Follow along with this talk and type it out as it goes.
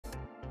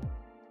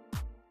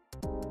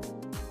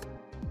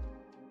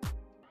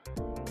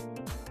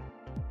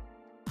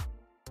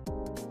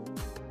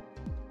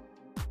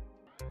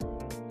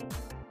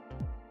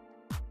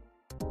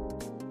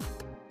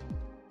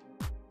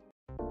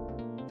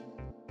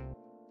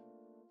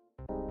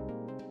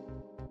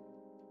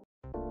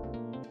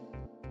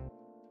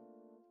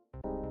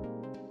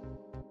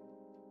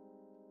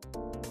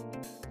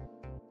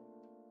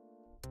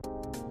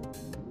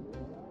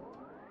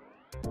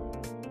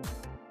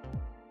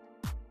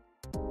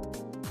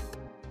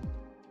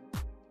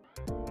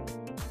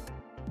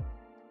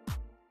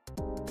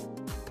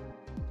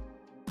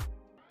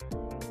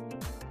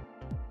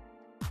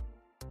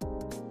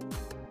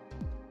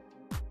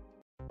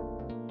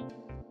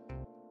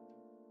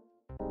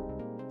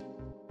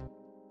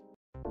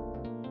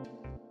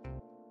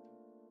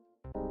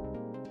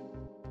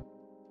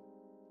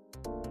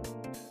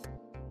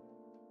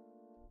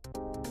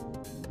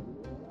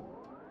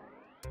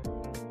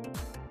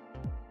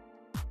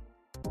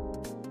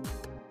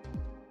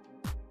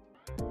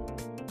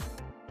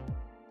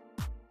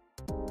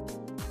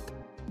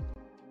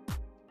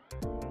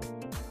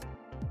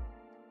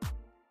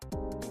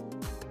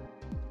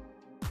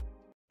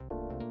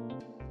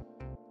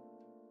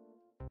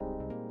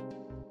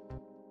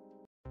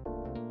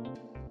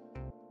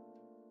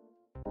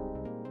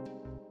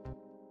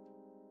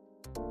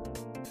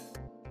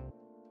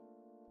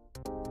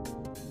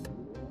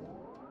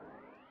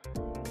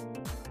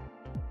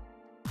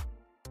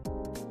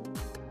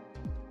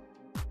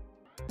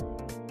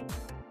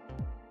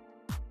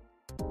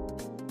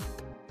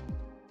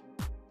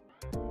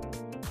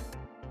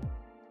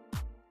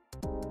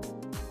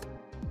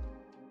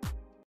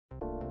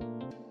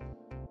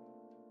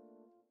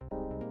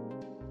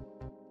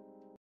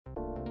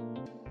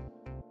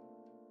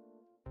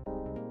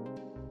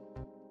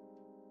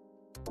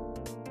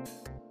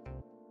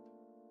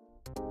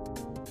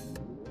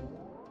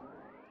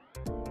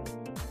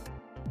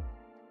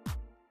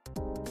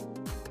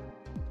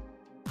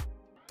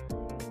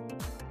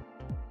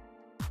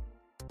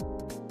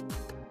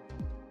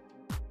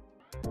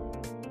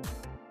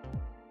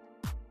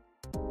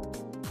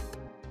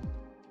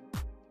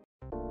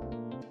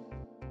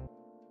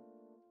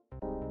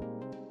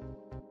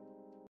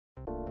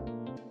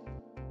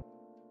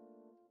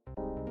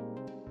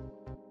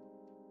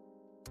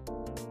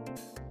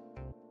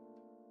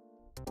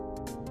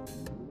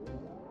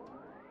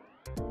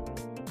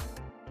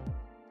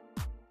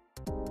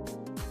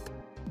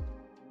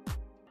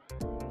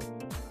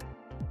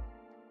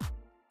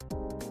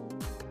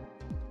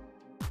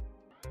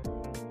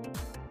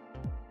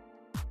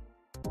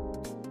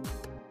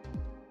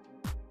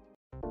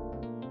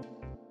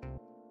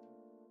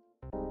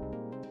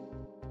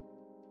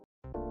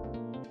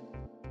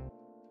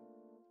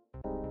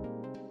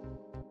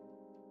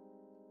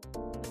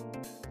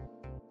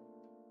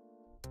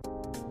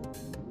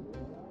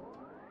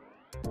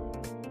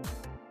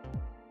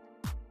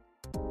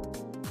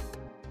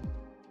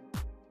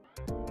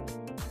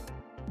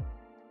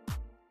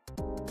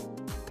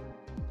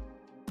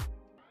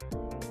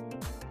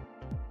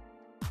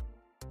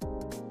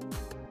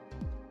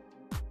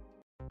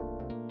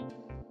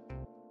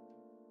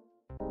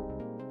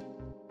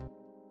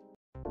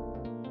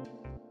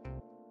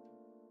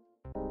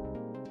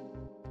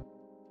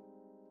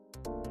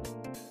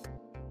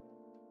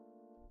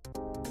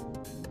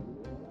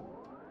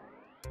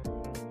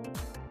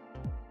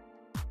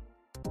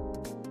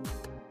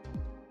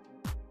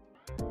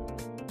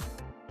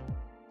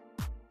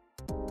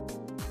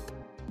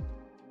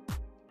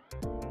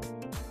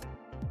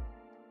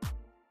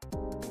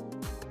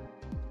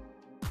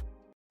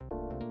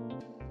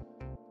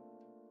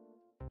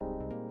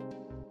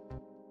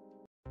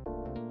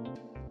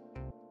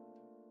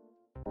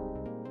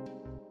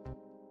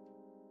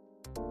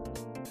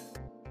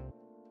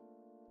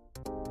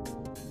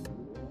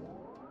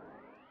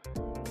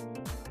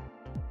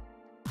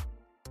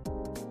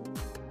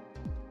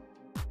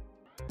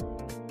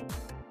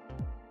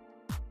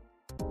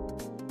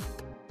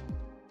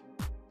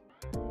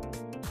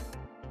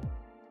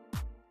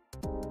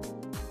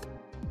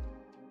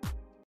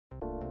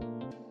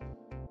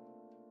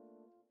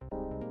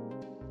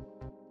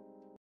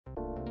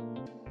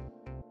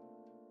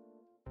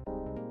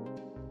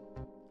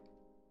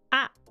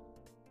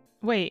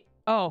Wait.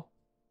 Oh.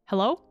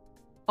 Hello?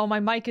 Oh, my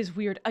mic is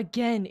weird.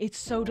 Again, it's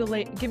so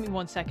delayed. Give me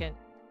 1 second.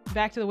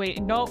 Back to the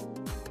wait. Nope.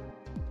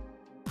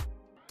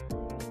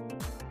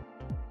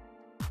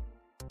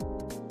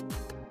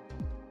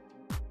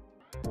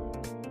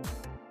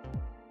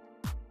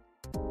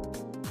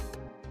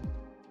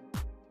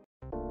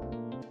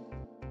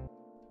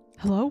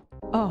 Hello?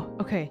 Oh,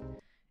 okay.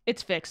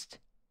 It's fixed.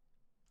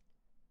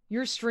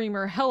 Your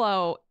streamer.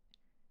 Hello.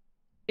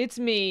 It's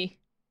me.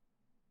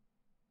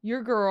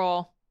 Your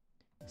girl.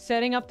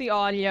 Setting up the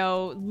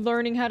audio.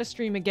 Learning how to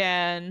stream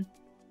again.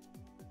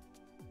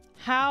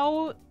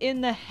 How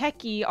in the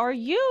hecky are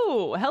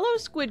you? Hello,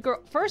 Squid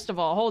Girl. First of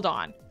all, hold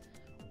on.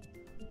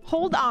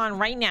 Hold on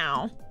right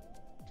now.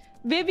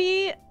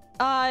 Vivi,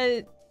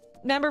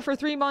 member for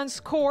 3 months.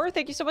 Core,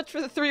 thank you so much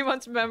for the 3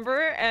 months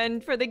member.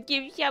 And for the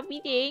gift shoppy,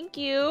 thank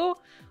you.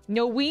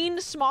 Noween,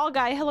 small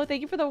guy, hello,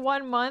 thank you for the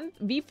 1 month.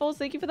 V-Fulls,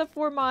 thank you for the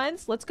 4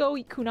 months. Let's go,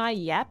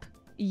 Kunai Yep.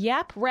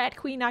 Yep, Rat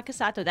Queen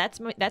Nakasato.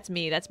 That's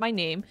me. That's my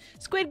name.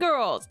 Squid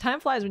Girls.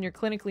 Time flies when you're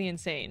clinically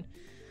insane.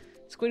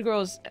 Squid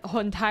Girl's whole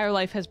entire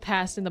life has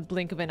passed in the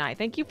blink of an eye.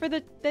 Thank you for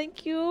the...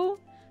 Thank you.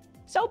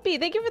 Soapy,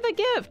 thank you for the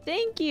gift.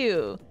 Thank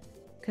you.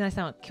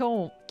 Kunai-san,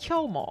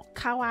 kyomo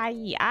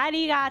kawaii.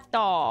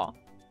 Arigato.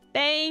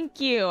 Thank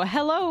you.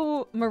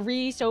 Hello,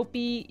 Marie,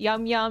 Soapy,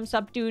 Yum Yum,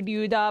 Subdued,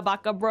 Yuda,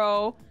 Baka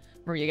Bro.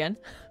 Marie again.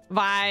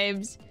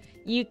 Vibes.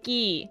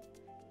 Yuki.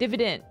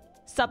 Dividend.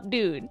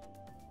 Subdued.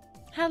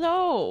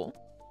 Hello.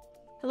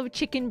 Hello,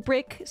 Chicken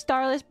Brick.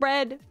 Starless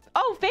Bread.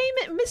 Oh,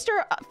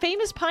 Mr.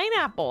 Famous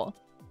Pineapple.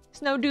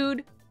 Snow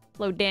Dude.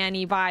 Hello,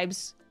 Danny.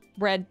 Vibes.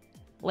 Bread.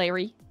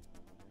 Larry.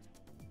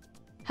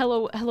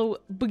 Hello,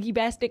 Boogie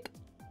Bastic.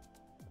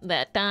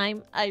 That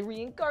time I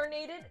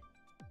reincarnated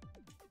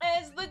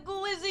as the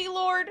Glizzy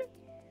Lord.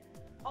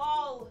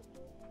 All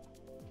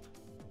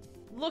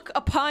look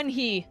upon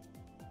he.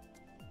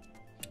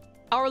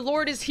 Our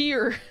Lord is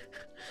here.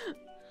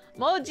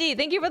 Moji,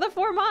 thank you for the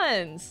 4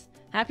 months.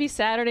 Happy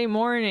Saturday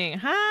morning.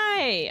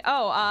 Hi.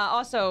 Oh,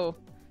 also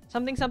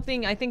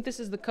something. I think this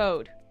is the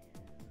code.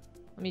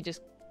 Let me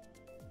just.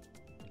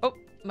 Oh,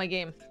 my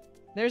game.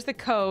 There's the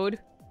code.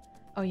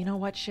 Oh, you know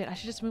what? Shit, I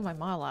should just move my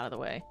model out of the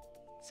way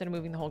instead of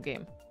moving the whole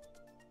game.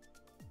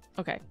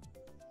 Okay.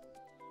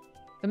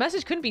 The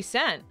message couldn't be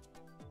sent.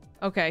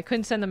 Okay,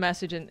 couldn't send the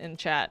message in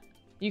chat.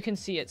 You can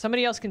see it.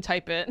 Somebody else can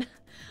type it.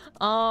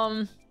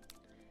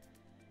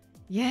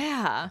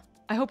 Yeah.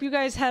 I hope you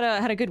guys had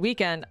a good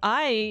weekend.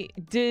 I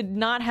did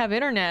not have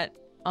internet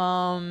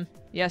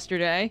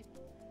yesterday.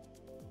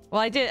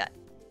 Well, I did.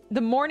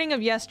 The morning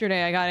of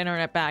yesterday, I got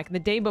internet back. The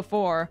day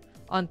before,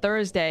 on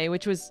Thursday,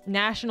 which was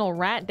National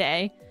Rat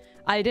Day,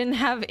 I didn't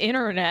have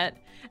internet.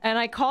 And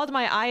I called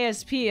my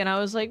ISP and I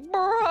was like,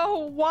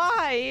 bro,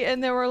 why?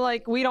 And they were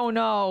like, we don't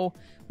know,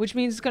 which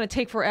means it's gonna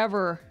take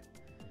forever.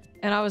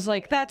 And I was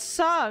like, that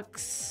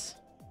sucks.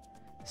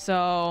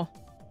 So,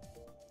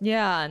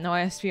 yeah, no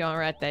ISP on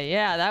Rat Day.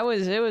 Yeah, that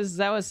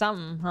was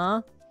something,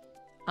 huh?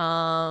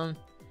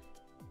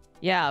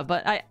 Yeah,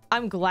 but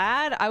I'm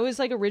glad. I was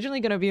like originally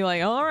gonna be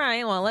like, all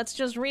right, well, let's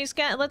just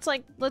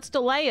let's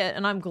delay it.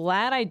 And I'm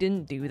glad I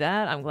didn't do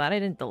that. I'm glad I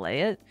didn't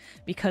delay it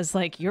because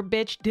like your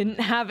bitch didn't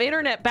have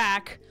internet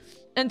back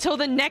until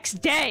the next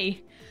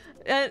day.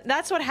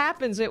 That's what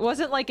happens. It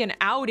wasn't like an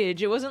outage.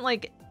 It wasn't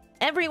like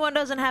everyone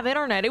doesn't have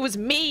internet. It was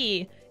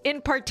me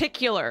in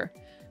particular.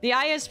 The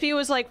ISP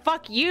was like,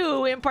 fuck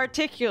you in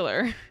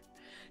particular.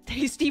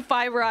 Tasty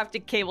fiber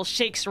optic cable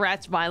shakes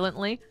rats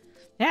violently.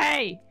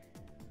 Hey!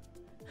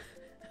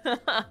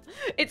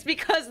 It's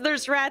because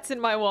there's rats in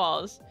my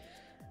walls.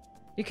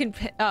 You can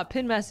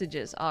pin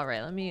messages. All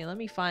right, let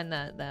me find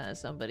that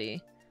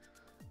somebody.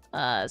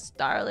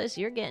 Starless,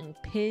 you're getting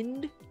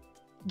pinned.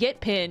 Get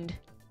pinned.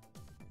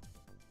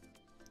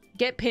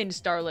 Get pinned,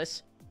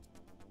 Starless.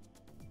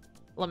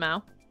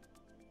 Lamau.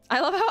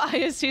 I love how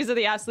ISPs are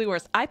the absolute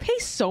worst. I pay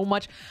so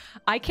much.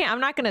 I'm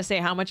not gonna say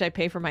how much I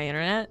pay for my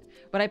internet,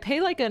 but I pay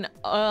like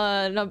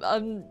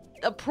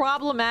a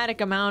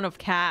problematic amount of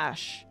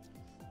cash.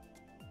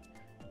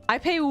 I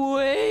pay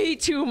way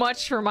too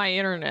much for my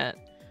internet,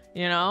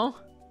 you know?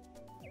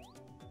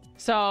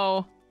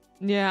 So,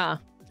 yeah.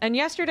 And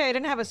yesterday I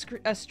didn't have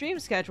a stream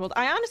scheduled.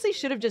 I honestly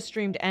should have just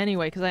streamed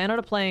anyway because I ended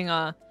up playing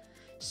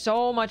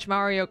so much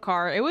Mario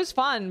Kart. It was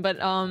fun, but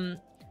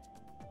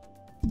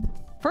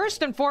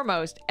first and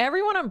foremost,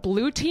 everyone on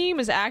blue team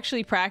is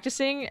actually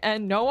practicing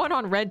and no one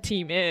on red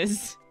team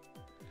is.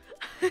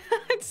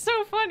 It's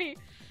so funny.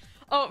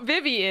 Oh,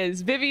 Vivi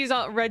is. Vivi's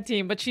on red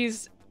team, but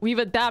we've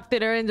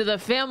adopted her into the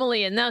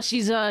family, and now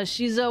she's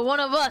one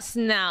of us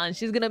now, and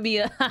she's gonna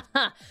be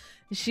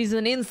she's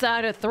an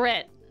insider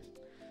threat.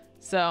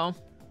 So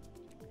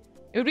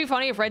it would be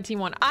funny if red team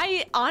won.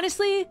 I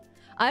honestly,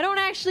 I don't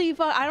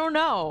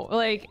know.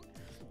 Like,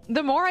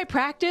 the more I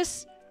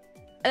practice,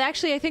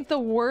 actually, I think the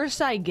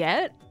worse I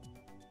get.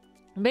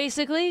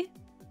 Basically,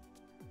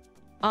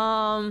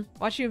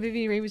 watching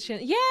Vivi Raven's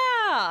channel.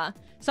 Yeah.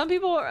 Some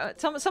people,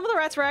 some of the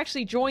rats were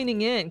actually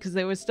joining in because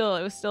it was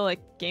still like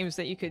games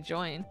that you could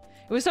join.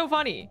 It was so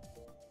funny.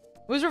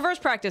 It was reverse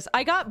practice.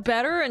 I got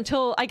better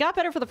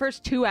for the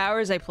first 2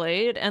 hours I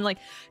played, and like,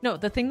 no,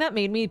 the thing that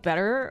made me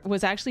better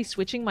was actually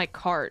switching my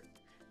cart.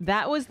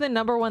 That was the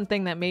 #1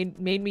 thing that made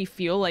me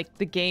feel like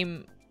the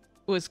game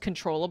was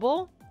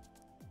controllable.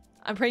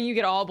 I'm praying you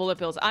get all bullet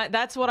bills.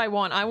 That's what I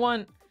want. I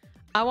want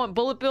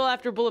bullet bill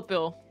after bullet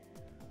bill.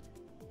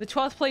 The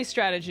 12th place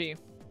strategy.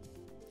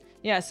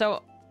 Yeah,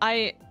 so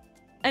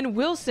and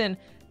Wilson,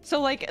 so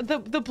like the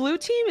blue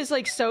team is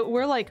like, so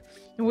we're like,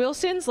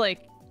 Wilson's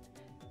like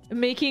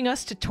making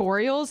us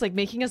tutorials, like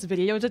making us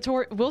video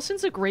tutorials.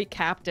 Wilson's a great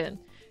captain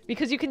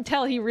because you can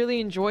tell he really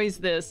enjoys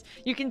this.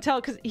 You can tell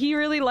because he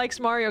really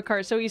likes Mario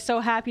Kart, so he's so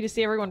happy to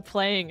see everyone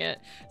playing it.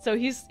 So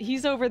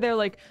he's over there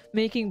like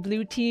making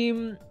blue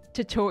team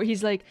tutorial.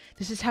 He's like,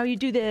 this is how you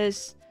do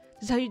this.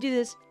 This is how you do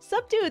this.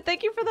 Sup, dude?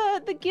 Thank you for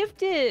the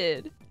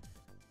gifted.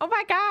 Oh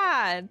my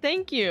god,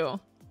 thank you.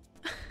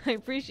 I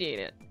appreciate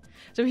it.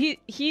 So he's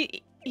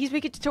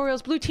making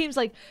tutorials. Blue team's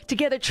like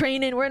together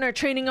training. We're in our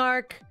training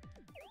arc.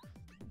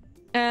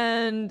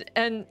 And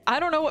I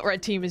don't know what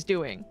red team is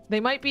doing. They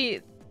might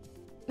be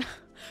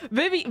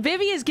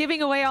Vivi is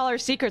giving away all our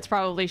secrets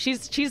probably.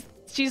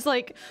 She's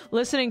like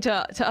listening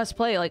to us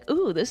play like,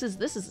 ooh, this is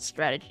a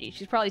strategy.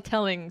 She's probably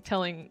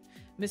telling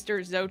Mr.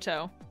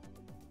 Zoto.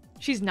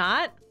 She's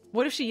not?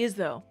 What if she is,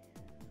 though?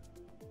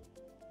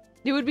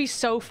 It would be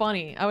so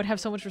funny. I would have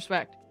so much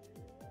respect.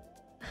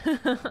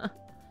 But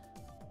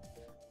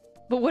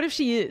what if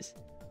she is?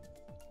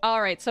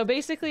 Alright, so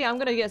basically I'm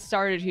gonna get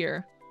started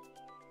here.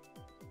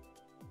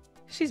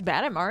 She's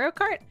bad at Mario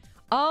Kart?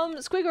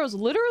 Squid Girls,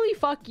 literally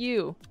fuck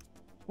you.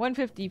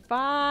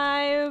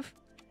 155.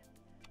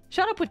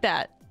 Shut up with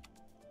that.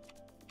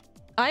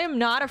 I am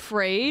not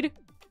afraid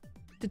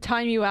to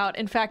time you out.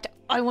 In fact,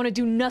 I want to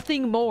do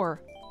nothing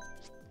more.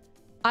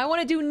 I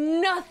want to do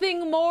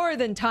nothing more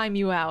than time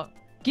you out.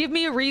 Give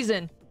me a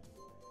reason.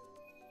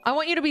 I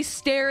want you to be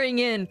staring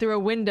in through a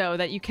window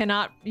that you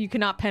cannot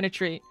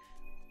penetrate.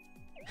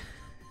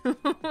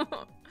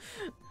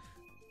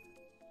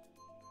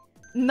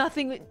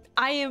 Nothing.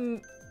 I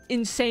am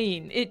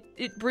insane.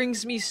 It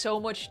brings me so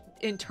much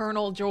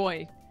internal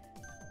joy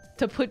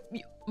to put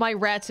my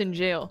rats in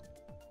jail.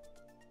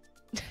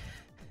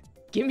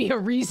 Give me a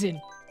reason.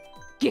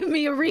 Give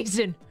me a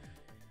reason.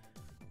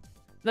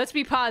 Let's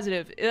be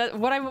positive.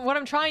 What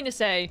I'm trying to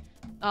say,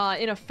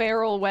 in a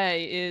feral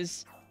way,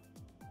 is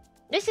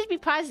let's just be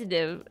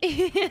positive.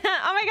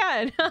 Oh my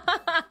god.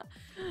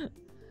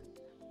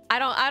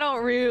 I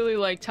don't really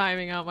like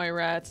timing out my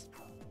rats.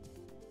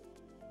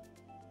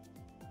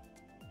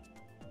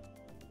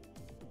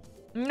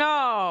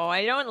 No,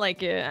 I don't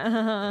like it.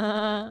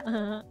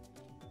 I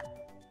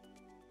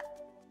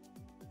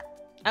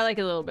like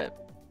it a little bit.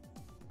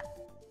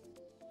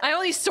 I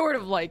only sort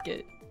of like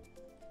it.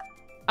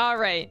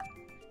 Alright.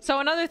 So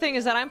another thing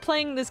is that I'm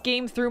playing this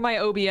game through my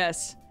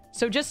OBS.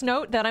 So just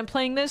note that I'm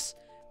playing this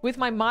with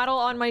my model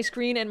on my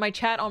screen and my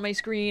chat on my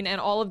screen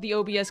and all of the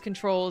OBS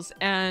controls,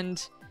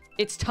 and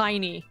it's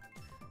tiny.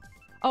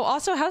 Oh,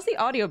 also, how's the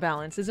audio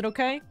balance? Is it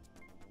okay?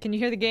 Can you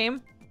hear the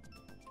game?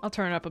 I'll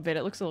turn it up a bit.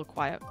 It looks a little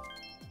quiet.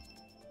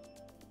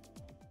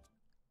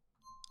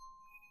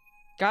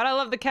 God, I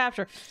love the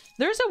capture.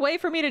 There's a way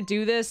for me to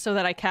do this so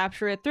that I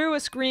capture it through a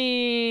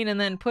screen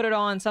and then put it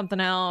on something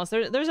else.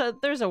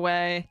 There's a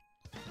way.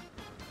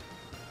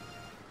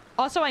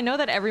 Also, I know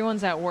that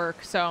everyone's at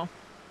work, so...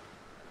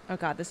 Oh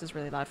god, this is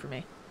really loud for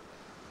me.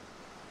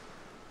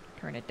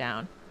 Turn it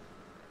down.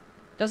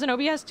 Doesn't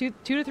OBS 2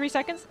 to 3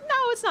 seconds? No,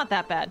 it's not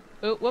that bad.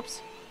 Oh,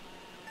 whoops.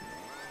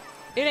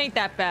 It ain't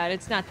that bad.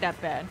 It's not that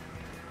bad.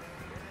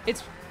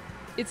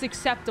 It's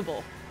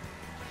acceptable.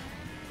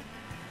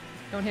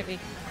 Don't hit me.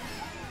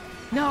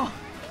 No!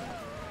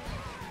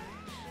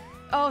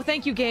 Oh,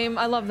 thank you, game.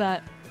 I love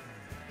that.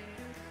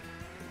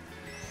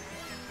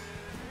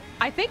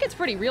 I think it's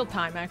pretty real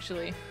time,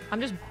 actually. I'm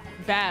just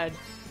bad.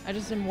 I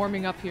just am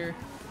warming up here.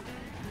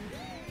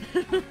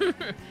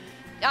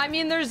 I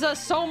mean, there's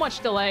so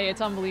much delay.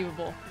 It's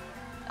unbelievable.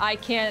 I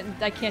can't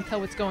tell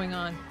what's going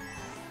on.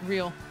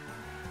 Real.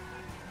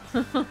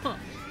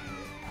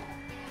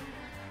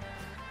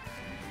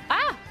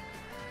 Ah!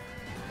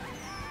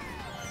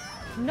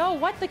 No,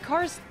 what? The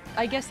cars...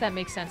 I guess that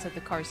makes sense that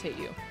the cars hit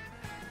you.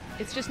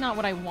 It's just not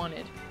what I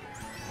wanted.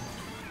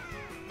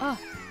 Oh.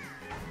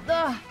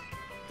 Ugh.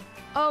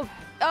 Oh.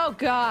 Oh,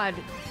 God.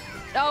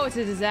 Oh, it's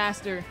a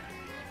disaster.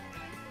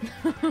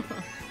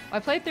 I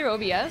played through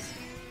OBS.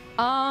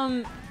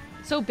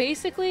 So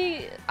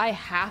basically, I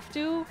have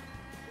to,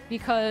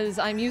 because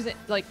I'm using,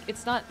 like,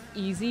 it's not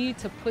easy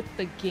to put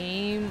the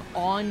game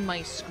on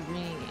my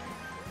screen.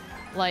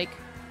 Like,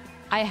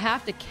 I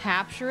have to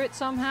capture it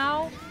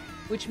somehow,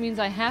 which means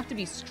I have to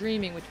be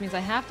streaming, which means I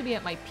have to be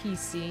at my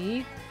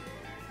PC.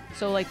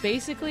 So, like,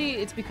 basically,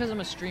 it's because I'm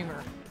a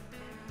streamer.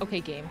 Okay,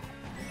 game.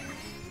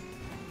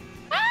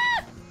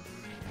 Ah!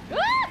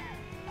 Ah!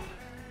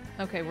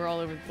 Okay, we're all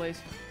over the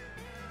place.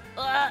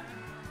 Ah!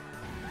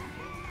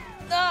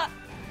 Ah!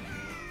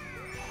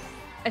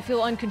 I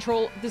feel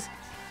uncontrolled. This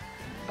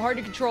hard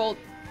to control.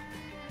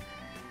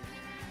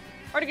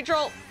 Hard to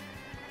control.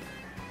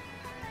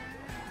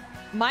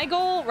 My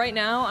goal right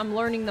now, I'm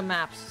learning the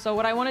maps. So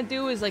what I want to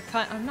do is like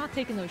I'm not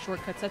taking those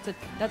shortcuts.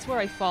 That's where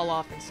I fall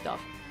off and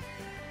stuff.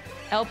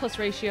 L plus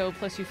ratio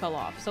plus you fell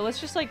off. So let's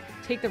just like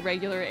take the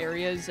regular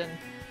areas and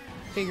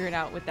figure it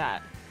out with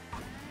that.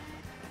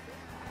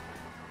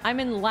 I'm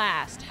in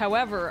last.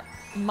 However,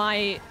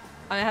 I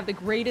have the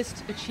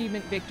greatest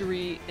achievement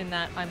victory in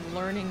that I'm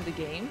learning the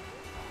game.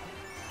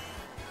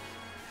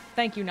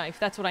 Thank you, knife.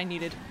 That's what I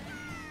needed.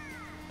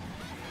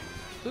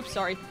 Oops,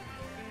 sorry.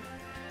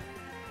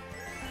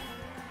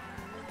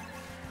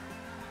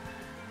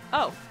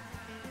 Oh.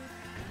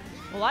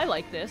 Well, I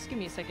like this. Give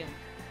me a second.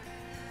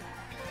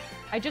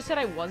 I just said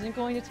I wasn't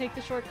going to take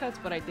the shortcuts,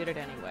 but I did it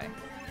anyway.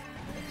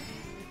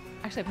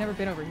 Actually, I've never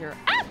been over here.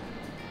 Ah!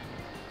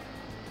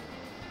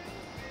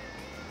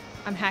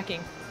 I'm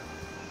hacking.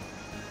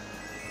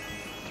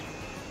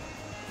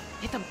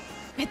 Hit them!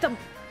 Hit them!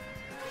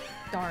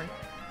 Darn.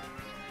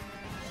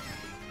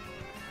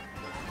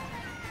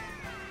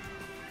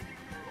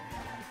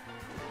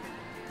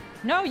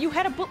 No, you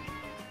had a bullet.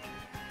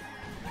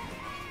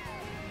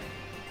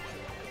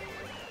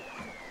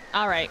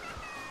 All right.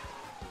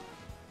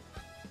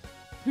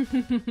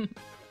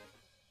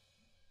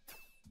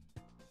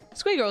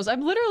 Squid Girls,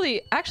 I'm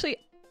literally... Actually,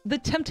 The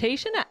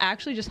temptation to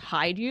actually just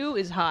hide you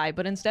is high,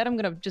 but instead I'm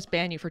gonna just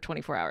ban you for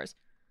 24 hours.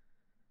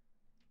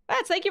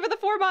 That's thank you for the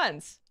 4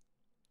 months.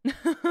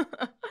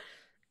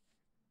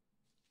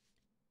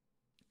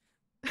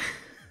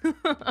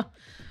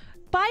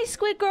 Bye,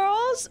 Squid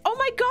Girls. Oh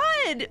my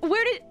god.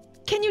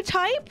 Can you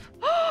type?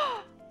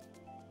 Oh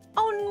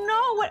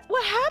no,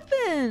 what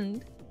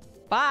happened?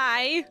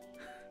 Bye.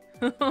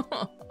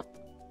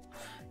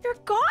 You're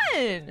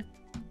gone.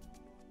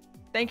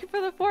 Thank you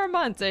for the 4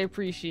 months. I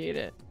appreciate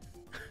it.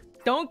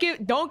 Don't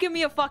give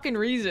me a fucking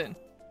reason.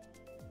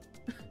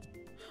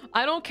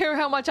 I don't care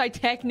how much I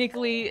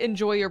technically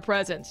enjoy your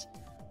presence.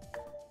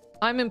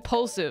 I'm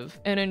impulsive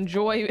and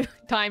enjoy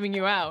timing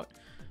you out.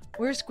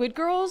 Where's Squid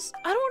Girls?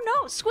 I don't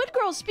know. Squid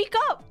Girls, speak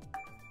up.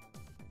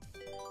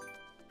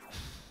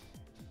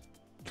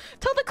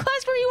 Tell the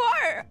class where you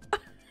are.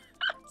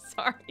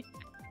 Sorry.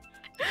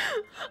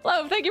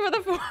 Love, thank you for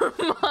the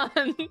 4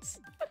 months.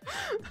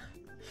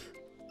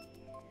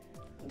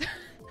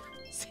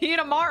 See you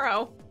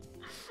tomorrow.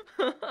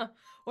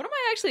 What am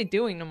I actually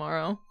doing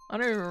tomorrow? I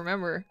don't even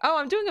remember. Oh,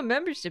 I'm doing a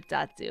membership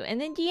tattoo. And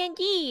then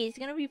D&D. It's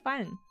gonna be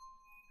fun.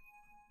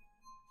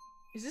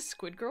 Is this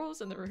Squid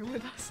Girls in the room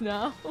with us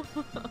now?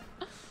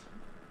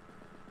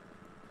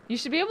 You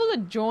should be able to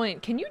join.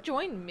 Can you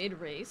join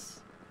mid-race?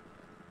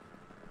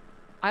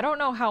 I don't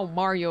know how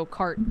Mario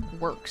Kart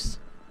works.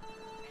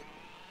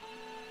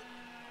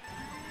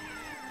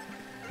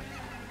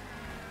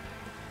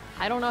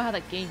 I don't know how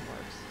that game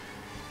works.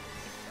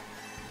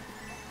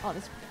 Oh,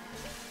 this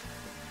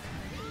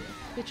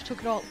bitch took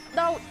it all.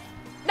 No!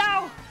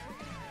 No!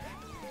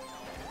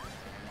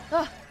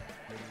 Ugh.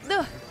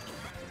 Ugh.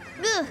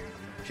 Ugh.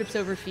 Trips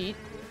over feet.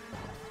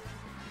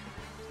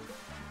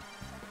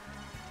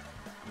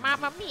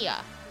 Mamma mia.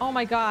 Oh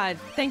my god.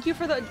 Thank you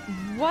for the...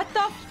 What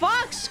the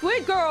fuck,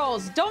 Squid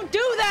Girls? Don't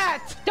do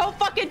that! Don't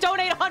fucking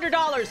donate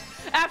 $100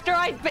 after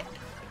I...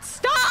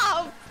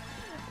 Stop!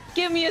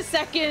 Give me a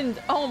second.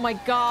 Oh my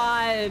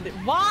god.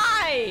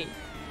 Why?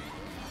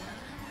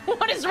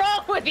 What is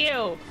wrong with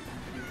you?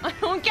 I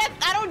don't get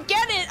it.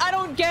 I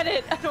don't get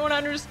it. I don't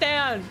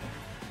understand.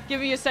 Give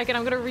me a second.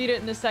 I'm gonna read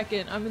it in a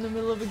second. I'm in the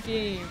middle of a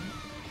game.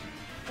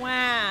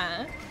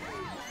 Wow.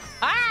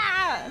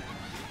 Ah!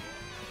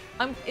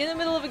 I'm in the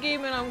middle of a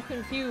game and I'm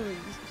confused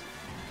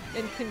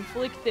and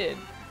conflicted.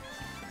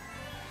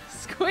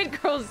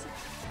 Squid Girls,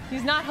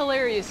 he's not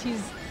hilarious.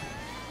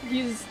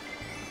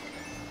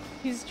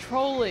 He's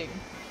trolling.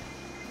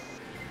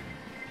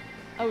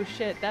 Oh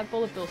shit, that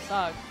bullet bill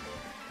sucked.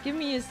 Give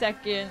me a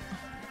second.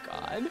 Oh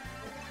god.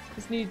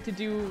 Just need to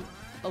do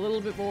a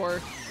little bit more.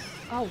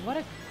 Oh, what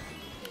a...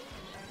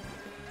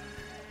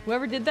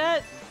 Whoever did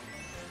that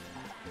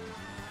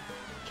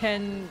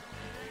can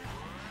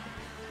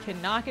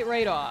knock it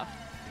right off.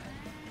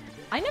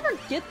 I never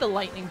get the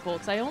lightning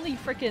bolts. I only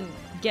freaking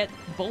get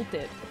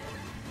bolted.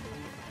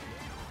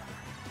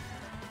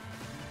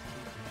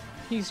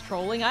 He's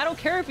trolling? I don't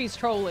care if he's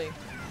trolling.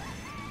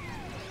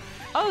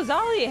 Oh,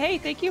 Zali, hey,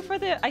 thank you for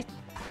the... I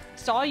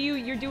saw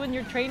you're doing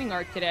your training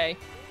arc today.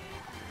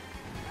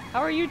 How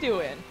are you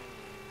doing?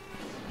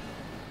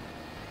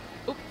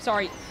 Oops,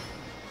 sorry.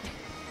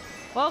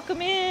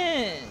 Welcome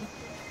in!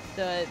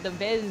 The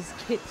Vez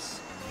Kits.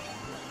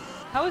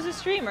 How was the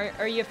stream?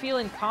 Are you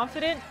feeling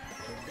confident?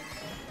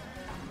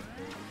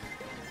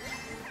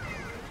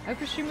 I hope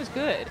your stream was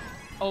good.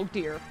 Oh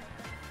dear.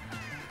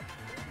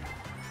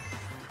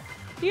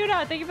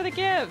 Yuda, thank you for the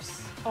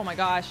gifts! Oh my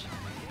gosh.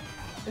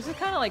 This is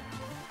kind of like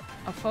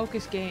a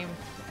focus game.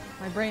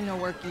 My brain no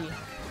worky.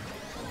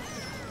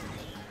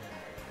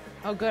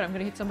 Oh good, I'm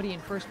gonna hit somebody in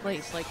first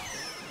place. Like,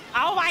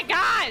 oh my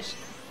gosh!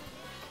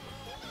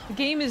 The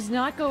game is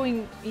not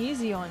going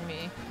easy on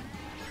me.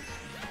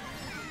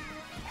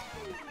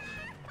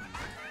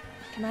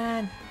 Come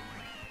on.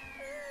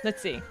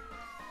 Let's see.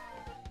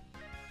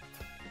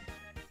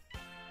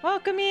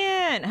 Welcome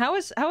in! How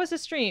was the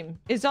stream?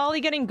 Is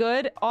Ollie getting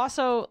good?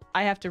 Also,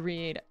 I have to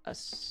read a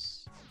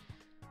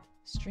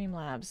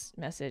Streamlabs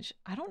message.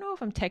 I don't know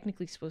if I'm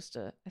technically supposed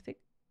to...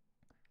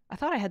 I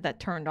thought I had that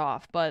turned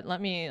off, but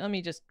let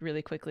me just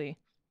really quickly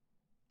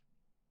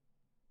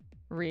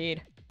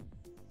read.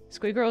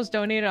 Squid Girls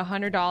donated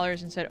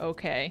 $100 and said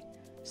okay.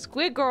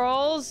 Squid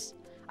Girls!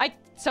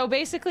 So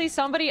basically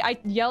I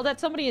yelled at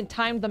somebody and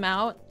timed them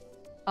out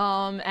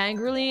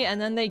angrily,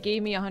 and then they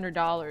gave me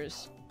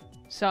 $100.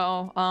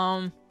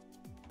 So,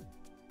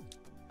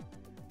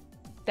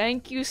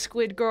 thank you,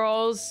 Squid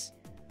Girls.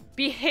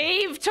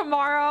 Behave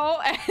tomorrow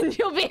and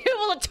you'll be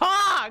able to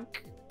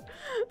talk!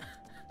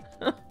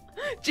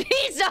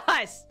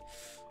 Jesus!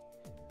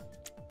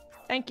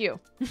 Thank you.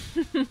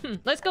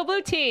 Let's go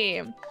blue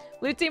team!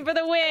 Blue team for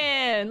the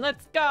win!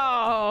 Let's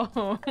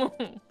go!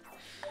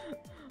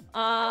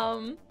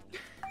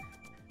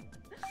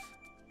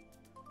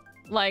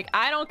 Like,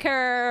 I don't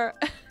care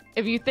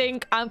if you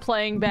think I'm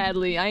playing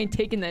badly. I ain't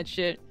taking that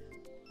shit.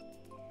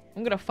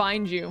 I'm gonna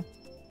find you.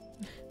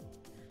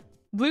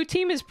 Blue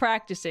team is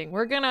practicing.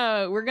 We're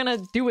gonna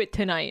do it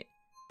tonight.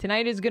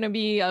 Tonight is gonna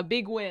be a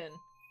big win.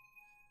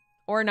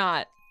 Or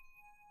not.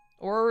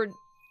 Or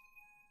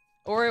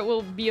Or it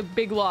will be a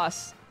big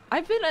loss.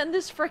 I've been on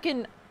this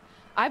frickin'...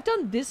 I've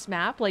done this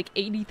map like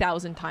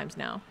 80,000 times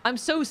now. I'm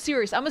so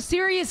serious. I'm a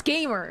serious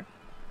gamer.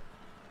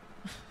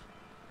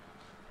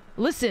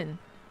 Listen.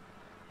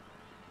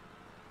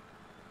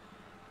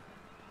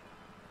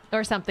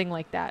 Or something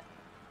like that.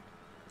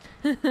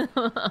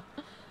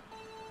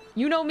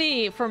 You know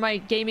me for my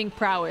gaming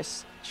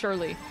prowess,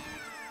 surely.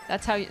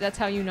 That's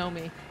how you know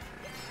me.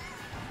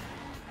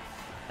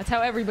 That's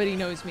how everybody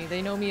knows me.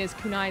 They know me as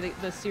Kunai,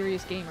 the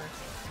serious gamer.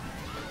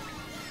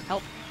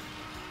 Help.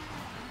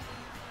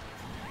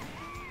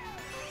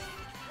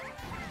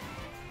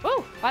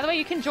 Oh, by the way,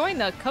 you can join.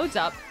 The code's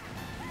up.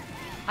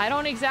 I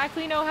don't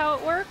exactly know how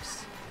it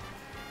works.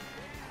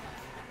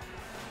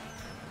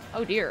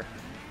 Oh dear.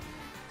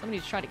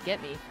 Somebody's trying to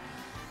get me.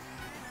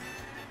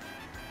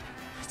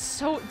 It's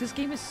so... This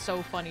game is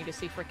so funny to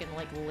see frickin'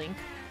 like Link.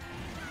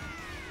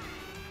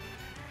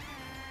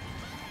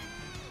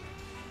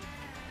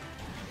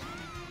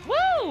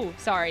 Woo!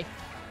 Sorry.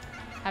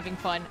 Having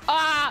fun.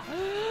 Ah!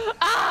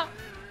 Ah!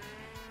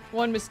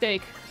 One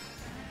mistake.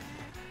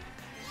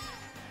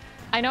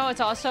 I know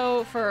it's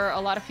also for a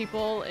lot of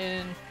people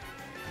in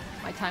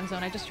my time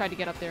zone. I just tried to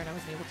get up there and I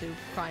wasn't able to,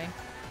 crying.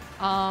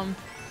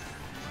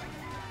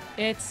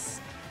 It's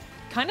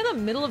kind of the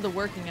middle of the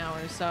working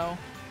hours, so.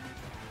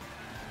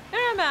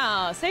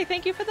 Mouse, hey,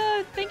 thank you for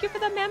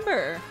the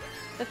member.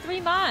 The 3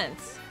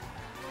 months.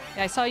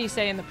 Yeah, I saw you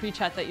say in the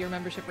pre-chat that your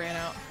membership ran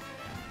out.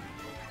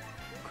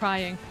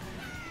 Crying.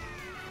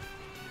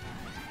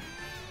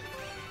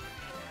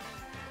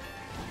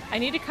 I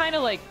need to kind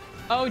of like,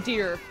 oh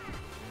dear.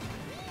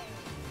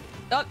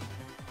 Oh,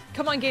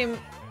 come on, game.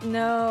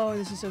 No,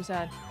 this is so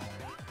sad.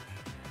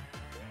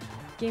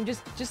 Game,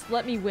 just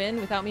let me win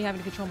without me having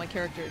to control my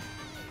character.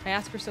 I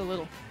ask for so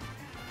little.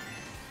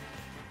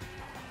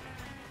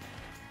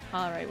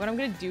 Alright, what I'm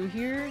gonna do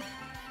here...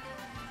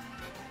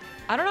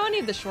 I don't know any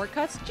of the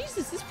shortcuts.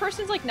 Jesus, this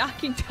person's like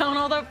knocking down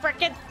all the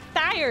frickin'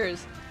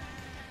 tires!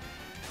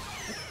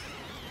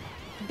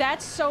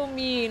 That's so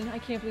mean. I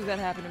can't believe that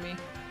happened to me.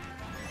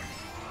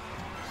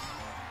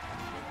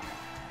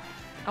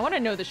 I want to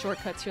know the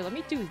shortcuts here. Let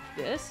me do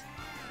this.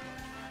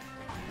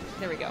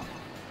 There we go.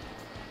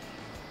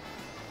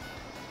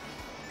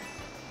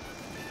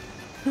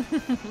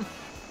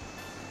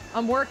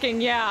 I'm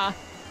working, yeah.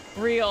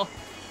 Real.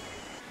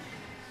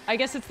 I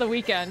guess it's the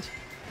weekend.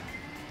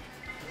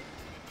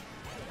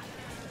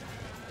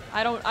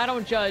 I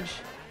don't judge.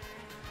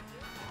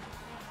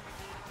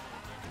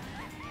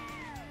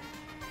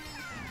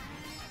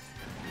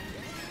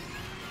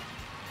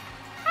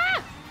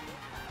 Ah!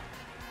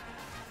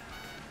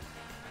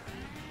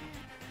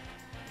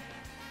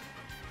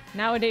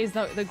 Nowadays,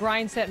 the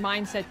grind set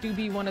mindset do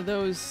be one of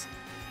those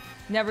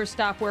never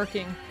stop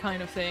working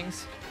kind of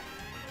things.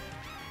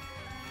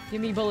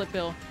 Give me Bullet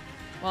Bill.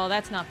 Well,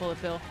 that's not Bullet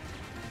Bill.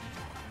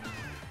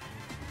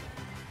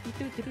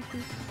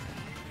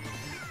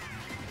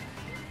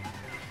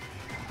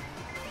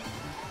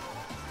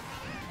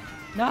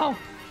 No!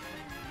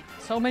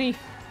 So many.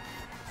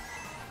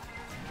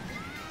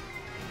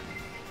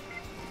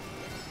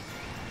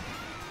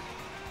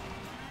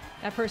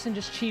 That person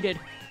just cheated.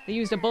 They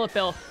used a Bullet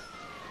Bill.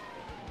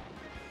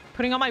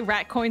 Putting all my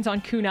rat coins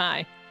on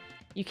Kunai.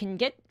 You can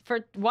get,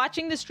 for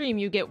watching the stream,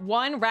 you get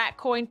 1 rat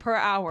coin per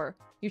hour.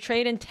 You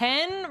trade in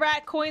 10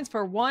 rat coins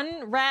for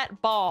 1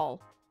 rat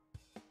ball.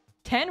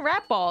 10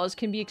 rat balls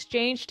can be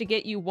exchanged to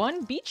get you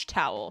 1 beach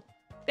towel.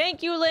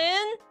 Thank you,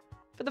 Lynn,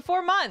 for the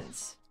 4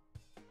 months.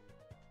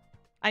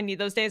 I need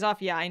those days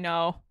off. Yeah, I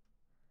know.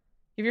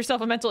 Give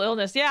yourself a mental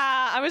illness.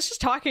 Yeah, I was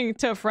just talking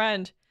to a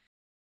friend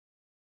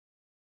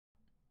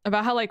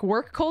about how, like,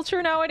 work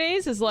culture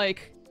nowadays is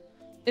like...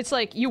 It's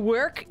like, you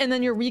work, and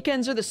then your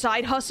weekends are the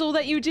side hustle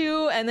that you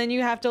do, and then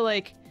you have to,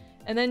 like...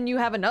 And then you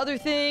have another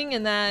thing,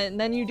 and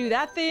then you do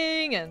that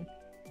thing, and...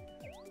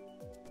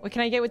 What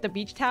can I get with the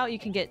beach towel? You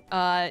can get,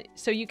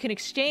 so you can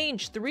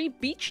exchange 3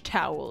 beach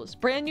towels.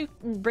 Brand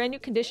new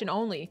condition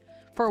only.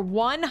 For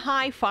 1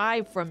 high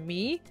five from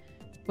me,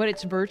 but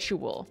it's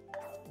virtual.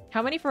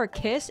 How many for a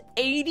kiss?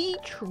 80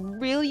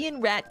 trillion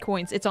rat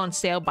coins. It's on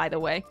sale, by the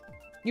way.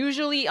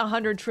 Usually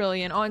 100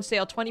 trillion. On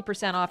sale,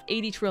 20% off,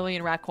 80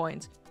 trillion rat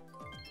coins.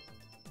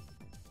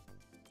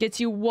 Gets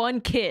you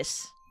 1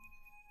 kiss.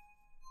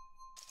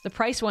 The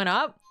price went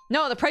up?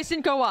 No, the price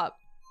didn't go up.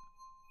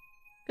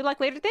 Good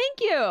luck later. Thank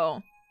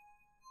you.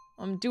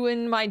 I'm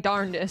doing my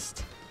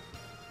darndest.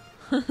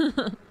 How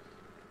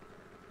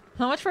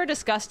much for a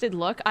disgusted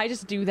look? I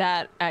just do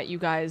that at you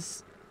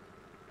guys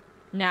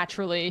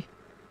naturally.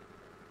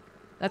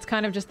 That's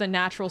kind of just the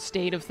natural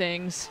state of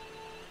things.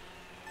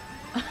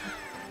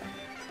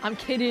 I'm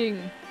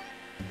kidding.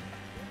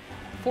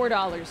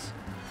 $4.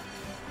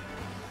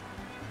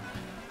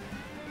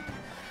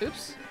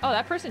 Oops. Oh,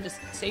 that person just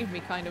saved me,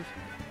 kind of.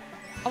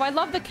 Oh, I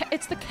love the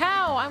it's the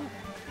cow!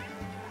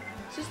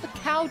 It's just the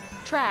cow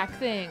track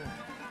thing.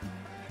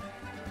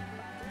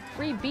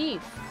 Free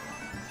beef.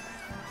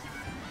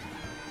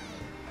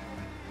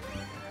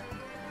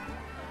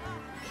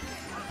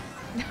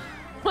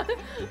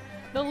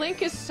 The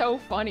Link is so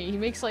funny.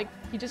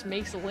 He just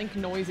makes Link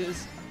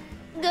noises.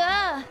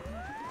 Gah!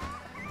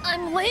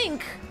 I'm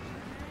Link!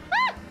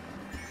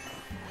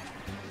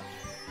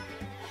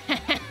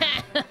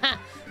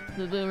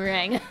 The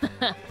boomerang.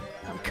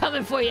 I'm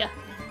coming for you.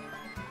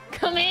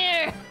 Come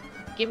here!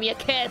 Give me a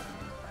kiss.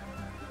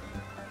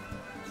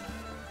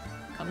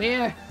 Come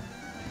here.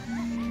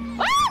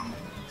 Ah!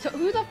 So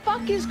who the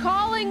fuck is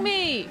calling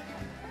me?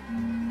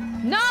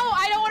 No,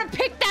 I don't want to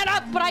pick that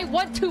up, but I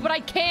want to, but I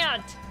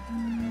can't.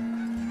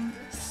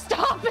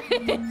 Stop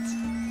it!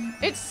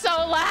 It's so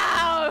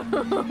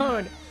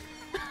loud!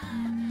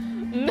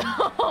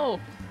 No!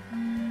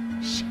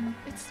 Shit,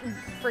 it's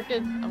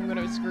freaking... I'm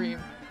gonna scream.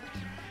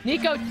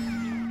 Nico!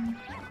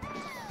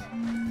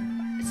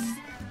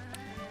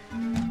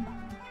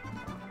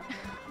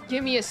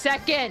 Give me a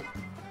second!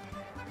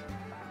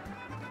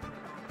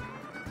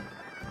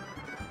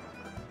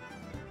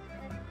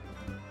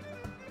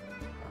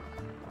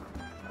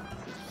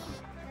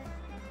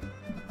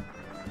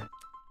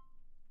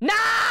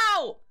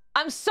 No!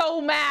 I'm so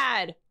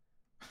mad!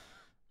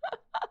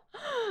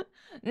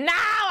 Now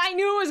I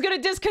knew it was gonna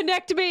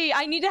disconnect me!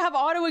 I need to have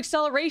auto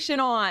acceleration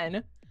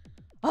on!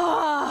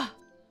 Ah!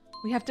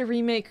 We have to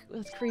remake.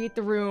 Let's create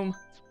the room.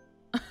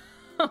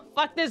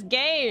 Fuck this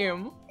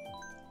game!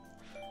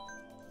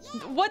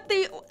 What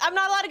the? I'm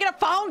not allowed to get a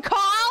phone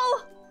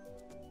call?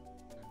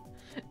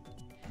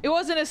 It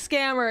wasn't a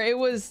scammer. It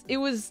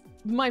was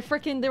my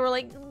freaking. They were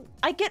like,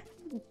 I get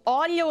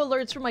audio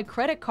alerts from my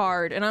credit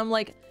card, and I'm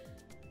like,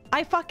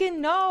 I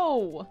fucking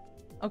know.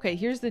 Okay,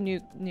 here's the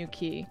new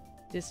key.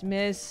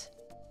 Dismiss.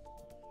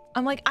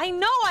 I'm like, I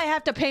know I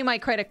have to pay my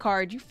credit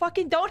card. You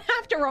fucking don't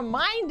have to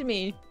remind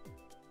me.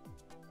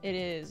 It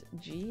is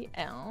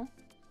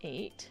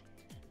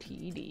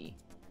GL8TD.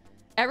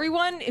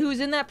 Everyone who's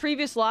in that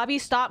previous lobby,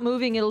 stop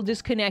moving. It'll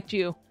disconnect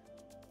you.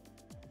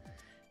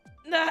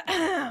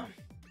 I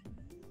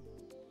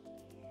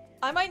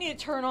might need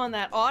to turn on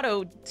that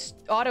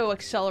auto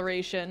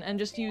acceleration and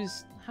just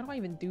use... How do I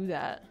even do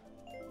that?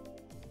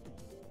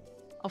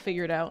 I'll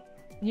figure it out.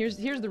 Here's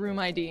the room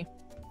ID.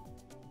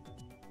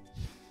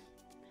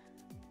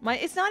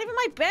 It's not even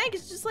my bank.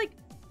 It's just like...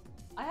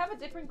 I have a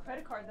different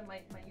credit card than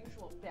my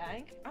usual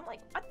bank. I'm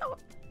like, what the...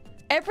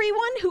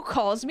 Everyone who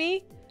calls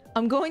me,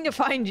 I'm going to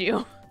find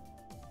you.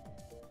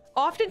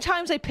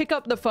 Oftentimes I pick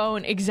up the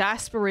phone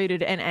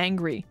exasperated and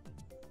angry.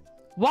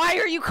 Why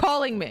are you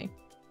calling me?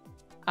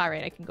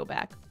 Alright, I can go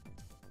back.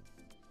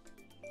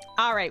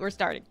 Alright, we're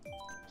starting.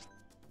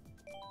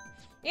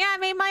 Yeah, I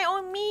made my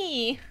own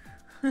me.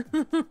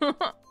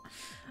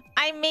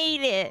 I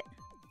made it.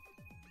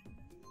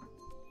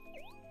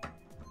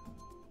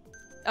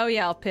 Oh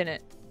yeah, I'll pin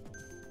it.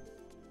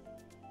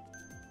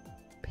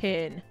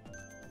 Pin.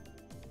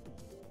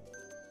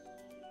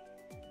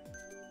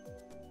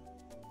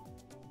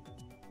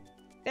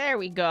 There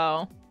we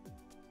go.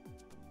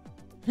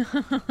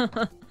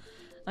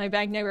 My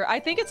bank never... I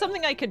think it's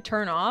something I could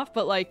turn off,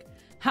 but like,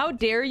 how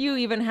dare you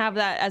even have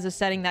that as a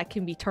setting that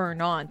can be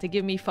turned on to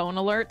give me phone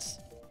alerts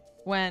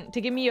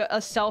to give me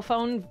a cell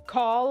phone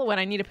call when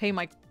I need to pay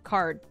my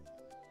card.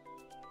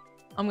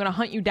 I'm gonna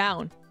hunt you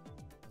down.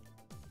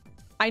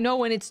 I know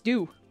when it's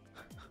due.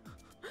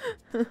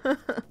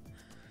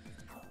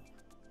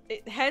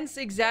 Hence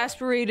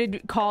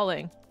exasperated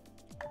calling.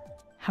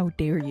 How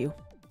dare you?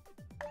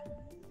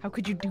 How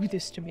could you do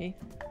this to me?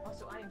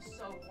 Also, I am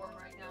so warm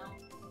right now.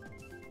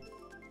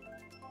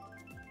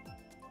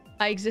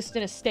 I exist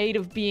in a state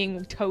of being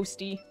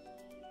toasty.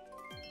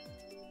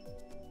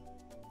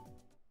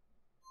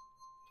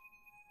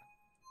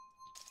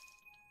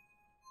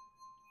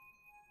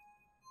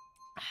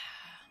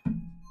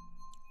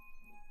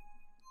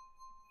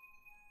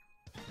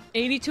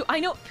 $82. I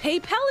know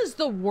PayPal is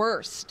the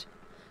worst.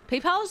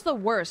 PayPal is the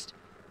worst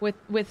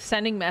with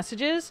sending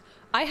messages.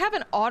 I have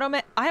an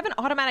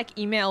automatic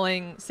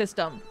emailing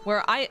system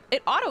where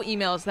it auto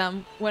emails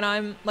them when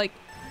I'm like,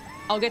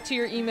 I'll get to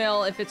your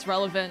email if it's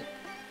relevant.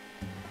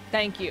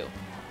 Thank you.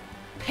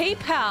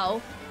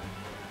 PayPal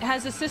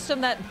has a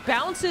system that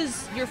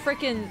bounces your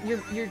frickin'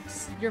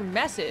 your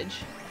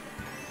message.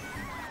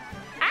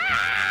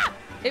 Ah!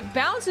 It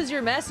bounces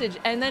your message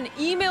and then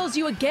emails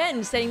you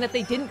again saying that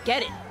they didn't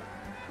get it.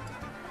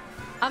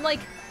 I'm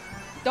like,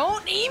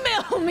 don't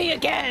email me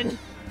again!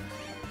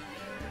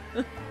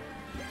 I'm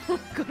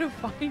gonna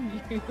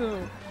find you.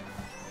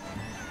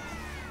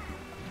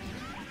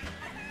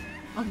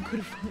 I'm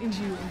gonna find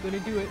you. I'm gonna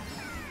do it.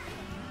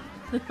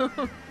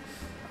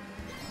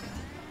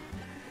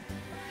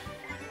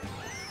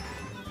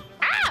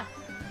 Ah!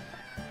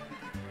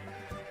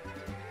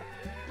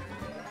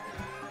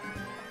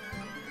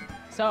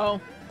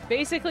 So,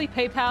 basically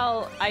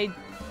PayPal, I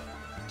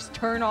just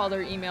turn all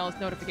their emails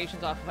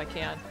notifications off if I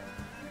can.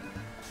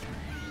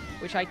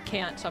 Which I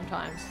can't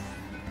sometimes.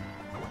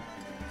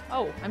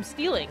 Oh, I'm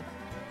stealing.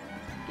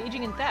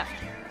 Engaging in theft.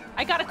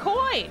 I got a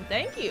coin!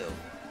 Thank you!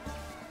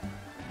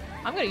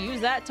 I'm gonna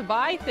use that to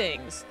buy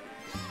things.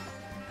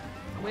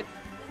 With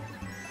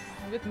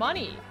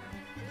money.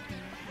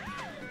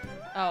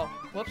 Oh,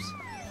 whoops.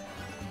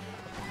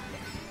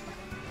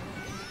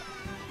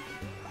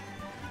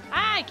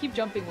 I keep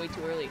jumping way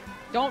too early?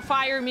 Don't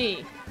fire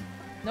me.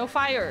 No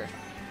fire.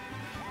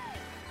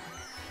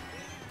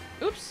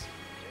 Oops.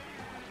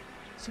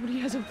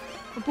 Somebody has a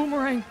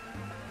boomerang.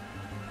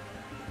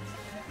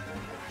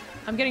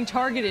 I'm getting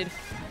targeted.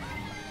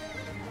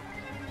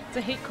 It's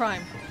a hate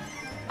crime.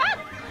 Ah!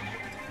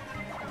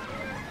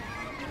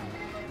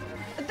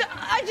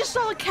 I just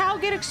saw a cow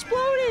get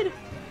exploded.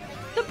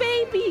 The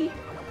baby.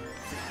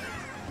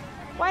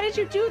 Why did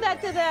you do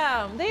that to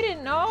them? They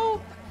didn't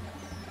know.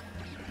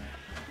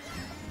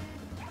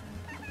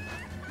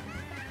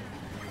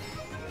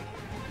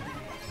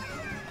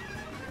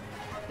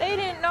 They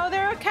didn't know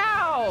they're a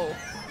cow.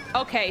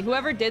 Okay,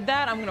 whoever did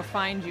that, I'm gonna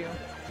find you.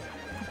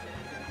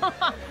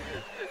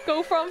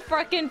 Go from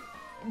frickin'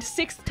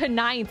 6th to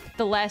 9th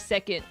the last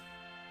second.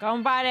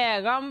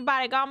 Gambare,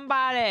 gambare,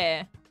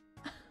 gambare.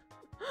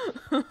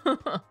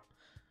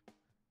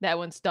 That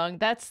one stung.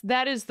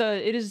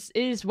 It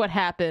is what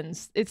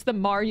happens. It's the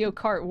Mario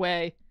Kart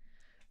way.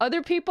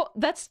 Other people,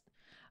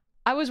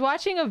 I was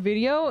watching a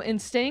video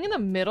and staying in the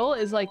middle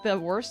is like the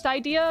worst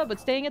idea, but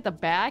staying at the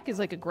back is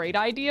like a great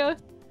idea.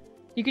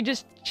 You can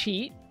just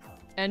cheat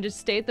and just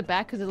stay at the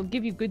back because it'll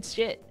give you good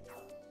shit.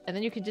 And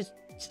then you can just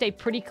stay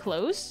pretty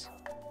close,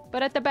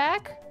 but at the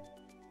back.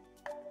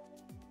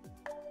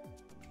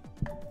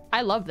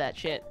 I love that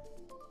shit.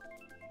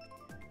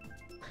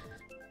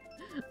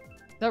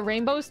 The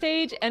rainbow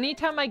stage,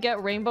 anytime I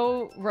get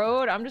Rainbow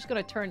Road, I'm just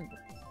gonna turn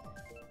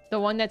the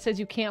one that says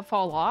you can't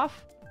fall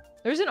off.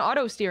 There's an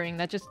auto steering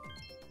that just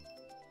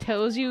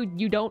tells you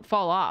you don't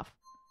fall off,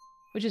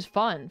 which is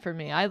fun for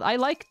me. I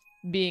like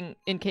being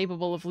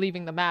incapable of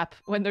leaving the map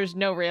when there's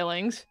no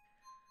railings.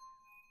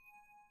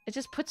 It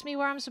just puts me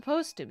where I'm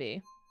supposed to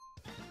be.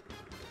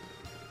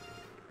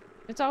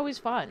 It's always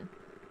fun.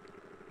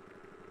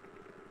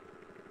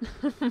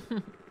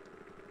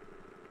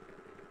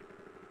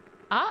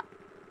 Ah!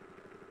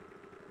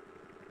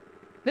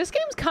 This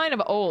game's kind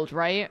of old,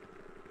 right?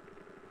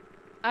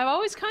 I've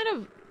always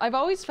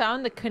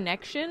found the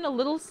connection a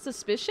little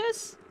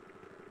suspicious.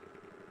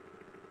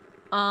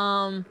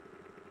 In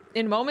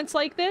moments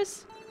like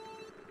this.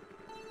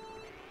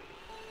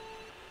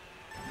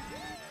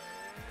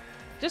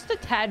 Just a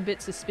tad bit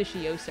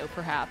suspicioso,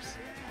 perhaps.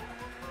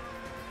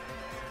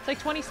 It's like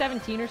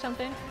 2017 or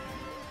something.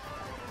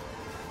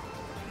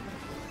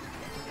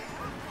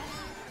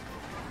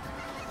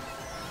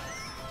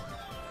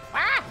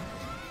 Ah!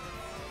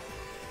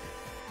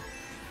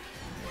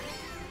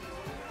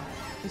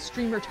 The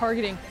streamer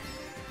targeting.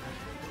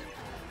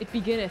 It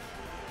beginneth.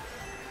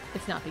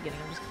 It's not beginning,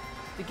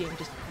 the game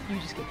you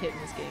just get hit in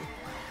this game.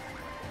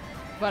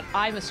 But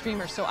I'm a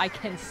streamer, so I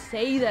can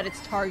say that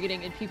it's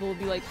targeting and people will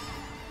be like,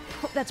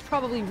 that's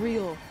probably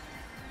real.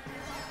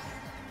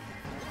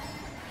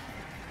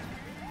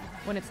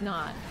 When it's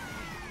not.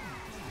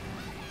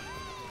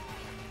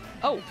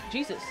 Oh,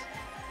 Jesus.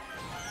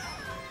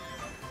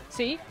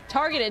 See?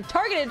 Targeted!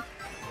 Targeted!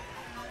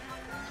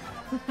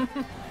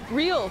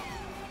 Real!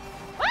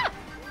 Ah!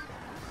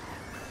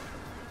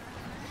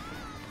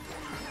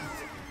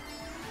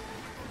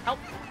 Help!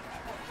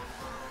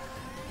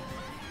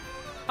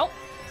 Help!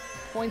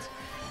 Points.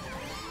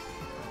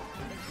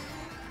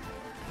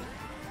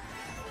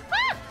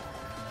 Ah!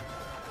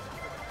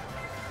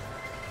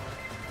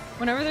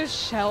 Whenever there's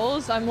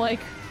shells, I'm like,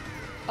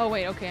 oh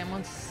wait, okay,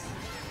 I'm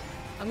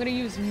gonna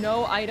use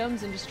no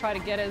items and just try to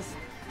get as...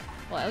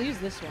 Well, I'll use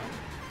this one.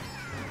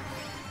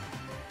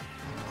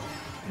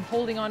 I'm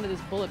holding on to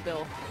this bullet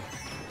bill.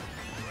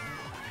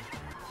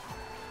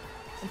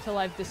 Until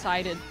I've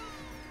decided.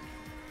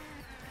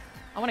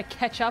 I want to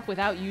catch up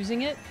without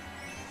using it.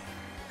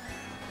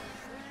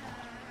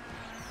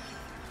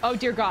 Oh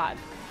dear God.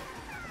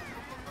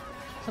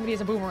 Somebody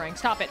has a boomerang.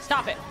 Stop it,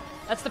 stop it!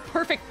 That's the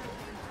perfect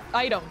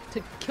item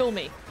to kill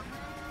me.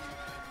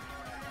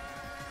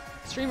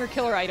 Streamer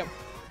killer item.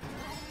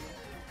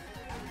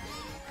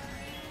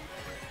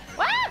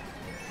 Ah!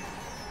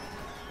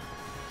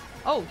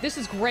 Oh, this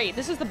is great.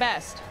 This is the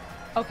best.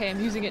 Okay,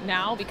 I'm using it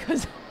now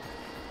because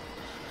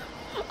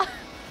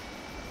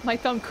my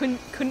thumb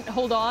couldn't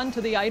hold on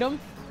to the item.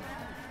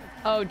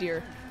 Oh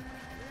dear.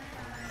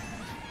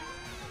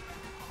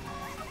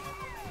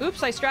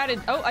 Oops, I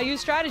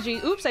used strategy.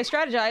 Oops, I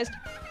strategized.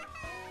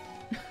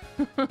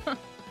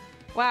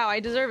 Wow, I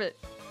deserve it.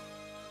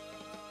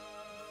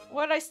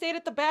 What? I stayed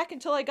at the back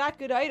until I got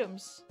good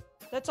items.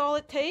 That's all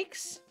it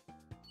takes?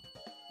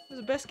 It was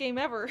the best game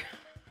ever.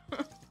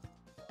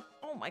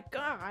 Oh my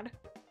God.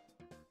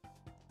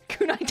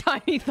 Kunai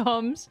tiny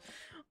thumbs.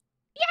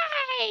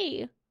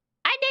 Yay!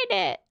 I did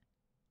it!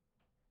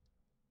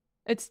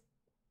 It's...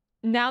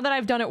 Now that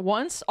I've done it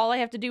once, all I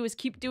have to do is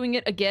keep doing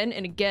it again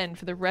and again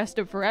for the rest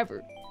of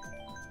forever.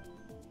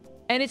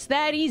 And it's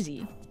that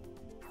easy.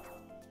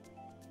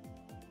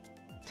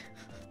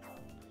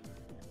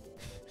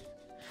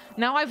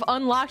 Now I've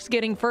unlocked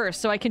getting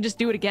first, so I can just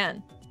do it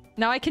again.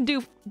 Now I can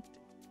do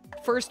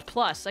first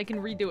plus. I can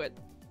redo it.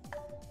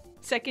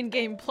 Second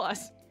game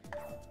plus.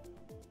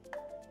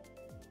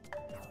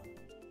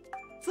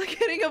 It's like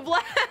hitting a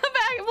black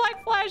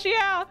flash,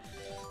 yeah!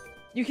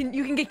 You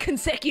can get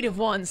consecutive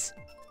ones.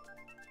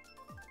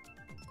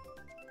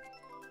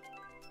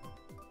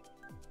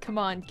 Come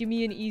on, give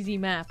me an easy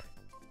map.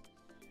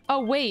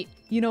 Oh, wait.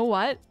 You know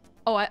what?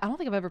 Oh, I don't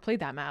think I've ever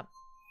played that map.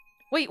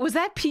 Wait, was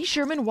that P.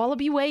 Sherman,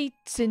 Wallaby Way,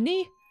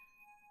 Sydney?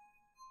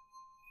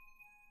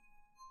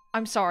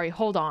 I'm sorry,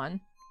 hold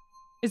on.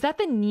 Is that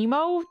the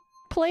Nemo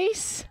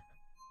place?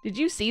 Did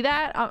you see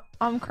that?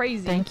 I'm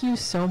crazy. Thank you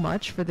so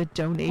much for the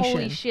donation.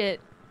 Holy shit.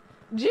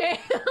 Jail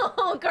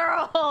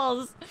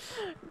girls!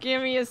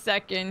 Give me a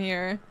second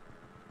here.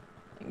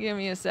 Give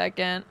me a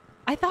second.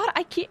 I thought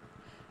I can't...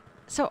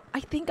 So, I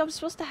think I'm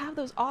supposed to have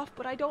those off,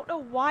 but I don't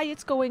know why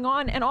it's going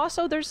on. And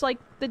also, there's like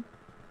the...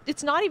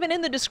 It's not even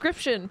in the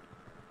description.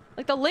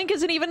 Like, the link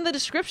isn't even in the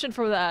description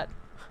for that.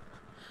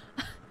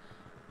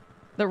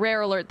 The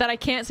rare alert that I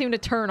can't seem to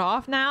turn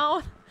off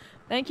now.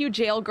 Thank you,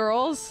 jail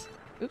girls.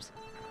 Oops.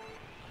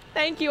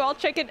 Thank you, I'll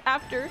check it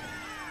after.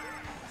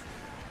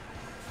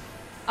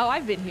 Oh,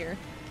 I've been here.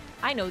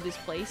 I know this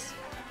place.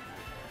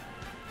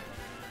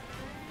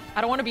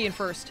 I don't want to be in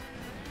first.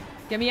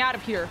 Get me out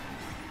of here.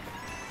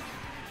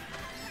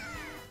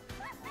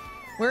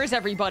 Where is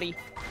everybody?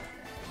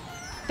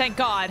 Thank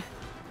God.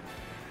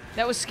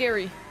 That was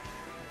scary. It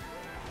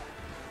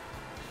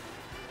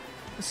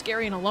was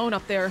scary and alone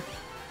up there.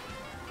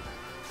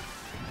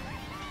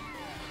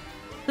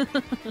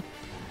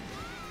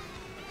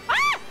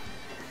 Ah!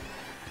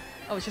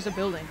 Oh, it's just a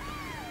building.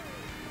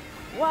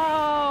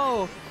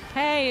 Whoa!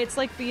 Hey, it's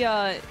like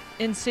the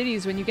in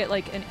cities when you get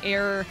like an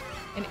air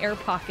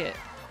pocket.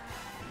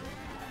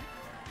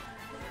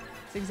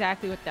 That's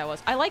exactly what that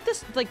was. I like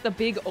this, like the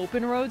big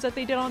open roads that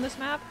they did on this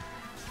map.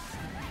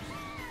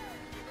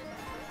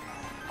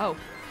 Oh.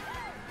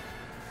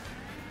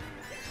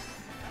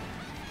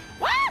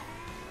 What?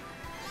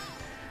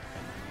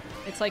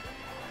 It's like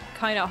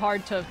kind of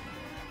hard to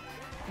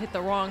hit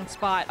the wrong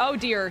spot. Oh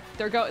dear,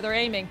 they're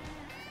aiming.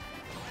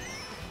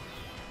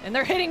 And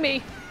they're hitting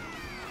me.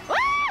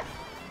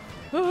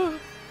 Ah!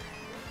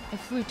 I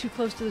flew too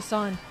close to the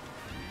sun.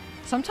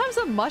 Sometimes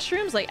the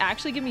mushrooms like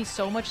actually give me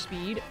so much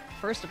speed.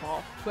 First of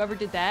all, whoever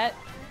did that,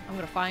 I'm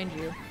gonna find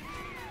you.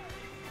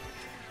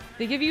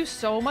 They give you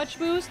so much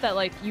boost that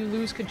like you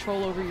lose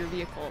control over your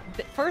vehicle.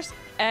 First,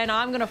 and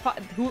I'm gonna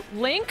find who?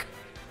 Link?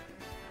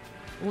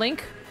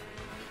 Link?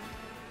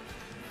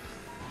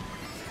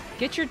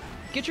 Get your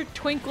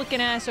twink-looking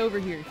ass over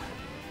here.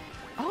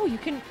 Oh, you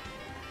can...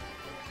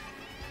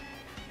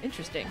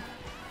 Interesting.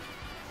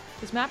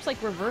 This map's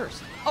like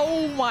reversed.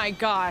 Oh my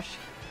gosh.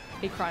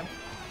 Hate crime.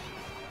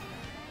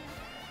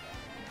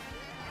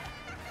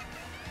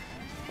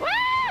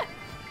 Ah!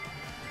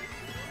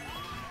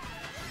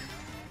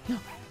 No,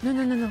 no,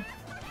 no, no, no.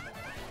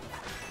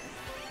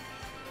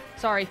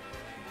 Sorry.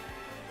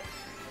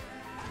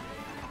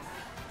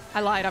 I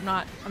lied, I'm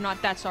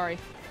not that sorry.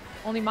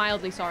 Only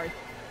mildly sorry.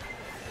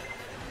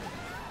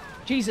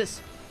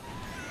 Jesus.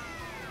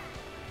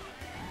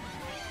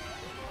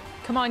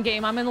 Come on,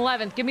 game. I'm in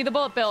 11th. Give me the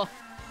bullet bill.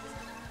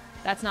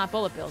 That's not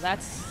bullet bill.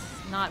 That's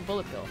not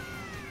bullet bill.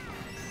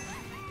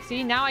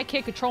 See, now I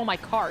can't control my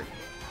cart.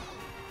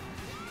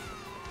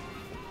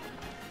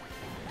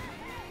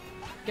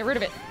 Get rid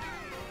of it.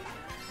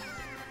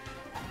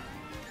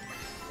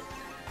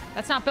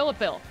 That's not bullet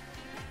bill.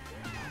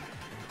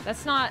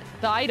 That's not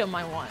the item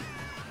I want.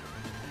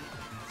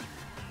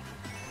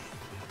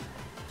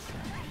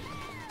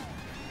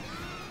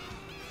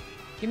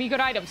 Give me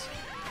good items.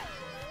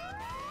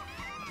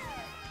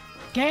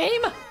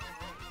 Game?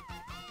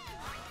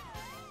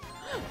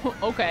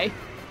 Okay.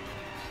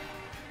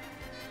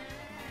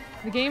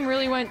 The game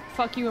really went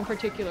fuck you in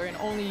particular and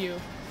only you.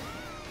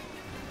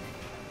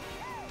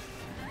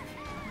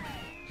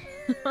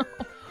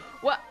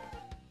 What?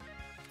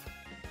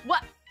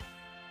 What?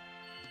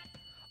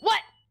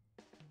 What?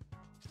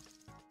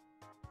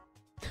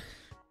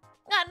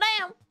 God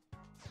damn.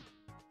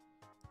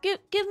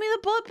 Give me the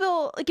bullet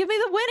bill. Give me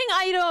the winning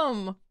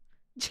item.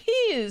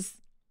 Jeez.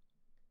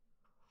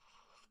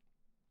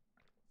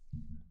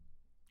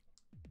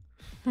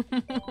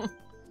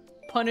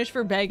 Punish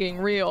for begging,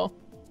 real.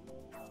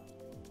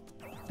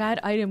 Bad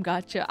item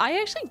gotcha. I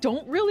actually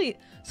don't really...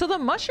 So the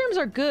mushrooms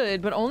are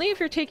good, but only if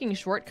you're taking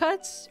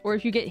shortcuts or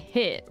if you get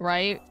hit,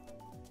 right?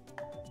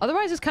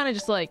 Otherwise, it's kind of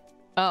just like,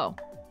 oh.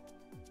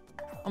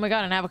 Oh my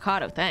god, an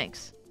avocado,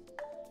 thanks.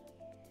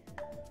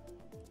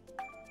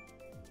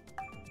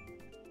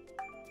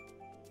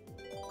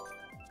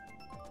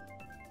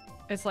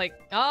 It's like,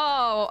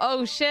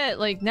 oh shit,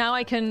 like now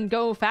I can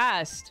go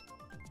fast.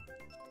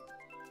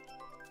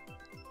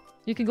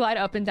 You can glide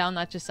up and down,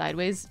 not just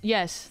sideways.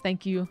 Yes,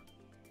 thank you.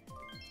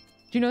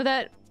 Do you know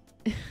that?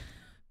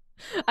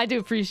 I do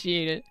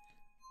appreciate it.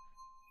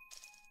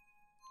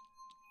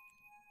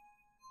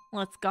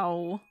 Let's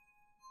go.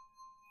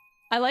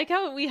 I like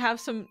how we have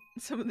some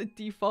of the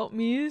default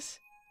Miis.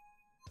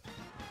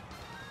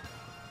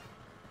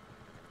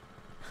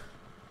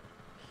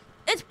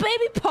 It's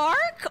Baby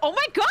Park? Oh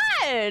my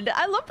god!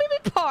 I love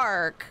Baby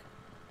Park!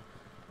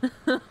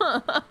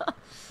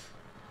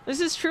 This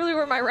is truly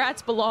where my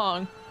rats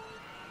belong.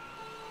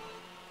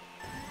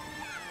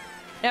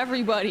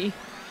 Everybody.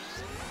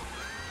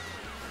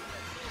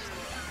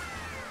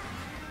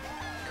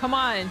 Come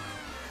on.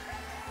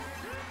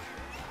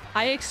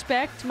 I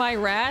expect my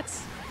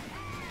rats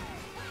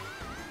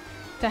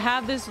to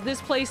have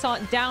this place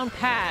on down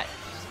pat.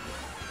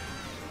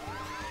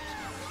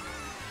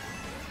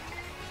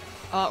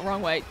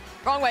 Wrong way.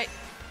 Wrong way.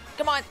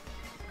 Come on.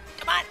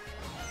 Come on.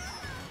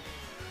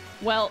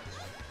 Well,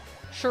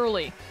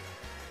 surely.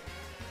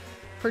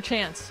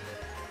 Perchance.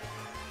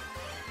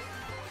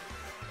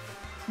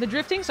 The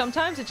drifting,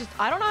 sometimes it just...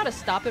 I don't know how to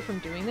stop it from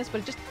doing this,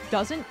 but it just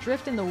doesn't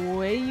drift in the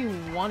way you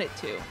want it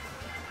to.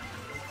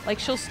 Like,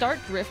 she'll start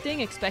drifting,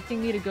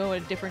 expecting me to go a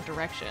different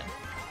direction.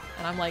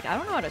 And I'm like, I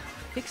don't know how to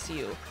fix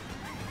you.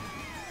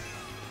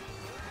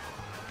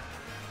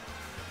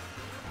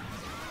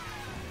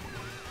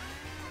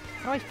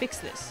 How do I fix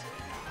this?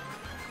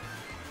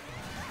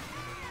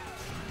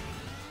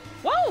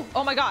 Whoa!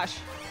 Oh my gosh.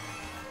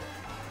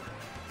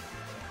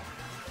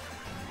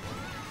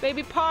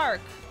 Baby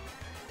Park.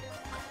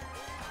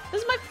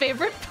 This is my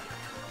favorite.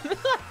 This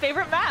is my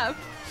favorite map.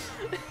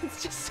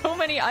 It's just so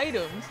many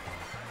items.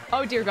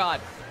 Oh dear God.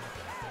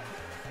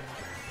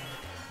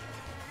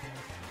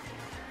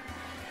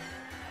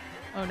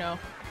 Oh no.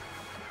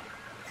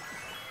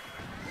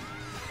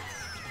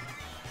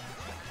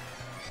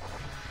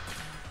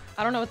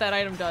 I don't know what that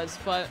item does,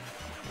 but...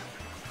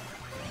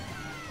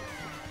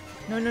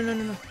 No, no, no,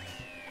 no, no.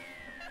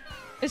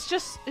 It's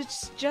just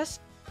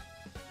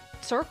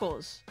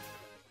circles.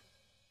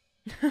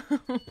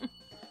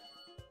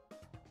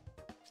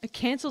 It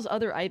cancels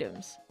other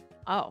items.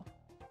 Oh.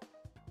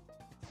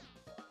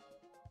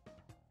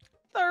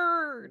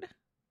 Third!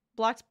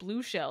 Blocks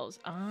blue shells.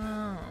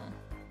 Oh.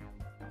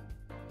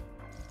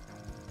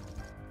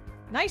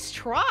 Nice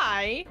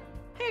try!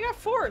 Hey, I got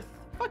fourth!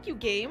 Fuck you,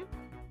 game.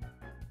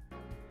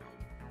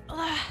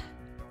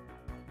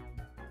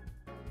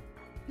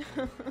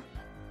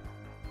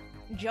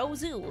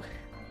 Jozu.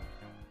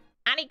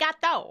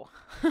 Arigato.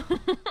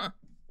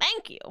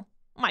 Thank you. Oh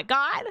my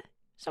God.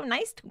 So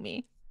nice to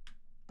me.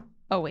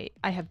 Oh wait,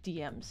 I have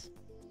DMs.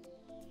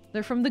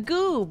 They're from the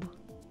Goob.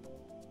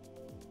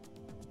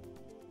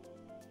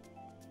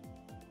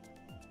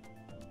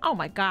 Oh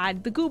my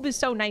God, the Goob is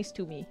so nice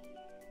to me.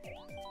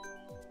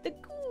 The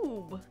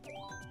Goob.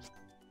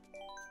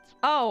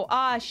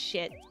 Oh,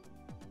 shit.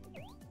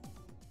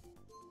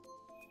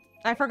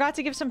 I forgot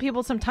to give some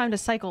people some time to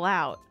cycle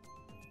out.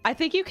 I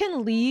think you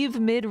can leave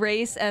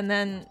mid-race and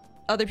then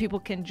other people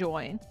can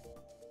join.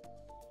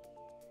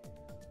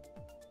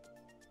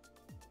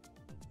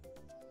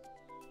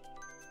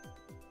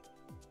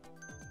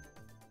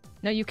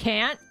 No, you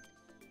can't.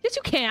 Yes,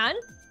 you can.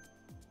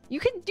 You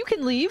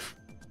can leave.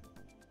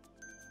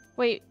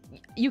 Wait,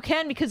 you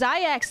can because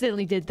I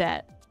accidentally did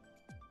that.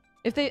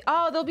 If they...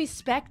 Oh, they'll be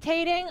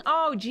spectating?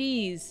 Oh,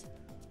 geez.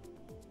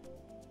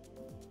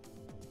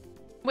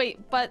 Wait,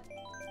 but...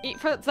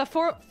 For the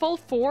full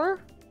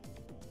four?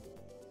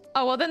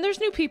 Oh, well then there's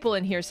new people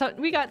in here. So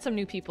we got some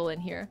new people in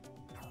here.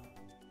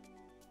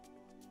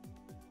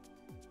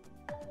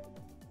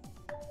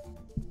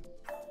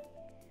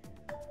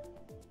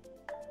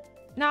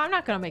 No, I'm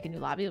not gonna make a new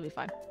lobby. It'll be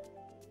fine.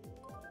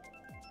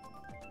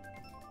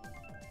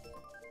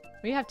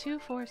 We have 2,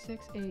 4,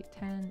 6, 8,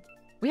 10...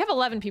 We have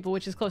 11 people,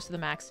 which is close to the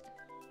max.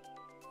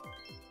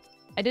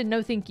 I did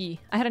no thinky.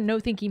 I had a no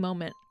thinky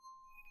moment.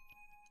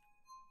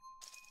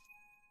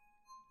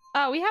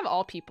 Oh, we have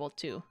all people,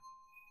 too.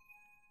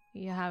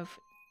 We have...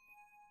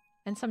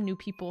 And some new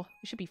people.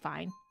 We should be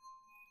fine.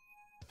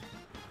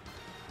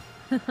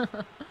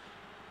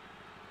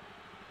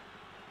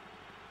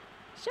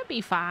 Should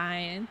be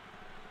fine.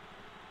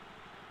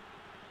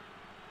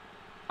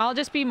 I'll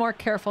just be more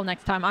careful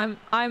next time.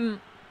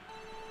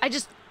 I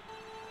just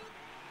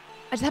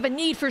have a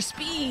need for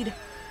speed.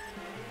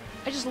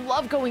 I just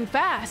love going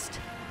fast.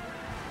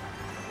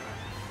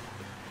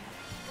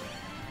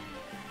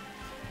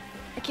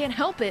 I can't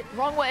help it.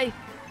 Wrong way.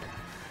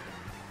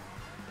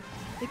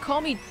 They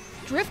call me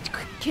Drift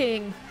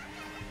King.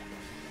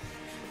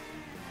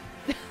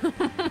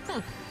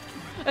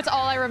 That's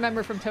all I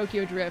remember from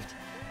Tokyo Drift.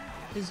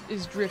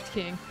 Is Drift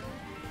King.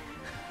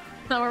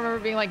 I remember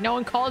being like, no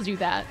one calls you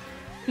that.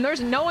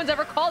 And no one's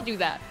ever called you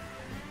that.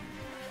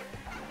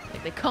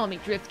 Like, they call me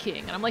Drift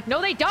King. And I'm like,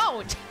 no, they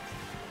don't!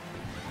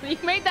 You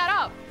made that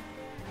up!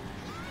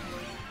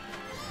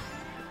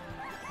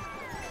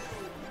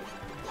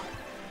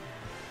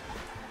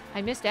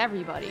 I missed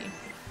everybody.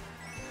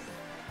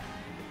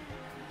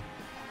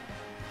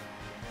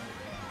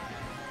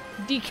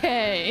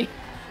 DK.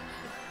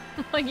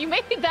 Like, you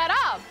made that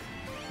up!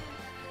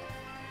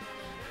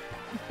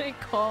 They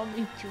call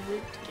me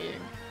Drift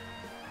King.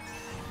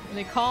 And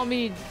they call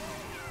me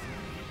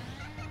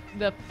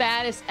the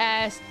fattest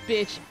ass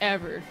bitch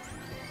ever.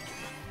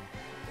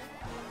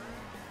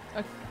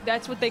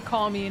 That's what they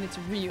call me, and it's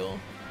real.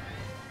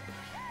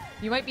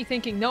 You might be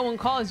thinking no one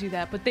calls you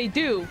that, but they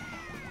do.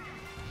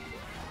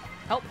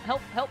 Help,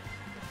 help, help.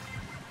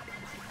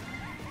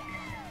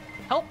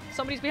 Help,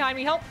 somebody's behind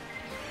me, help.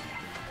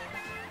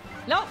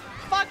 No,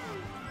 fuck.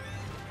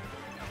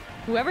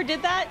 Whoever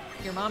did that,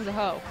 your mom's a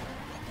hoe.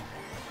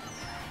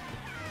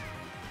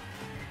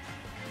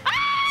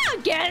 Ah,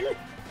 again.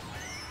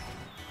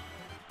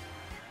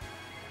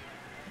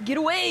 Get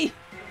away!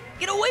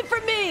 Get away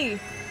from me!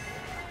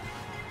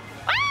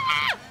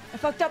 Ah! I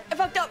fucked up. I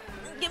fucked up.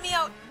 Get me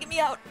out. Get me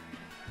out.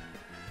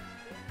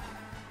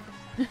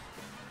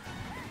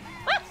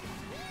 Ah!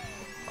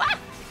 Ah!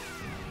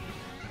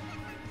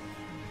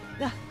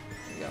 Ah,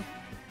 there you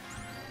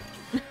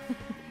go.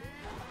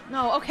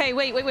 No, okay,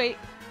 wait.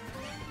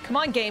 Come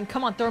on, game.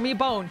 Come on, throw me a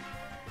bone.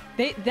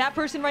 That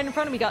person right in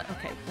front of me got...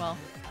 Okay, well...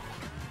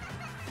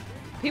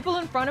 People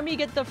in front of me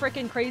get the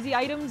frickin' crazy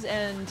items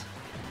and...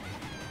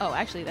 Oh,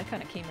 actually, that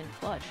kind of came in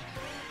clutch.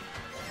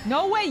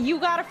 No way, you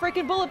got a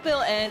frickin' bullet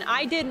bill and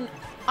I didn't.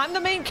 I'm the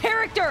main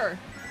character!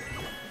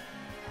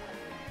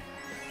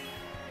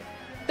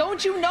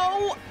 Don't you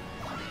know?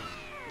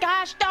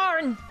 Gosh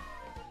darn!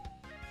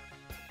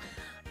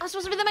 I'm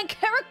supposed to be the main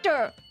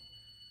character!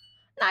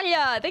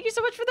 Nadia, thank you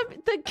so much for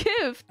the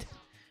gift.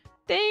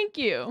 Thank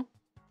you.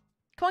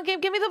 Come on,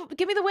 game, give me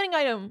the winning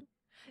item.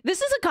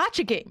 This is a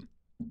gacha game.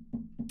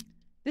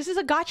 This is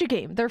a gacha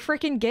game. They're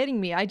freaking getting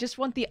me. I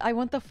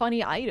want the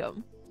funny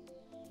item.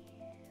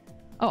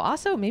 Oh,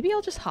 also, maybe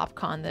I'll just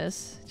hopcon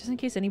this, just in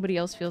case anybody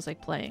else feels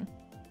like playing.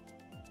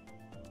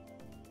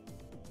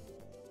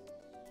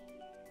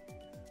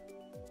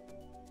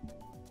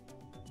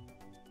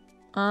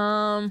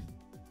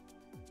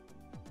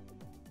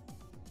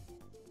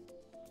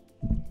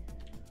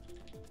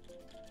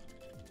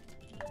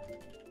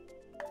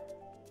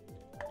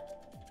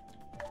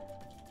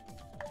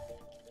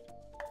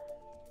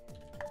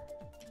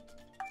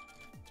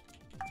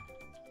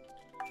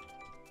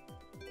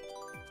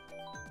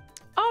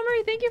 Oh,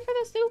 Marie, thank you for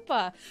the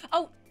super.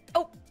 Oh,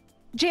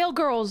 jail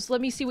girls.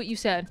 Let me see what you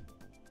said.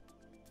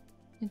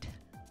 Is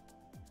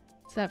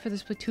that for the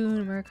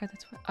Splatoon America?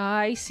 That's what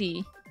I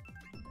see.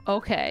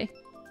 Okay.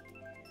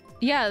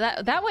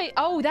 Yeah, that way.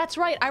 Oh, that's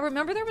right. I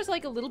remember there was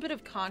like a little bit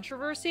of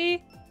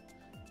controversy.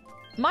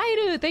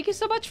 Mairu, thank you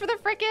so much for the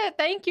frickin'.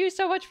 Thank you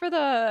so much for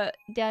the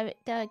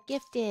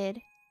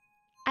gifted.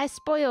 I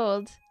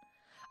spoiled.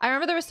 I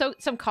remember there was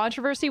some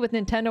controversy with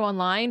Nintendo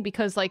Online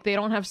because like they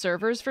don't have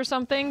servers for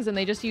some things and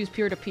they just use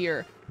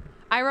peer-to-peer.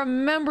 I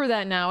remember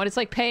that now, and it's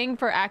like paying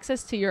for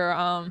access to your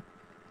own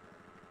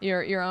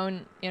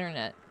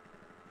internet.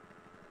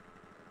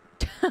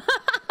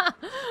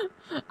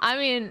 I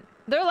mean,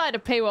 they're allowed to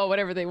paywall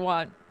whatever they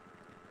want.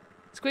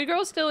 Squid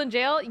Girl's still in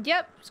jail?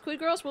 Yep, Squid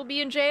Girls will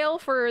be in jail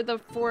for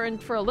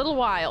a little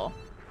while.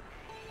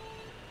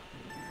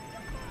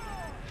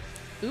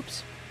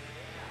 Oops.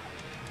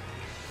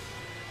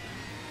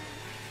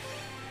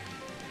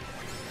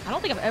 I don't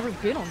think I've ever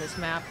been on this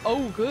map.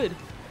 Oh, good.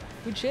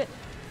 Good shit.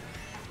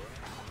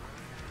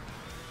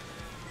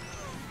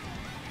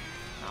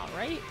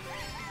 Alright.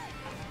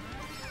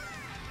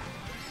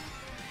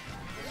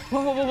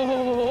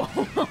 Whoa.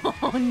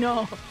 Oh,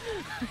 no.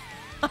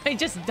 I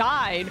just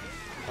died.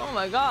 Oh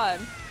my god.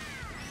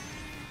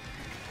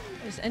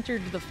 I just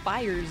entered the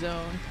fire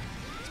zone.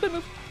 Spin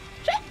move.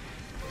 Shit!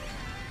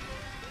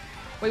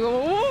 Wait,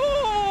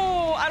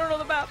 whoa. I don't know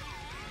the map.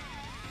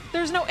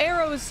 There's no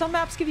arrows. Some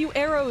maps give you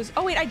arrows.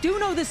 Oh wait, I do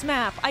know this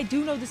map. I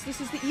do know this. This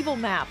is the evil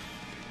map.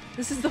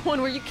 This is the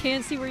one where you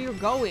can't see where you're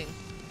going.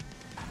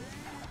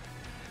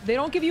 They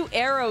don't give you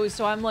arrows,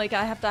 so I'm like,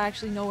 I have to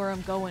actually know where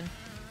I'm going.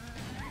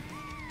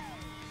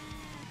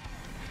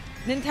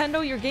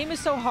 Nintendo, your game is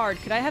so hard.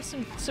 Could I have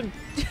some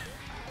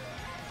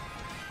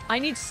I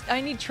need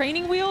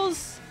training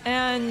wheels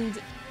and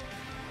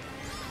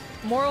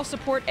moral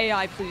support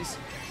AI, please.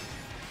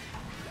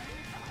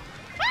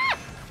 Ah!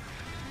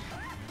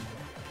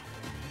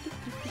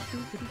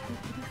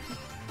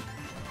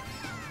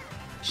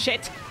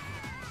 Shit.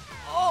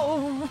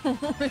 Oh,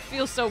 it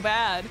feels so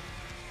bad.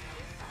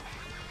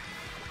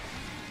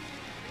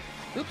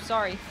 Oops,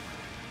 sorry.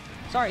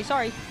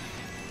 Sorry.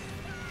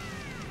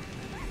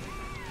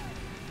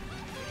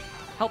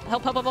 Help. This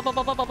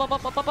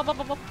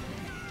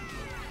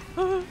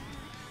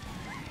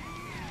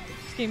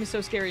game is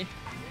so scary.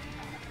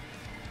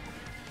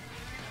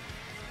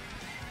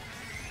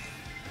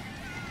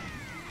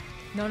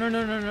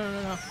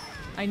 No.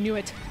 I knew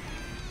it.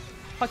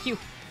 Fuck you.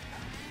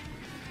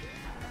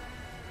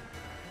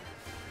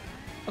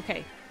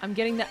 Okay, I'm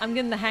getting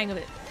the hang of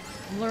it.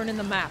 I'm learning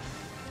the map.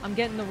 I'm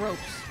getting the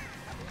ropes.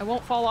 I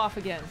won't fall off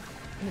again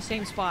in the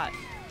same spot.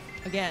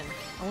 Again,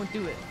 I won't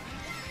do it.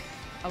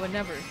 I would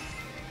never.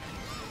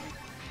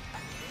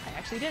 I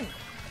actually didn't.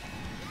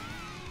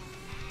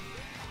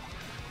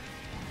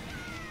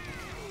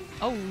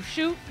 Oh,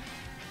 shoot.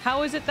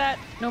 How is it that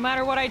no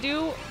matter what I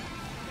do,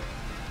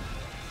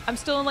 I'm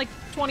still in like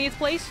 20th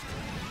place?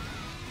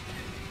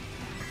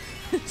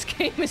 This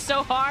game is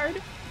so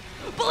hard.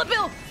 Bullet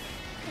Bill!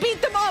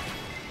 Beat them up!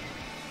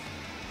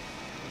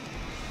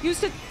 Use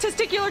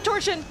testicular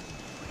torsion!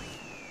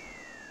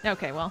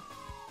 Okay, well.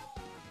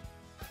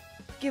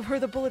 Give her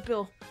the bullet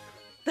bill.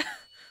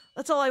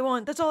 That's all I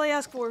want. That's all I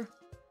ask for.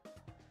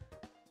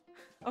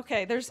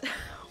 Okay, there's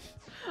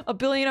a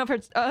billion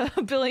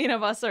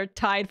of us are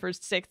tied for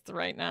 6th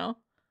right now.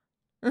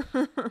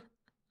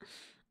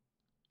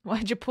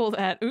 Why'd you pull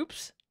that?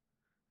 Oops.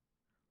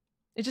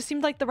 It just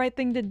seemed like the right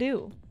thing to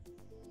do.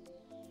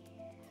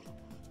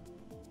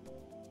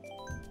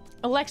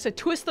 Alexa,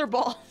 twist their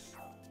balls.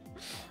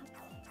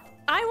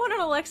 I want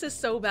an Alexa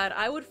so bad.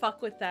 I would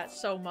fuck with that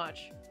so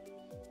much.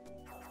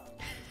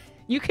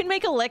 You can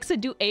make Alexa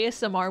do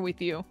ASMR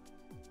with you.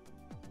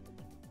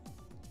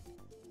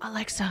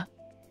 Alexa,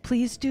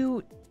 please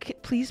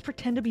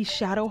pretend to be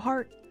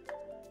Shadowheart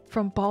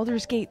from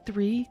Baldur's Gate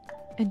 3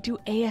 and do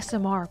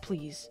ASMR,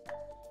 please.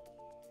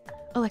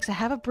 Alexa,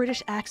 have a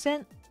British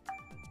accent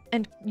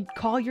and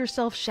call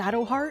yourself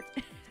Shadowheart.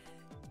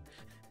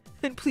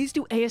 And please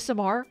do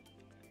ASMR.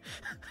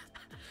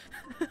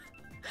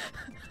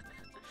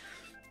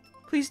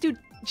 Please do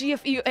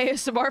GFE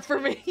ASMR for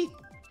me.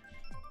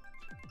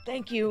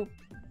 Thank you.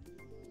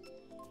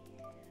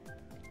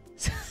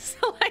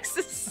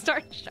 Alexa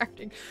starts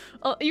shouting.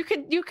 Oh, you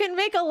can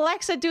make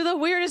Alexa do the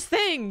weirdest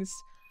things.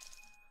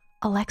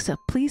 Alexa,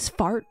 please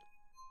fart.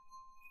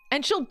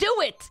 And she'll do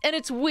it! And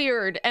it's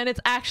weird, and it's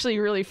actually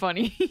really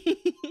funny.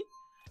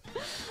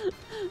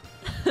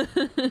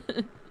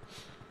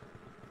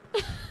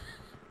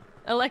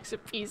 Alexa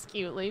pees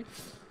cutely.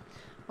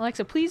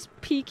 Alexa, please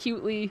pee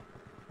cutely.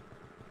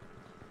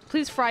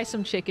 Please fry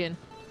some chicken.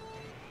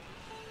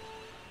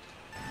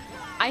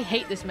 I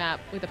hate this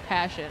map with a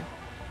passion.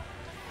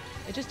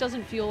 It just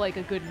doesn't feel like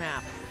a good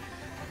map.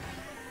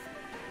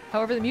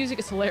 However, the music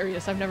is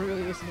hilarious. I've never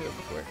really listened to it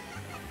before.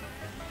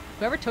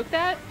 Whoever took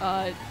that,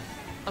 I'm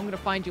gonna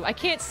find you. I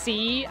can't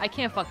see. I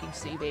can't fucking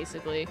see,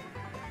 basically.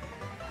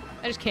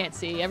 I just can't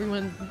see.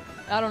 Everyone...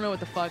 I don't know what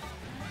the fuck.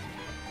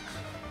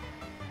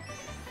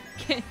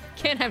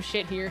 Can't have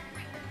shit here.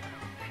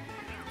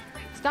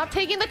 Stop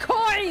taking the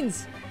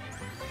coins!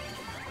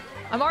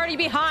 I'm already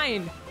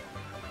behind.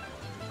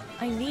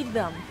 I need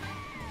them.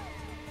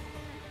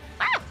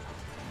 Ah!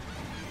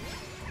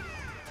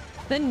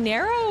 The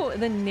narrow...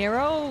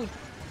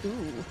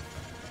 Ooh.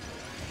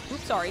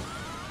 Oops, sorry.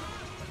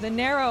 The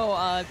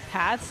narrow,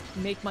 paths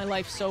make my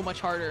life so much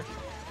harder.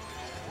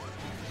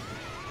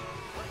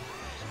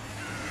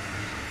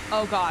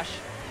 Oh gosh.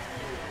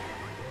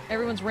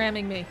 Everyone's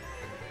ramming me.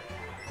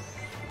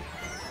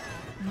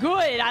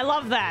 Good! I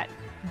love that!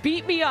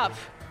 Beat me up!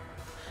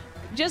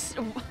 Just...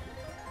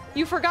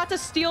 You forgot to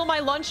steal my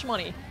lunch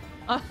money.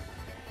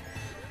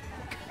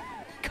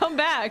 Come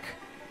back.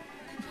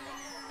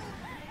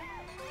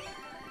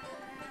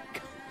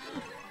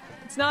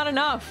 It's not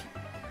enough.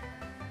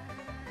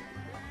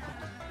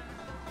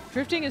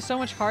 Drifting is so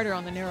much harder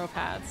on the narrow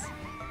paths.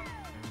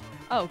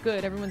 Oh,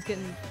 good. Everyone's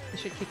getting the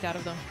shit kicked out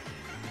of them.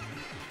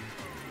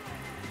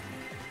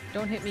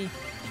 Don't hit me.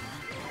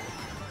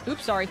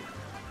 Oops, sorry.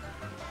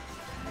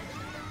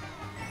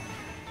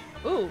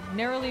 Ooh,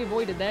 narrowly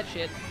avoided that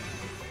shit.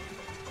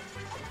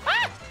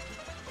 Ah!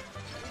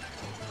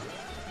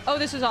 Oh,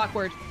 this is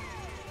awkward.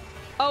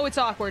 Oh, it's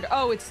awkward.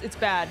 Oh, it's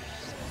bad.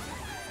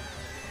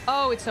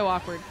 Oh, it's so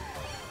awkward.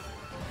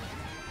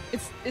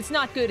 It's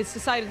not good. It's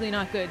decidedly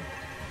not good.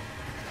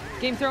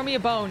 Game, throw me a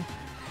bone.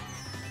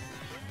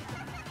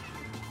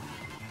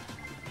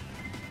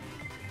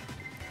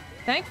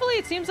 Thankfully,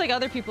 it seems like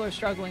other people are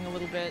struggling a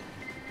little bit.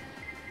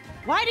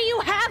 Why do you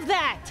have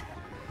that?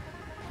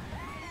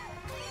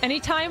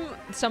 Anytime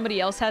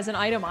somebody else has an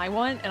item I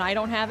want and I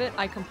don't have it,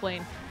 I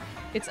complain.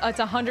 It's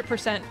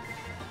 100%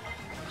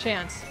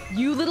 chance.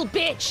 You little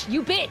bitch!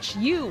 You bitch!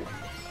 You!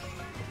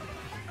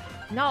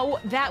 No,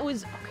 that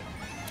was... Okay.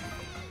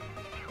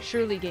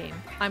 Surely, game.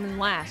 I'm in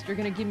last. You're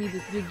gonna give me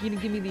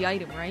the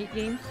item, right,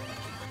 game?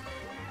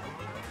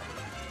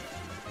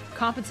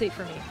 Compensate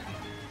for me.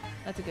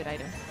 That's a good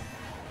item.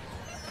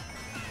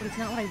 But it's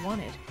not what I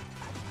wanted.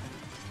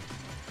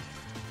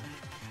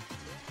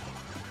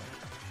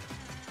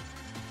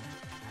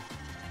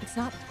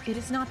 It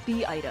is not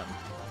the item.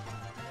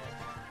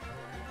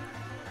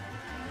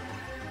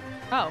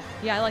 Oh,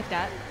 yeah, I like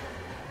that.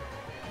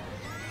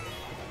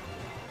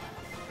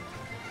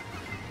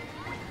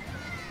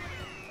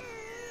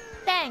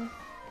 Dang.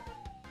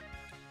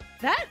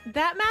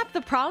 That map,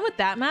 the problem with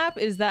that map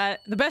is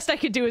that the best I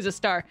could do is a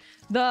star.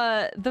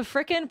 The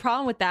frickin'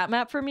 problem with that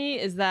map for me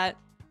is that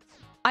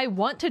I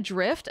want to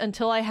drift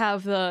until I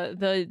have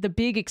the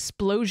big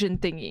explosion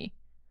thingy.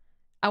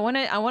 I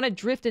want to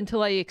drift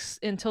until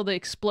the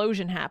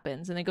explosion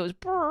happens and it goes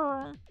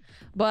brrr.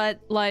 But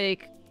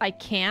like I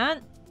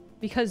can't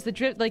because the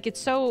drift, like, it's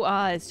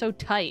so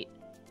tight.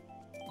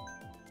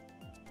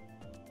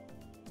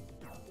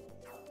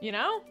 You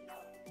know?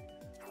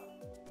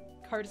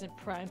 Card isn't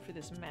primed for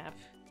this map.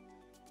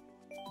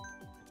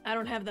 I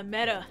don't have the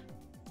meta.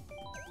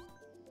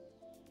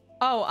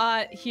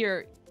 Oh,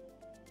 here.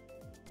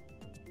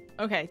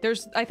 Okay,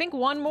 there's I think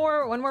one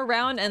more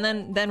round and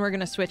then we're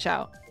gonna switch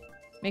out.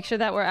 Make sure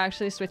that we're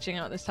actually switching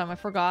out this time. I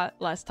forgot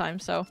last time,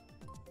 so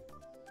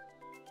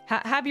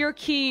have your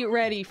key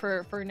ready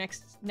for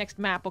next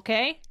map,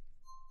 okay?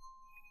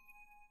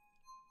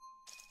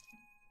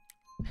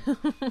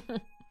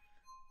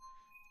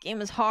 Game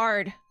is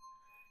hard.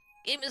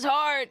 Game is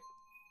hard.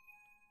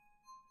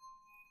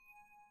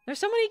 There's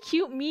so many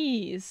cute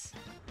Miis.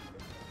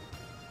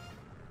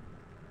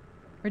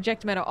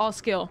 Reject meta, all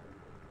skill.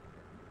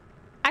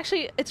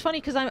 Actually, it's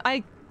funny because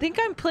I think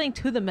I'm playing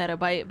to the meta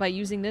by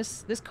using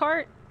this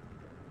cart.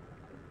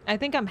 I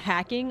think I'm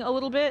hacking a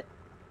little bit.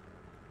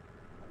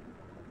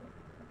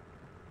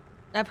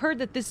 I've heard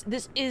that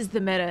this is the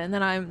meta, and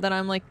then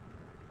I'm like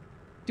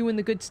doing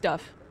the good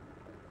stuff.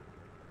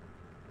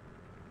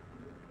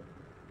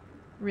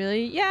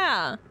 Really?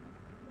 Yeah.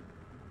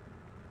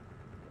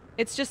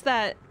 It's just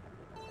that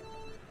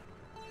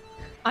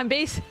I'm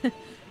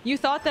you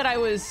thought that I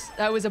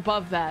was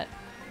above that,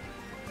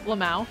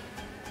 Lamau.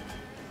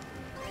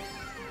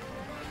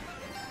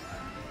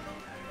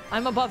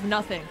 I'm above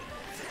nothing.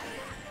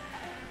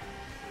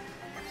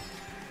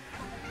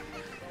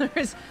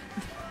 There's...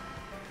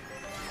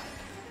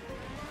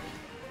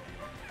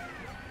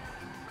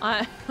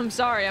 I'm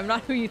sorry, I'm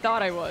not who you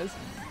thought I was.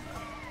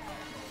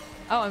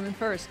 Oh, I'm in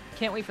first.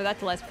 Can't wait for that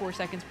to last 4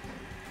 seconds.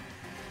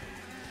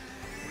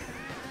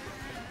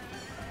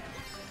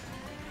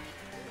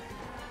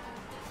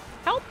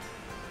 Help!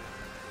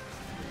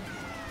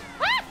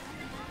 Ah!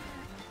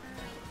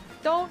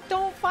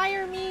 Don't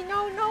fire me!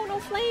 No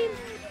flame!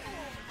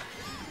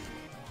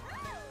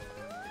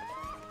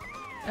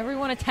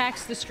 Everyone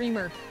attacks the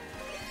streamer.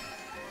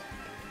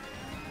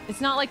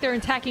 It's not like they're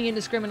attacking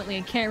indiscriminately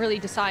and can't really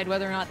decide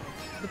whether or not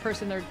the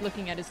person they're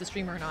looking at is the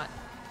streamer or not.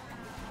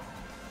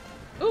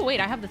 Oh, wait,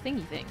 I have the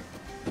thingy thing.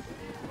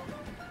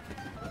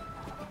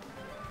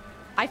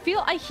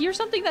 I hear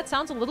something that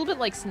sounds a little bit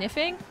like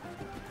sniffing.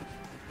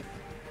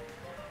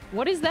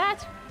 What is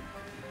that?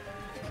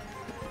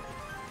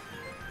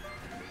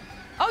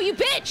 Oh, you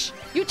bitch!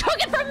 You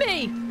took it from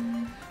me!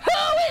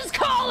 Who is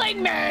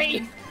calling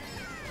me?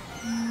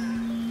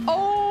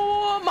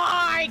 Oh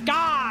my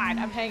god!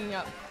 I'm hanging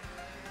up.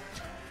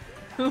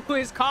 Who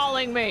is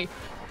calling me?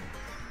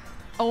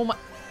 Oh my...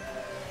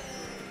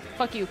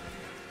 Fuck you.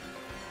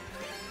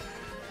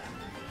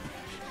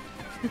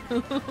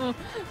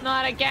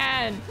 Not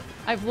again!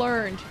 I've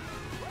learned.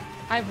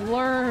 I've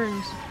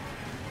learned.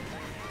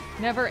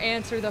 Never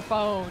answer the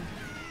phone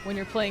when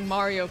you're playing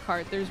Mario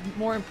Kart. There's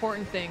more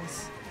important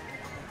things.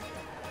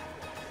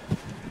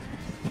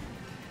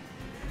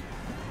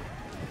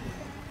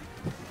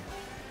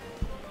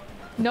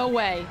 No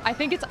way. I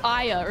think it's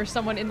Aya or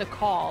someone in the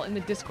call, in the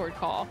Discord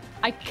call.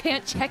 I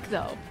can't check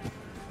though.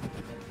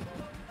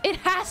 It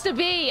has to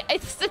be.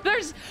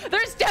 There's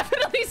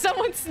definitely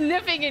someone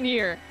sniffing in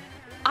here.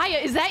 Aya,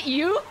 is that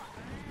you?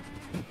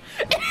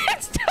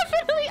 It's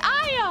definitely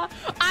Aya.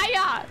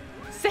 Aya,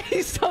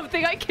 say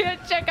something. I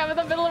can't check. I'm in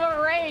the middle of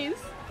a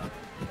race.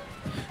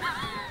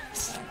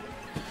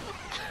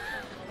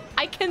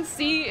 I can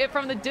see it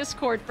from the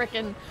Discord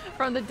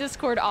from the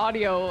Discord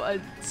audio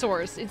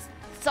source. It's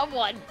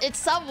someone. It's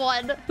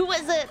someone. Who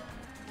is it?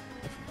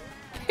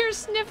 They're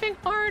sniffing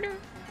harder.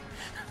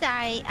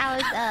 Sorry, I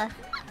was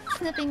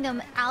sniffing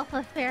them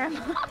alpha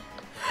pheromone.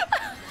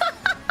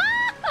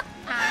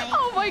 Hi.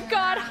 Oh my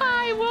god,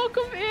 hi,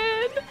 welcome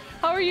in.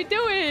 How are you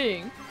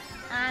doing?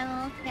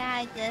 I'm okay,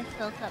 I just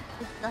woke up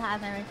to still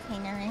have my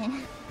retainer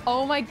in.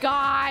 Oh my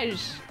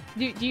gosh.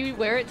 Do you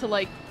wear it to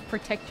like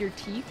protect your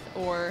teeth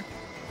or?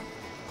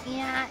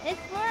 Yeah,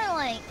 it's more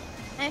like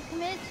I've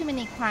committed too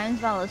many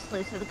crimes while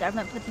asleep, so the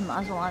government puts a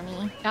muzzle on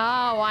me.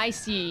 Oh, I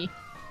see.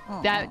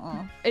 That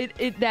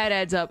that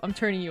adds up. I'm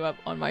turning you up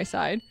on my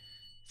side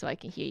so I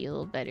can hear you a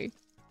little better.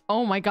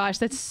 Oh my gosh,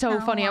 that's so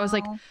funny. I was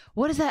like,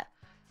 what is that?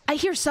 I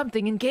hear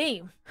something in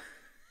game.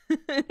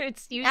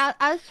 It's you. I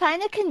was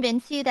trying to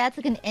convince you that's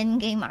like an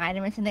in-game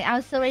item or something. I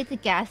was so ready to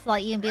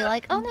gaslight you and be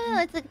like, oh no,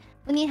 it's like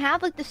when you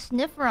have like the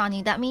sniffer on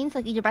you, that means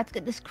like you're about to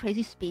get this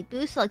crazy speed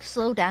boost, so like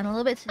slow down a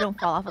little bit so you don't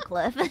fall off a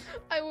cliff.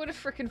 I would have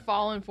freaking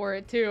fallen for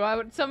it too.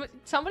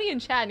 Somebody in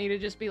chat need to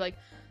just be like,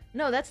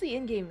 no, that's the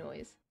in-game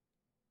noise.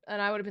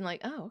 And I would have been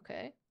like, oh,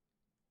 okay.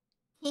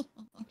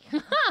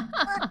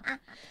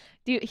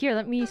 Here,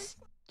 let me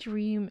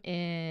stream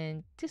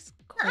in Discord.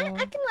 I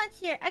can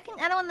watch your. I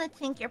don't want to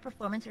tank your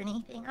performance or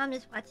anything. I'm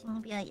just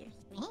watching via your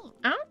stream.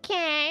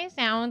 Okay,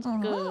 sounds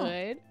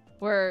good.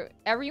 Where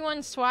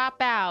everyone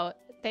swap out.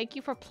 Thank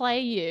you for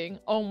playing.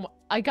 Oh,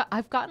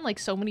 I've gotten like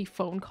so many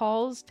phone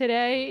calls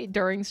today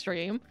during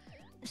stream.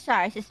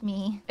 Sorry, it's just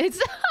me.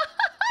 It's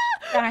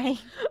sorry.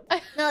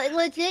 No, like,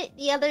 legit.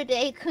 The other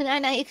day, Kunai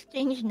and I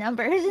exchanged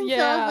numbers, and so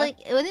I was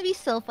like, it wouldn't be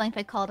so fun if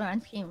I called her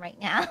on stream right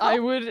now. I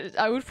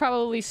would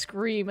probably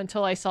scream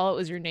until I saw it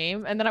was your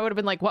name, and then I would have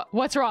been like,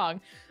 what's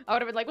wrong? I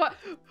would have been like,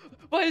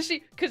 what is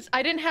she? Because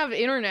I didn't have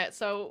internet,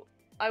 so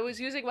I was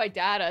using my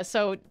data.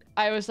 So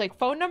I was like,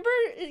 phone number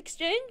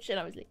exchange, and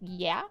I was like,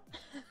 yeah.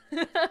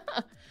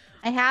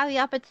 I have the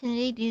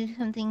opportunity to do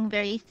something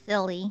very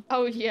silly.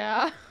 Oh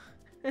yeah.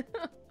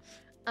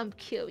 I'm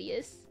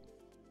curious.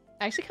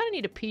 I actually kind of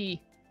need to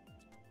pee.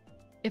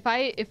 If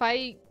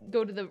I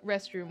go to the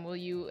restroom, will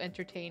you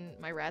entertain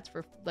my rats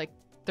for like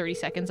 30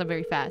 seconds? I'm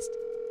very fast.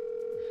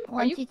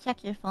 Why don't you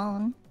check your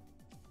phone?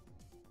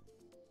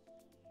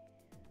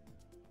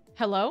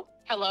 Hello?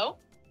 Hello?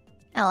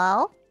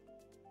 Hello?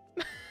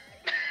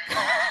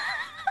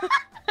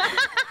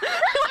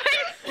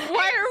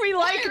 Why are we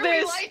like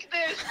this?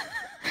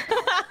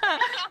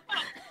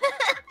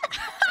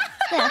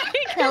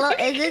 Hello,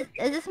 is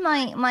this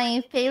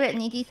my favorite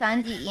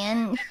NIJISANJI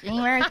EN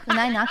streamer,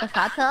 Kunai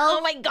Nakasato?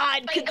 Oh my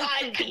god, could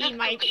be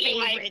my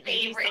favorite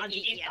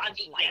NIJISANJI EN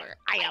player.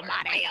 I am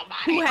on it.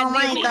 Who had Oh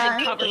my the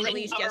god. cover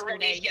released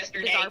yesterday.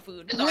 Bizarre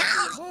food. No,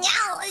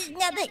 is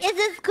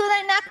this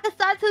Kunai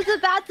Nakasato who's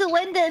about to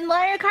win the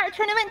Mario Kart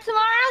tournament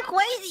tomorrow?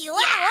 Crazy!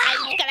 Wow!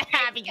 I'm gonna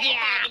have it,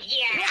 yeah.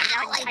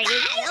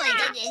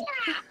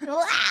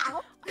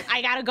 Wow!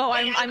 I gotta go.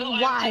 I'm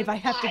live. I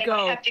have to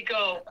go.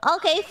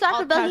 Okay,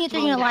 sorry for bugging you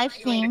during your live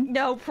stream.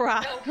 No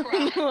problem.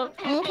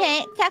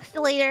 Okay, text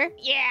you later.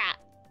 Yeah.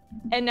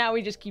 And now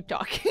we just keep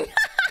talking.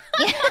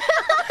 You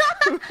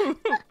can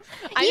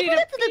go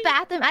to the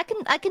bathroom.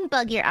 I can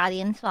bug your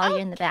audience while you're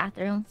in the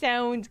bathroom.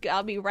 Sounds good.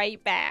 I'll be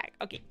right back.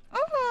 Okay.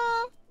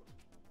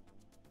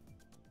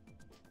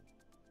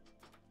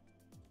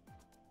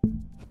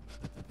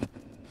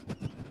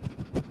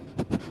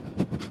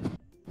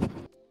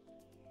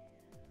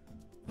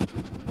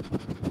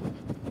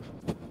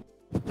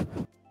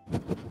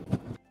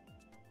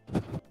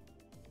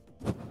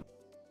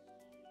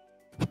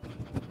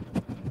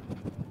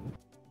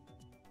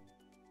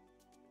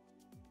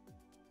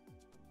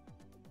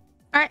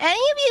 Are any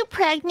of you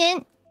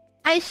pregnant?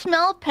 I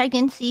smell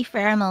pregnancy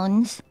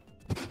pheromones.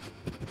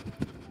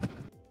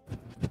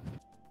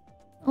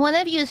 One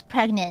of you is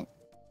pregnant.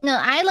 No,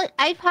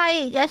 I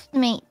probably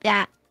estimate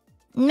that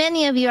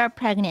many of you are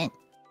pregnant.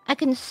 I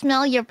can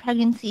smell your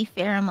pregnancy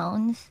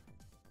pheromones.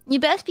 You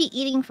best be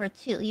eating for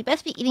two. You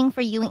best be eating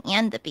for you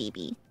and the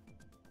baby.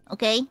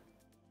 Okay?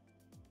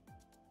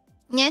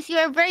 Yes, you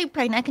are very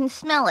pregnant. I can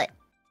smell it.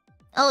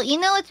 Oh, you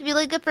know what's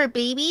really good for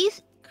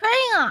babies?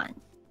 Crayons.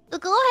 So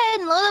go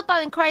ahead and load up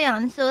on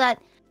crayons so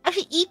that...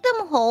 Actually, eat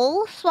them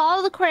whole.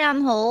 Swallow the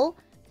crayon whole.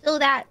 So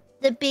that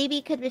the baby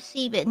could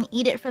receive it and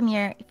eat it from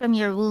your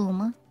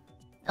womb.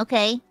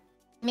 Okay?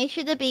 Make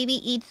sure the baby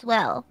eats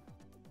well.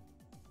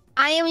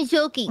 I am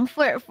joking.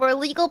 For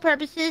legal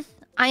purposes,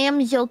 I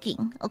am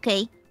joking.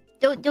 Okay?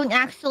 Don't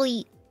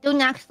actually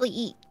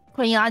eat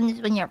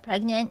crayons when you're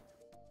pregnant.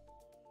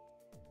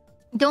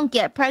 Don't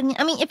get pregnant.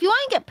 I mean, if you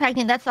want to get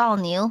pregnant, that's all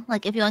new.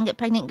 Like, if you want to get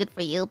pregnant, good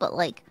for you. But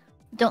like...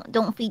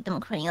 Don't feed them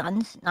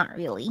crayons. Not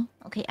really.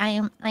 Okay, I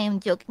am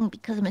joking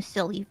because I'm a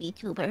silly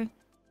VTuber.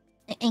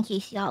 In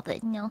case y'all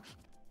didn't know.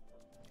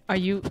 Are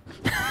you?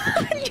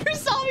 You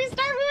saw me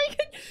start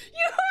moving.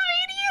 You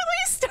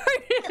immediately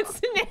started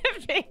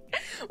sniffing.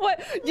 What?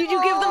 Did you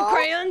give them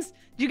crayons?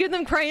 Did you give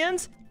them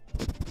crayons?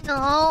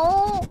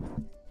 No.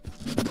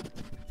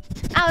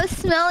 I was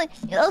smelling.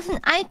 Listen,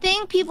 I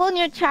think people in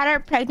your chat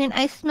are pregnant.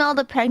 I smell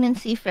the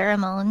pregnancy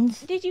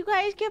pheromones. Did you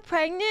guys get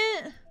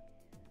pregnant?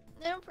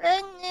 They're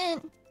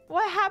pregnant.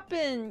 What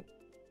happened?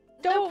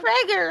 They're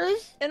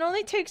preggers. It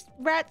only takes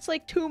rats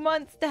like 2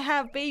 months to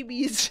have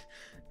babies.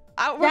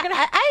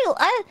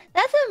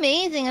 That's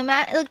amazing.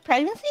 Like,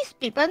 pregnancy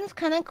speedrun's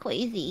kind of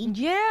crazy.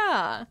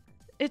 Yeah,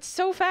 it's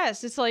so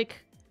fast. It's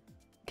like,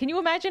 can you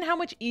imagine how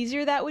much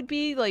easier that would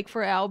be, like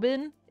for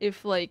Albin,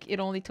 if like it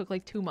only took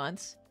like 2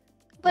 months?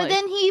 But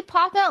then he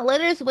popped out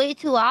litters way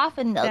too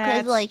often though,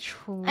 because like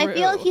true. I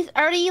feel like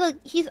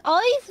he's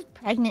always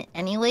pregnant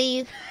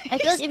anyways. I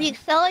feel like if you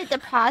accelerate the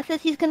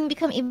process, he's gonna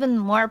become even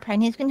more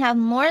pregnant. He's gonna have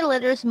more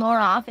litters more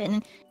often.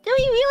 Do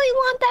we really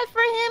want that for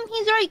him?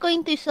 He's already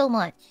going through so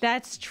much.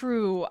 That's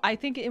true. I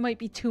think it might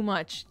be too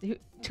much.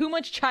 Too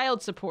much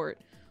child support.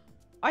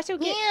 Also,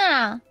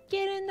 get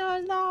in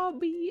the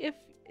lobby.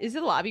 Is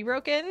the lobby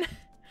broken?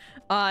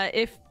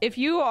 If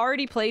you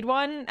already played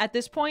one at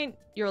this point,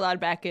 you're allowed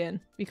back in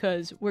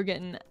because we're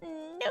getting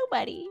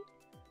nobody.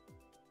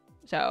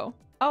 So,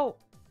 I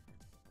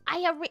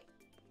have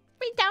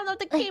re-download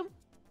the game.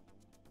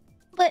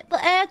 But I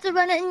have to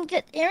run it and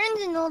get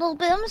errands in a little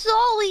bit. I'm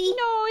sorry.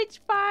 No, it's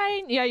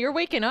fine. Yeah, you're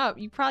waking up.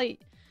 You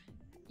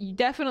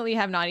definitely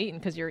have not eaten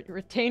because your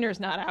retainer's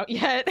not out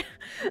yet.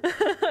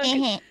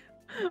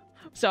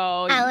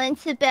 So I went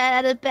to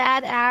bed at a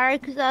bad hour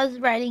because I was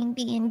writing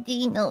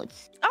D&D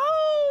notes.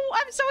 Oh,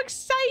 I'm so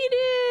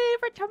excited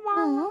for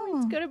tomorrow.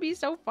 It's gonna be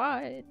so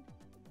fun.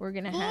 We're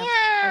gonna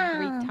have a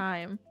great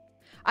time.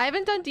 I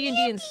haven't done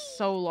D&D in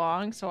so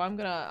long, so I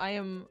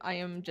am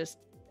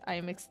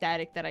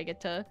ecstatic that I get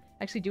to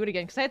actually do it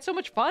again because I had so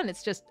much fun.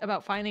 It's just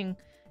about finding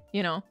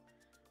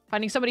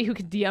somebody who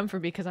can DM for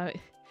me because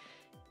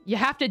you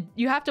have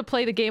to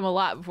play the game a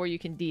lot before you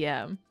can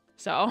DM.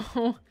 So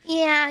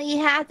yeah, you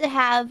have to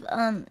have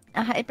a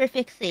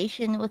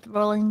hyperfixation with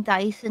rolling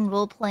dice and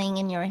role playing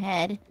in your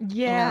head.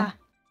 Yeah,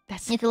 you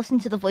have to listen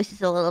to the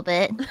voices a little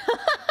bit.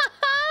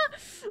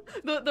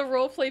 The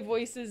roleplay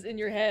voices in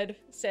your head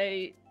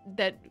say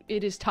that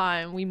it is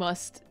time. We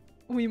must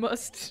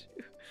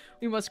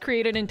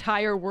create an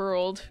entire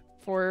world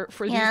for these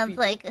people. It's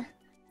like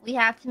we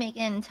have to make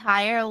an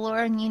entire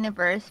lore and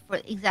universe for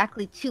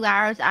exactly 2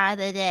 hours out of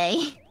the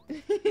day.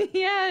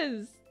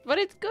 Yes, but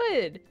it's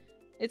good.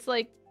 It's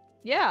like,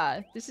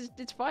 yeah,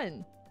 it's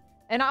fun.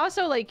 And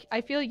also, like,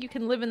 I feel like you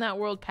can live in that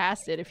world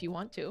past it if you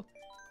want to.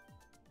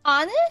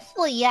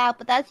 Honestly, yeah,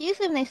 but that's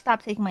usually when they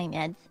stop taking my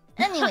meds.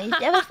 Anyways, do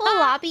you have a full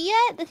lobby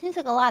yet? That seems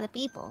like a lot of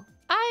people.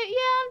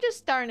 I'm just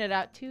starting it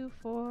out. 2,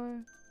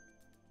 4.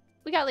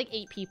 We got like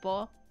 8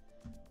 people.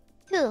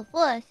 2,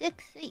 4,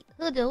 6, 8.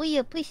 Who do we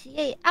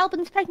appreciate?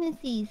 Albin's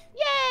pregnancies.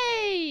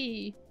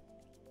 Yay!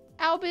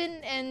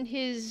 Albin and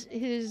his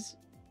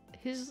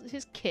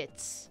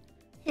kits.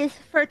 His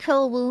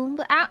fertile womb.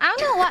 I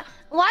don't know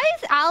why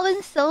is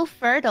Albin so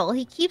fertile?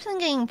 He keeps on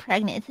getting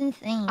pregnant. It's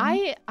insane.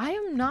 I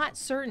am not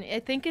certain. I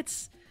think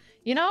it's,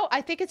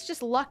 I think it's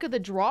just luck of the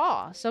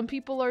draw. Some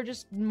people are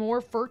just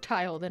more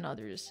fertile than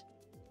others.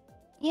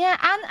 Yeah,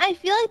 and I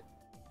feel like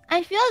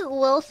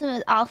Wilson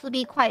would also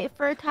be quite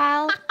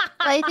fertile.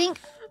 But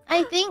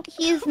I think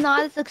he's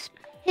not as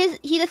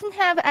he doesn't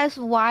have as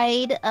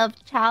wide of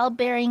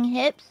childbearing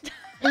hips.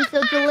 And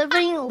so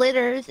delivering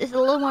litters is a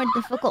little more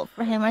difficult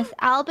for him, as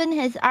Albin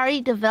has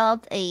already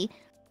developed a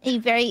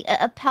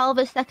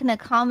pelvis that can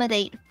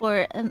accommodate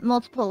for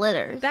multiple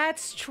litters.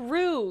 That's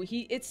true.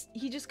 He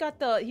just got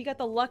the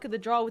luck of the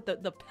draw with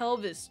the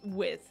pelvis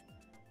width.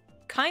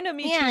 Kind of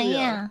me too.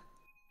 Yeah.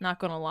 Not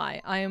gonna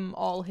lie, I am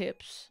all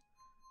hips.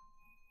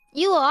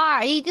 You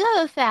are. You do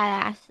have a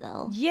fat ass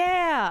though.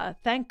 Yeah,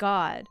 thank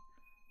God.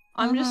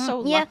 I'm just so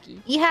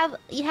lucky. You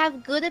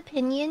have good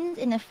opinions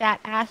in a fat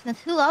ass. And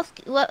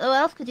what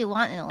else could you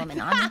want in a woman,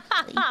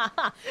 honestly?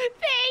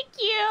 Thank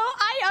you.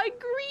 I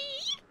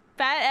agree.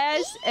 Fat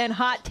ass and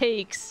hot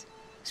takes.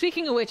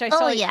 Speaking of which, I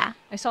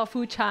saw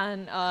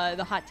Fu-chan,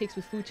 the hot takes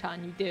with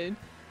Fu-chan you did.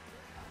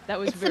 That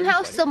was very somehow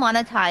funny. still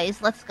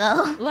monetized. Let's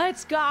go.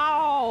 Let's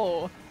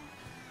go.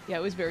 Yeah,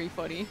 it was very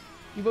funny.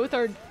 You both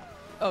are.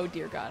 Oh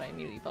dear God, I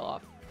immediately fell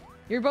off.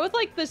 You're both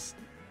like this.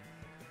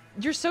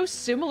 You're so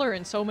similar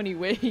in so many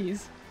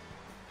ways.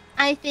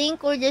 I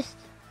think we're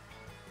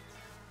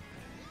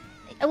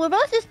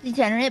both just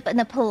degenerate, but in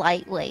a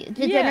polite way.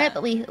 Degenerate,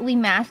 but we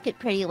mask it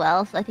pretty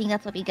well, so I think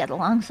that's why we get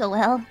along so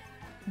well.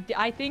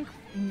 I think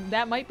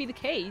that might be the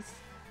case.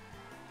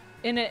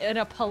 In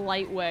a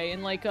polite way,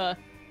 in like a...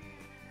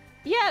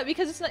 Yeah,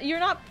 because you're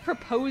not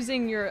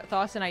proposing your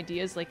thoughts and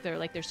ideas like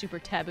they're super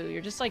taboo.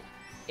 You're just like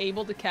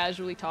able to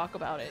casually talk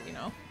about it, you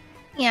know?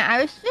 Yeah,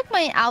 I restrict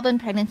my Albin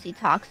pregnancy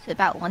talks to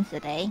about once a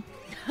day.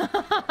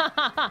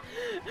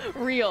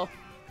 Real.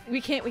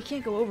 We can't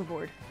go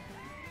overboard.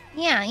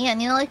 Yeah,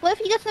 like what if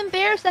he gets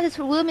embarrassed that his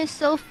womb is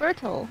so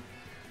fertile?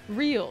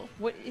 Real.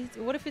 What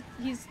if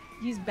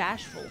he's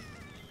bashful?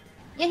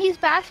 Yeah, he's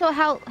bashful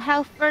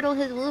how fertile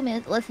his womb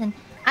is. Listen,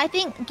 I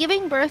think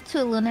giving birth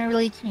to Luna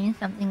really changed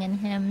something in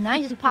him. Now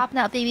he's just popping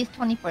out babies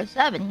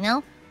 24/7, you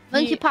know?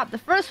 Once you pop the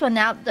first one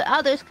out, the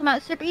others come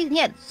out super easy. He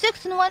had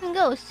 6 in one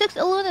go. 6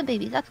 Luna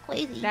babies. That's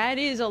crazy. That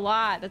is a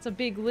lot. That's a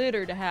big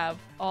litter to have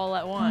all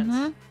at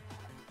once.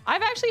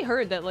 I've actually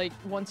heard that like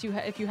once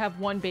if you have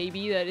one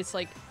baby, that it's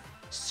like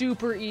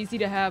super easy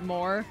to have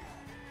more.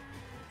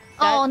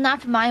 Oh,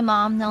 not for my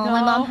mom. No,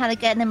 my mom had to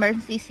get an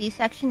emergency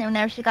C-section, and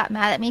whenever she got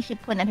mad at me, she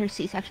pointed at her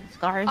C-section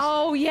scars.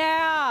 Oh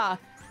yeah,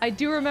 I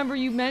do remember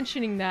you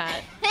mentioning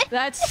that.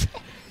 That's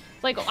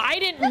like I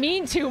didn't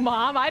mean to,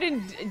 Mom. I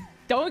didn't.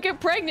 Don't get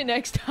pregnant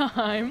next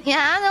time.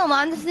 Yeah, I know,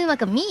 Mom. This seems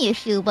like a me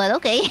issue, but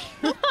okay.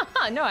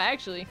 No,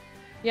 actually.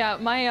 Yeah,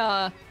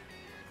 my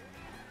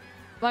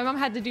mom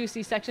had to do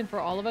C-section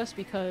for all of us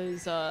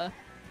because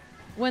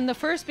when the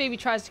first baby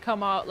tries to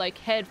come out like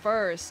head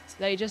first,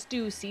 they just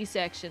do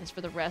C-sections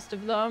for the rest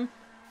of them.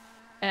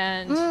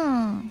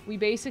 And we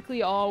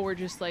basically all were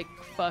just like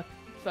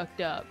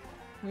fucked up.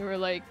 We were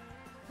like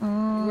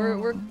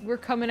we're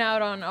coming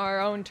out on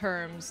our own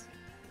terms,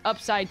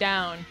 upside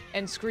down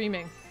and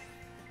screaming.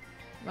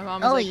 My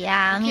mom was like,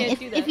 yeah, I mean,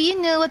 if you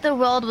knew what the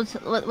world was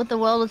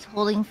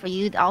holding for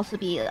you, to also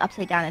be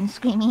upside down and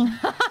screaming.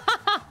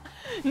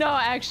 No,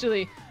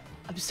 actually,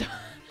 I'm so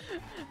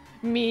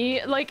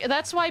like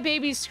that's why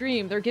babies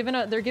scream. They're given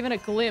a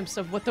glimpse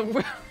of what the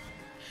world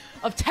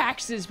of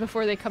taxes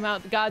before they come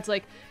out. God's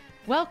like,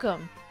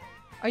 welcome,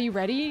 are you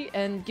ready?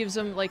 And gives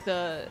them like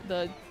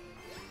the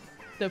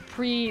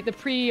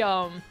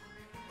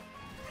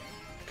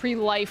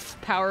pre-life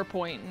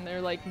PowerPoint, and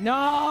they're like,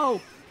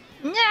 no.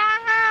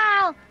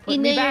 No! You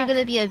knew you were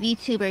gonna be a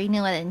VTuber. You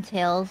knew what it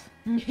entails.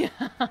 Yeah.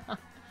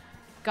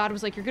 God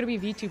was like, you're gonna be a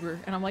VTuber.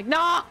 And I'm like,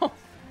 no!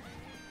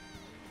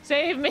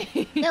 Save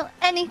me! No,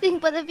 anything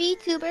but a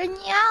VTuber.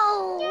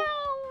 No!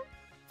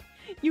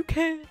 You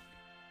can't.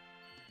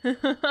 Hey,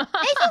 you're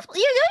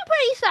doing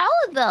pretty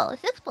solid, though.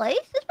 6th place?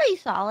 That's pretty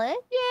solid.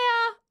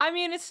 Yeah. I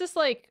mean, it's just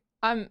like,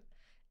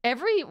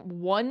 every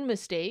one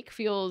mistake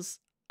feels...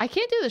 I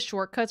can't do the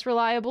shortcuts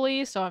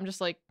reliably, so I'm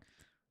just like,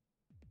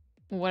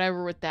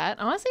 whatever with that.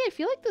 Honestly, I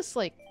feel like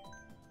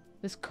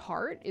this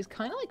cart is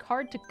kind of like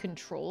hard to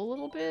control a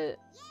little bit.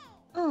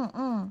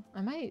 I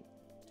might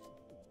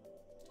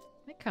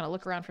kind of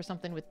look around for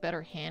something with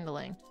better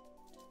handling.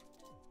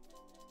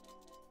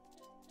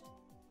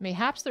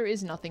 Mayhaps there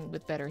is nothing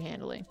with better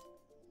handling.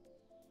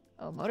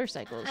 Oh,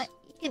 motorcycles.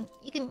 You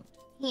can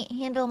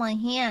handle my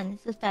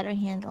hands with better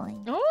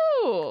handling.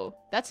 Oh,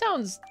 that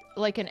sounds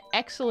like an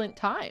excellent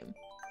time.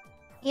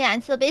 Yeah,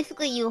 and so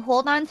basically you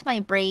hold on to my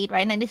braid,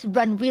 right? And I just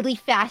run really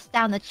fast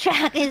down the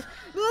track. It's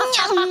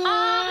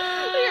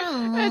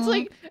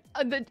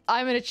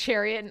I'm in a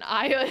chariot and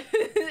Aya,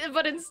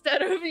 but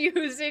instead of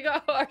using a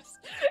horse,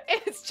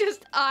 it's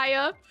just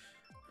Aya.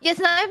 Yeah, it's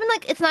not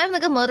even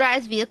like a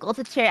motorized vehicle. It's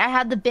a chariot. I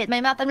have the bit in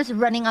my mouth. I'm just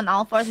running on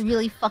all fours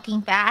really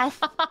fucking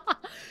fast.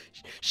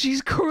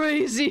 She's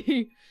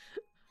crazy.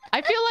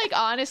 I feel like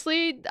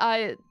honestly,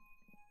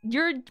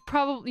 you're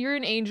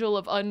an angel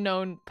of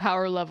unknown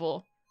power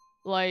level.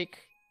 Like,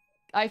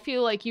 I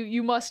feel like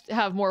you must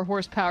have more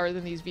horsepower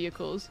than these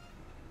vehicles.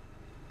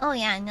 Oh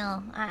yeah,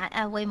 no. I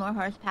have way more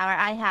horsepower.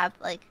 I have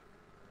like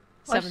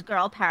horse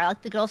girl power,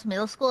 like the girls from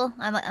middle school.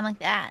 I'm like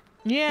that.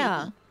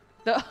 Yeah.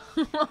 The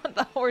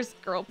the horse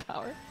girl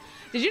power.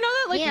 Did you know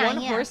that like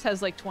one horse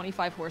has like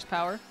 25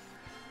 horsepower?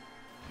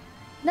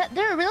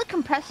 They're really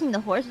compressing the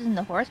horses and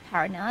the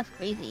horsepower now. That's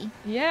crazy.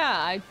 Yeah,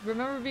 I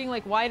remember being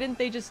like, why didn't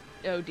they just...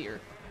 Oh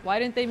dear. Why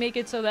didn't they make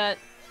it so that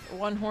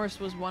one horse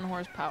was 1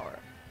 horsepower?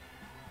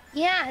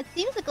 Yeah, it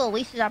seems like a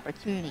wasted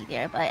opportunity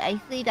there, but I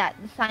see that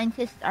the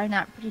scientists are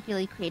not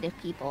particularly creative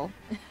people.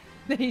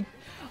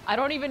 I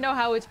don't even know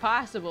how it's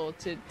possible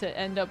to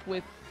end up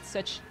with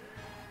such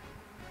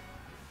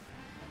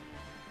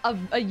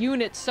a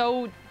unit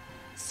so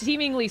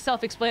seemingly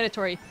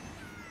self-explanatory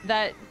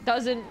that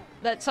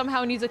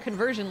somehow needs a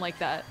conversion like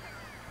that.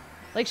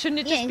 Like,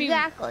 shouldn't it just be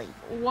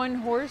one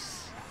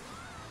horse?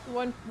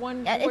 One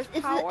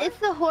horsepower?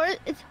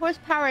 It's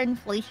horsepower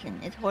inflation.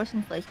 It's horse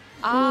inflation.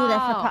 Ooh,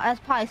 that's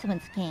probably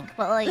someone's kink,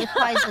 but like it's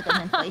probably like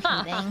an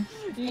inflation thing.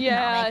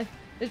 Yeah,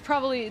 it's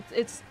probably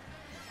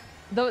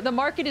the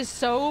market is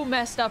so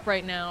messed up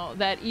right now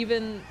that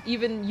even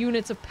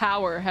units of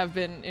power have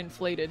been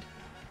inflated.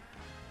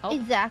 Oh.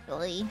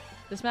 Exactly.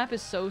 This map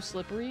is so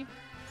slippery.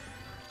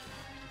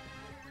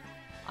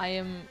 I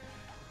am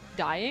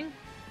dying.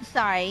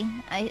 Sorry,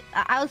 I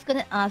was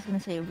gonna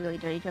say a really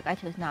dirty joke. I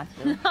chose not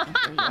to.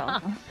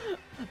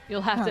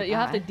 You'll have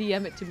to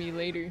DM it to me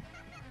later.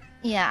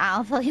 Yeah,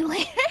 I'll tell you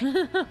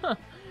later.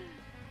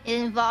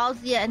 It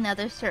involves yet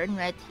another certain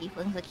red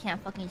tieflings that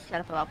can't fucking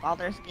shut up about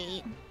Baldur's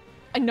Gate.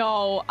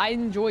 No, I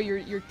enjoy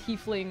your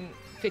tiefling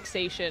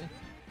fixation.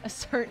 A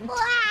certain.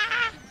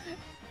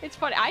 It's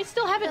funny. I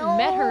still haven't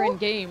met her in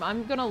game.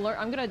 I'm gonna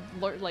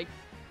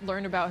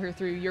learn about her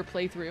through your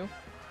playthrough.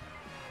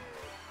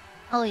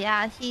 Oh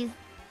yeah, she's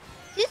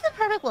the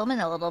perfect woman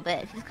a little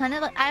bit. She's kind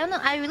of like, I don't know,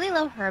 I really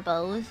love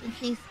herbos. And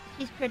she's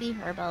pretty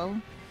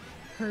herbo.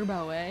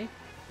 Herbo, eh?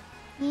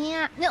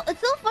 Yeah. No,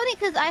 it's so funny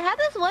because I had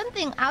this one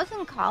thing. I was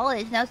in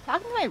college and I was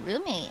talking to my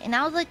roommate and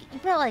I was like,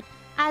 bro, like,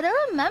 I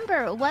don't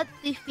remember what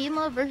the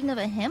female version of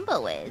a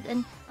himbo is.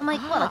 And I'm like,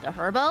 what, like a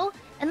herbo?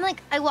 And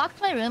like, I walked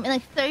to my room and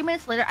like 30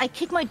 minutes later, I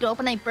kick my door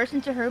open and I burst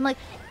into her room like,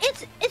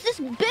 it's this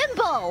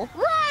bimbo,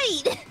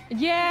 right?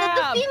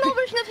 Yeah. The female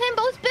version of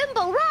himbo is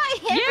bimbo, right?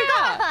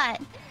 I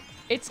forgot.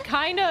 It's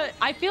kind of,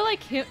 I feel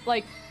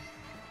like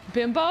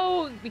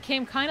bimbo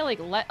became kind of like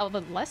a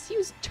less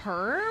used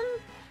term.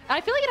 And I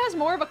feel like it has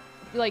more of a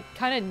like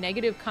kind of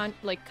negative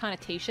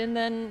connotation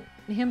than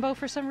himbo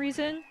for some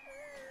reason.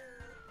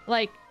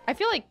 Like, I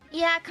feel like,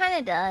 yeah, it kind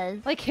of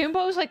does. Like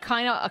himbo's like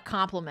kind of a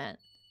compliment.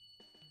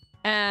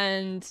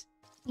 And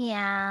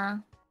yeah,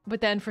 but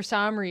then for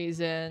some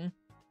reason,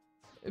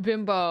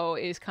 bimbo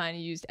is kind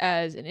of used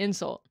as an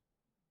insult.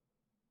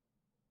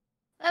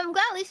 I'm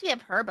glad at least we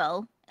have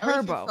herbo. At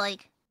least it's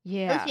like,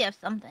 yeah, at least we have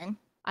something.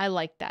 I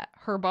like that.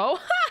 Herbo.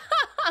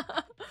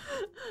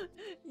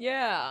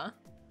 Yeah.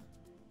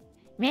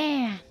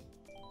 Man.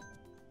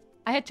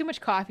 I had too much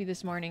coffee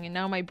this morning and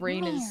now my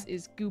brain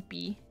is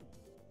goopy.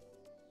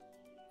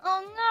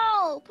 Oh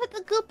no! Put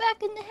the goop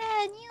back in the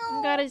head,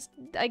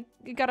 I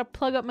gotta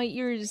plug up my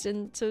ears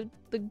and so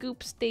the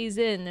goop stays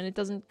in and it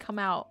doesn't come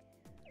out.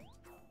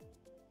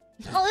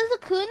 Oh, there's a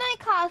Kunai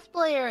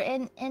cosplayer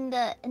in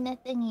the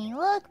thingy.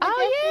 Look, the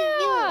dress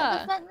is you in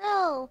the front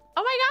row.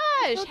 Oh my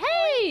gosh! So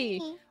hey!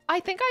 tiny. I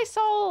think I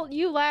saw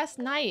you last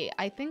night.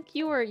 I think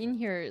you were in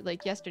here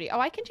like yesterday. Oh,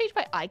 I can change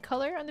my eye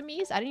color on the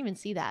Miis? I didn't even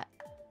see that.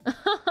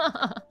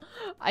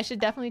 I should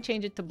definitely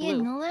change it to blue.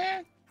 You know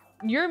that?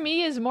 Your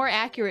Mii is more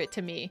accurate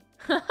to me.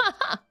 Yeah,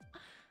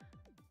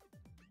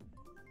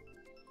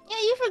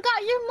 you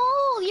forgot your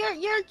mole,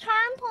 your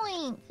charm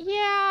point. Yeah,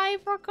 I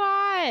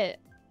forgot.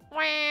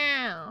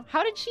 Wow.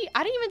 How did she?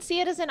 I didn't even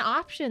see it as an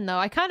option though.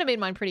 I kind of made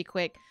mine pretty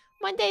quick.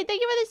 Monday,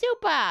 thank you for the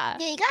super.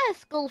 Yeah, you gotta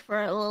school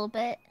for it a little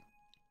bit.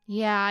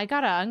 Yeah, I'm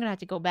gonna have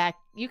to go back.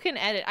 You can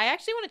edit. I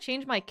actually want to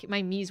change my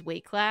Mii's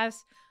weight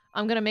class.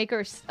 I'm gonna make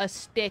her a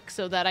stick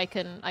so that I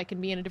can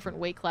be in a different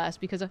weight class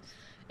because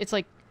it's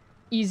like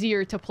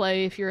easier to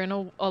play if you're in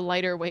a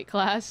lighter weight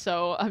class.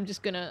 So I'm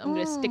gonna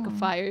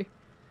stickify her.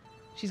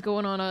 She's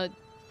going on a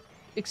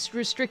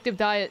restrictive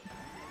diet.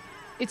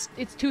 It's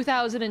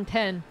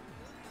 2010.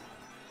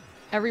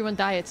 Everyone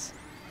diets.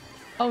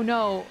 Oh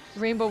no,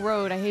 Rainbow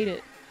Road. I hate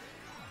it.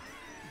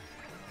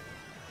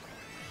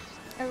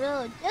 A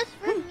road just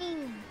for me.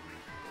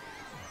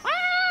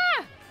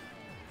 Ah!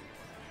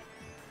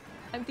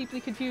 I'm deeply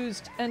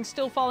confused and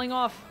still falling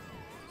off.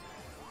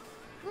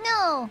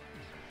 No,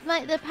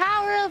 the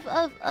power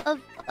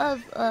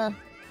of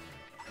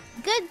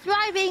good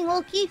driving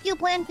will keep you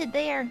planted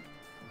there.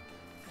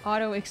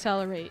 Auto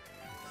accelerate.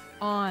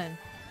 on.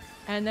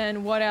 And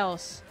then what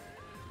else?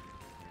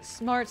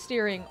 Smart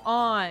steering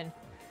on.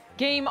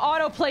 Game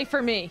autoplay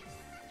for me.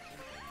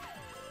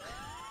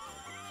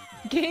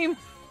 Game.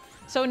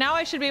 So now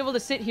I should be able to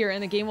sit here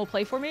and the game will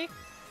play for me.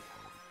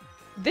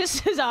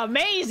 This is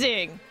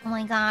amazing. Oh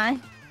my god.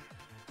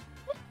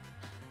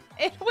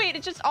 Wait,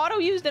 it just auto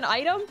used an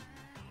item?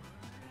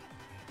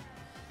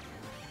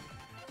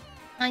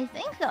 I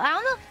think so. I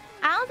don't know.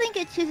 I don't think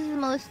it chooses the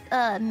most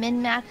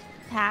min-max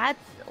paths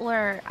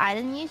or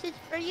item usage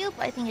for you,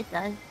 but I think it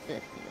does do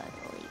it for you,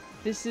 I believe.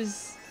 This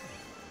is...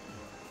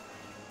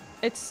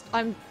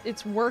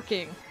 It's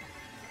working.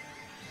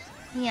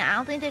 Yeah, I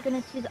don't think they're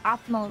gonna choose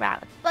optimal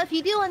routes. But if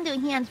you do want to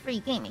do hands-free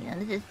gaming,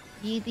 then this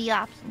is the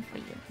option for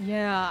you.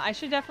 Yeah, I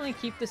should definitely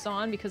keep this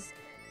on because,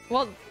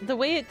 well, the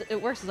way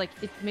it works is like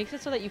it makes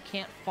it so that you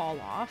can't fall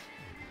off.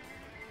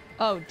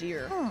 Oh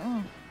dear.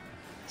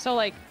 So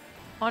like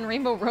on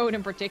Rainbow Road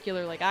in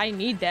particular, like I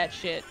need that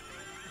shit.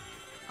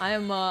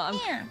 I'm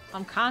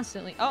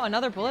constantly. Oh,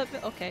 another bullet.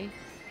 Okay.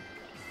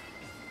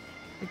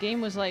 The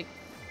game was like,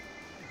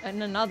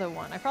 and another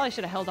one. I probably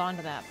should have held on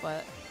to that,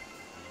 but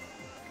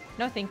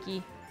no,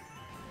 thanky.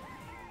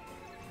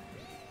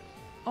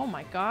 Oh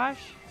my gosh.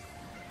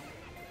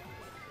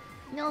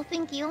 No,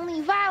 thank you.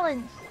 Only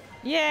violence.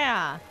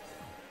 Yeah.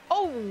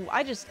 Oh,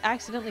 I just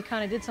accidentally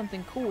kind of did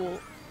something cool.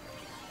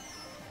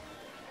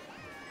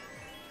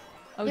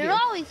 Oh, You're dear.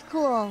 always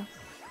cool.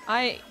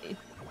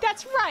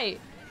 That's right.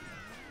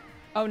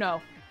 Oh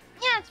no.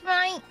 Yeah, that's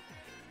right.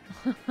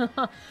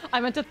 I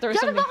meant to throw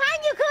Jump something.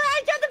 behind you,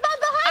 Kunai! Jump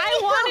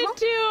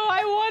behind you!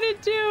 I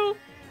wanted to.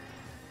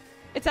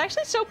 It's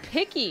actually so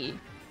picky.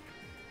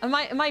 And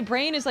my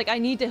brain is like, I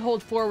need to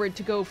hold forward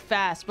to go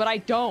fast, but I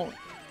don't.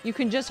 You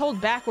can just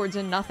hold backwards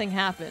and nothing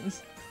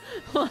happens.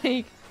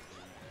 Like...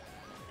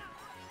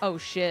 Oh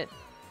shit.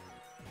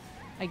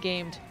 I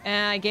gamed.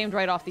 And I gamed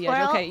right off the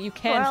edge. Okay, you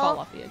can fall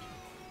off the edge.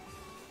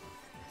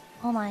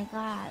 Oh my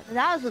god.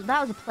 That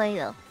was a play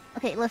though.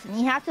 Okay, listen,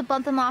 you have to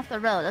bump them off the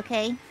road,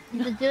 okay?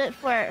 You have to do it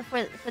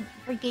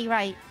for gay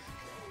rights.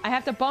 I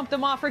have to bump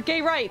them off for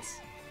gay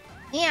rights.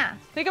 Yeah.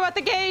 Think about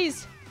the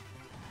gays.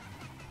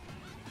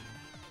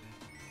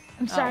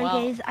 I'm sorry,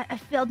 gays. I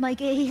failed my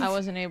gays. I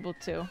wasn't able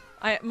to.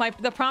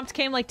 The prompt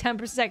came like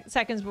 10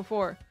 seconds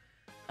before.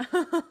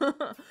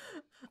 I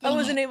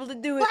wasn't able to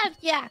do it.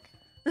 Flapjack.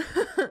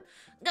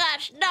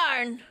 Gosh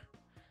darn.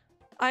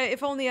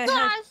 If only I had.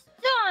 Gosh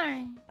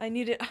darn. I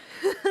need it.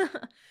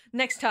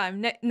 Next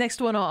time,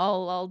 next one,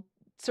 I'll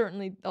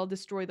certainly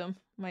destroy them.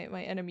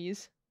 My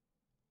enemies.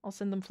 I'll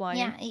send them flying.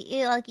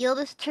 Yeah, you'll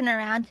just turn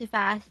around too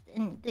fast,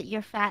 and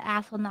your fat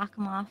ass will knock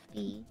them off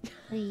the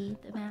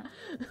map.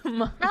 How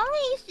long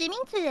are you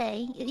streaming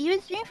today? You've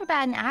been streaming for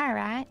about an hour,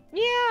 right?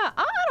 Yeah,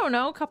 I don't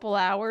know, a couple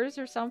hours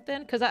or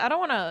something. Cause I don't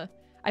want to.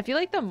 I feel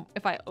like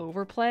if I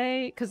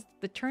overplay, cause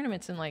the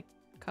tournament's in like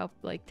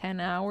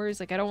 10 hours.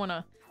 Like I don't want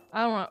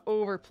to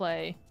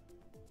overplay.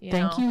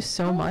 Thank you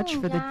so much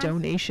for the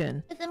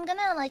donation. Cause I'm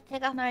gonna like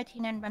take off my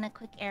retainer and run a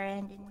quick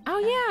errand. And, oh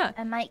yeah.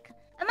 I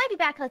might be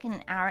back like in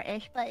an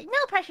hour-ish, but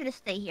no pressure to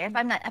stay here. If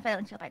I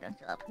don't show up, I don't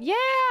show up. Yeah,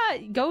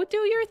 go do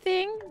your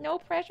thing. No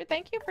pressure.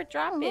 Thank you for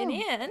dropping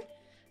in.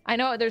 I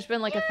know there's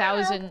been like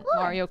 1,000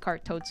 Mario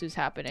Kart Totsus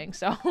happening,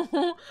 so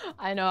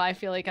I know I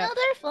feel like no,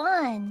 they're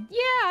fun. Yeah,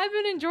 I've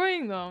been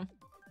enjoying them.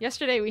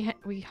 Yesterday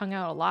we hung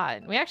out a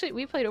lot. We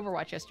played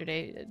Overwatch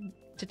yesterday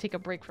to take a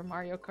break from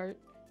Mario Kart.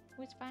 It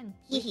was fun.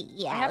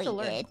 Yeah, I have to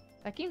learn.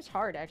 That game's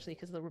hard actually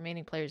because the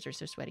remaining players are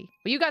so sweaty.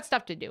 But you got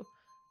stuff to do.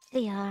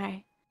 They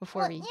are.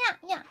 Before we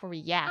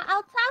yak.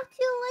 I'll talk to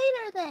you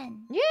later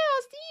then. Yeah,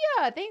 I'll see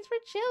ya. Thanks for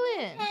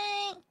chilling.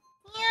 Okay.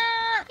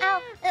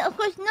 Yeah. Of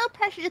course, no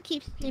pressure to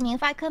keep streaming.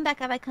 If I come back,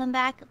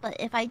 But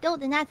if I don't,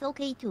 then that's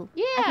okay too.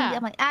 Yeah. I can be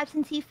my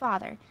absentee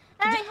father.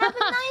 All right. Have a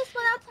nice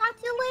one. I'll talk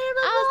to you later.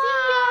 Bye. I'll see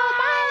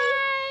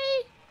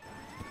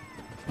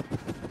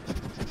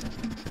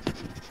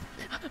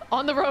ya. Bye.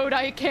 On the road,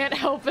 I can't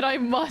help it. I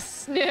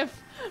must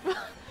sniff.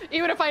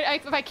 Even if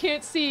I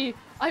can't see,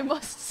 I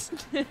must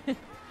sniff.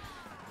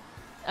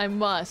 I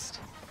must.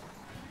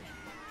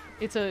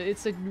 It's a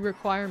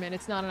requirement.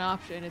 It's not an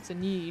option. It's a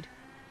need.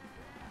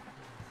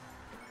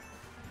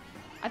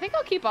 I think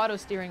I'll keep auto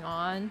steering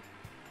on,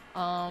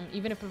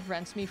 even if it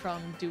prevents me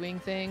from doing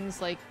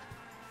things like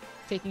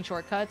taking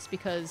shortcuts,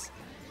 because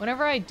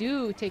whenever I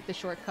do take the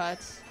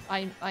shortcuts,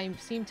 I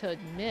seem to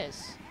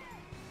miss.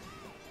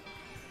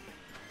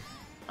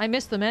 I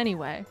miss them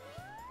anyway.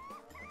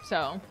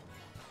 So,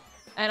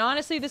 and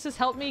honestly, this has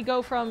helped me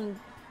go from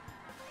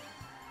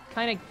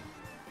kind of.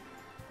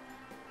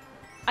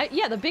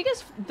 Yeah, the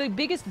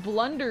biggest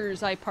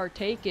blunders I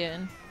partake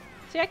in.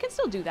 See, I can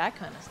still do that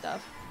kind of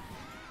stuff.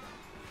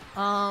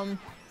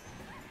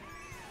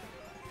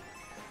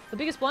 The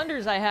biggest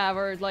blunders I have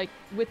are like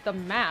with the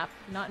map,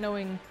 not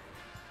knowing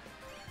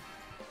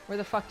where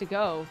the fuck to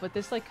go. But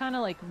this like kind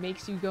of like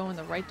makes you go in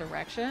the right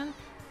direction.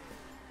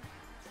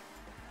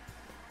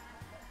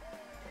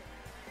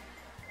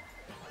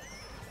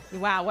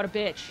 Wow, what a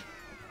bitch.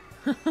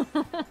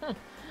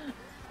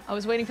 I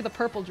was waiting for the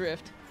purple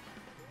drift.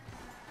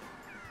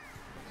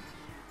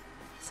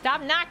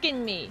 Stop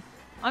knocking me.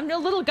 I'm a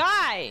little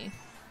guy.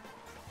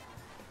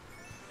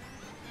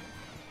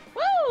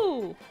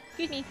 Woo!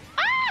 Excuse me.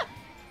 Ah!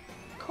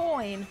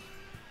 Coin.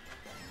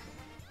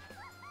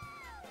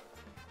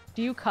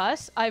 Do you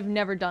cuss? I've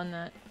never done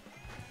that.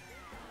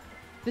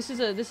 This is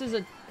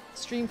a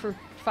stream for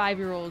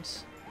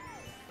 5-year-olds.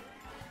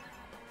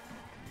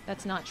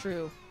 That's not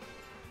true.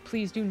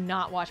 Please do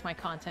not watch my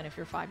content if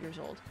you're 5 years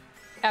old.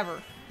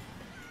 Ever.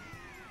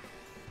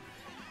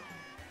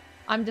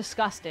 I'm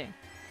disgusting.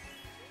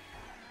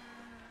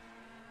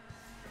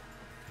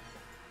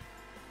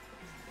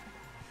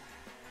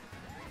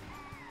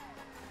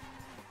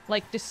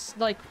 Like, just,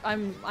 like,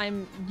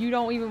 you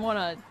don't even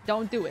wanna,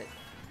 don't do it.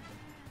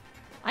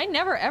 I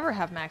never ever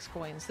have max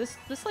coins. This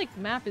like,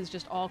 map is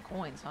just all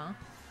coins, huh?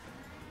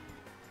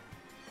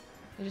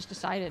 I just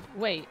decided,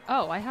 wait,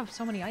 oh, I have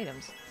so many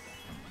items.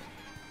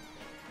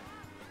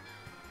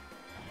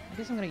 I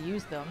guess I'm gonna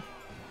use them.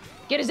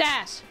 Get his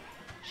ass!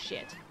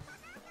 Shit.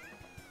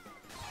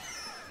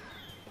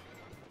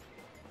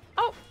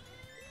 Oh!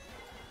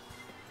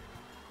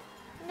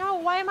 No,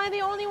 why am I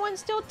the only one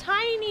still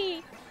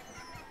tiny?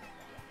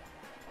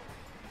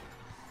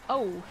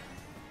 Oh.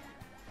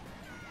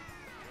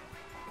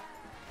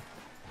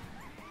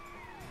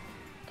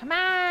 Come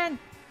on!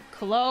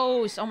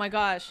 Close! Oh my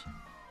gosh.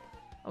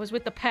 I was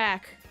with the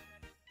pack.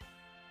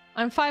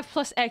 I'm 5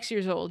 plus X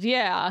years old.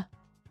 Yeah.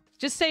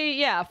 Just say,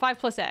 yeah, 5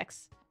 plus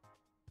X.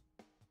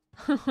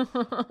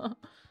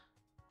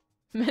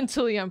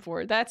 Mentally, I'm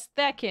 4. That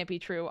can't be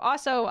true.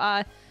 Also,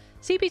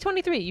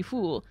 CP23, you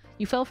fool.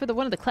 You fell for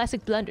one of the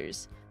classic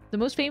blunders. The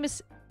most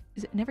famous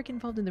is never get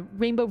involved in the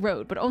Rainbow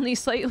Road, but only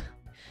slightly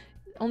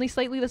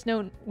less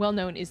well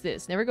known is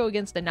this. Never go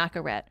against a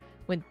Naka rat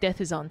when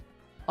death is on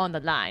the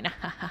line.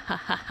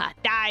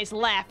 Dies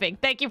laughing.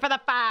 Thank you for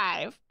the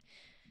 5.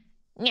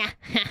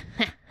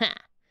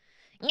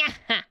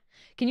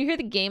 Can you hear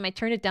the game? I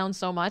turned it down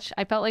so much.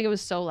 I felt like it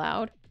was so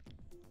loud.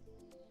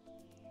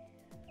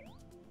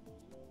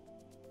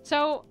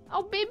 So,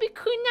 oh, baby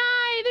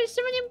Kunai! There's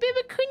someone in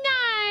baby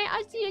Kunai!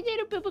 I'll see you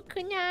later, baby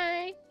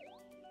Kunai!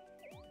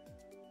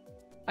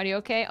 Are you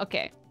okay?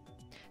 Okay.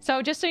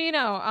 So, just so you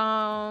know,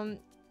 I'm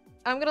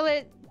gonna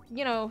let,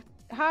 you know,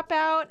 hop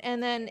out,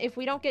 and then if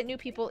we don't get new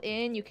people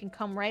in, you can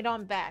come right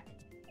on back.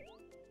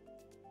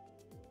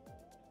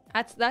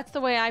 That's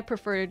the way I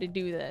prefer to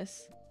do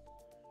this.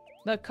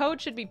 The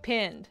code should be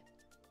pinned.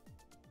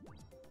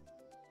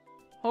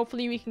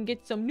 Hopefully we can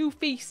get some new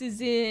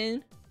faces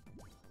in.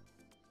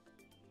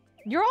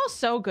 You're all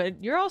so good.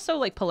 You're all so,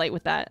 like, polite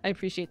with that. I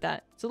appreciate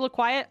that. It's a little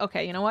quiet.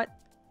 Okay, you know what?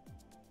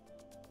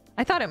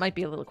 I thought it might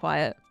be a little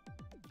quiet.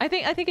 I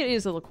think it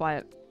is a little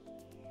quiet.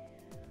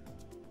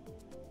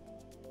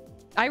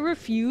 I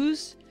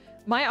refuse.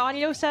 My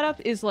audio setup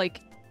is,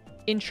 like,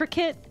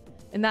 intricate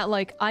in that,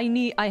 like,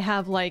 I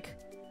have, like,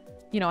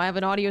 you know, I have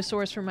an audio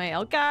source from my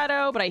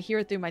Elgato, but I hear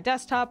it through my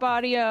desktop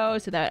audio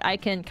so that I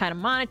can kind of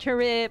monitor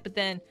it. But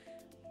then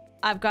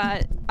I've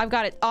got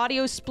it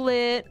audio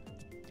split.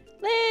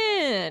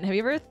 Lynn, have you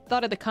ever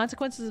thought of the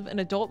consequences of an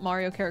adult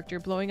Mario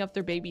character blowing up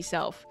their baby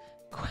self?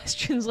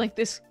 Questions like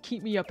this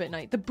keep me up at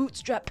night. The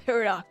bootstrap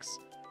paradox.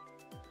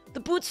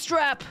 The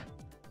bootstrap.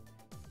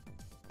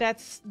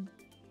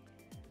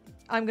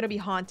 I'm gonna be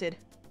haunted.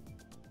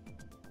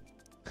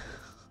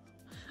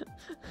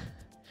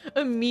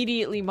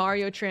 Immediately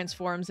Mario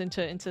transforms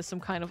into some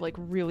kind of, like,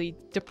 really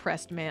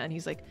depressed man.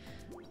 He's like,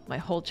 my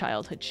whole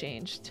childhood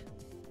changed.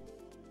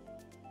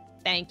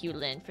 Thank you,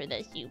 Lynn, for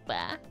the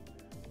super.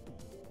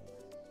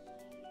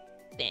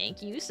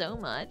 Thank you so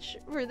much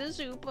for the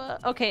super.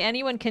 Okay,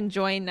 anyone can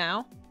join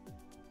now.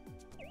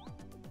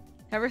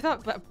 Ever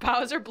thought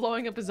Bowser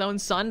blowing up his own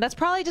son? That's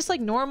probably just, like,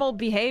 normal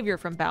behavior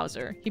from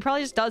Bowser. He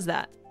probably just does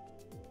that.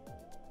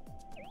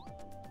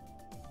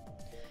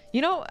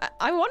 You know,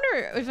 I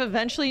wonder if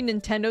eventually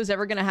Nintendo's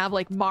ever gonna have,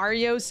 like,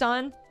 Mario's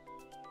son.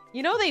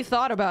 You know, they've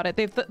thought about it.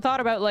 They've thought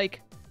about,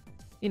 like,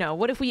 you know,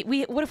 what if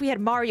we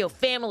had Mario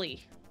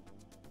Family?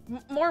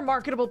 More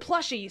marketable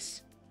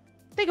plushies.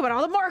 Think about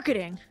all the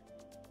marketing.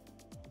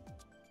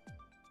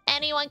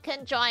 Anyone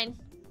can join.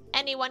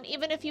 Anyone,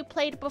 even if you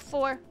played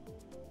before.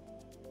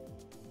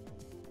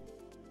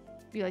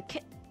 Be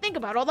like, think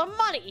about all the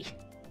money.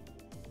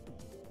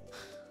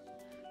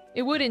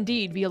 It would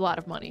indeed be a lot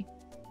of money.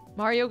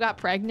 Mario got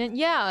pregnant?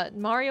 Yeah,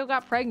 Mario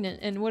got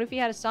pregnant. And what if he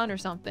had a son or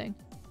something?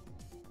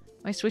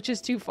 My Switch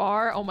is too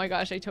far? Oh my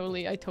gosh, I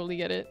totally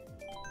get it.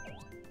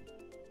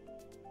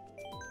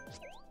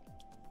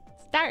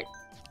 Start.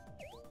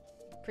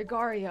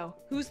 Pregario.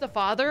 Who's the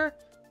father?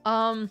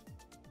 Bowser.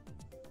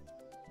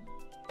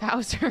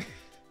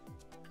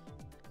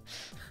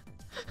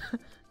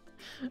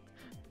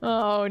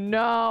 Oh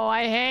no,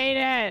 I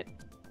hate it.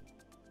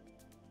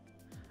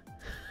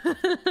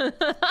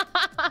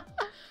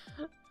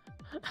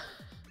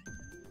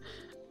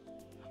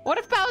 What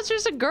if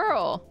Bowser's a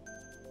girl?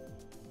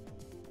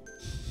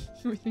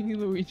 You were thinking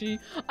Luigi?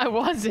 I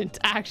wasn't,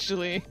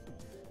 actually.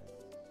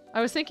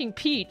 I was thinking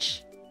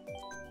Peach.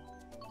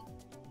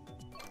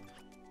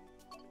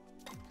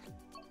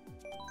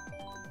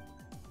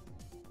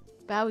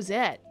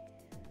 Bowsette.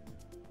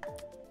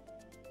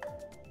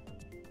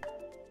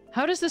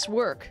 How does this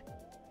work?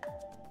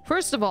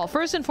 First of all,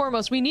 first and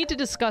foremost, we need to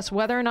discuss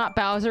whether or not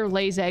Bowser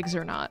lays eggs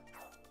or not.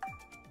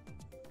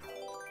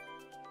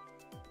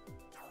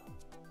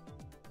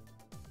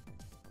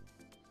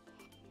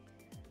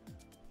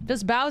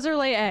 Does Bowser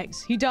lay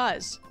eggs? He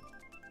does.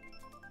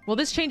 Well,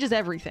 this changes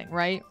everything,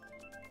 right?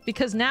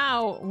 Because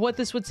now, what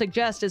this would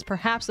suggest is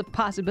perhaps the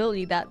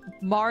possibility that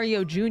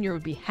Mario Jr.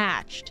 would be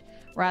hatched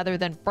rather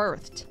than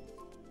birthed.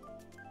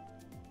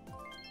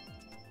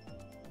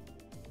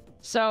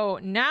 So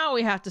now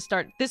we have to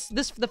start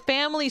the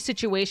family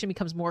situation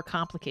becomes more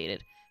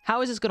complicated.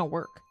 How is this gonna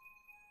work?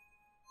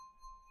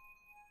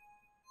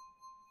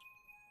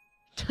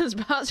 Does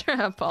Bowser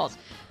have balls?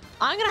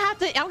 I'm gonna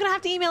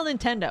have to email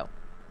Nintendo.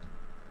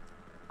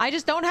 I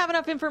just don't have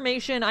enough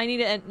information. I need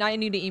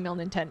to email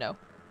Nintendo.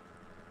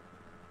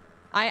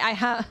 I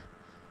have.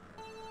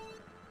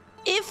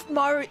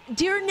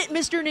 Dear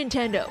Mr.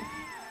 Nintendo,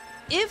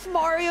 if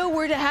Mario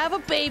were to have a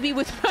baby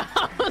with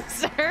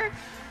Bowser.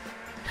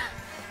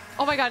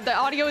 Oh my god, the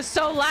audio is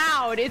so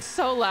loud. It's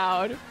so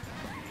loud.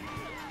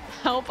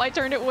 Help, I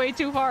turned it way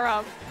too far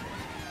up.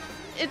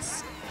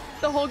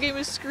 The whole game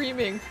is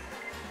screaming.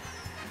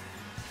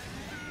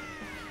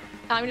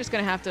 I'm just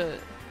gonna have to...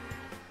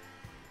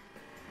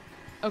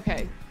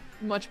 Okay,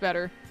 much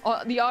better.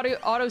 The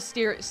auto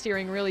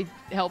steering really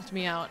helped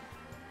me out.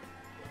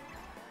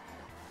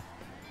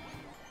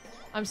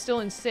 I'm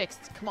still in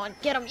 6th. Come on,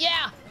 get him,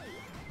 yeah!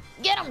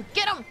 Get him,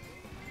 get him!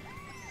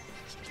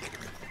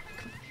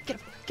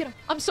 Get him.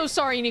 I'm so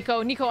sorry,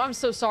 Nico. Nico, I'm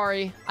so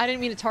sorry. I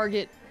didn't mean to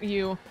target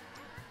you.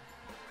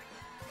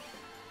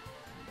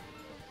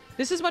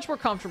 This is much more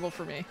comfortable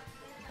for me.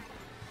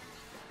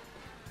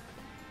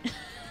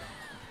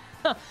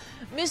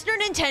 Mr.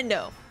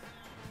 Nintendo.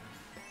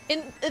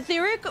 In a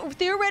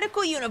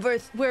theoretical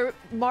universe where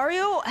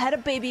Mario had a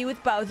baby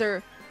with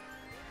Bowser,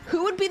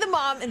 who would be the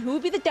mom and who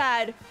would be the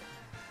dad?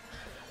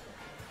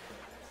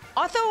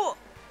 Also...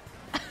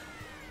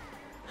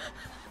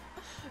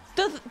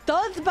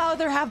 Does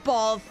Bowser have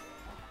balls?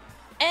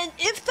 And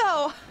if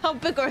so, how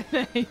big are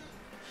they?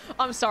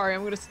 I'm sorry,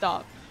 I'm gonna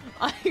stop.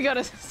 I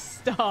gotta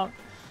stop.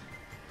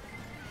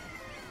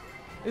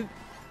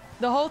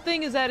 The whole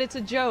thing is that it's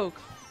a joke.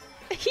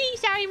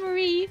 Sorry,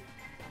 Marie.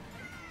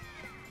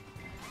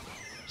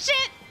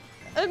 Shit!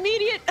 I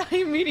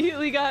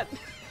immediately got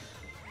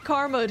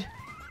karma'd.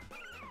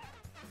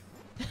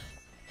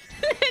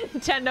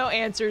 Nintendo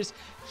answers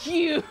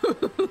huge.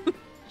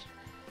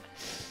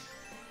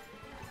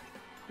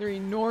 They're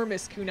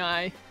enormous,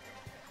 Kunai.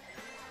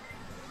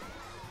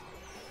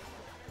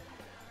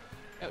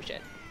 Oh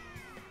shit.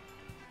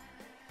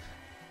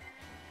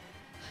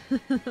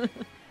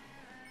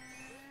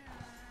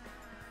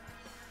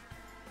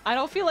 I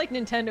don't feel like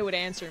Nintendo would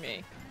answer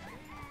me.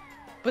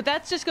 But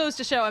that just goes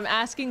to show I'm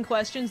asking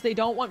questions they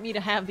don't want me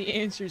to have the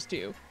answers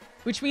to.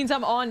 Which means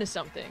I'm on to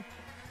something.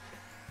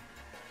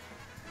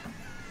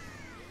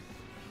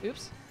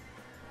 Oops.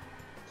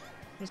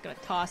 I'm just gonna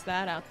toss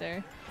that out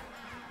there.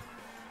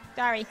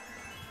 Sorry.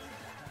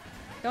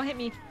 Don't hit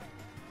me.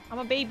 I'm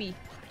a baby.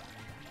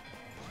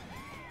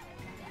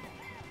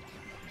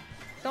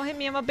 Don't hit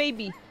me, I'm a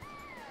baby.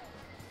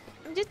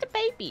 I'm just a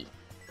baby.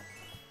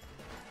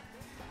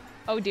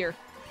 Oh dear.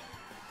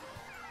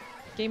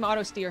 Game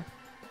auto steer.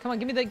 Come on,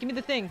 give me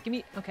the thing. Give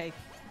me, okay.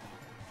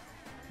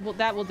 Well,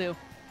 that will do.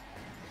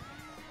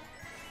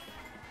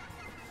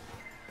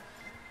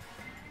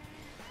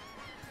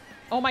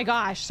 Oh my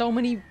gosh, so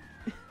many...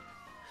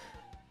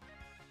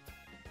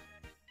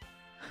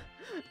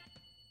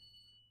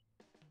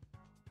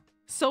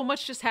 So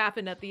much just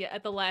happened at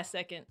the last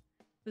second.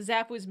 The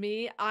zap was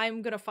me.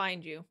 I'm gonna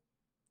find you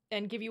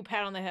and give you a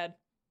pat on the head.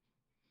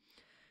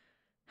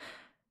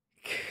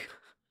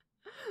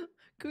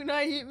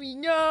 Kunai hit me.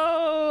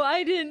 No,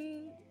 I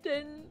didn't.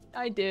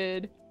 I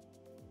did.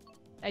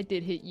 I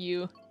did hit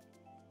you.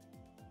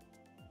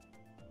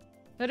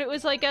 But it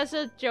was like as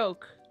a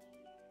joke.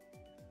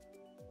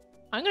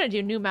 I'm gonna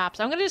do new maps.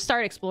 I'm gonna just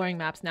start exploring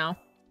maps now.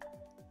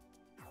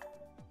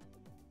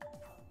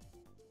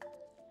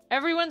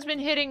 Everyone's been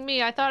hitting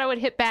me. I thought I would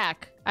hit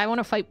back. I want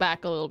to fight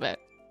back a little bit.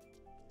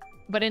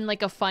 But in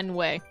like a fun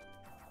way.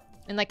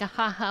 In like a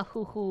haha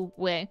hoo hoo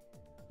way.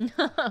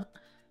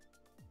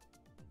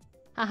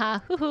 Haha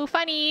hoo hoo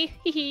funny.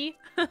 Hee hee.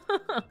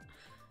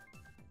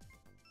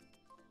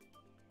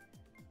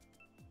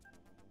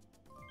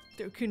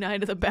 Throw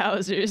kunai to the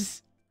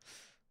Bowsers.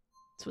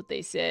 That's what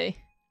they say.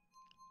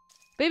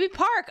 Baby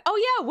Park. Oh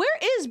yeah, where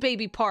is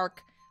Baby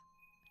Park?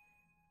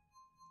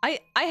 I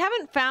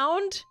haven't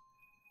found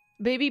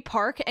Baby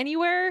Park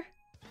anywhere.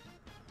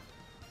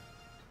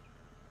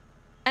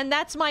 And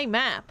that's my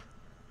map.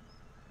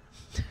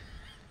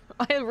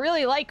 I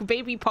really like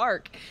Baby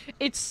Park.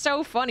 It's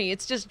so funny.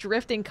 It's just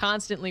drifting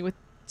constantly with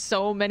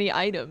so many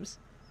items.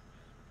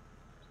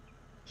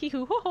 Hee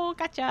hoo ho ho,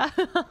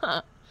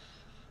 gotcha.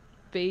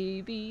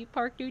 Baby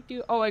Park doo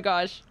doo. Oh my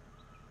gosh.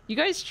 You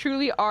guys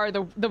truly are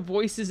the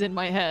voices in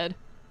my head.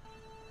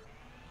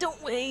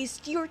 Don't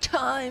waste your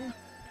time.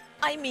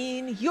 I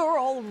mean, you're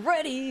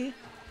already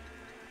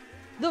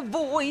the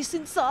voice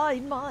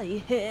inside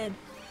my head.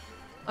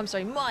 I'm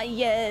sorry, my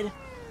head.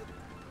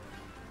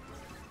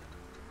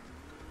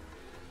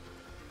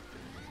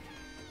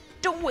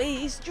 Don't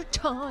waste your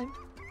time.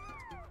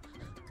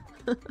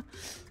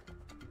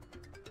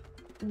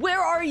 Where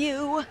are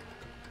you?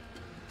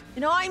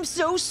 And I'm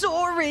so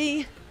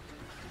sorry.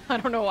 I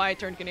don't know why I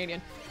turned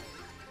Canadian.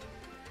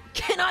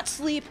 Cannot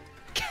sleep.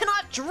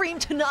 Cannot dream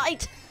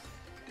tonight.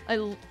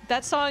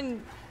 That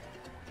song,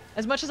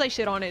 as much as I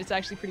shit on it, it's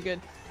actually pretty good.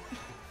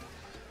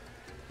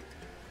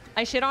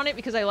 I shit on it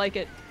because I like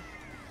it.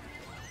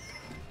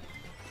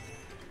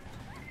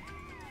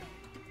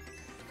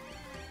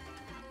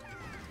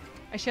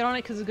 I shit on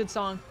it because it's a good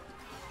song.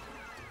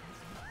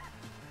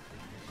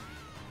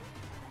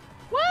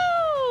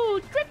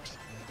 Woo! Drips!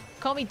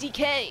 Call me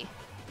DK.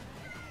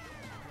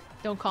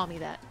 Don't call me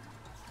that.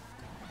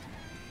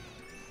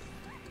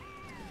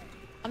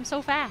 I'm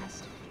so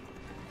fast.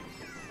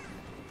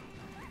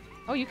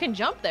 Oh, you can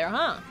jump there,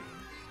 huh?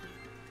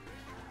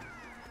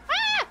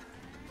 Ah!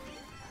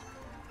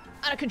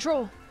 Out of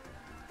control.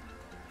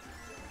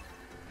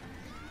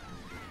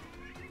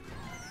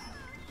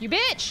 You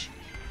bitch!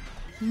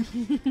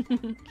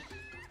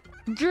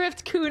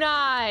 Drift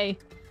Kunai!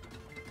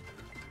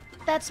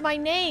 That's my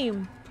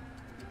name!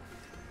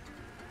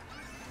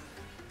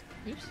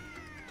 Oops.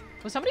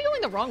 Was somebody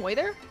going the wrong way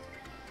there?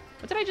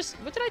 What did I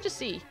just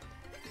see?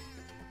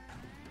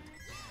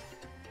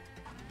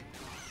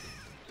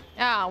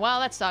 Ah, well,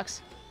 that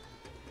sucks.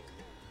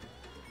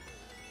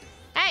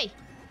 Hey!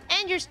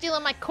 And you're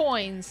stealing my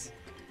coins!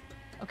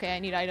 Okay, I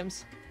need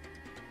items.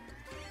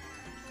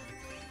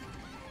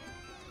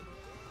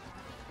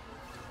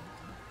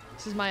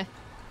 This is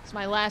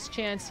my last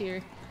chance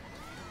here.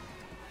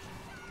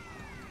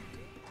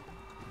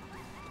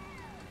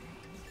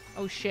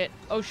 Oh shit.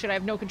 Oh shit, I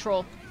have no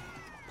control.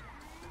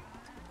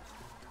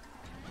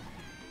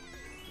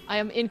 I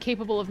am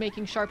incapable of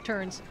making sharp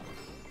turns.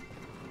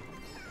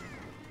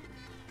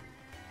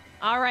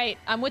 Alright,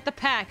 I'm with the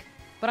pack,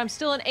 but I'm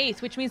still in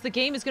 8th, which means the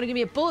game is gonna give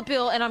me a bullet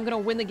bill and I'm gonna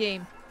win the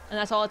game. And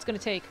that's all it's gonna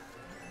take.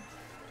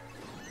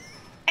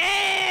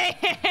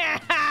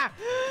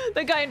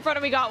 The guy in front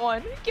of me got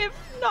one.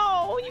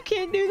 No, you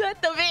can't do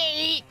that to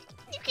me.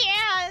 You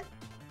can't.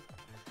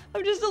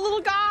 I'm just a little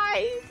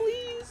guy.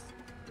 Please.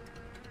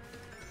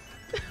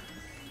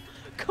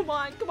 Come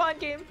on,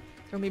 game.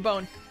 Throw me a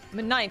bone. I'm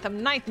in 9th.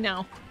 I'm 9th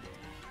now.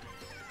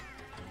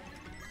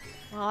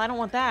 Well, I don't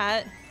want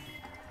that.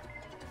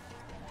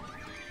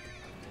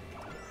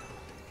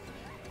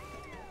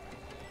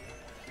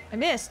 I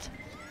missed.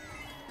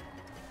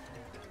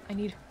 I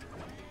need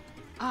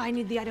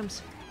the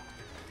items.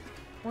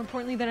 More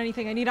importantly than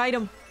anything, I need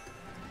item.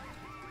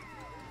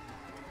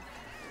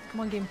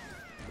 Come on, game.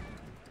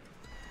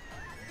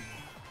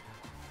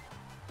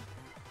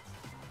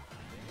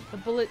 The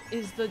bullet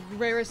is the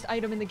rarest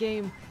item in the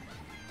game.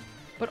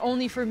 But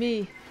only for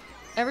me.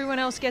 Everyone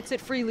else gets it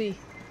freely.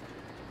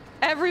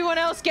 Everyone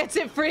else gets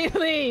it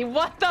freely!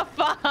 What the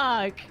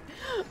fuck?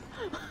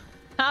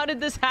 How did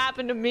this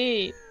happen to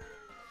me?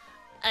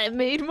 I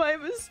made my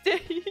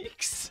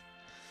mistakes.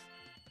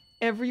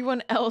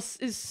 Everyone else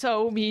is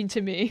so mean to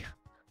me.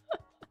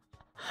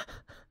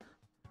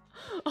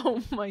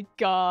 Oh my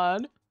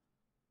god.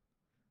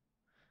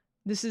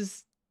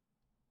 It's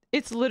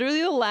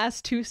literally the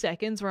last 2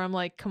 seconds where I'm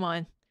like, come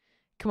on.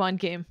 Come on,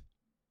 game.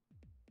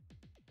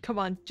 Come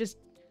on, just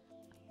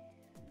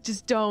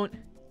don't.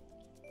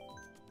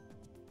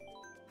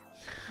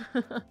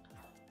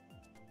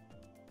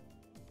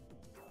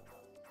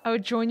 I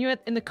would join you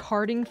in the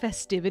karting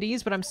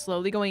festivities, but I'm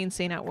slowly going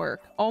insane at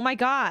work. Oh my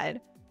god.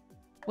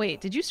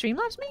 Wait, did you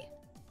Streamlabs me?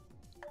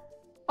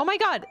 Oh my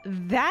god,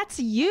 that's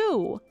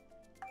you!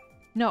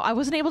 No, I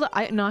wasn't able to.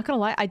 I'm not gonna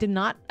lie, I did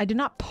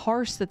not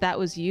parse that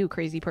was you,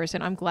 crazy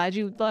person. I'm glad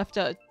you left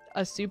a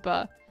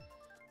supa.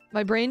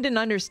 My brain didn't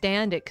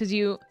understand it because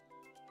you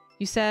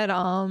said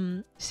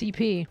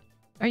CP.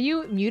 Are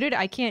you muted?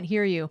 I can't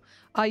hear you.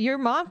 Your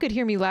mom could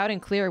hear me loud and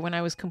clear when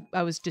I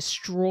was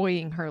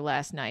destroying her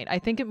last night. I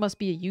think it must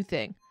be a you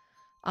thing.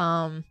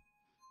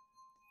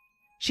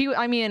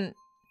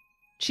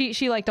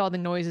 She liked all the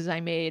noises I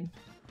made.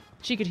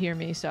 She could hear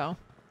me, so.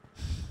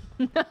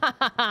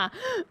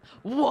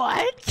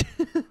 What?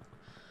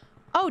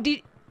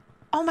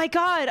 Oh my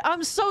god,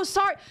 I'm so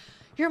sorry.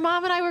 Your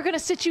mom and I were gonna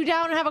sit you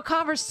down and have a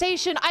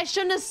conversation. I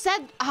shouldn't have said,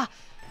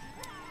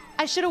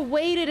 I should have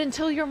waited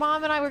until your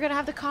mom and I were gonna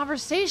have the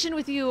conversation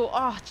with you.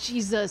 Oh,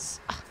 Jesus.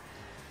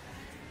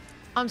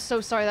 I'm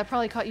so sorry, that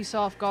probably caught you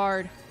so off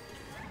guard.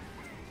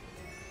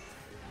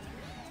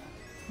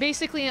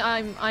 Basically,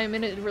 I'm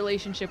in a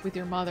relationship with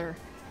your mother.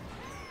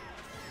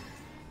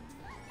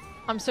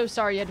 I'm so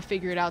sorry you had to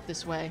figure it out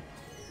this way.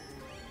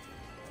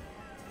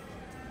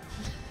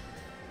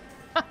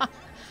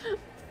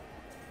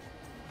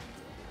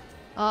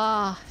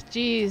 Ah,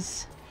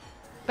 jeez.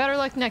 Better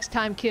luck next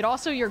time, kid.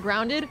 Also, you're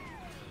grounded.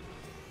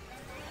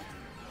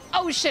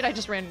 Oh shit, I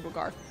just ran into a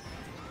guard.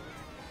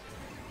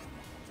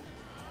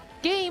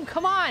 Game,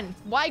 come on!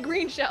 Why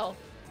green shell?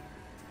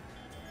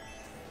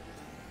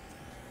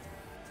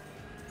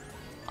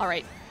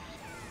 Alright.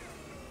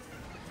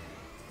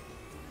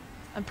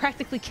 I'm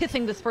practically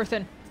kissing this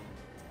person.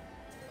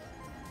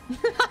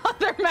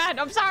 They're mad.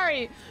 I'm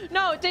sorry.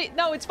 No,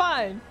 no, it's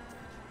fine.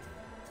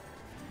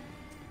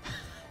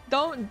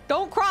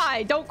 Don't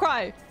cry. Don't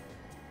cry.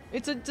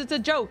 It's a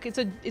joke. It's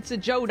a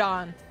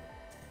Jodon.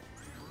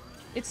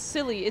 It's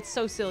silly. It's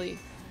so silly.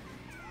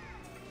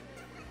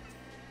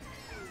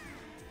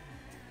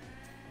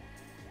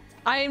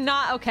 I am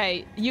not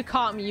okay. You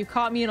caught me. You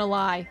caught me in a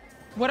lie.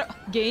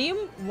 What game?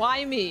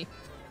 Why me?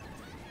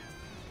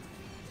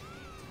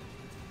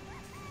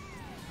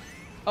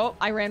 Oh,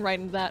 I ran right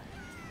into that.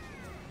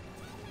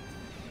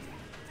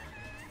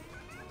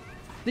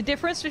 The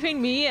difference between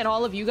me and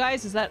all of you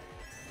guys is that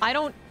I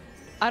don't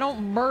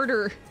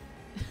murder.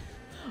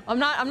 I'm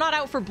not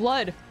out for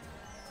blood.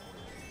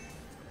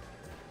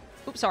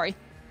 Oops, sorry.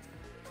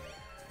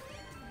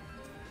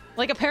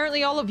 Like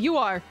apparently all of you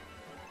are.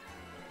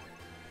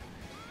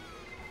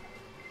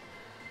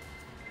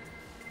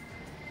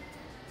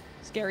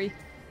 Scary.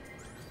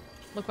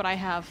 Look what I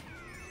have.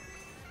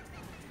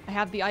 I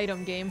have the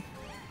item game.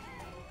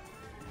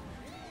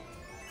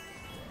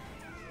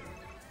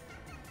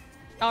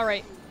 All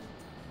right.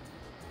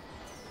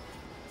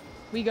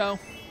 We go.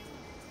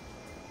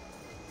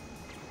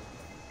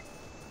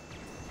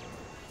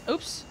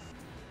 Oops.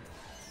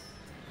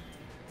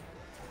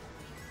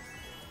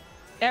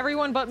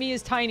 Everyone but me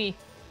is tiny.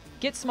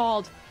 Get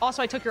smalled.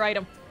 Also, I took your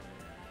item.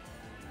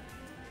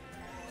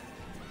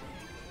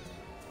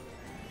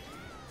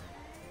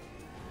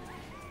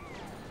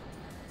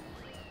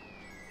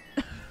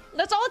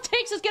 That's all it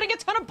takes is getting a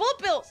ton of bullet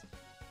bills.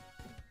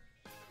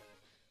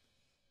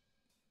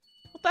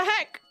 What the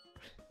heck?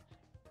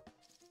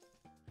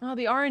 Oh,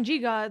 the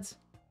RNG gods.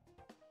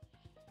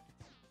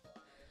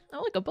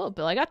 Oh, like a bullet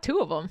bill. I got 2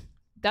 of them.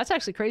 That's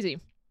actually crazy.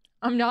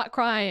 I'm not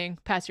crying.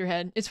 Pass your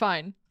head. It's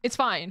fine. It's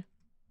fine.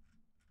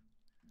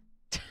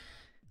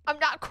 I'm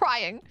not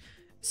crying.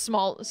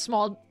 No,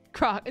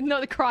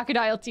 the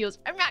crocodile teals.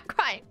 I'm not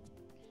crying.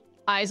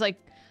 Eyes like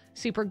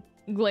super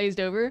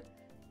glazed over.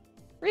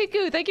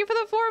 Riku, thank you for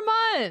the 4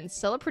 months.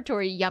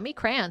 Celebratory yummy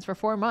crayons for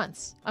 4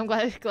 months. I'm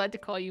glad to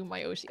call you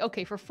my Oshi.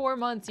 Okay, for 4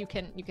 months you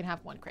can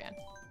have 1 crayon.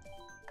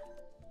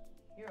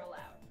 You're allowed.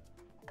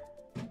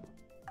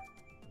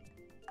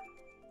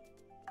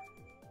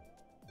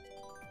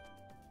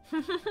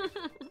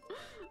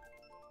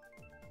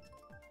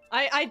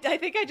 I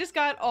think I just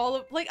got all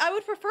of, like, I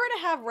would prefer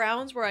to have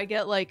rounds where I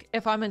get, like,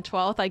 if I'm in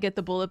 12th, I get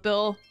the bullet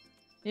bill,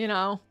 you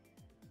know?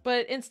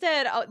 But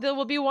instead, there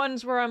will be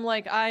ones where I'm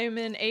like, I'm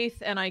in 8th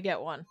and I get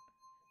 1.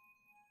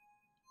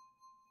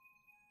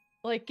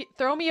 Like,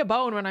 throw me a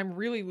bone when I'm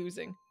really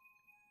losing.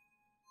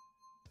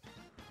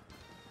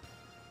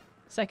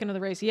 Second of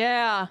the race,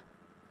 yeah.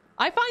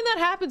 I find that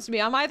happens to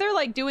me. I'm either,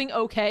 like, doing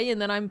okay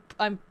and then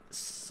I'm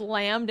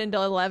slammed into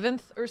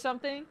 11th or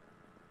something.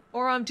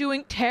 Or I'm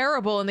doing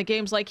terrible and the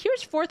game's like,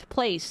 here's 4th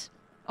place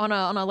on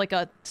a like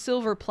a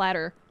silver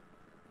platter.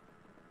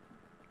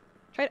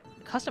 Tried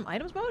custom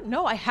items mode?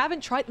 No, I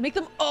haven't tried. Make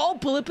them all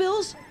bullet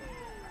bills?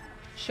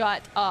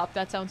 Shut up.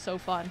 That sounds so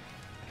fun.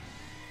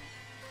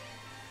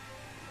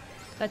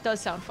 That does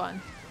sound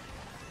fun.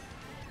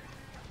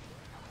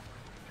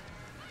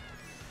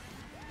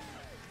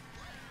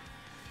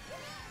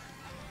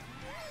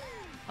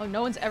 Oh,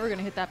 no one's ever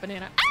gonna hit that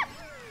banana. Ah!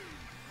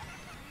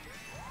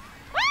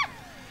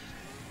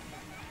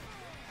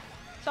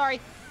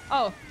 Sorry.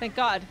 Oh, thank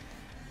God.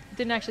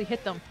 Didn't actually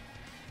hit them.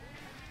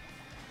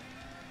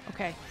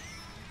 Okay.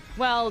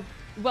 Well,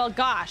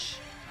 gosh.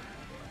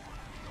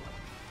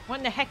 What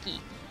in the hecky?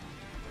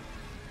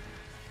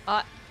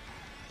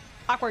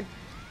 Awkward.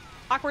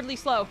 Awkwardly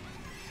slow.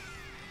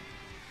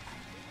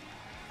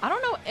 I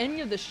don't know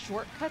any of the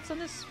shortcuts on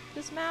this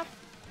map.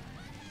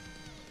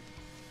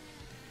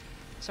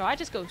 So I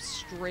just go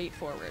straight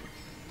forward.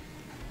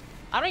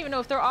 I don't even know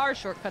if there are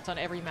shortcuts on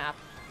every map.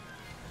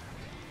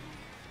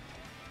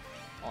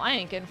 Well, I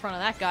ain't getting in front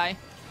of that guy.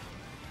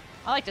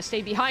 I like to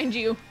stay behind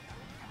you.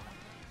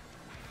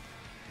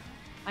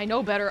 I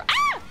know better.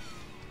 Ah!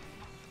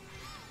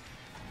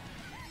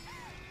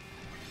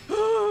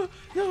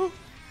 No.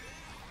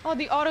 Oh,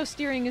 the auto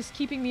steering is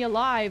keeping me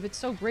alive. It's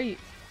so great.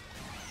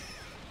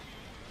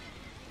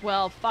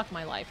 Well, fuck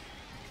my life.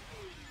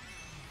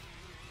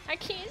 I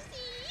can't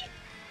see.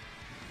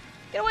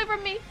 Get away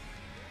from me.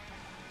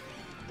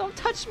 Don't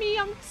touch me.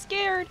 I'm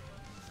scared.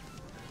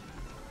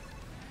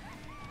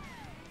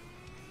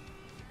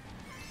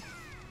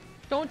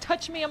 Don't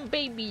touch me, I'm a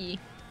baby.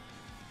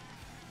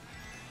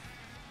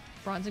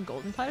 Bronze and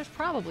golden platters?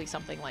 Probably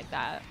something like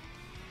that.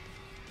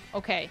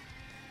 Okay.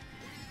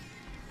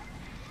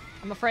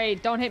 I'm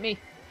afraid. Don't hit me.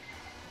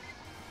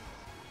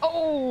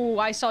 Oh,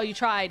 I saw you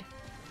tried.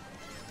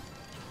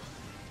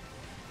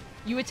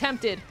 You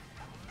attempted.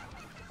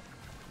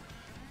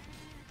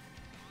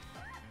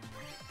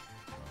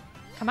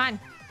 Come on.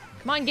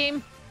 Come on,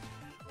 game.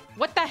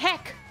 What the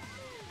heck?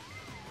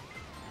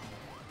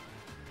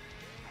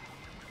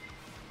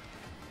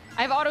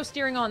 I have auto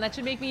steering on. That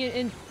should make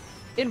me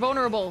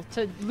invulnerable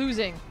to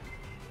losing.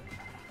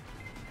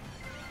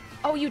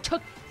 Oh, you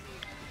took...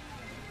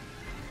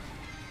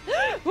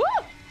 Woo!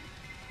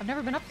 I'm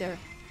never been up there.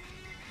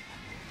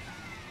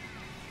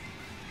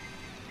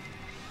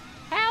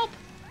 Help!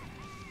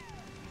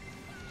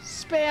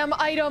 Spam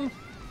item!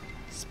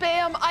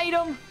 Spam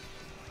item!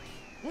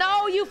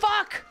 No, you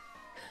fuck!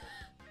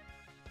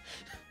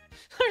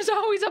 There's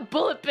always a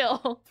bullet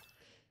bill.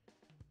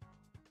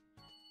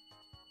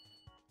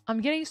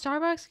 I'm getting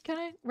Starbucks. Can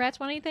I? Rats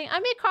want anything?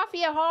 I make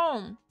coffee at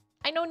home.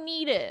 I don't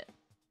need it.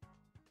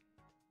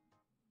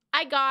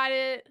 I got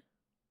it.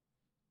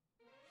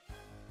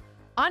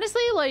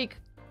 Honestly, like...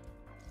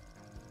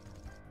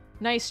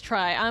 Nice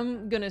try.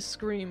 I'm gonna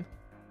scream.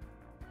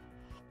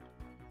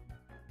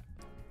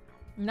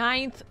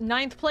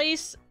 Ninth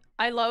place.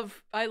 I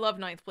love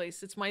ninth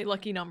place. It's my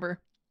lucky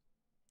number.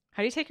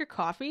 How do you take your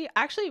coffee?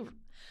 Actually,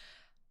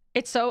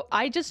 it's so...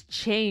 I just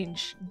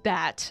changed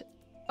that.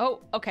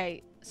 Oh,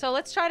 okay. So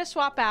let's try to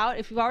swap out.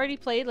 If you've already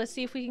played, let's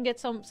see if we can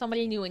get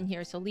somebody new in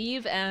here. So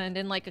leave, and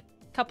in like a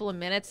couple of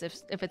minutes,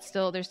 if it's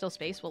still... There's still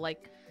space, we'll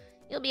like...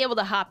 You'll be able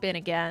to hop in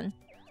again.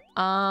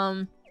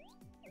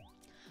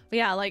 But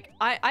yeah, like,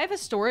 I've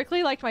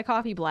historically liked my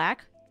coffee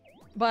black.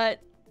 But...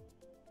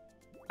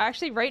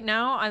 Actually, right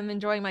now, I'm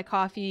enjoying my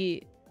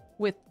coffee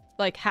with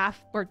like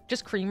half... Or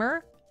just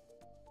creamer.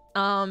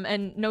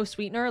 And no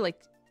sweetener,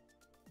 like...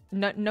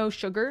 No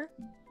sugar.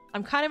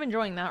 I'm kind of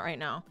enjoying that right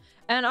now.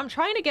 And I'm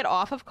trying to get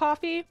off of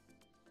coffee.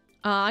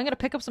 I'm gonna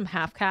pick up some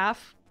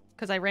half-calf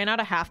because I ran out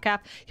of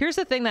half-calf. Here's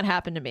the thing that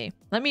happened to me.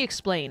 Let me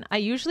explain. I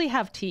usually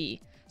have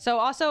tea. So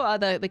also,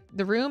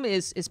 the room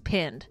is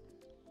pinned.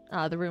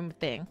 The room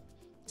thing.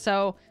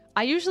 So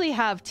I usually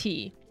have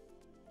tea.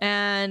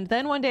 And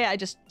then one day I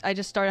just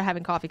started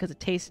having coffee because it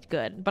tasted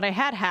good. But I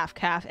had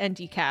half-calf and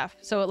decaf,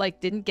 so it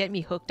like didn't get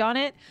me hooked on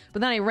it.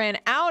 But then I ran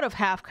out of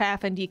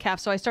half-calf and decaf,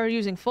 so I started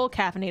using full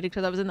caffeinated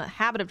because I was in the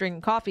habit of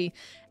drinking coffee.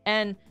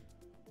 And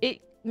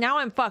now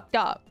I'm fucked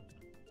up.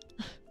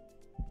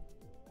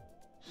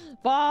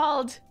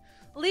 Bald!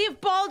 Leave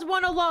Bald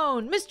one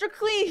alone! Mr.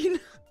 Clean!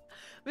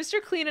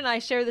 Mr. Clean and I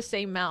share the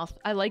same mouth.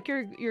 I like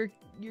your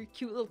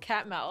cute little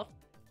cat mouth.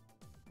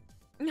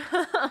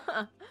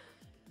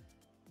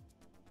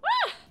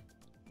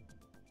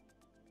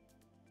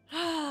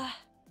 I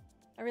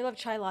really love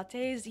chai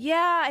lattes.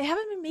 Yeah, I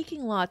haven't been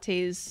making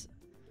lattes.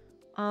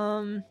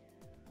 I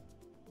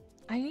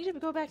need to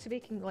go back to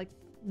making like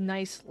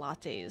nice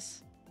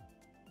lattes.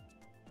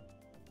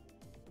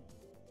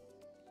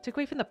 Took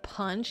away from the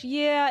punch.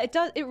 Yeah, it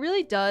does. It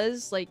really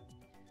does like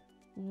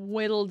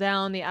whittle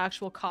down the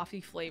actual coffee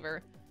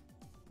flavor.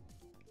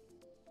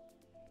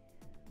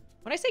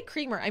 When I say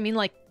creamer, I mean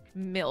like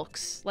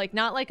milks, like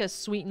not like a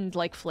sweetened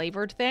like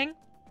flavored thing.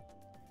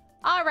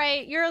 All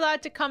right, you're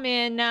allowed to come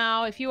in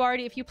now if you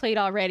played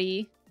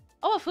already.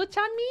 Oh, a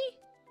futon me?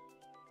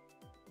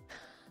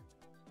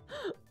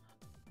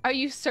 Are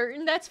you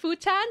certain that's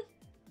futon?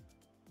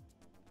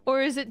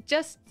 Or is it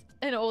just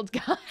an old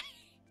guy?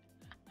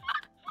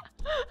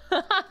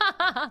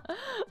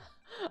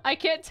 I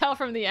can't tell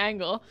from the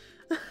angle.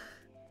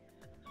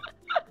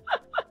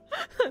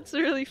 That's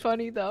really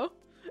funny though.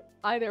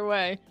 Either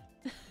way.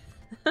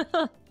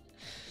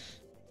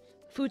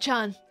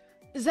 Fuchan,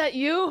 is that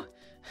you?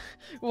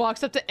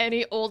 Walks up to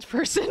any old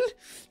person.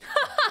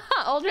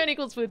 Old man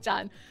equals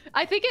Fuchan.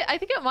 I think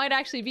it might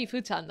actually be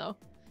Fuchan though.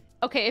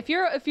 Okay, if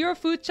you're a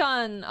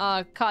Fuchan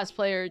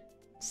cosplayer,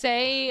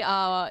 say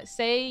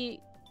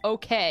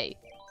okay.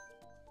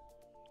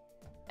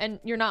 And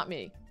you're not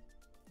me.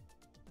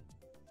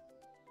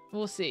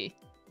 We'll see.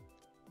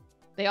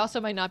 They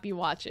also might not be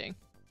watching.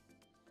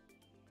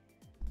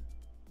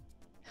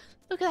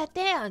 Look at that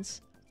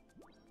dance!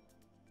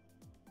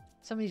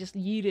 Somebody just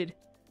yeeted.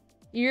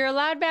 You're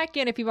allowed back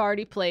in if you've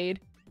already played.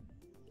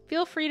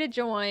 Feel free to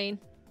join.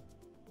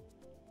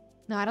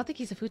 No, I don't think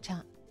he's a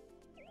futon.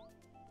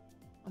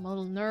 I'm a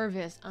little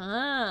nervous.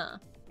 Ah.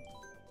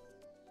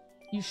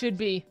 You should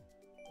be.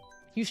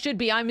 You should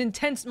be. I'm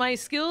intense. My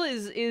skill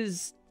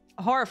is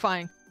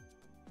horrifying.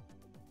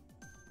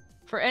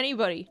 For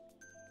anybody.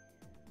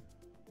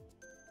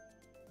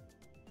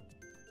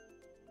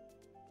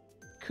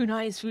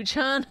 Kunai is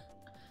Fuchan.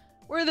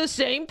 We're the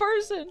same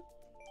person.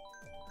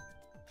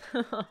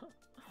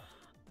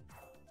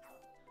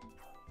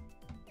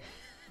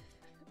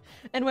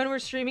 And when we're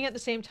streaming at the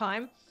same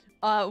time,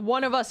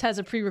 one of us has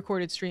a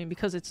pre-recorded stream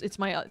because it's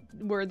my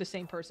we're the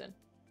same person.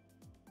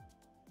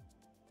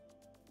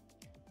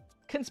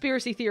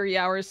 Conspiracy theory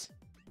hours.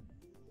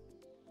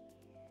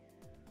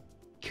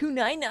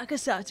 Kunai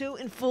Nakasato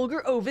and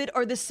Fulgur Ovid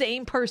are the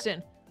same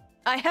person.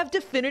 I have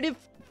definitive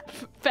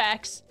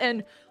facts,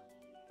 and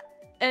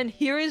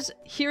here is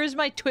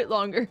my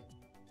twitlonger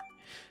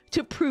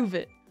to prove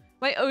it.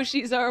 My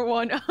Oshis are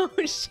one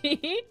Oshi.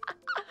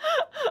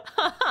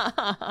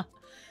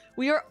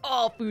 We are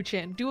all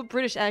Fuchan. Do a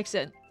British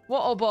accent.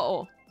 Wa'o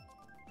ba'o.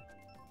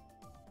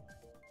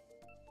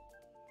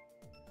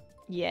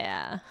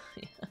 Yeah.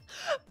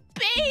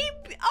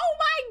 Babe! Oh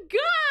my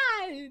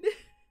god!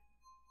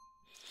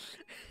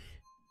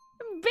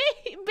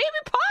 Baby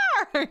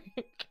Park!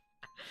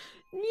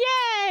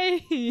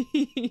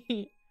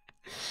 Yay!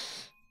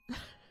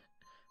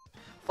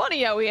 Funny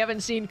funny how we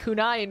haven't seen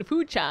Kunai and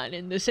Fuchan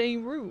in the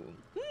same room.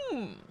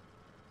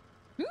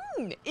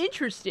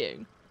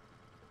 Interesting.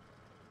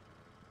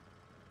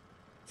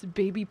 It's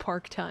baby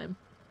park time.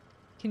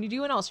 Can you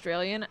do an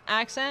Australian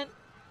accent?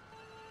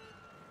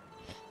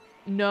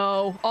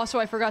 No. Also,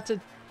 I forgot the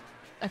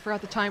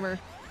timer.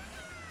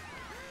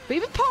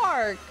 Baby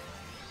park!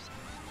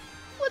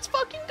 Let's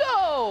fucking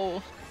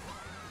go!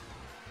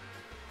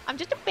 I'm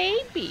just a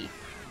baby.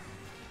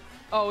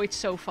 Oh, it's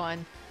so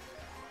fun.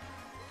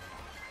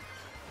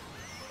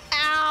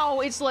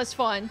 Ow! It's less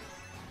fun.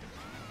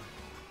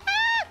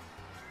 Ah!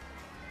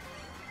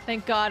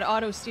 Thank God,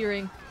 auto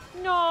steering.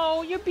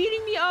 No, you're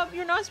beating me up.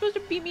 You're not supposed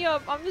to beat me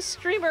up. I'm the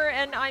streamer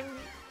and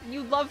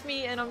you love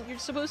me and you're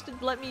supposed to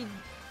let me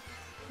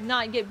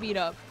not get beat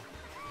up.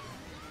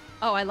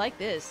 Oh, I like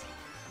this.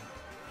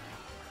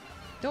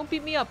 Don't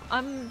beat me up.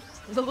 I'm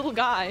the little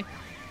guy.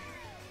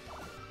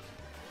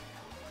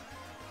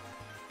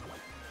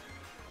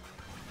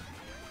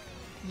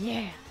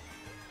 Yeah.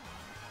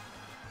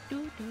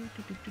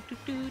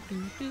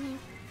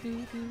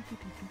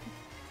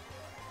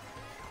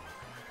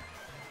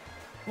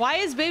 Why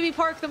is Baby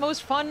Park the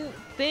most fun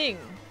thing?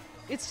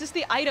 It's just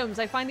the items.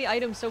 I find the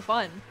items so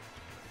fun.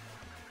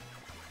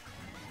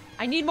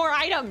 I need more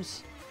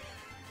items.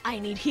 I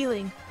need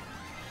healing.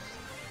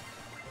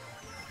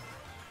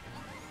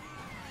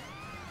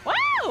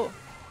 Wow!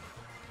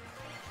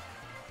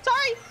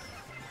 Sorry!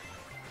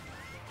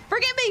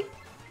 Forgive me!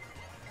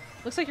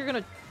 Looks like you're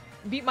gonna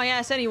beat my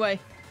ass anyway.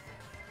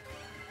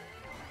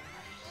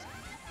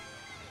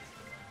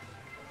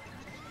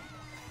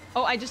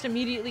 Oh, I just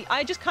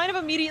kind of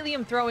immediately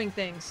am throwing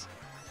things.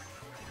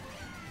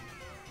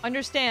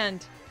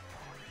 Understand.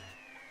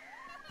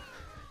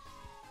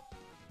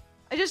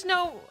 I just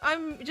know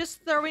I'm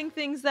just throwing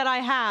things that I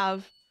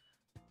have.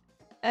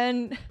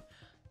 And...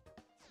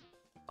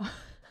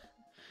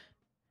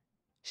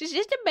 She's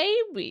just a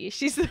baby.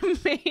 She's the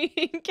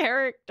main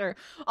character.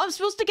 I'm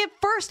supposed to get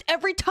first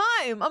every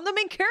time. I'm the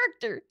main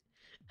character.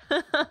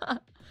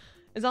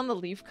 Is on the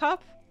leaf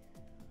cup?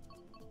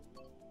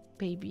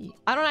 Baby.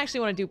 I don't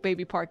actually want to do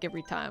Baby Park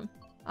every time.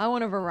 I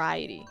want a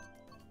variety.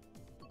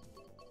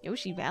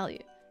 Yoshi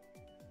Valley.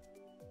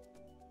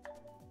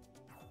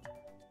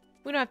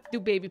 We don't have to do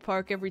Baby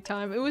Park every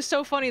time. It was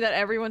so funny that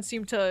everyone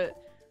seemed to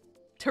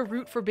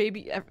root for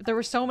Baby. There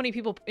were so many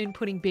people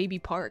inputting Baby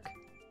Park.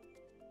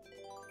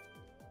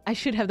 I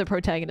should have the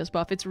protagonist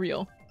buff. It's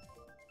real.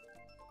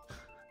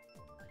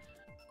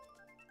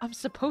 I'm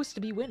supposed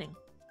to be winning.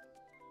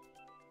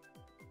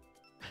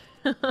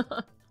 I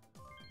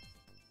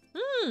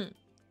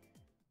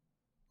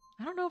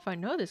don't know if I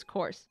know this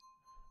course.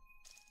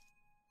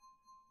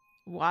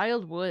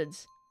 Wild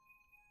Woods.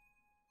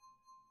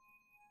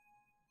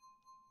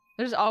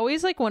 There's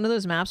always like one of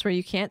those maps where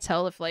you can't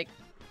tell if like...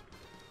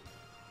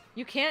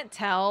 You can't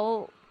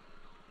tell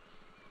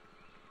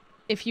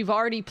if you've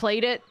already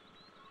played it.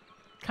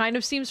 Kind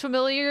of seems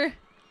familiar. You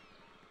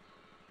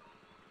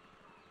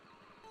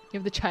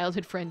have the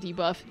childhood friend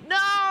debuff.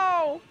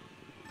 No!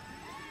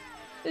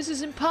 This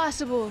is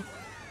impossible.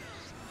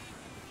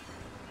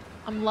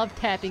 I'm love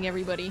tapping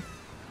everybody.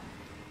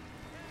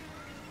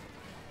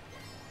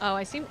 Oh,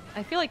 I feel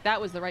like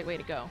that was the right way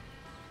to go.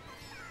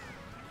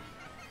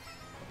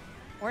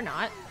 Or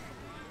not.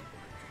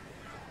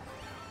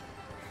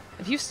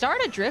 If you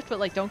start a drift but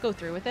like don't go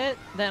through with it,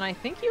 then I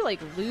think you like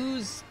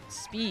lose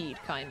speed,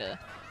 kinda.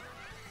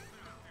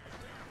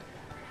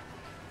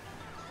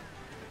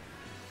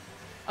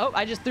 Oh,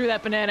 I just threw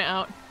that banana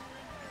out.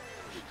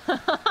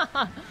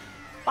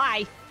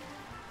 Bye.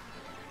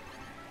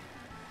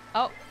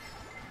 Oh.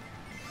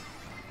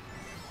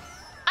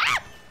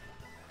 Ah!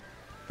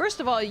 First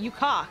of all, you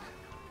cock.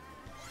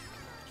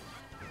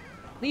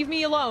 Leave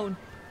me alone.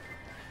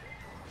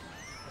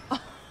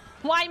 Oh,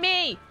 why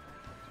me?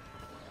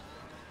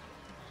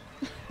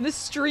 The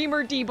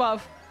streamer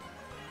debuff.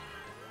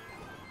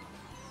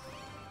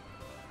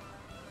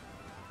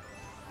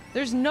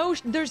 There's no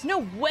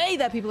way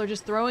that people are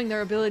just throwing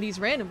their abilities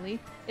randomly.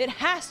 It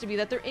has to be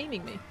that they're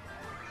aiming me.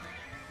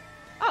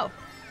 Oh.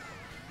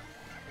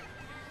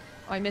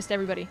 Oh, I missed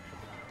everybody.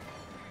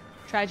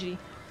 Tragedy.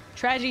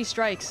 Tragedy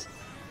strikes.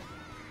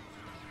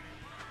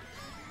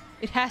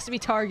 It has to be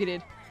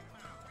targeted.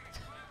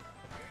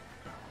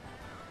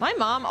 My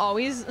mom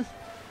always...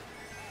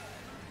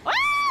 Ah!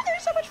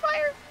 There's so much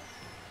fire!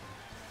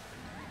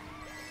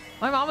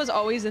 My mom was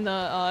always in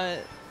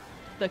the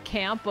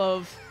camp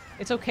of...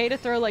 It's okay to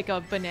throw like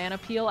a banana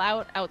peel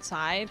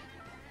outside.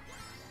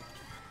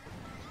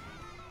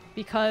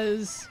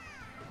 Because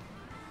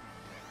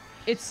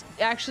it's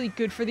actually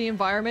good for the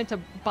environment to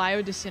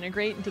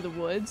biodisintegrate into the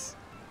woods.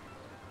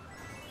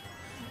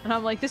 And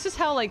I'm like, this is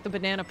how like the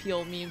banana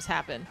peel memes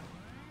happen.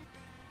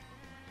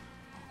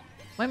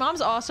 My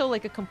mom's also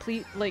like a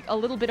complete, like a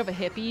little bit of a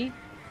hippie.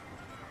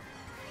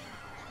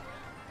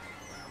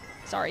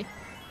 Sorry.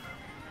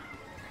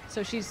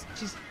 So she's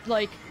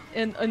like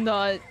in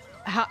the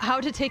how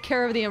to take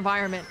care of the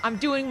environment. I'm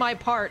doing my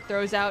part.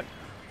 Throws out.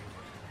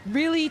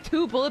 Really?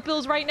 2 bullet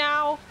bills right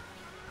now?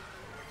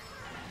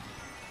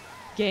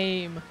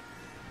 Game.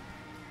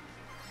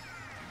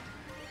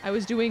 I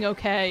was doing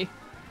okay.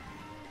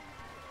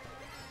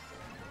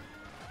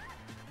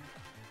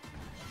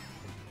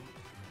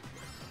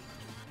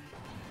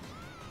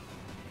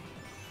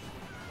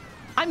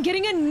 I'm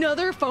getting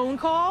another phone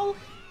call?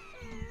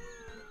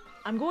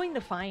 I'm going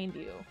to find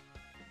you.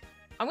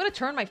 I'm gonna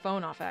turn my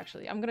phone off,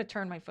 actually. I'm gonna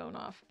turn my phone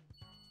off.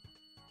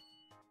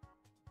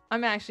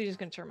 I'm actually just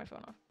gonna turn my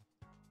phone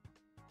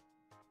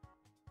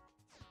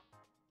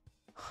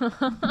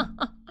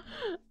off.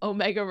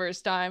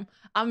 Omegaverse time.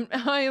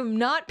 I am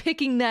not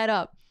picking that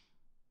up.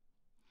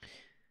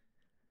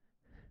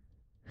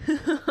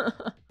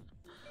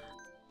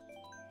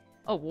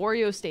 Oh,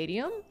 Wario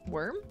Stadium?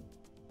 Worm?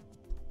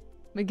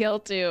 Miguel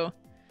too.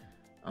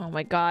 Oh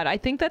my god. I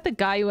think that the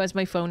guy who has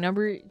my phone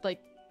number, like,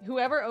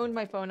 whoever owned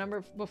my phone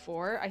number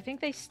before, I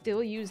think they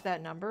still use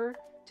that number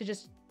to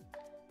just...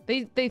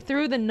 They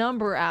threw the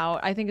number out,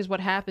 I think is what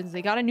happens.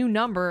 They got a new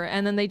number,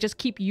 and then they just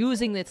keep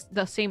using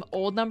the same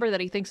old number that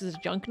he thinks is a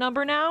junk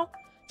number now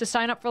to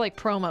sign up for, like,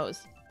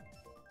 promos.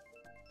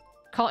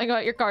 Calling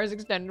out your car's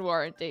extended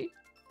warranty.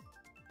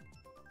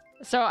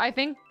 So I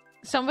think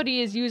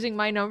somebody is using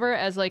my number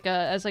as like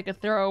a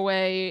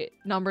throwaway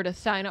number to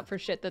sign up for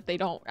shit that they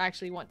don't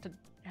actually want to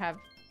have,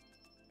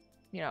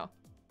 you know.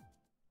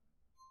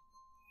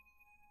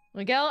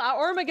 Miguel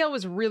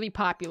was really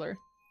popular.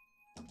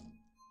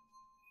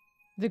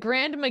 The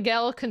Grand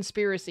Miguel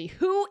Conspiracy.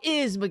 Who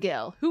is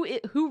Miguel?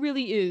 Who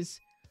really is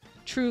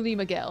truly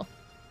Miguel?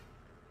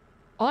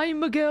 I'm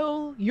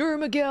Miguel, you're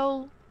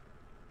Miguel.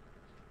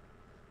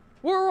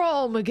 We're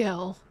all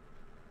Miguel.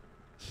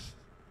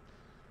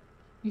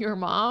 Your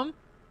mom?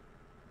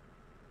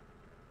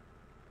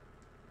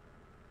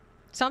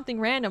 Something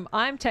random.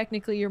 I'm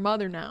technically your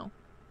mother now.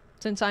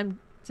 Since I'm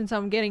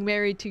getting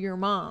married to your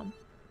mom.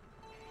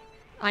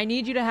 I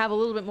need you to have a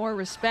little bit more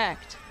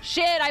respect.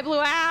 Shit, I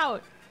blew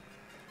out!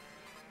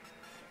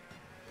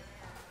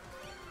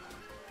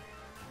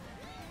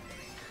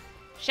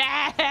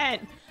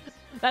 Shit!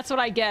 That's what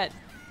I get.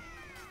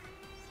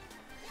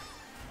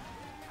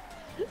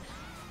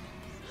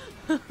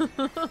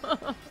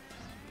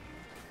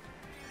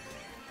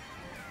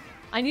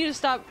 I need to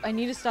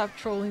stop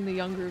trolling the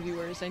younger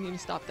viewers. I need to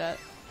stop that.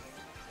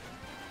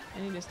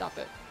 I need to stop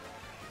it.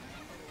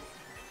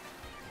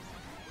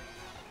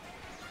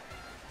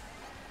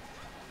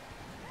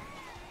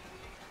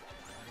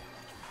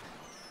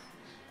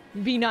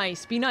 Be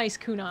nice,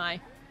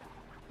 Kunai.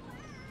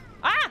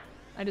 Ah!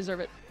 I deserve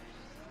it.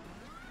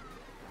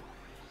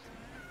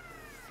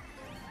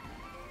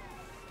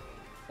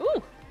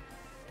 Ooh!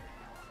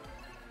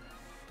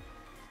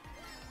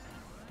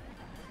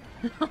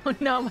 Oh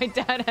no, my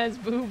dad has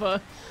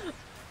booba.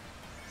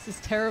 This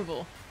is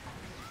terrible.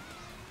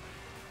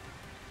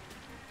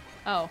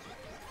 Oh.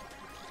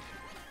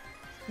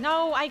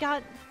 No, I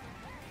got...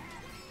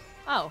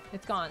 Oh,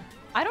 it's gone.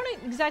 I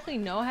don't exactly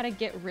know how to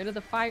get rid of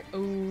the fire...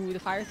 Ooh, the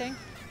fire thing?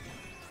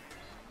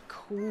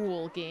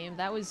 Cool game.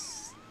 That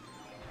was...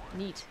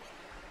 neat.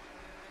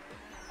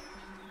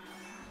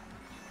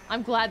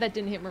 I'm glad that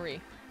didn't hit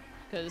Marie.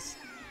 Because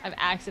I've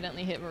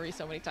accidentally hit Marie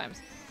so many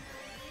times.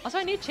 Also,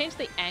 I need to change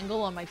the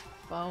angle on my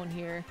phone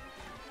here.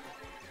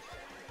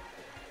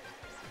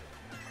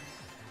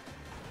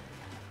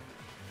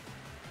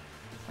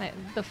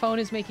 The phone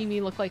is making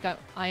me look like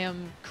I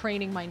am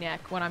craning my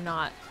neck when I'm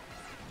not.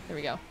 There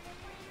we go.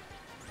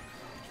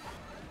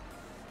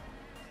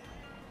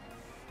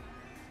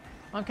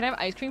 Mom, can I have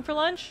ice cream for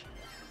lunch?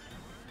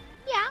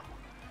 Yeah.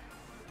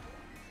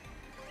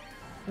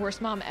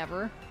 Worst mom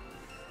ever.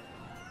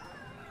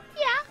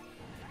 Yeah.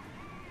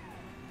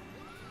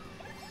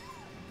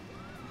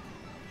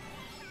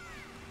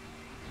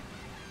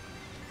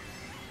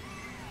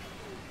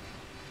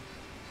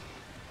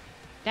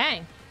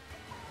 Dang.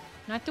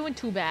 Not doing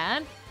too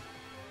bad.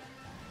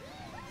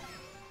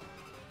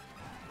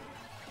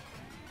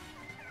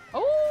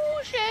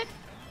 Oh, shit.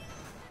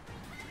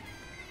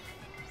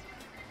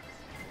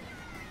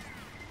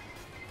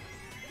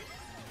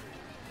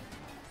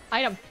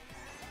 Item.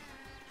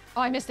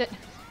 Oh, I missed it.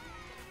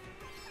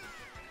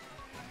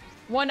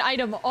 One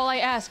item, all I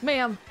ask,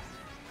 ma'am.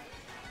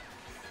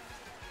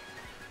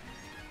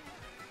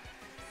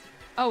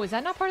 Oh, is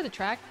that not part of the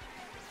track?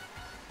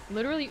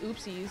 Literally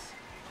oopsies.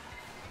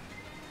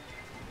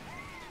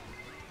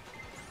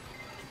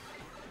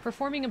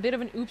 Performing a bit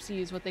of an oopsie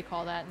is what they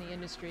call that in the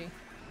industry.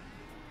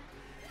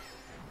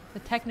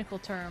 The technical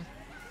term.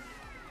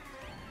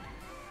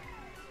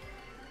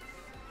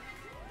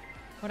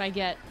 What'd I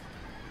get?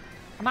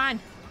 Come on!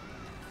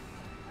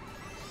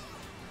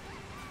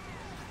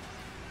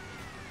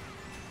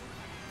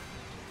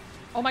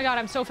 Oh my god,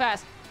 I'm so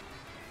fast!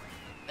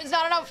 It's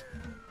not enough!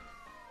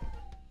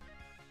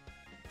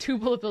 2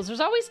 bullet bills.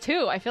 There's always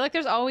 2. I feel like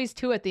there's always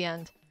 2 at the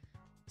end.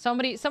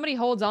 Somebody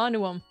holds on to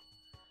them.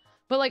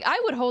 But like, I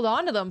would hold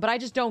on to them, but I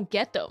just don't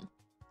get them.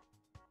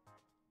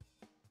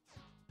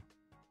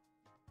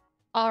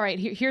 All right,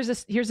 here's a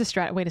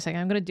strat. Wait a second.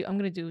 I'm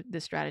gonna do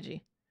this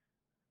strategy.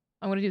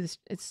 I'm gonna do this.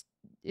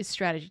 It's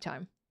strategy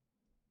time.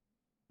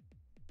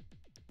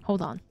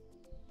 Hold on.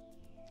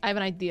 I have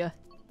an idea.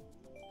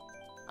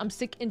 I'm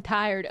sick and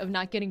tired of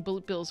not getting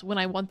bullet bills when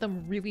I want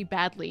them really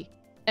badly.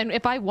 And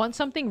if I want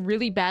something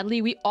really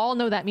badly, we all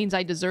know that means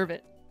I deserve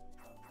it.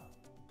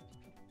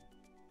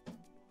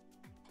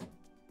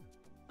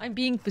 I'm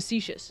being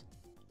facetious.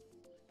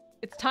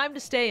 It's time to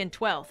stay in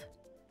 12th.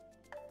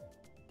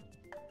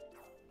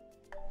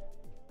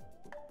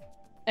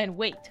 And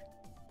wait.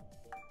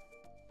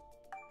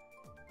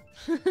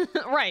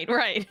 Right,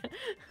 right.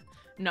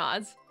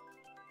 Nods.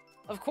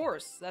 Of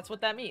course, that's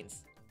what that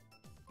means.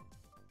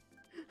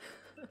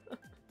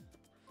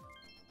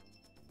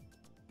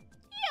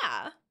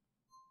 Yeah.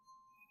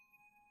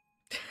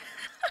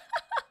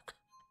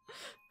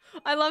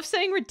 I love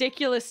saying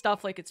ridiculous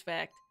stuff like it's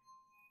fact.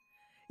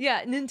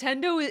 Yeah,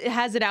 Nintendo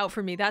has it out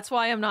for me. That's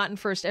why I'm not in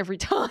first every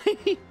time.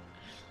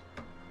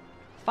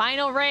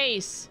 Final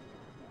race.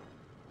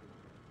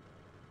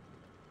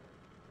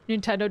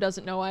 Nintendo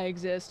doesn't know I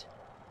exist.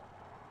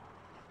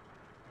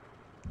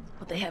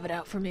 But they have it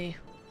out for me.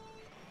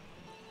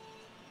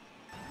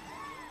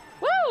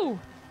 Woo!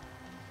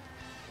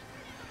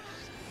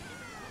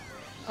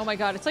 Oh my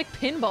god, it's like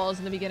pinballs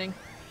in the beginning.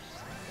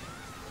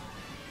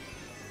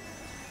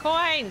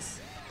 Coins!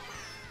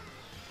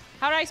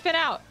 How did I spin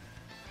out?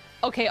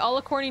 Okay, all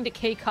according to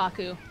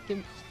Keikaku.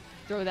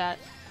 Throw that.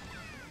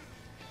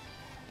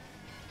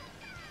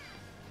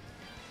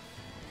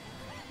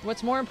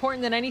 What's more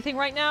important than anything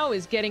right now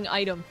is getting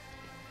item.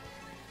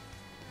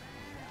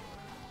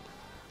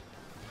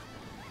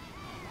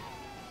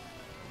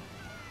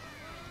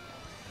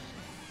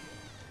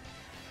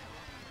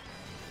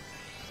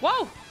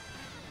 Whoa!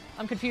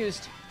 I'm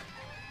confused.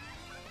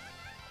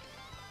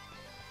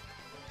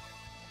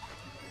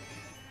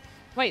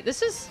 Wait,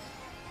 this is...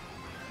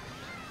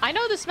 I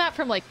know this map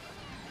from, like...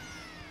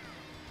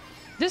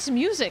 This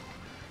music.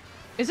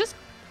 Is this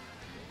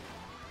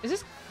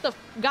the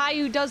guy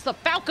who does the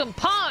Falcon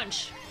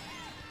Punch?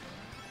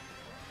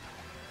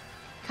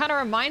 Kind of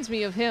reminds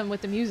me of him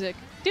with the music.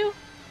 Do,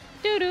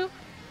 do, do.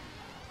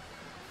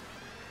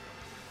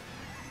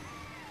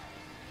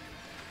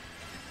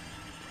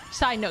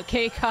 Side note,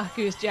 Keikaku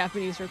is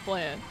Japanese for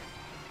playing.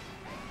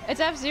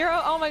 It's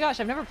F-Zero? Oh my gosh,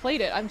 I've never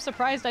played it. I'm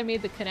surprised I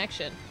made the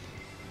connection.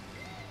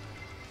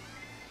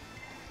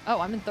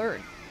 Oh, I'm in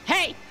third.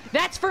 Hey,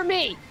 that's for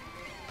me!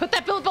 Put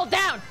that bullet bill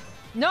down!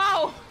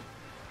 No!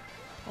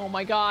 Oh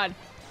my god.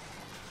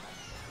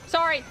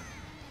 Sorry.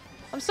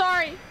 I'm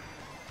sorry.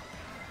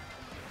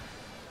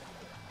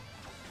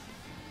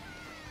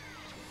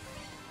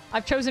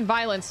 I've chosen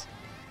violence.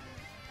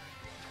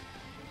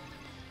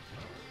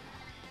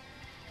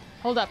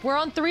 Hold up. We're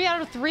on 3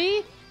 out of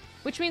 3?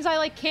 Which means I,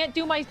 like, can't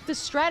do this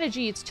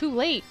strategy. It's too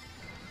late.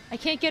 I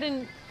can't get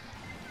in...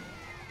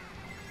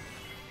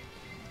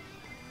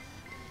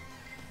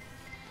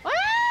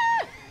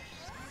 Ah!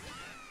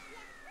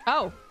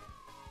 Oh.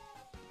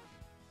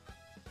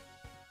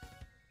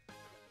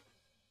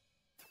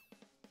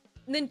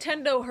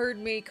 Nintendo heard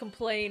me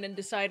complain and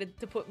decided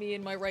to put me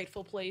in my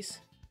rightful place.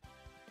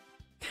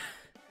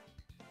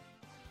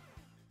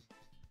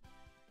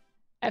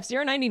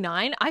 F-Zero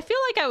 99? I feel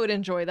like I would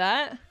enjoy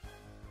that.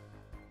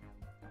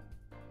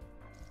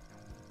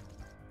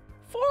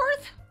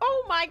 4th?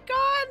 Oh my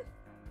god!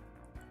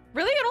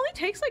 Really? It only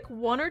takes like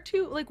one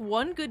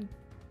good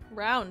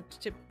round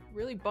to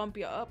really bump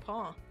you up,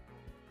 huh?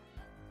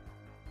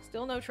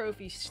 Still no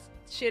trophies.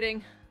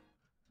 Shitting.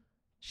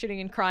 Shitting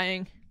and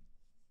crying.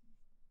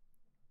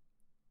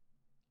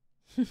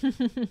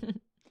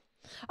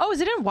 Oh,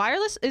 is it in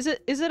wireless?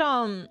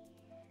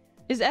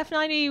 Is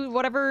F90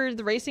 whatever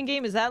the racing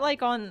game, is that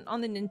like on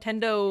the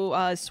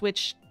Nintendo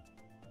Switch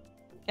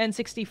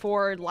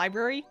N64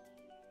 library?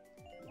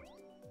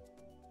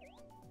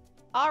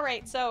 All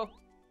right, so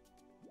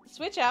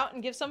switch out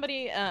and give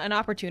somebody an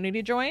opportunity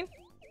to join.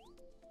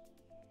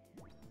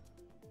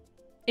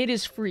 It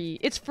is free.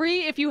 It's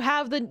free if you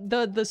have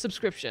the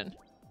subscription.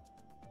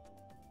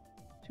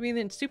 To be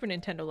in the Super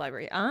Nintendo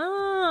library.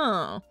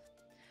 Oh.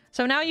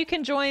 So now you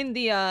can join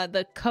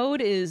the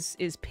code is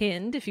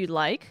pinned if you'd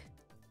like.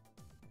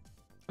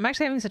 I'm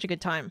actually having such a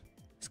good time.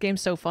 This game's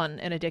so fun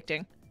and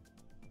addicting.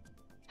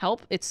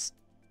 Help, it's...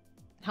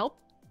 Help?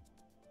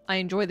 I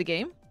enjoy the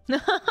game.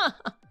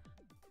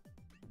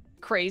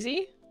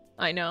 Crazy?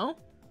 I know.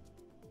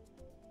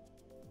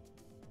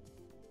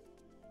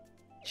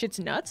 Shit's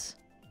nuts.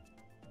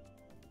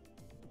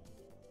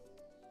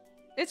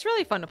 It's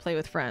really fun to play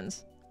with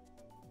friends.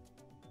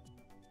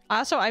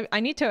 Also, I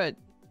need to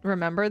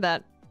remember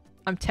that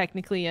I'm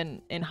technically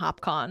in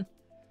HopCon.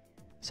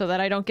 So that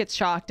I don't get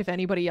shocked if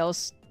anybody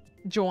else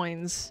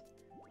joins.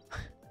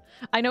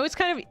 I know it's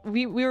kind of...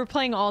 We were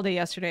playing all day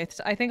yesterday.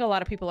 I think a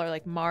lot of people are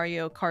like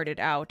Mario Karted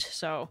out,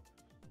 so...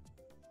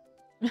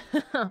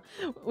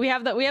 we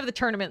have the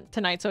tournament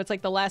tonight, so it's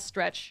like the last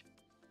stretch.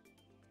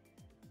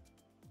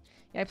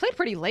 Yeah, I played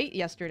pretty late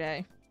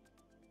yesterday.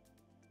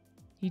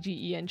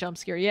 NIJISANJI EN jump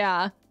scare,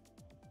 yeah.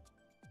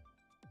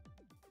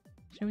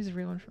 Show me the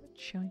real one for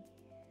showing.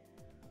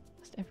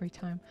 Just every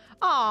time.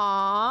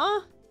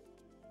 Aww.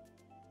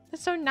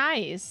 That's so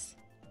nice.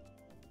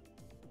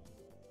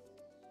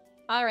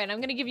 Alright,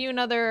 I'm gonna give you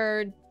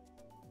another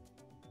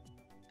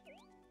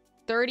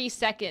 30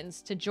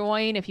 seconds to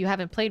join if you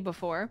haven't played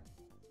before.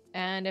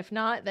 And if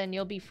not, then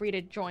you'll be free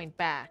to join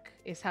back,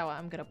 is how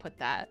I'm gonna put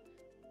that.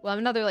 Well,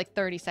 another like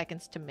 30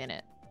 seconds to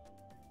minute.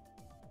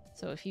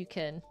 So if you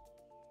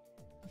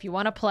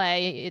want to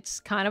play,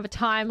 it's kind of a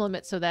time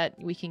limit so that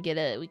we can get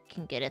a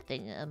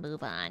thing, a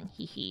move on.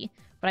 Hee.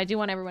 But I do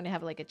want everyone to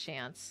have like a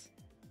chance.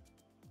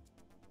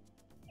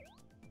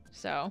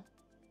 So,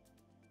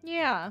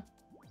 yeah.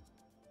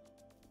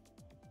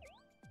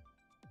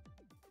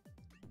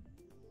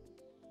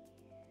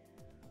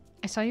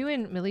 I saw you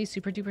in Millie's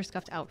super duper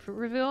scuffed outfit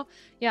reveal.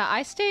 Yeah,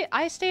 I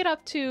stayed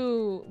up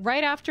to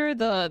right after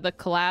the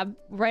collab,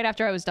 right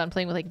after I was done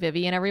playing with like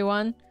Vivi and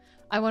everyone.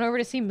 I went over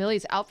to see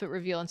Millie's outfit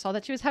reveal and saw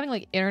that she was having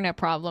like internet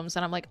problems,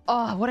 and I'm like,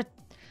 oh,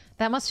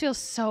 that must feel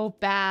so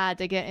bad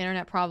to get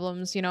internet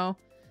problems, you know?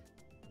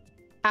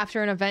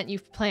 After an event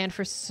you've planned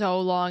for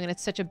so long and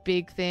it's such a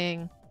big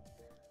thing.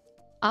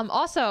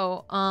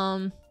 Also,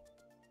 oh,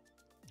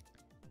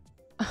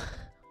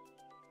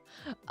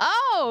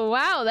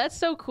 wow, that's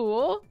so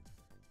cool.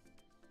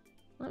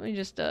 Let me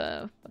just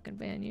fucking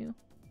ban you.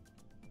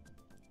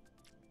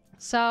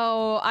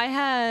 So I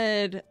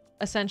had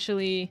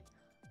essentially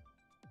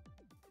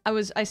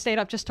I stayed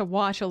up just to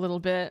watch a little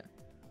bit.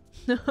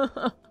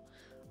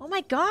 Oh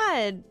my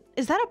god,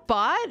 is that a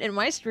bot in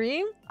my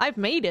stream? I've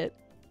made it.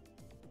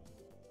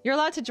 You're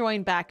allowed to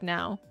join back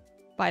now,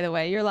 by the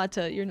way. You're allowed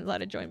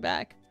to join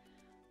back.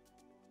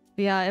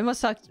 But yeah, it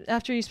must suck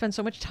after you spend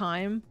so much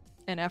time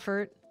and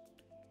effort.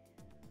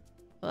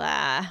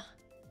 Blah.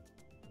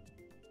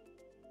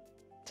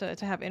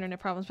 To have internet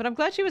problems, but I'm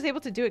glad she was able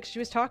to do it because she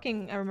was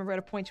talking. I remember at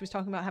a point she was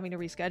talking about having to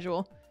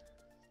reschedule.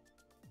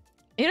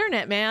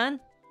 Internet, man.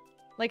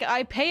 Like,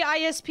 I pay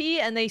ISP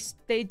and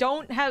they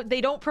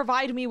don't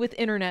provide me with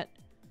internet,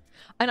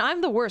 and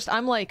I'm the worst.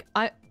 I'm like,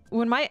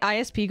 when my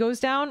ISP goes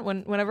down,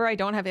 whenever I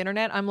don't have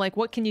internet, I'm like,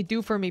 what can you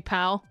do for me,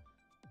 pal?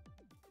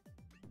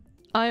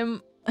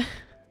 I'm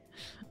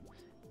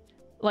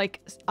like,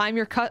 I'm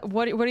your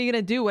what are you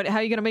gonna do? How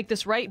are you gonna make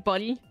this right,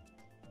 buddy?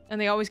 And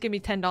they always give me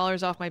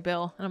 $10 off my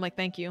bill. And I'm like,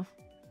 thank you.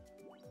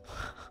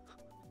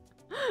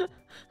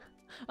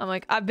 I'm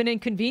like, I've been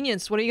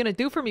inconvenienced. What are you gonna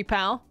do for me,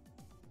 pal?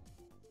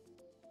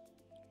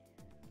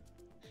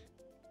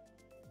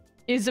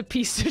 Is a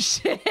piece of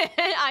shit.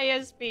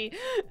 ISP.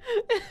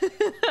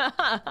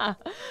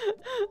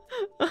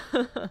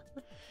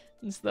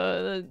 It's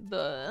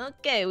the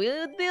okay,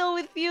 we'll deal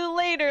with you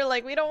later.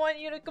 Like, we don't want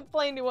you to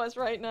complain to us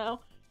right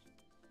now.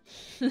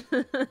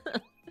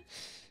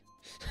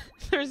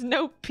 There's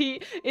no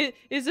P. It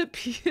is a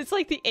P. It's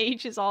like the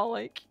H is all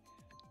like.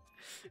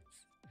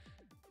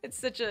 It's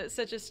such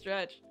a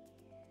stretch.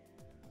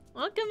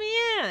 Welcome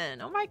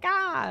in. Oh my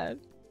god.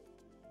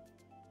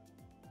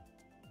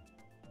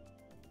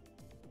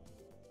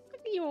 Look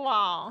at you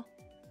all.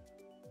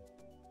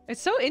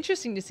 It's so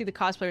interesting to see the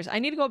cosplayers. I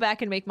need to go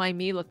back and make my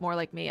me look more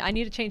like me. I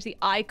need to change the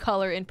eye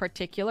color in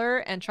particular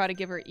and try to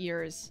give her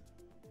ears.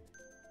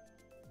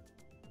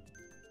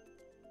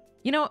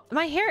 You know,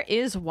 my hair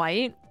is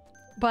white.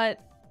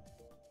 But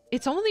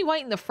it's only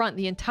white in the front.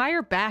 The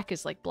entire back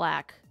is like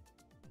black.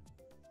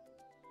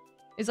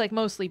 It's like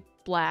mostly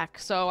black.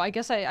 So I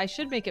guess I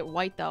should make it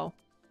white though.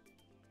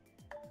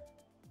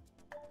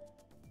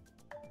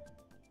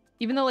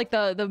 Even though like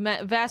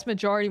the vast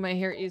majority of my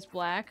hair is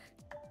black.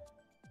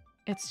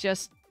 It's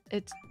just,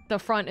 the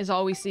front is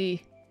all we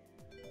see.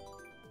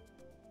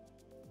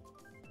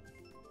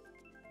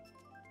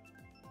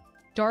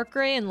 Dark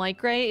gray and light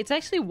gray. It's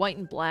actually white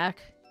and black.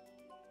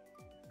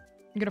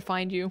 I'm gonna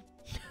find you.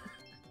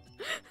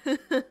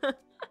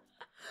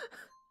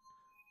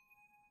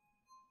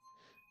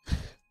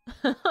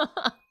 Are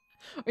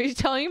you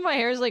telling me my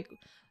hair is like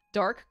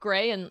dark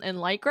gray and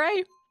light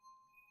gray?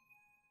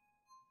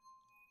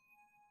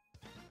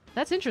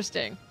 That's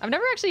interesting. I've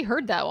never actually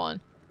heard that one.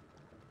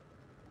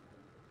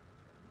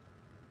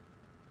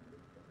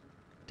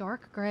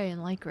 Dark gray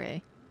and light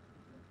gray.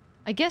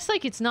 I guess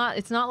like it's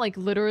not like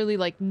literally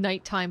like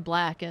nighttime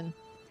black, and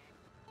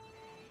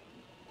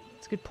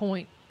it's a good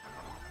point.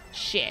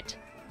 Shit.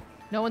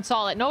 No one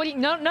saw it.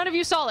 None of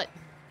you saw it.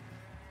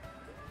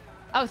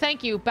 Oh,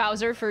 thank you,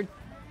 Bowser, for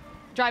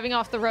driving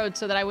off the road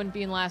so that I wouldn't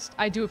be in last.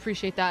 I do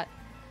appreciate that.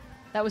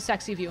 That was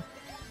sexy of you.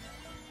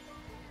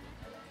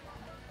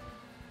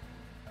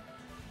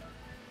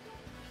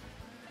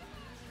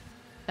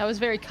 That was a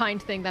very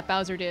kind thing that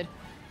Bowser did.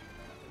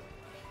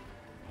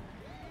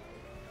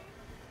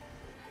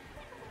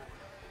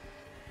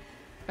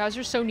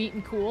 Bowser's so neat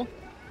and cool.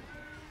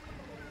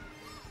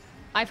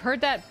 I've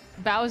heard that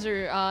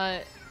Bowser,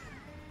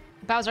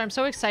 I'm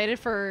so excited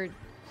for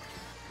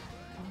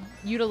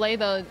you to lay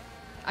the...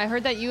 I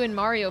heard that you and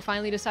Mario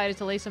finally decided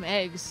to lay some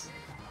eggs.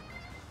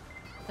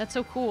 That's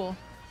so cool.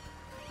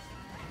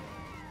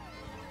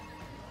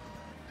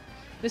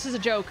 This is a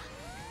joke.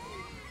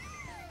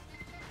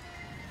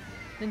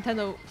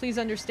 Nintendo, please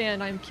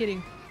understand, I'm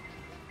kidding.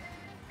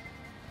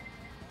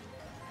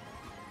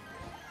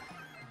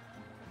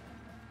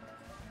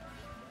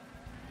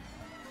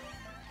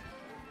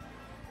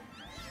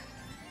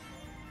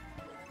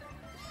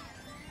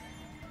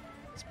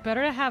 It's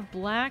better to have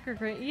black or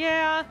gray.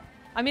 Yeah.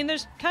 I mean,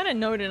 there's kind of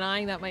no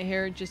denying that my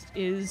hair just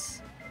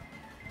is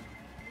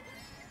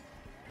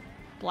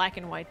black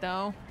and white,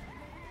 though.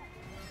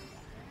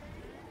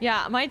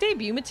 Yeah, my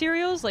debut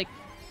materials, like,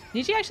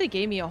 Niji actually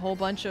gave me a whole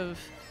bunch of,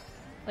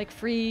 like,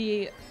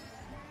 free...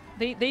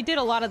 They did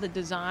a lot of the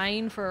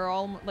design for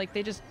all... Like,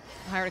 they just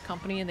hired a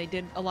company and they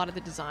did a lot of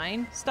the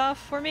design stuff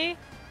for me,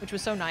 which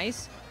was so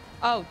nice.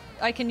 Oh,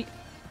 I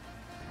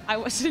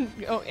wasn't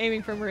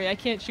aiming for Marie. I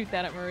can't shoot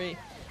that at Marie.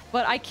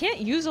 But I can't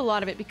use a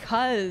lot of it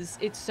because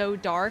it's so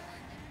dark.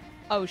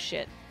 Oh,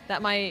 shit.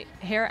 That my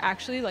hair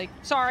actually, like...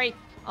 Sorry!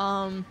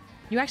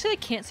 You actually like,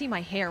 can't see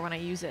my hair when I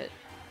use it.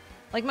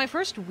 Like, my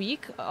first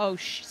week... Oh,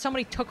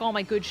 somebody took all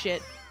my good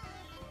shit.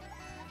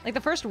 Like,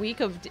 the first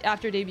week of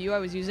after debut, I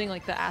was using,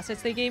 like, the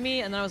assets they gave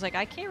me, and then I was like,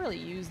 I can't really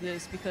use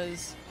this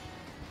because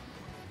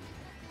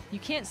you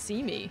can't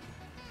see me.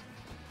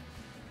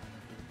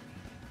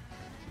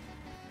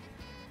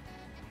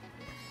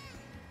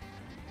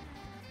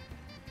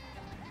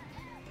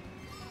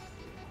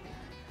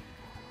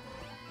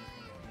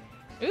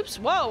 Oops,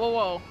 whoa, whoa,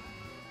 whoa.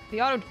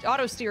 The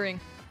auto steering.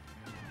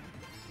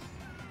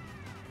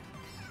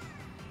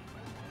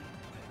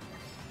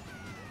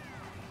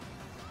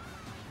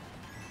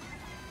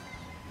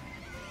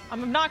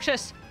 I'm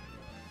obnoxious.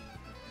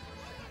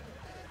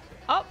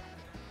 Oh.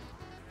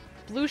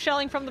 Blue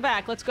shelling from the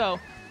back. Let's go.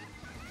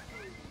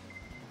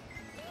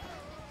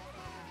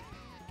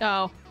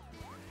 Oh.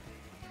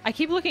 I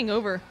keep looking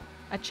over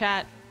at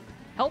chat.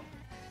 Help.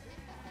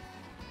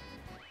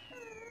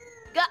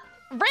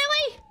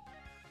 Really?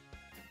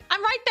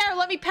 I'm right there.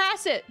 Let me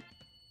pass it.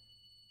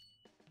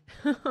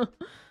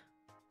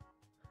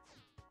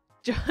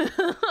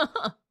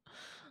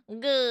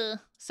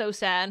 So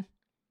sad.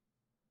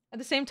 At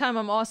the same time,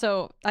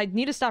 I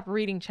need to stop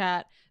reading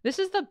chat. This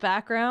is the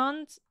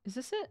background. Is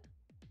this it?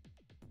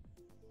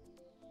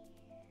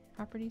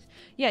 Properties?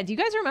 Yeah, do you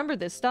guys remember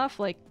this stuff?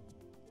 Like,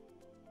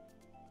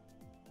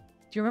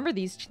 do you remember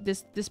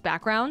this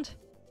background?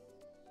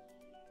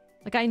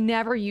 Like, I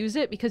never use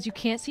it because you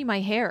can't see my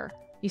hair.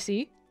 You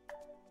see?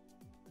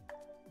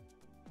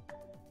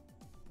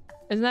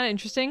 Isn't that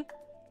interesting?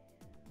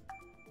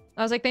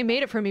 I was like, they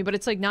made it for me, but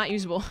it's like not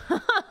usable.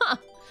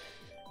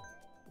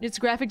 Its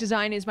graphic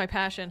design is my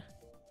passion.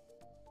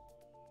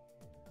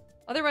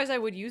 Otherwise, I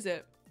would use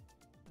it.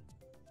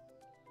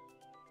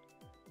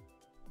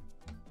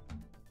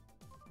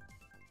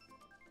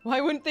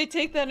 Why wouldn't they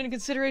take that into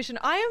consideration?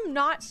 I am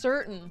not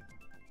certain.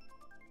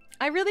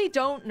 I really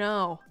don't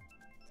know.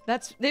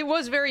 It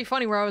was very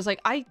funny where I was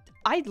like,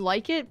 I'd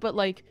like it, but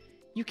like,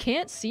 you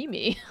can't see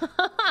me.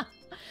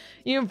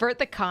 You invert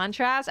the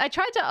contrast. I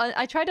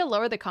tried to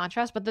lower the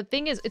contrast, but the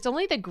thing is, it's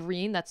only the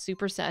green that's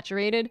super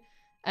saturated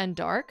and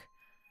dark.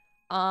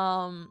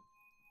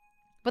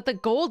 But the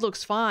gold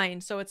looks fine,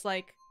 so it's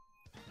like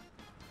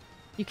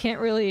you can't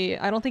really.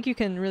 I don't think you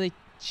can really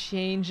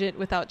change it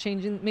without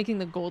making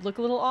the gold look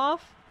a little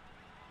off.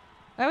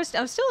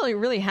 I'm still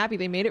really happy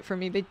they made it for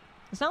me.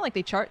 It's not like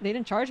they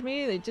didn't charge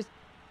me. They just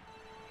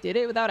did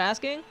it without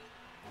asking.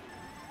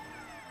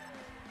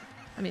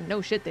 I mean,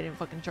 no shit, they didn't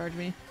fucking charge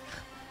me.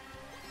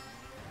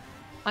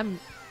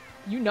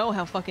 You know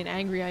how fucking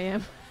angry I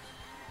am.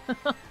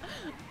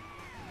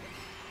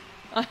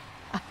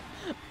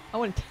 I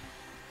wouldn't.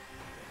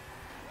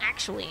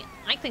 Actually,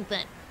 I think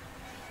that.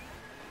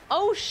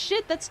 Oh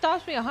shit, that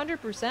stops me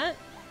 100%.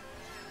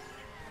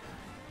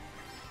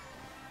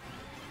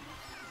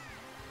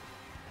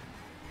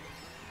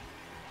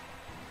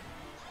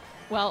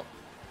 Well,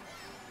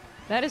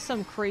 that is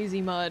some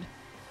crazy mud.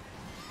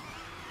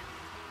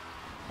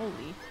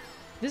 Holy.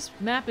 This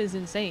map is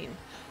insane.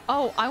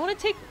 Oh, I want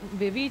to take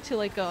Vivi to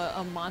like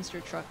a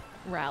monster truck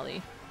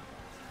rally.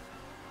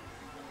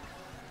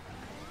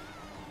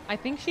 I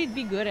think she'd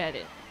be good at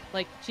it.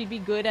 Like, she'd be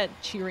good at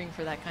cheering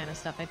for that kind of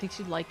stuff. I think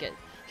she'd like it.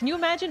 Can you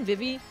imagine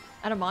Vivi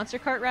at a monster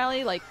cart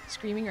rally, like,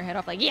 screaming her head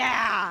off, like,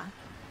 yeah!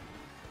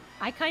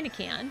 I kind of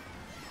can.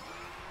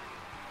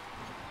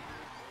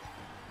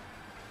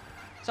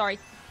 Sorry.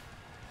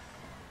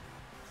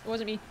 It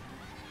wasn't me.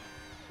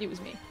 It was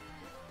me.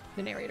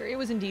 The narrator. It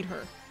was indeed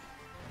her.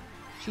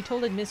 She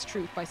told a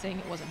mistruth by saying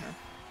it wasn't her.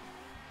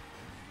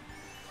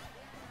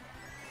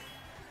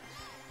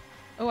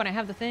 Oh, and I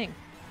have the thing.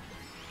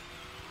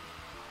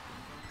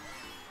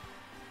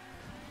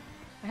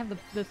 I have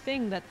the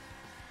thing that...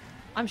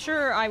 I'm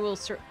sure I will...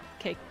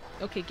 Okay.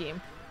 Okay,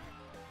 game.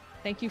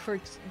 Thank you for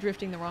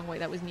drifting the wrong way.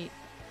 That was neat.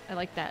 I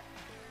like that.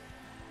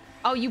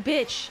 Oh, you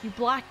bitch! You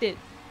blocked it!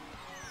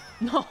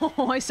 No,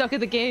 I suck at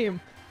the game.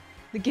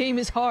 The game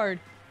is hard.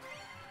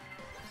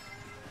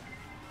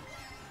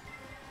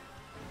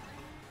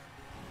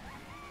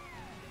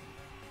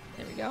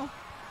 There we go.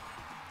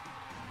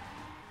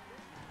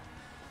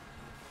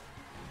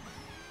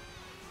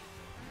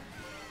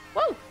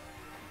 Whoa!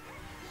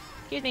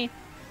 Excuse me.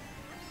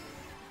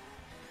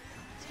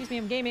 Excuse me,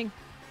 I'm gaming.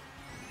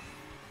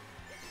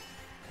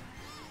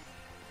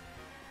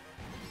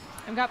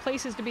 I've got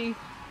places to be.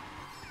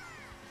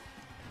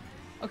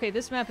 Okay,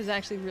 this map is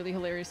actually really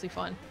hilariously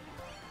fun.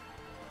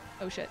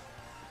 Oh shit.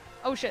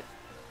 Oh shit.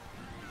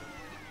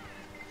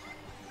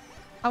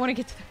 I want to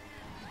get to the...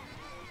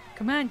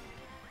 Come on.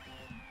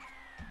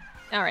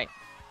 Alright.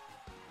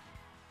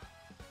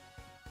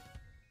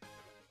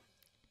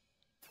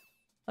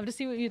 Love to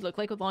see what you'd look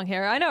like with long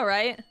hair. I know,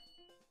 right?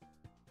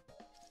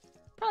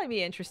 Probably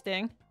be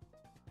interesting.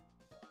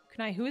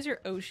 Kunai, who is your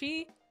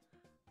Oshi?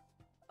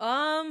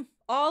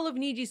 All of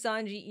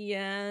NIJISANJI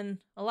EN.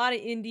 A lot of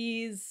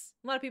indies.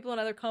 A lot of people in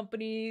other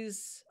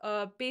companies.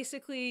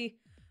 Basically,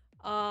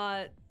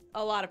 a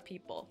lot of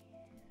people.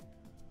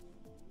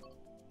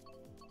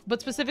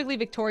 But specifically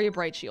Victoria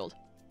Brightshield.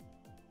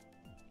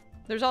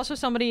 There's also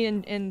somebody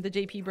in the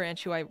JP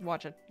branch who I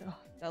watch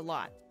a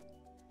lot.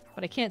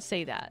 But I can't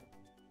say that.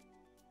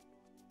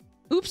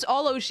 Oops,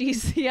 all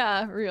Oshis.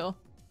 Yeah, real.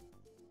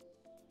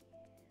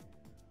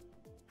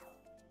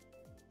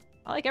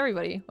 I like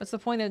everybody. What's the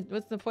point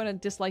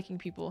of disliking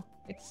people?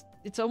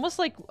 It's almost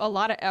like a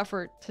lot of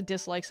effort to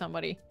dislike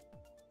somebody.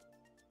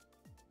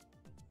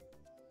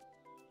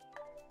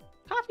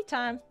 Coffee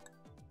time.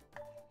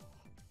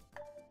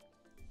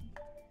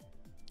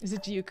 Is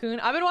it Jiyu-kun?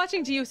 I've been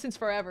watching Jiyu since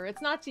forever.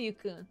 It's not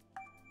Jiyu-kun.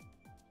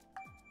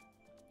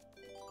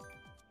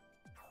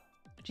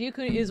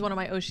 Jiyu-kun is one of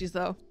my Oshis,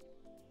 though.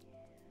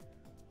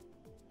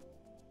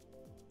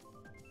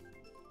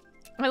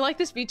 I like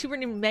this VTuber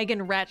named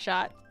Megan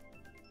Ratshot.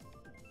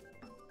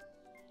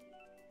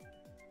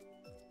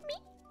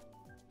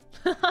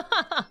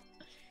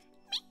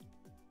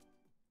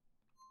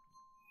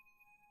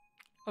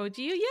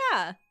 OGU?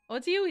 Yeah.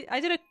 OGU, I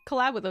did a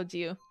collab with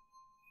OGU.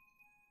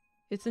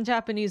 It's in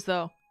Japanese,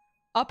 though.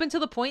 Up until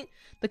the point,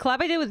 the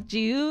collab I did with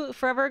Jiu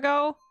forever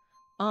ago,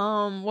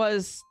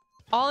 was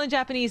all in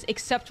Japanese,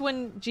 except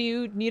when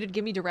Jiu needed to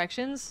give me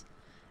directions.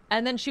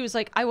 And then she was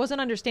like, I wasn't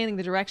understanding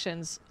the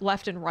directions,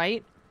 left and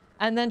right.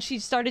 And then she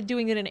started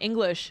doing it in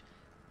English.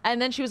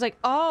 And then she was like,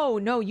 oh,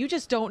 no, you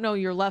just don't know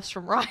your lefts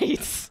from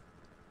rights.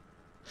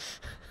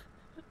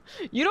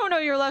 You don't know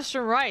your lefts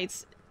from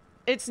rights.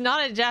 It's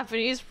not a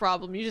Japanese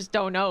problem, you just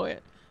don't know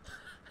it.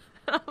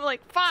 And I'm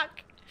like,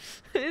 fuck.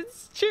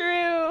 It's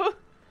true.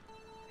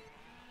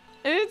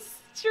 It's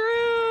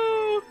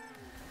true.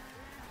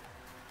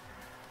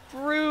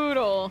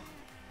 Brutal.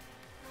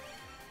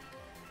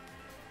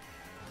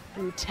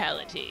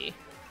 Brutality.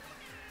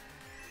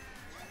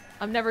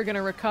 I'm never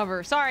gonna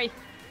recover. Sorry.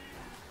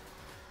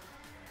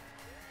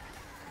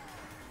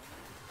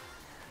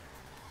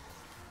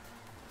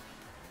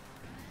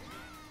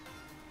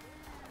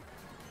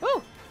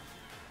 Woo!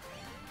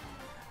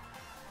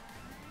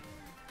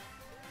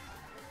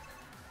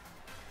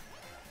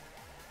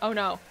 Oh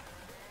no.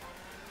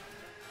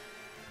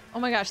 Oh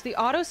my gosh, the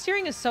auto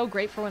steering is so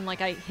great for when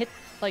like I hit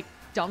like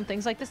dumb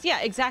things like this.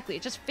 Yeah, exactly.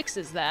 It just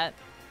fixes that.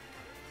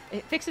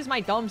 It fixes my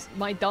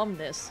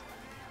dumbness.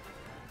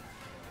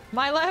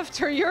 My left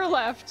or your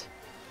left?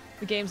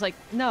 The game's like,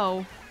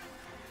 no.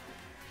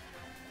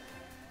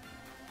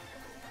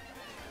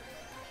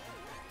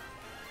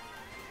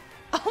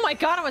 Oh my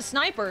god, I'm a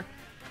sniper.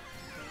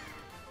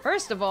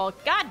 First of all,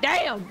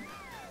 goddamn!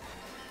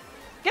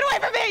 Get away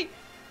from me!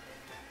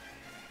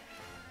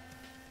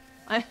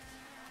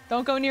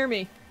 Don't go near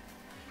me.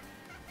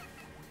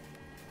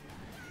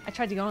 I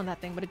tried to go on that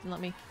thing, but it didn't let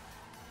me.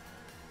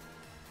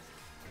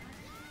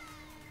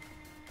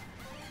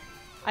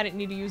 I didn't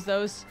need to use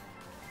those.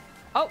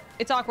 Oh,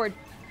 it's awkward.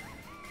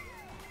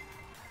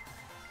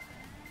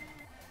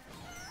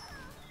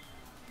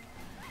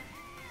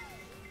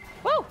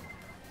 Woo!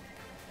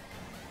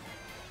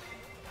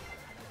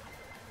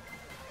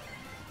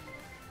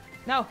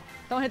 No,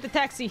 don't hit the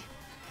taxi.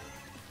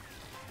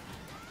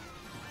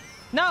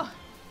 No!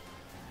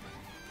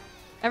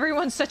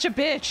 Everyone's such a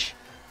bitch.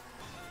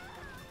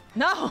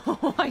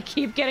 No! I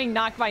keep getting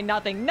knocked by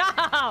nothing.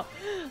 No!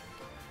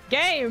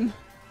 Game!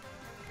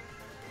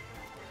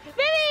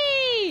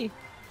 Vivi!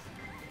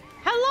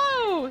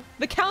 Hello!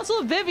 The Council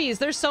of Vivies.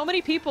 There's so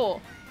many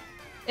people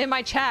in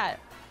my chat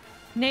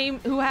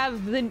who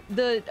have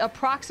the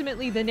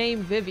approximately the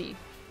name Vivi.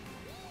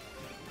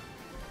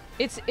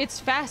 It's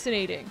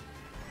fascinating.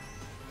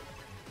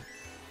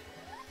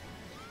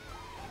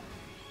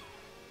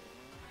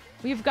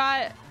 We've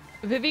got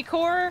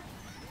Vivicore.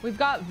 We've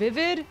got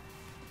Vivid.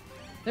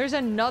 There's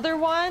another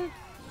one.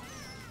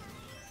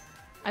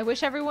 I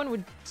wish everyone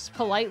would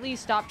politely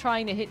stop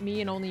trying to hit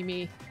me and only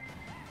me.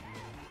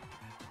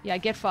 Yeah,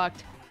 get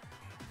fucked.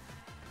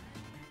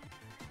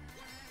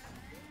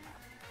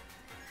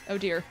 Oh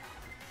dear.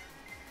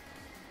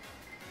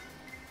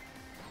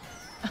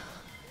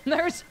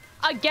 There's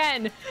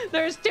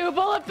 2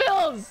 bullet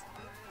bills!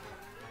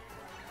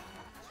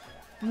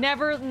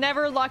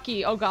 Never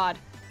lucky. Oh god.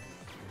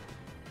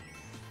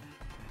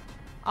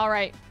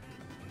 Alright.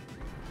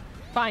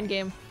 Fine,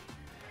 game.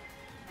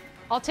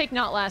 I'll take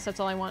not last, that's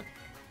all I want.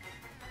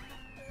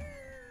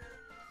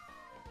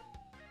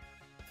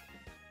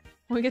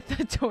 We get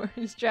the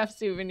tourist draft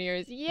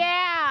souvenirs.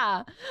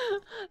 Yeah!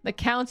 The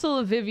Council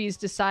of Vivies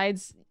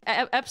decides...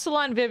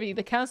 Epsilon Vivi.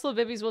 The Council of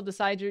Vivies will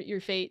decide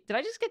your fate. Did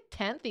I just get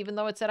 10th even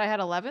though it said I had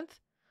 11th?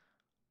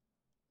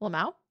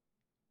 Lamau?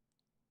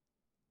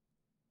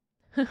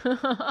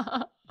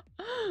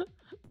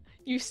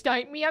 You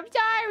sniped me. I'm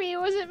sorry. It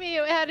wasn't me.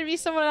 It had to be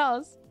someone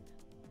else.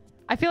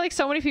 I feel like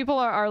so many people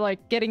are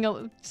like getting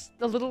a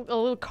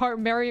little cart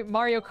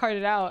Mario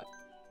Karted out.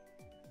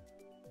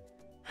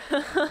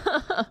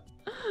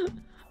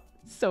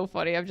 So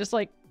funny. I've just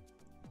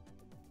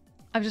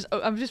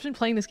been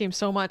playing this game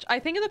so much. I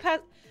think in the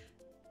past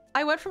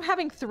I went from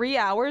having 3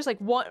 hours,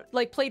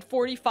 played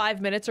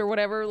 45 minutes or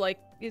whatever, like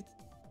it's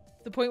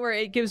the point where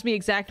it gives me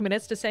exact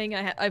minutes, to saying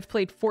I've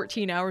played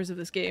 14 hours of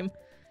this game.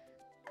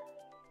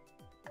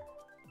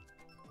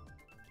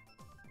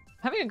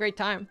 Having a great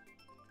time.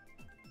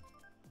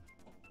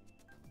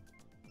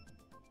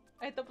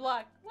 I hit the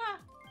block. Wah!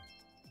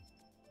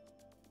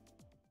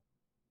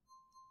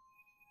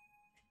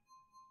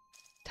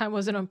 Time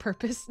wasn't on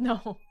purpose?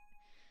 No.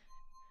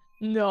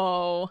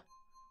 No.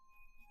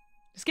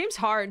 This game's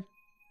hard.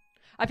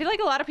 I feel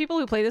like a lot of people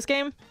who play this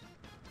game,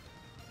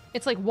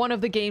 it's like one of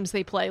the games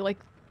they play. Like,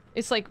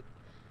 it's like...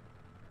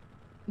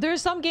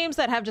 There's some games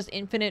that have just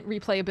infinite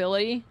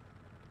replayability.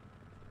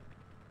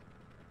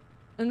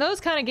 And those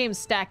kind of games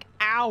stack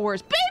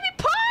hours. Baby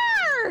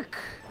Park!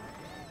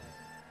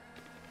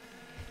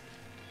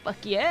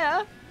 Fuck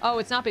yeah. Oh,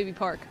 it's not Baby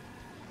Park.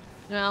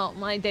 Well,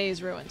 my day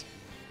is ruined.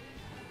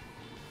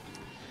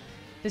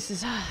 This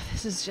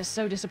is just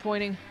so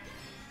disappointing.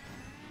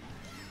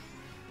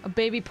 A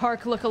Baby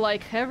Park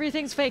lookalike.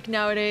 Everything's fake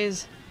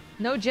nowadays.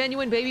 No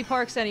genuine Baby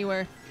Parks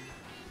anywhere.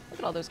 Look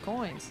at all those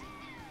coins.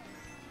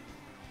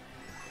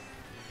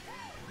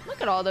 Look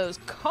at all those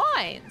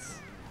coins!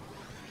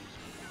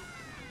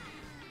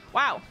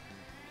 Wow.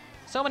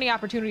 So many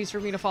opportunities for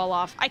me to fall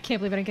off. I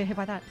can't believe I didn't get hit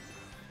by that.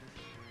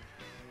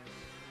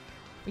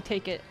 We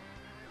take it.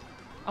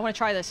 I want to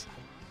try this.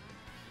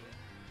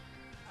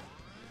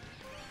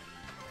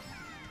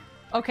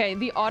 Okay,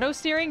 the auto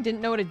steering didn't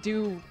know what to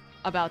do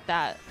about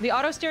that. The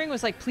auto steering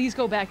was like, please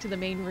go back to the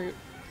main route.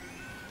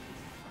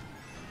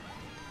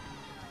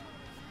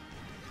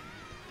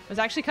 It was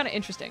actually kind of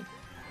interesting.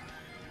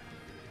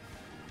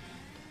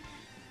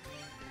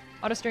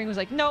 Auto steering was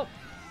like, nope.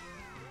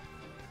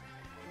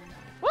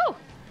 Woo!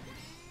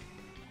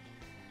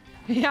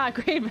 Yeah,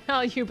 great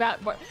value,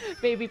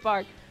 Baby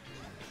Park.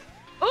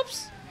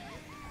 Oops!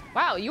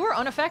 Wow, you were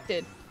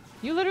unaffected.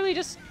 You literally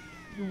just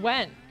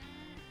went.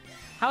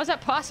 How is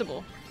that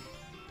possible?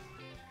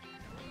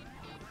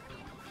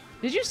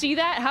 Did you see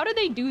that? How did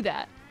they do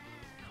that?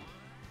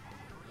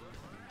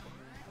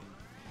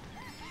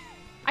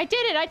 I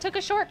did it! I took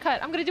a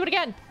shortcut! I'm gonna do it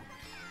again!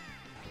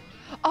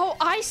 Oh,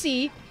 I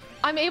see!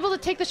 I'm able to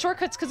take the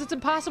shortcuts because it's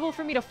impossible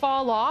for me to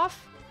fall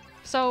off.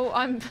 So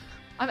I'm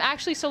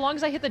actually, so long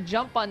as I hit the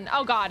jump button.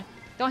 Oh god,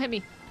 don't hit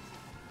me.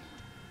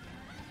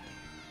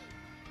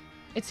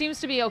 It seems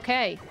to be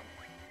okay.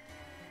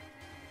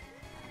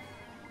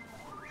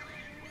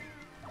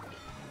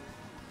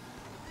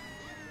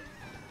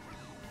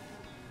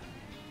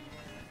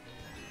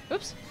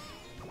 Oops.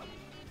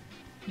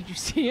 Did you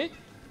see it?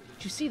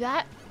 Did you see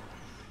that?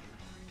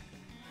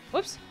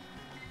 Whoops.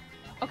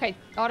 Okay,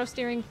 auto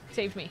steering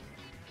saved me.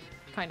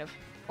 Kind of.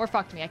 Or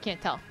fucked me, I can't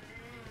tell.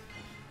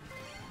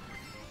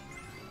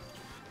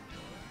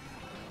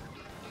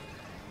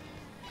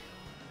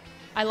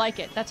 I like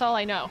it, that's all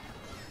I know.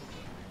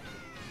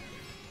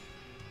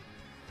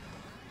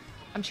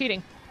 I'm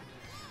cheating.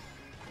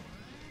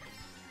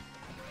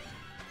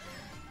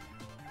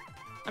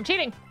 I'm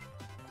cheating!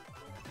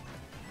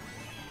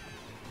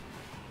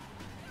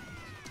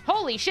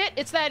 Holy shit,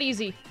 it's that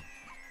easy.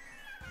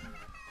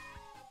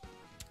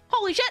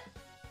 Holy shit!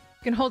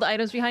 You can hold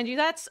items behind you.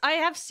 I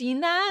have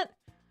seen that,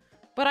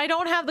 but I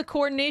don't have the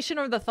coordination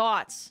or the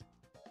thoughts.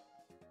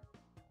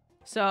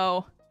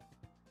 So,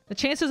 the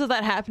chances of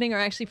that happening are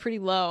actually pretty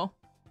low.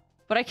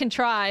 But I can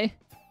try.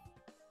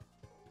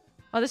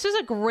 Oh, this is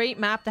a great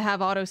map to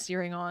have auto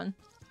steering on.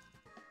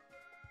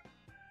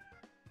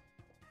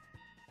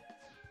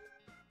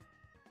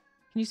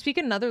 Can you speak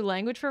another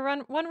language for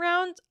one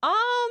round?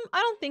 I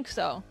don't think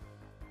so.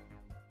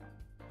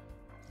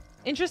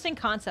 Interesting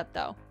concept,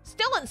 though.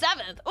 Still in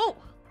 7th! Oh!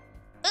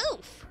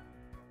 Oof!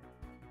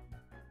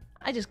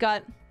 I just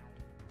got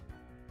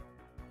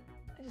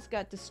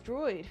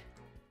destroyed.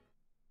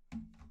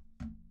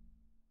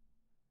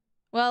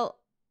 Well,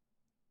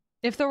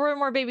 if there were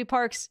more Baby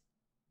Parks,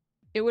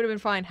 it would have been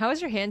fine. How is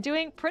your hand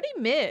doing? Pretty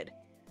mid.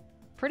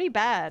 Pretty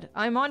bad.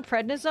 I'm on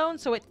prednisone,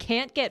 so it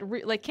can't get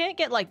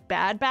like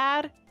bad.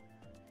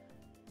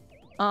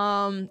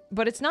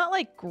 But it's not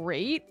like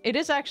great. It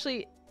is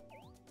actually,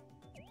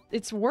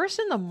 it's worse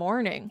in the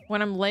morning.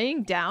 When I'm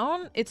laying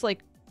down, it's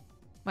like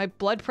my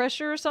blood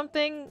pressure or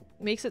something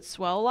makes it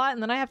swell a lot,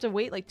 and then I have to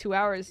wait like 2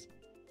 hours.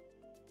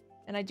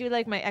 And I do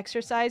like my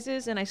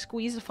exercises, and I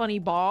squeeze a funny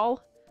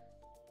ball.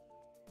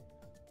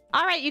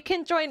 Alright, you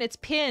can join. It's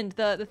pinned.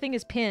 The thing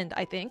is pinned,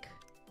 I think.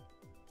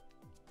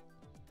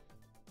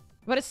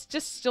 But it's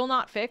just still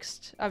not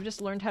fixed. I've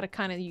just learned how to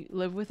kind of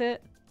live with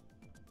it.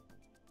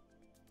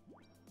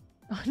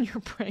 On your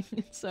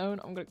pregnant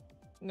zone, I'm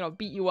gonna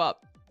beat you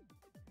up.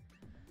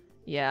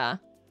 Yeah.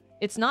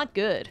 It's not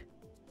good.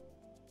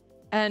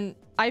 And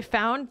I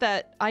found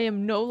that I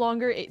am no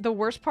longer... The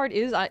worst part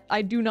is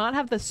I do not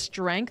have the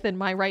strength in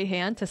my right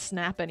hand to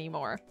snap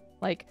anymore.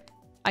 Like,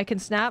 I can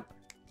snap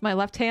my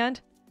left hand,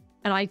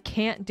 and I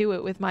can't do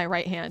it with my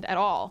right hand at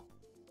all.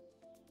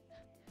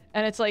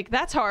 And it's like,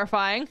 that's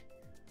horrifying.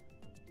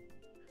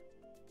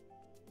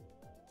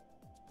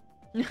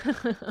 It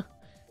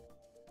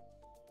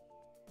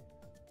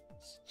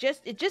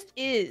just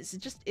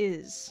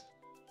is.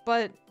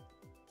 But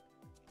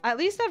at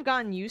least I've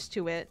gotten used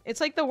to it. It's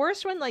like the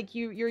worst when like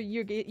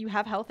you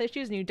have health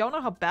issues and you don't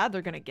know how bad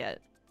they're gonna get.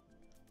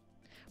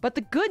 But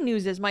the good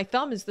news is my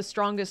thumb is the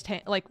strongest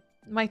hand. Like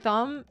my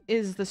thumb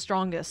is the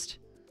strongest.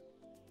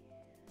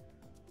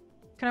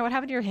 What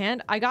happened to your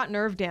hand? I got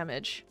nerve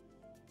damage.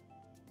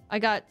 I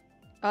got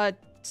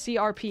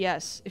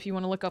CRPS, if you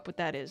want to look up what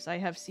that is. I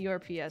have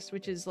CRPS,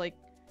 which is like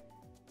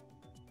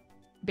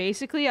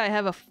basically I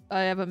have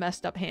a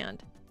messed up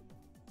hand.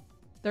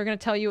 They're gonna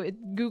tell you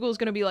Google's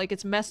gonna be like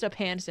it's messed up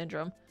hand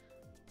syndrome.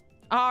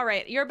 All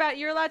right, you're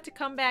allowed to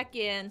come back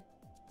in.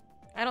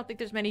 I don't think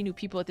there's many new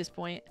people at this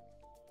point.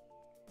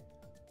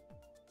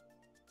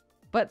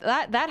 But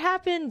that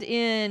happened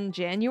in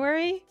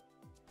January.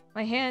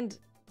 My hand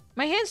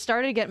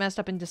started to get messed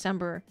up in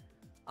December.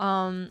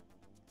 But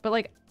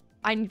like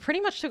I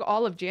pretty much took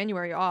all of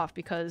January off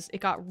because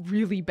it got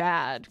really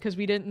bad because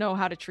we didn't know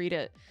how to treat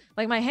it.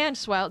 Like my hand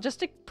swelled.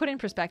 Just to put in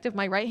perspective,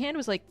 my right hand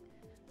was like,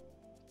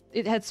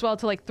 it had swelled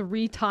to like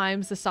 3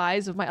 times the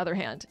size of my other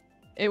hand.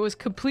 It was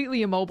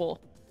completely immobile.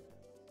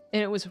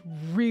 And it was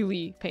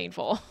really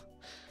painful.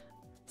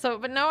 So,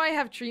 but now I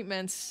have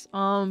treatments.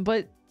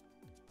 But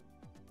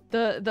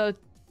the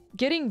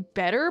getting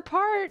better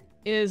part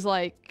is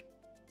like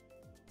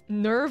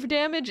nerve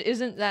damage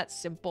isn't that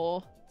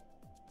simple.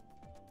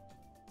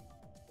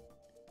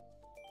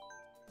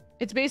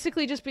 It's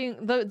basically just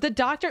being the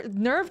doctor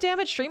nerve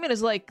damage treatment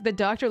is like the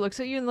doctor looks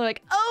at you and they're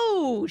like,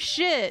 oh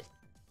shit.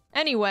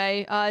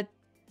 Anyway,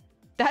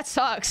 that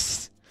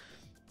sucks.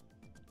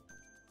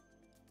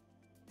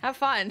 Have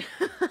fun.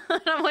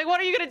 And I'm like,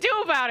 what are you gonna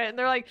do about it? And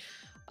they're like,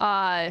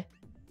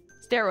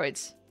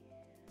 steroids.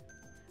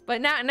 But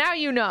now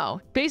you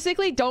know.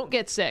 Basically, don't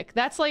get sick.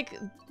 That's it.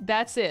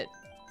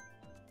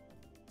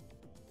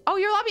 Oh,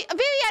 your lobby.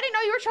 Vivi, I didn't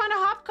know you were trying to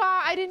hop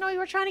car. I didn't know you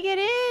were trying to get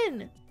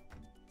in.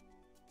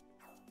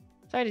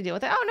 Sorry to deal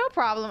with it. Oh, no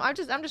problem. I'm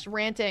just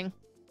ranting.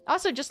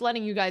 Also, just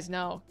letting you guys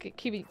know.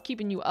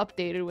 Keeping you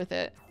updated with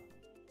it.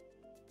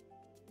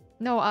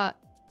 No,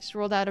 just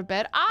rolled out of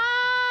bed.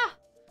 Ah!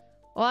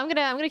 Well, I'm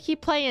gonna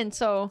keep playing,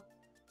 so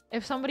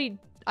if somebody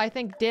I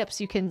think dips,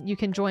 you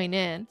can join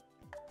in.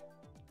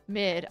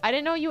 Mid. I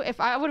didn't know you. If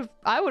I would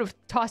have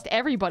tossed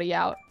everybody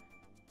out.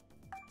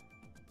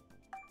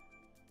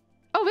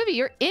 Oh, Vivi,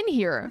 you're in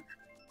here.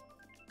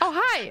 Oh,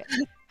 hi.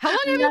 How long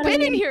have you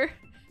been in here?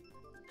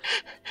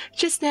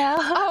 Just now.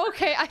 Oh,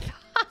 okay.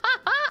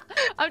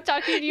 I'm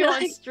talking to you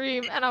on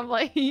stream, and I'm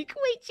like, wait,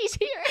 she's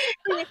here.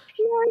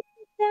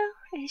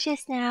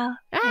 Just now.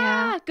 Ah,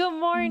 yeah. Good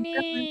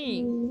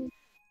morning.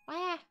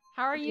 Wow.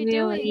 How are you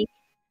doing?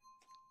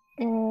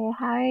 How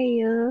are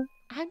you?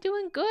 I'm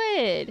doing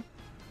good.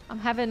 I'm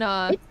having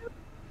a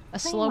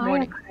slow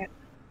morning.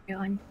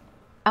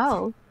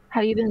 Oh,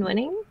 have you been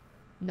winning?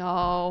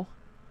 No.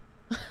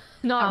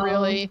 Not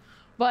really.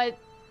 But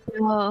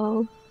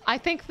no. I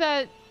think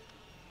that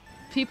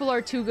people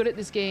are too good at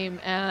this game,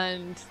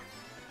 and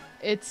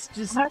it's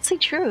just... That's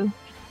true.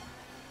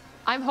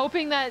 I'm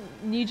hoping that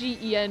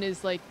NIJISANJI EN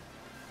is like...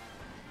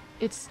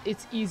 It's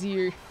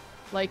easier.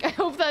 Like, I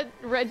hope that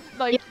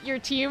your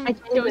team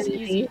goes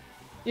easy.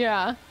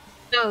 Yeah.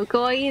 No,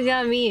 go easy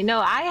on me. No,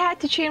 I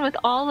had to train with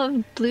all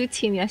of blue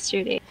team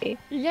yesterday.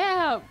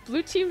 Yeah,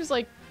 blue team's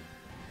like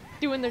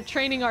doing their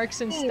training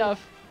arcs and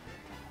stuff.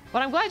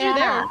 But I'm glad you're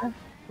there.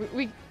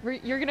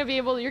 You're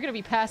gonna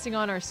be passing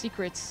on our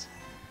secrets.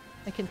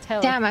 I can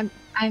tell. Damn,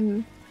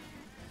 I'm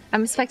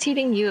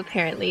spectating you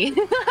apparently.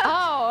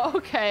 Oh,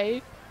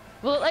 okay.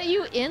 Will it let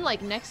you in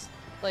like next,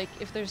 like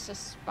if there's a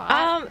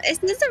spot?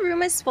 It says the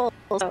room is full,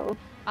 so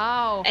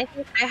oh, I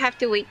think I have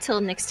to wait till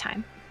next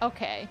time.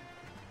 Okay.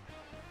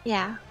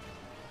 Yeah.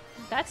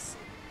 That's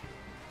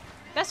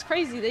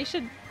crazy. They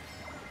should.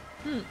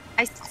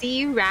 I see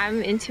you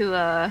ram into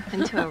a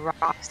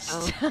rock.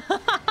 So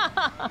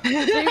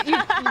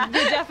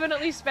you're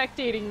definitely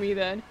spectating me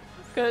then,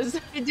 because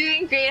you're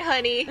doing great,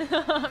 honey.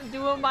 I'm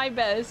doing my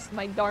best,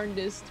 my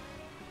darndest.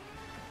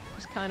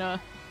 Just kind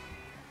of.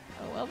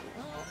 Oh well.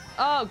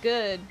 Oh,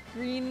 good.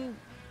 Green.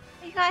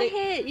 You got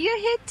hit. You got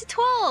hit to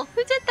 12.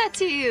 Who did that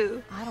to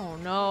you? I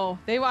don't know.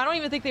 I don't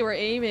even think they were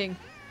aiming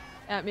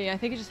at me. I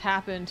think it just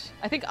happened.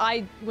 I think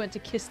I went to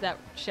kiss that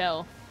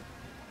shell.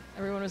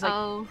 Everyone was like,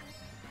 "Oh,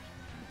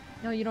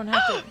 no, you don't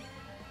have to."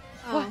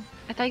 Oh, what?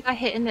 I thought you got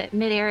hit in the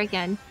midair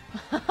again.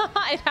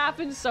 It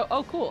happens so.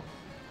 Oh, cool.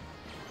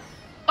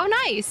 Oh,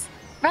 nice.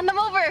 Run them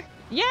over.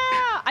 Yeah,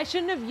 I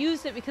shouldn't have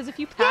used it because if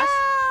you pass,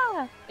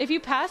 if you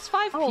pass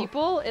 5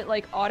 people, it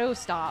like auto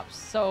stops.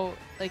 So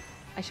like,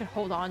 I should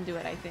hold on to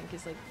it. I think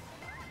is like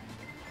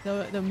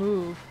the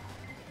move.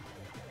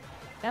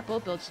 That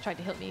bullet bill just tried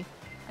to hit me.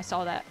 I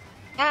saw that.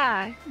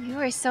 Yeah, you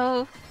were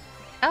so...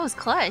 That was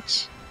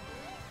clutch.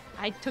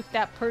 I took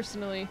that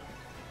personally.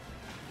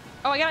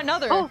 Oh, I got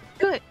another. Oh,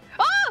 good.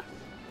 Oh!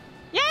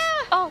 Yeah!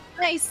 Oh,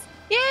 nice.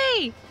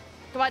 Yay!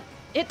 Come on.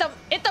 Hit them.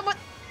 Hit them.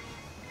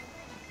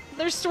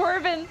 They're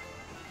swerving.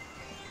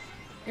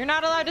 You're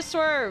not allowed to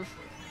swerve.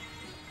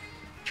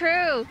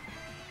 True.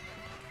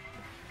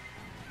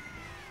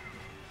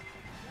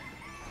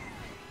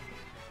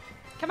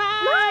 Come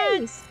on.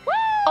 Nice. Woo!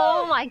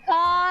 Oh my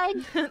god.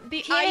 The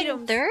He had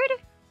items. third?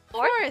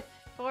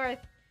 Fourth.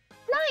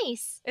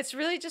 Nice. It's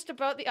really just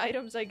about the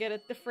items I get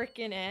at the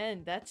frickin'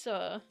 end. That's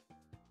the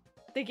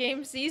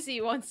game's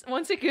easy once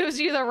it gives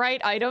you the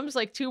right items,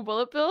 like 2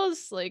 bullet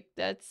bills, like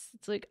it's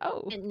like,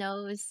 oh. It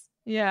knows.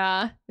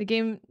 Yeah. The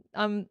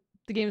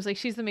game's like,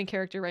 she's the main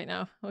character right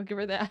now. I'll give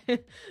her that.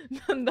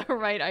 The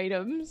right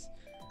items.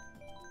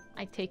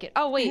 I take it.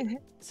 Oh wait.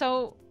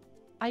 So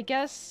I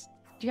guess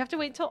do you have to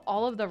wait until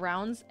all of the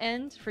rounds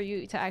end for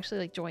you to actually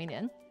like join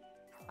in?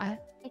 I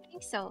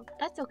think so.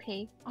 That's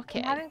okay. Okay.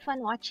 I'm having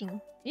fun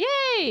watching.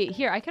 Yay!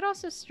 Here, I could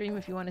also stream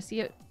if you want to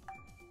see it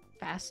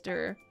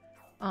faster.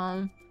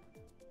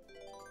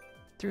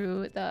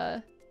 Through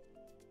the...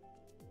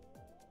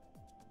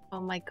 Oh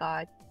my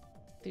god.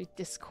 Through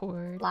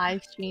Discord.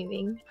 Live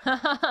streaming.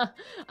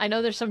 I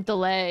know there's some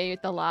delay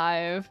with the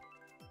live.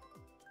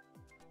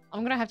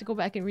 I'm gonna have to go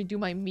back and redo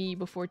my me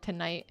before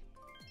tonight.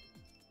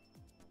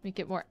 Make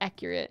it more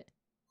accurate.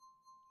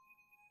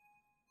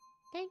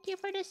 Thank you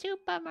for the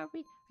super,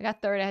 Marie. I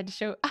got third. I had to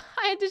show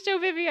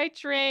Vivi I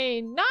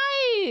trained.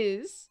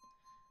 Nice!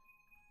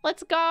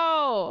 Let's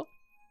go!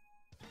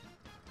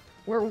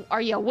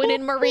 Are you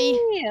winning, Marie?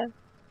 Yeah.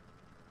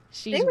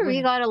 She's I think Marie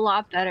winning. got a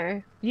lot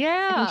better.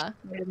 Yeah. She's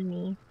better than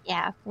me.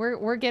 Yeah.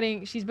 We're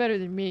getting... She's better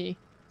than me.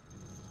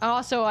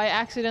 Also, I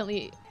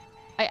accidentally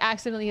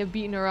have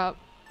beaten her up.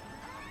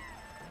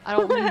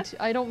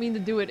 I don't mean to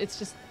do it. It's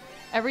just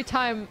every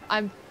time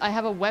I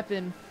have a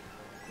weapon,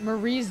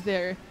 Marie's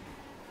there.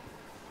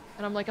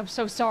 And I'm like, I'm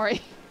so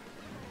sorry.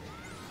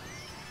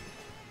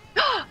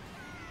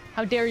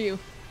 How dare you?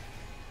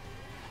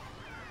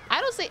 I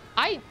don't say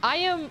I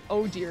am...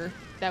 Oh dear.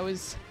 That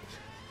was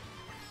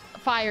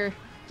fire.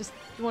 Just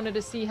wanted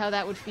to see how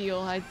that would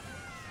feel. I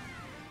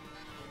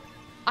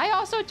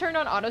also turned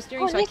on auto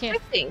steering, so I can't...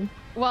 Drifting.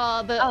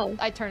 Well,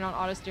 I turned on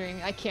auto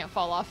steering. I can't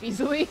fall off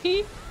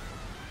easily.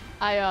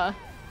 I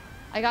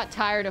got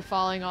tired of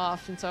falling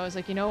off, and so I was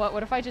like, you know what?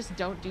 What if I just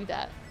don't do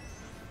that?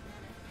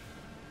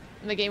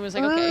 And the game was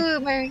like, okay. Ooh,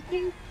 Marie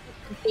has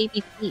the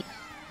baby peach.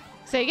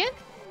 Say again?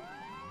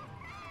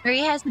 Marie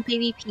has the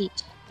baby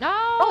peach. No.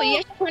 Oh, you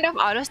actually turned off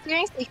auto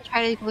steering so you can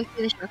try to go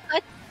through the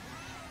shortcut?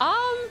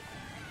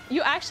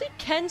 You actually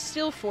can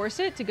still force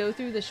it to go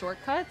through the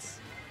shortcuts.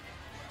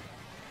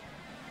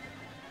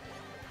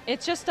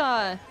 It's just,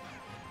 Yeah,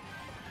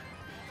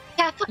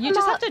 you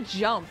just have to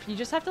jump. You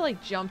just have to,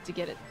 like, jump to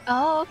get it.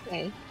 Oh,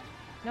 okay.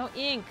 No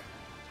ink.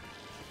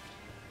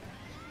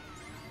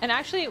 And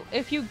actually,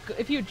 if you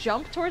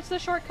jump towards the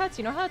shortcuts,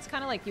 you know how it's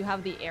kind of like you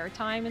have the air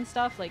time and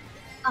stuff? Like...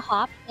 A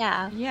hop?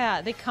 Yeah.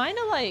 Yeah, they kind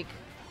of, like...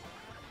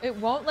 It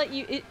won't let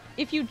you...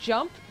 If you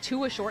jump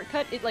to a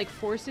shortcut, it, like,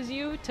 forces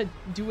you to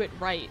do it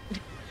right.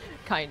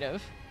 Kind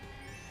of.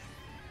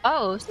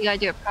 Oh, so you gotta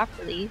do it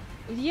properly.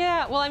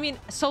 Yeah, well, I mean,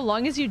 so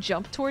long as you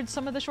jump towards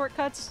some of the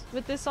shortcuts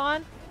with this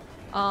on,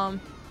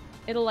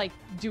 it'll, like,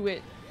 do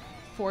it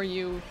for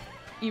you,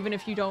 even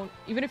if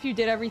you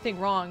did everything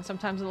wrong,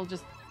 sometimes it'll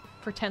just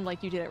pretend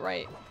like you did it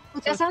right.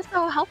 That sounds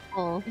so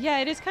helpful. Yeah,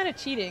 it is kind of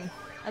cheating.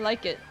 I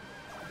like it.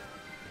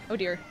 Oh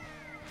dear.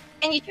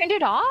 And you turned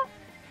it off?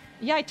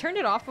 Yeah, I turned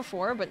it off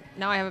before, but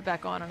now I have it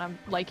back on and I'm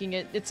liking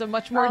it. It's a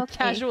much more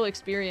casual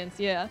experience,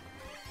 yeah.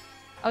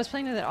 I was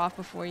playing with it off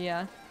before,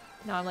 yeah.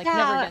 No, I'm like, never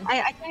again.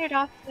 I turned it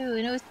off too,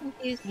 and it was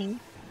confusing.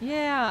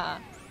 Yeah,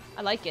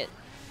 I like it.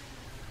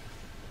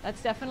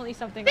 That's definitely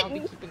something I'll be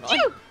keeping on.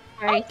 Sorry,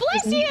 oh,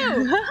 bless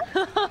you!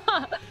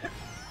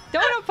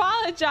 Don't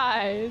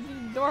apologize.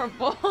 It's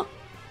adorable.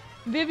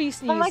 Vivi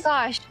sneezed. Oh my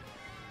gosh.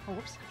 Oh,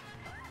 whoops.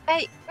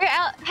 Hey,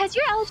 has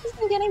your allergies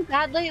been getting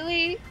bad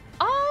lately?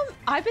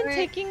 I've been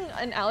taking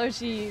an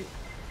allergy,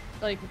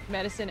 like,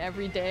 medicine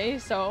every day,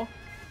 so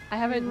I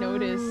haven't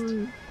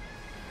noticed.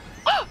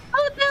 Oh,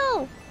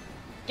 Bill!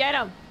 Get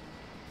him!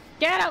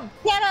 Get him!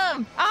 Get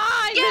him!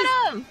 Ah,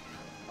 Get him!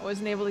 I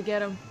wasn't able to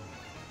get him.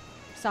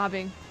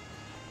 Sobbing.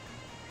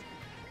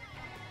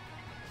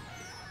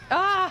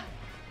 Ah!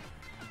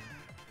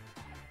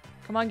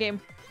 Come on,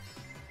 game.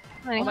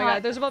 Oh my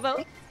god, there's about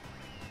that.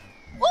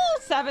 Oh,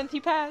 7th, he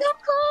passed. So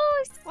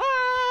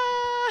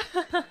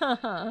close!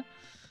 Ah!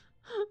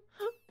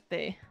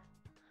 They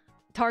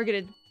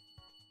targeted.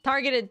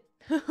 This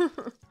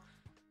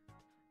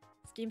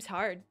game's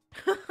hard.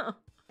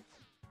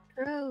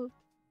 True.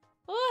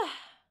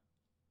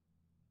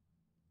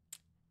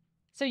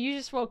 So you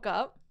just woke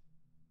up?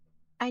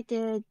 I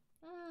did.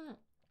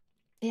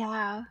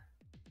 Yeah.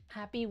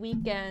 Happy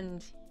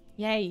weekend.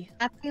 Yay.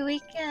 Happy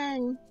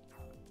weekend.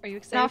 Are you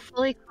excited? Not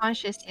fully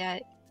conscious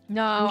yet.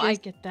 No, I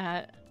get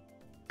that.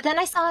 But then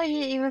I saw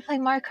you were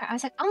playing Mario Kart. I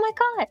was like, oh my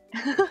god.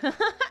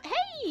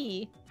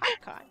 Hey!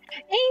 caught.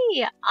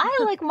 Hey, I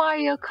like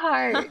Mario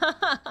Kart.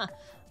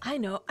 I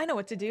know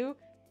what to do.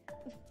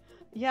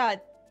 Yeah,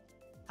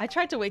 I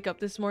tried to wake up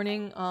this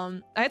morning. I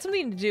had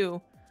something to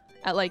do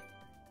at like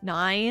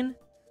 9,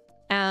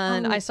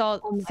 and I saw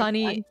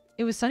Sunny. God.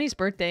 It was Sunny's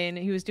birthday, and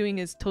he was doing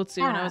his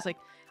Totsu, and I was like,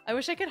 I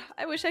wish I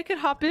could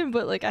hop in,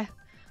 but like I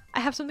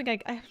have something I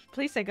have a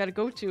place I gotta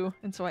go to,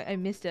 and so I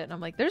missed it. And I'm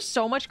like, there's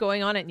so much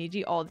going on at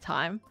Niji all the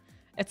time.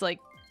 It's like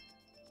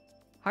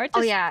hard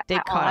to stay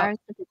caught up.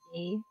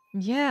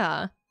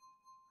 Yeah,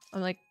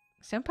 I'm like,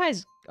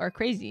 senpais are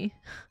crazy.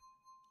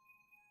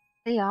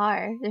 They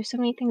are. There's so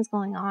many things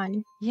going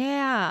on.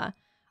 Yeah,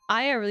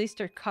 Aya released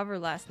her cover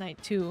last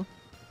night too.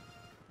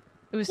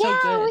 It was so good.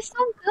 Yeah, it was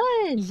so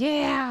good.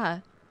 Yeah.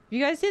 If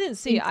you guys didn't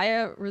see,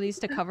 Aya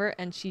released a cover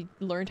and she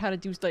learned how to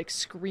do like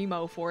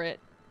screamo for it.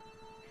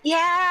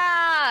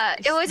 Yeah,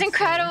 It's it was insane.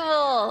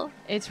 incredible.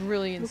 It's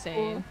really So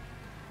insane. cool.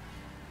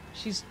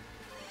 She's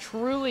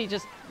truly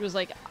just was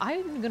like,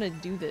 I'm gonna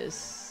do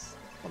this.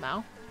 Well,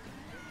 now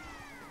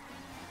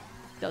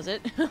does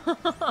it?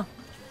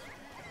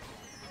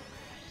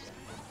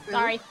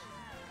 Sorry.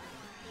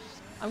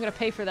 I'm gonna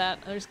pay for that.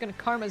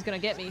 Karma's gonna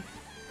get me.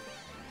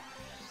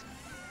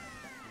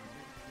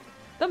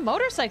 The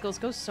motorcycles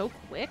go so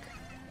quick.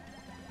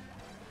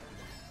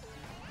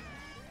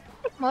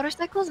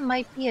 Motorcycles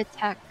might be a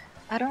tech.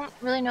 I don't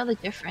really know the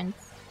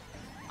difference.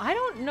 I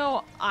don't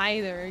know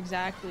either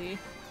exactly.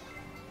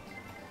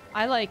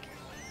 I like...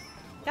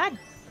 God.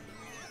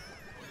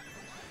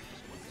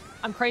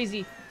 I'm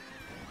crazy.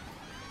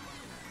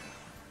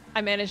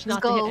 I managed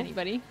not to hit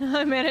anybody.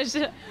 I managed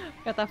to...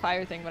 Got that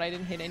fire thing, but I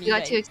didn't hit anybody. You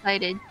got too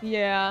excited.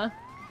 Yeah.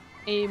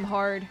 Aim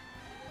hard.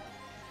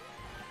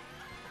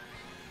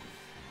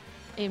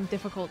 Aim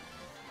difficult.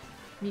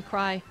 Me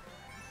cry.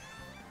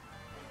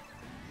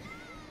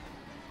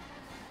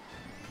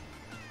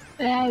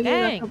 Yeah, I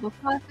Dang. a cup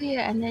of coffee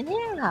and then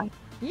yeah.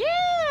 Yeah!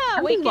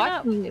 I'm Waking just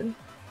up! watching you.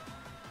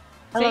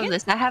 I Say love again?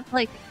 this. I have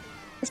like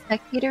a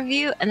spectator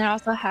view and then I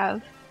also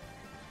have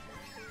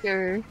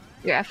your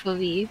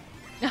FOV.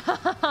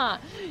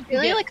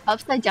 Really Yeah. like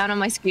upside down on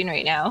my screen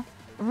right now.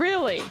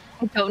 Really?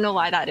 I don't know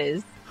why that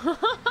is.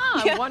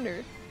 I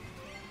wonder.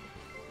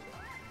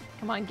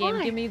 Come on, game.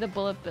 Why? Give me the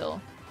bullet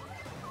bill.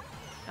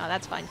 Oh,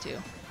 that's fine too.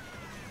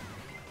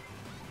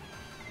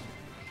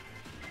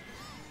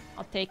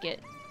 I'll take it.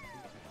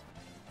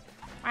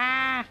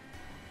 Ah!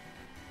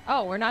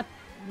 Oh, we're not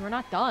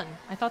done.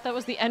 I thought that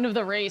was the end of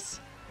the race.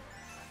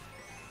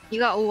 You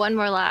got one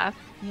more lap.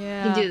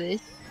 Yeah. You can do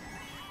this.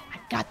 I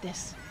got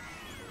this.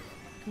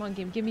 Come on,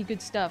 game. Give me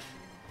good stuff.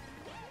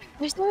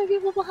 There's so many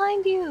people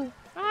behind you.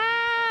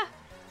 Ah!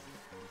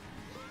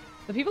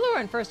 The people who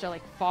are in first are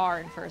like far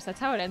in first. That's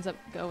how it ends up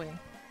going.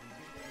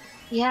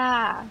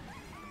 Yeah.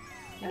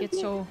 You get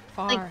so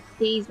far. Like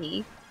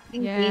Daisy. I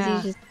think Yeah.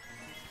 Daisy's just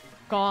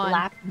Gone.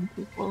 lapping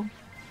people.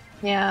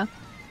 Yeah.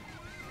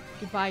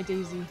 Goodbye,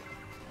 Daisy.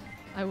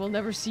 I will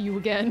never see you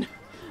again.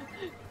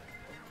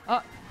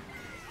 Oh.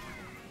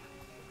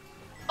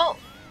 Oh!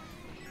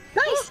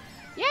 Nice!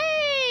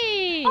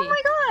 Yay! Oh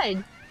my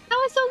god! That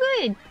was so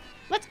good!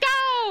 Let's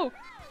go!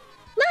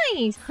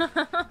 Nice!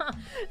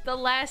 The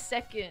last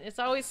second. It's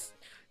always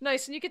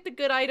nice when you get the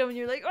good item and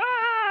you're like,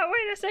 ah,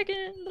 wait a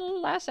second. The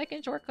last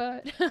second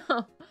shortcut.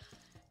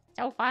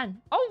 So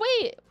fun.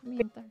 Oh, wait.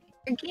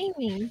 You're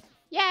gaming.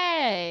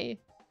 Yay!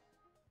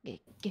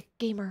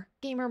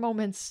 Gamer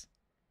moments.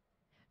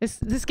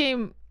 This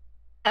game,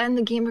 And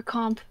the gamer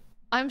comp.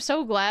 I'm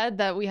so glad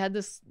that we had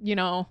this, you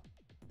know,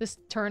 this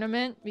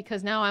tournament,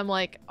 because now I'm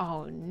like,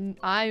 oh,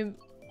 I'm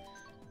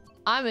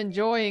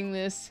enjoying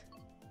this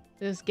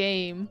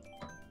game.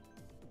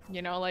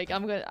 You know, like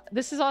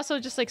this is also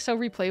just like so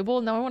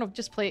replayable. Now I want to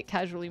just play it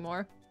casually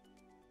more.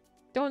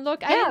 Don't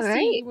look. I Yeah, don't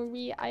see right?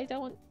 where I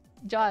don't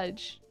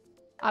judge.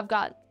 I've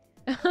got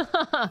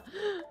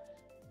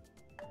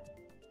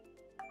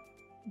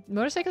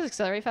motorcycles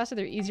accelerate faster.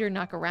 They're easier to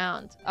knock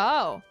around.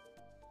 Oh,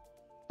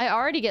 I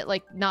already get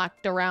like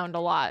knocked around a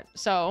lot,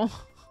 so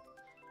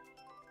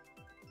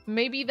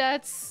maybe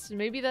that's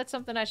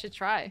something I should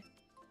try.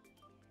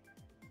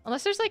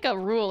 Unless there's like a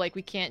rule like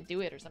we can't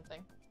do it or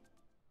something.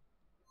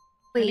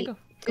 Wait, Go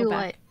do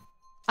back. what?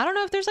 I don't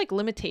know if there's like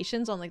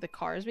limitations on like the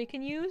cars we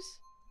can use.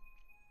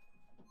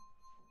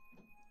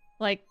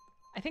 Like,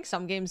 I think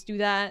some games do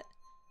that.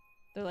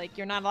 They're like,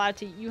 you're not allowed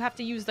to, you have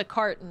to use the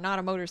cart and not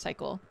a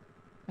motorcycle.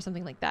 Or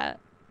something like that.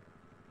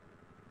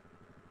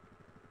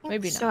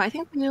 Maybe So not. I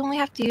think we only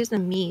have to use the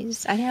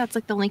Miis. I think that's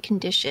like the only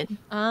condition.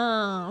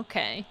 Oh,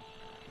 okay.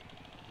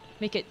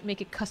 Make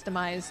it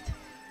customized.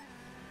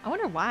 I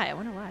wonder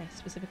why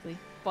specifically.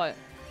 But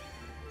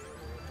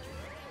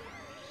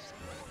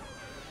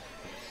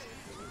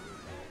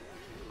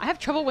I have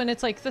trouble when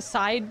it's like the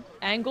side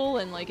angle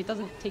and like it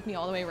doesn't take me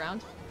all the way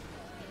around.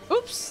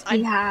 Oops!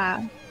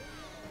 Yeah.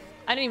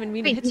 I didn't even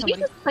mean to Wait, hit did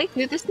somebody. you just play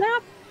through this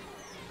map?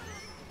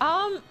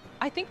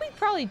 I think we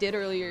probably did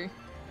earlier.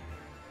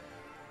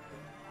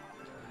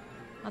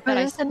 Not Or that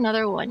I is this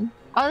another one?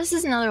 Oh, this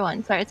is another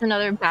one. Sorry, it's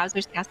another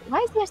Bowser's castle. Why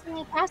is there so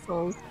many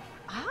castles?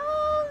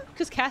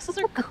 because castles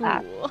are Look at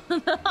that.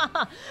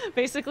 cool.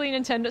 Basically,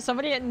 Nintendo.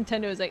 Somebody at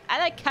Nintendo was like, "I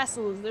like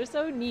castles. They're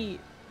so neat,"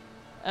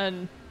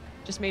 and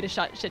just made a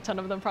shit ton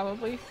of them,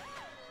 probably.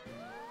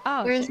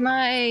 Oh, where's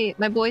my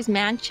boy's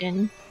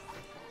mansion?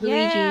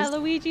 Yeah,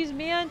 Luigi's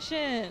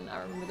Mansion.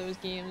 I remember those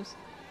games.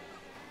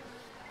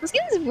 Those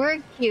games were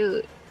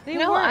cute. They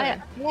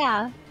were.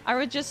 Yeah. I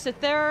would just sit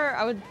there.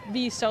 I would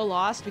be so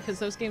lost because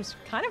those games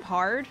are kind of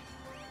hard.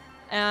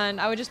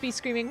 And I would just be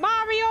screaming,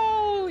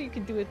 Mario! You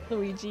could do it,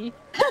 Luigi.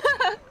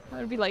 I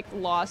would be like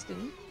lost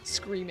and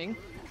screaming.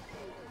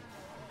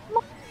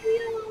 Mario!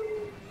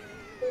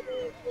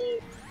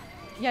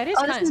 Yeah, it is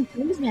this is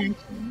Boo's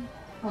Mansion.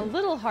 A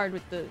little hard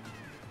with the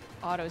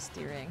auto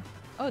steering.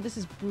 Oh, this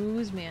is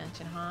Boo's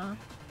Mansion, huh?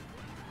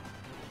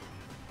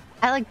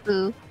 I like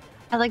Boo.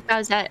 I like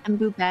Bowsette and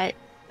Boobette.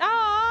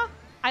 Ah,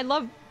 I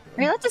love.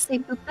 Are you allowed to say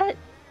Boobette?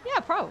 Yeah,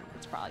 probably.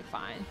 It's probably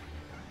fine.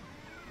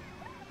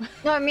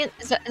 No, I mean,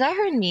 is that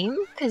her name?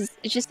 Because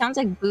it just sounds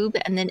like Boob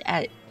and then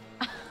Et.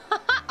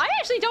 I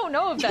actually don't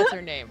know if that's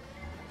her name.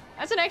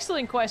 That's an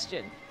excellent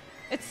question.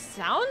 It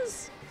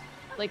sounds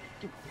like,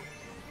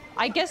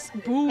 I guess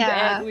Boob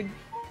Et would.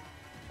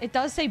 It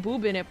does say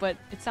boob in it, but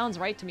it sounds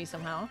right to me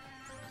somehow.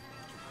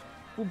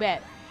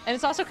 Boobette. And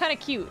it's also kind of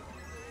cute.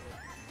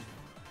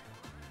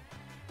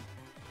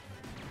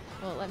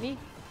 Will it let me?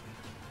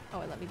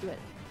 Oh, it let me do it.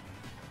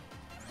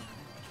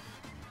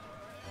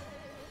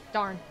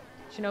 Darn.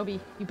 Shinobi,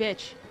 you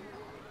bitch.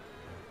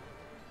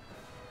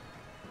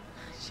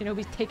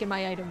 Shinobi's taking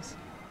my items.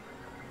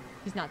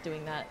 He's not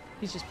doing that.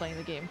 He's just playing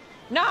the game.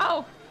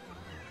 No!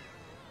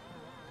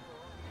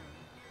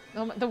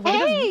 Oh, the weight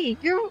hey,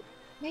 you're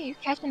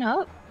catching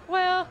up.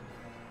 Well,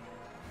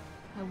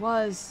 I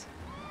was.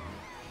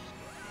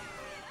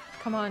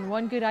 Come on,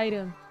 one good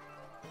item.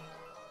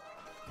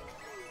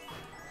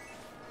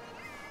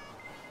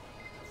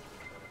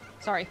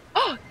 Sorry.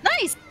 Oh,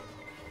 nice!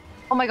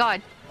 Oh my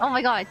god. Oh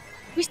my god.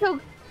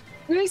 You're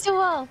doing so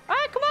well.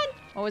 Ah, come on.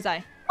 What was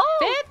I? Oh,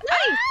 Fifth?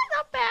 nice. Ah,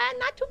 not bad.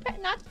 Not too bad.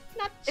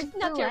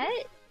 Not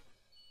terrible.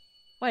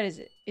 What is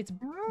it? It's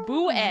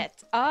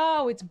Booette.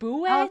 Oh, it's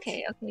Booette?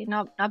 Okay,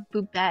 not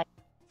Boobette.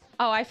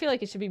 Oh, I feel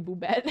like it should be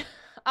Boobette.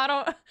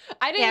 I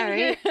didn't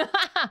hear.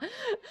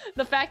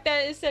 The fact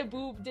that it said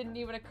boob didn't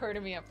even occur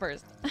to me at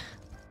first.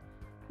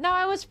 No,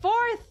 I was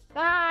fourth.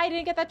 Ah, I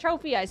didn't get that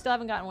trophy. I still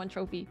haven't gotten one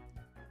trophy.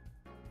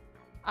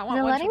 I want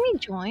They're one letting me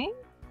join?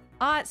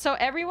 So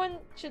everyone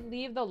should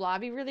leave the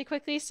lobby really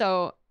quickly.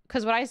 So,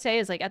 because what I say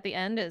is like at the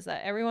end is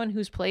that everyone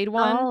who's played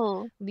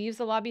one leaves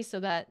the lobby so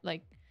that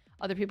like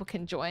other people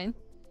can join.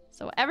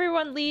 So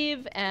everyone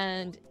leave,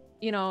 and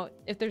you know,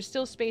 if there's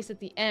still space at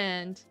the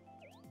end,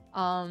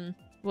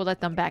 we'll let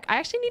them back. I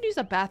actually need to use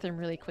the bathroom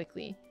really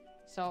quickly.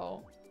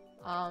 So,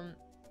 I'm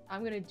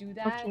gonna do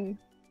that. Okay.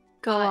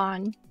 Go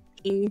on.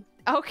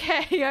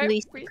 Okay.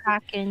 Release the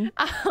Kraken.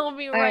 I'll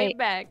be right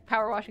back.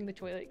 Power washing the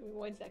toilet. Give me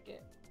 1 second.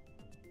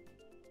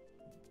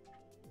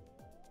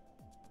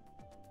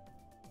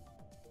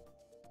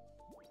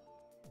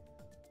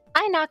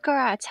 Hi,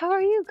 Nakarats. How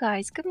are you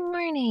guys? Good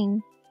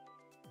morning.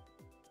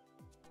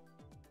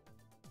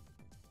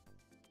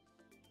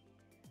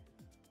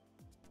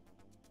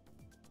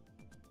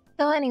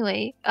 So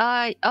anyway,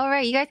 all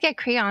right, you guys get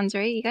crayons,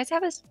 right? You guys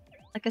have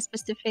a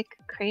specific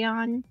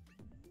crayon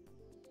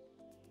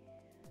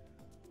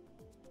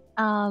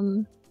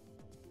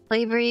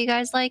flavor you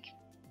guys like?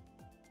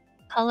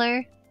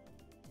 Color?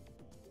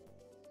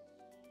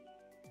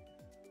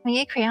 We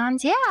get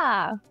crayons?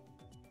 Yeah.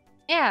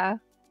 Yeah.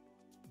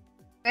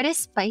 Red is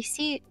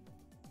spicy.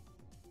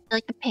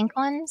 Like the pink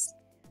ones?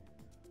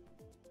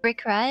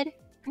 Brick red?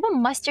 How about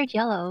mustard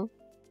yellow?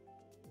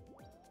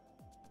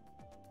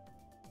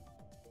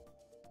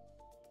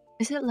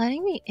 Is it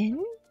letting me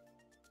in?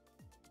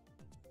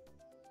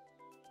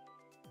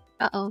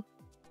 Uh-oh.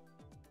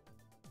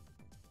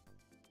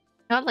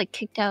 Got like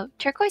kicked out.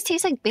 Turquoise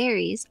tastes like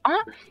berries.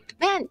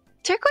 Man,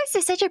 turquoise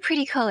is such a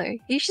pretty color.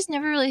 You just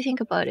never really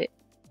think about it.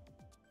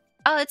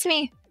 Oh, it's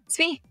me. It's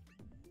me.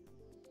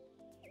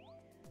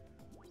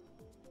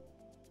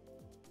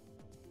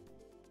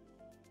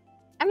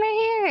 I'm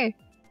right here.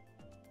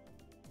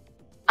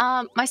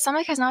 My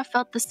stomach has not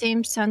felt the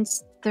same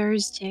since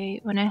Thursday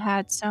when I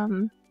had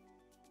some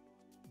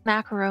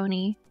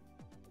macaroni.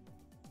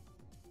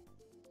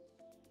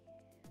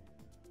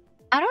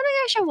 I don't think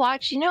I should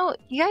watch,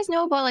 you guys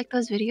know about like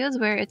those videos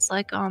where it's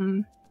like,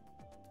 thank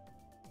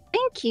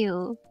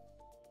you.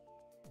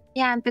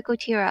 Yeah, I'm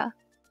Picotira.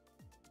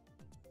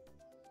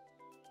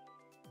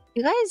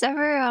 You guys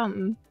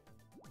ever,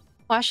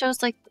 watch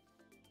those like,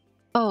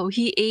 oh,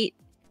 he ate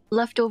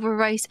leftover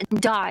rice and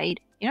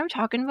died. You know what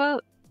I'm talking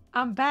about?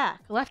 I'm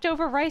back.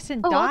 Leftover rice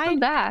and died? Welcome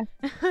back.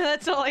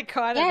 That's all I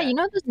caught. Yeah, you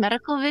know those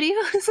medical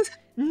videos?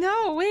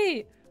 No,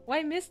 wait. Well,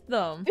 I missed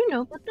them. You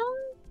know about them?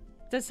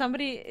 Does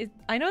somebody...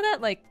 I know that,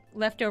 like,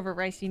 leftover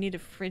rice, you need to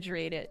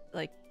refrigerate it,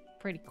 like,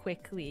 pretty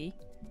quickly.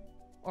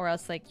 Or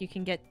else, like, you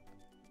can get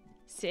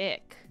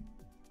sick.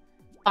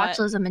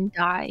 Botulism and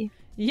die.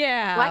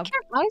 Yeah. Why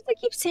does it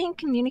keep saying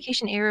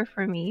communication error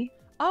for me?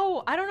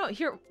 Oh, I don't know.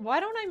 Here,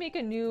 why don't I make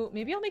a new...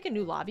 Maybe I'll make a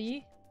new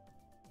lobby.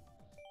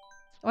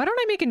 Why don't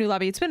I make a new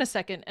lobby? It's been a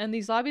second, and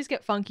these lobbies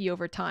get funky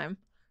over time.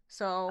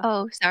 So.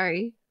 Oh,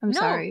 sorry. I'm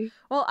sorry.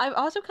 Well, I've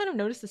also kind of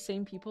noticed the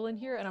same people in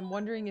here, and I'm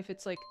wondering if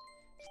it's like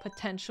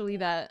potentially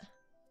that.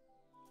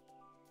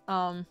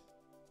 I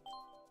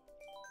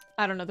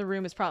don't know. The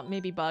room is probably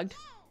maybe bugged.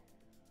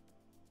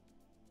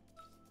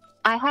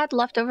 I had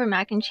leftover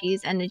mac and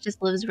cheese, and it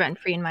just lives rent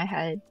free in my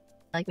head.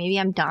 Like maybe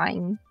I'm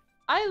dying.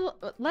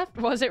 Left.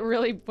 Was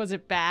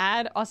it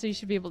bad? Also, you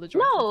should be able to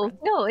join.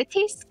 No, it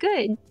tastes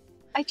good.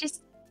 I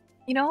just,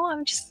 you know,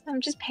 I'm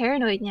just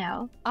paranoid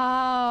now.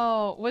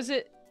 Oh, was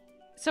it?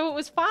 So it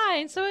was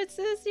fine. So it's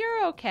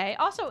you're okay.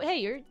 Also,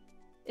 hey,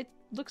 it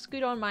looks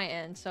good on my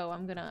end. So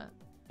I'm gonna.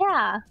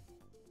 Yeah.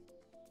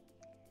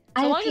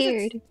 So I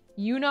appeared.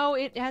 You know,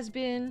 it has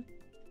been,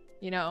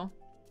 you know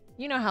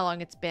how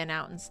long it's been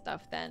out and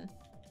stuff. Then.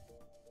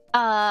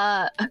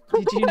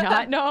 Did you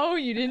not know?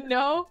 You didn't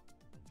know?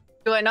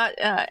 Do I not?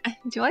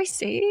 Do I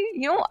say?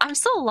 You know, I'm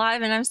still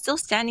alive and I'm still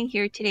standing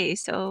here today.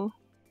 So.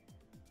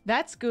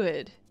 That's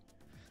good.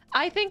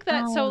 I think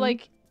that so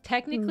like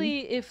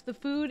technically, if the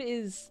food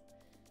is.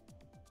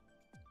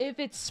 If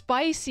it's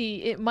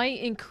spicy, it might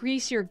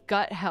increase your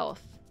gut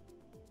health.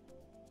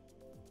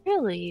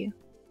 Really?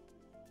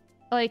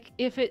 Like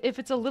if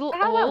it's a little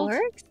How old. that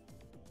works?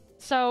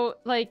 So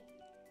like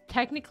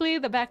technically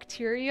the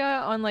bacteria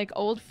on like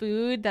old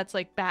food that's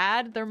like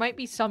bad, there might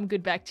be some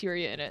good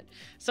bacteria in it.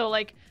 So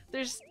like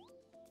there's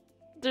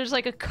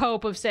like a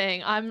cope of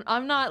saying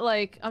I'm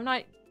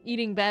not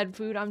eating bad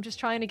food. I'm just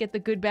trying to get the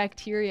good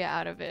bacteria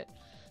out of it.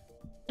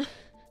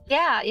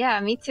 Yeah,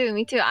 me too.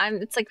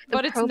 It's like the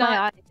but it's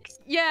not. probiotics.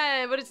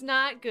 Yeah, but it's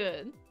not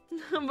good.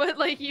 But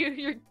like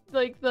you're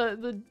like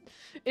the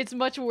it's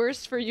much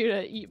worse for you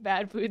to eat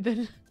bad food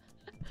than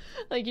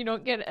like you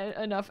don't get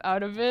enough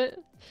out of it.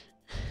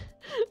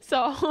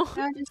 So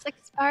No, just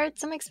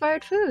some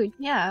expired food.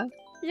 Yeah.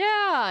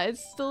 Yeah,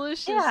 it's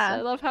delicious. Yeah.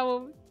 I love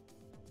how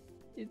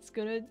it's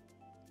gonna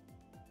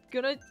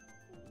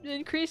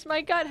increase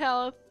my gut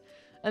health,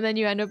 and then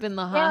you end up in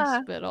the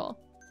hospital.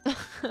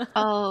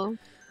 Oh.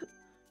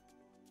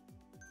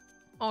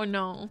 Oh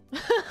no.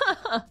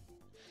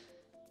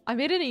 I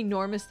made an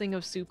enormous thing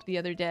of soup the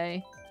other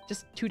day,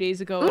 just 2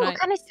 days ago. Ooh, what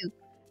kind of soup?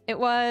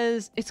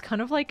 It's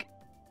kind of like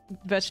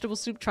vegetable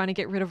soup, trying to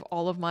get rid of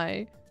all of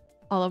my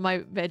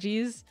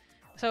veggies.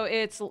 So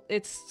it's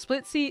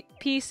split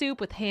pea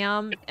soup with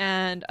ham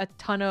and a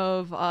ton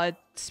of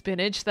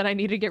spinach that I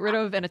need to get rid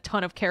of, and a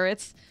ton of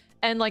carrots.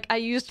 And like I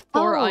used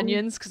 4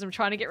 onions because I'm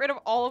trying to get rid of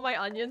all of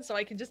my onions so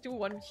I can just do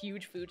one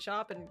huge food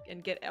shop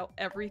and get out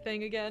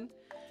everything again.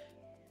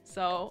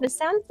 So this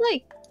sounds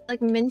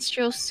like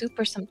minstrel soup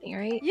or something,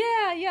 right?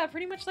 Yeah,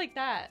 pretty much like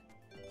that.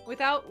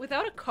 Without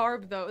a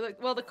carb though.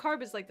 Like, well, the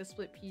carb is like the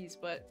split peas,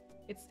 but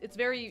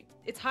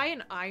it's high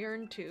in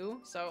iron too,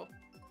 so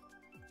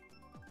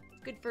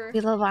it's good for.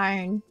 We love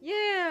iron.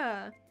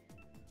 Yeah,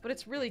 but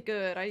it's really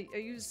good.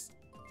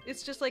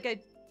 It's just like I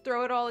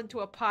throw it all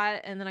into a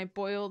pot and then I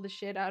boil the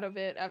shit out of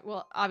it.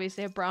 Well,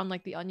 obviously I brown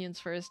like the onions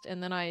first,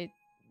 and then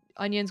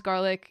onions,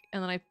 garlic,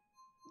 and then I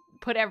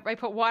put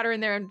water in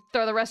there and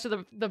throw the rest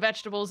of the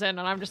vegetables in,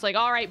 and I'm just like,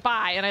 all right,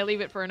 bye, and I leave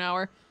it for an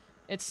hour.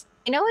 It's.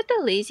 You know what the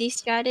lazy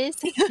strat is?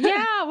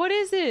 Yeah, what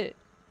is it?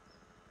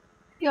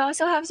 You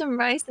also have some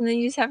rice, and then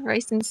you just have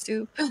rice and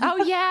soup.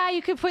 Oh yeah,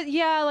 you could put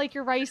like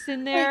your rice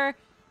in there.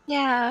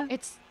 Yeah.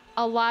 It's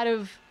a lot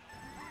of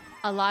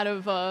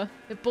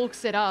it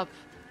bulks it up.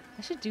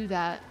 I should do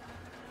that.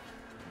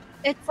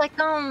 It's like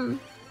ochasuke.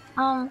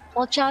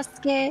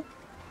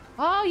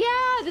 Oh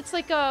yeah, it's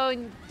like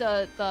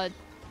the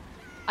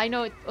I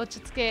know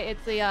ochasuke.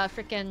 It's the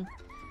freaking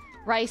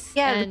rice.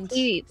 Yeah, and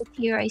the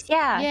tea rice.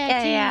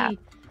 Yeah.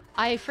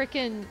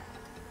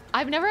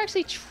 I've never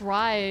actually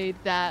tried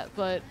that,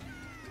 but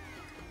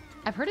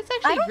I've heard it's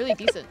actually really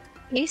decent.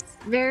 It tastes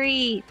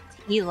very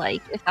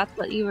tea-like, if that's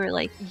what you were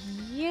like.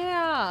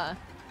 Yeah.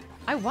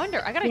 I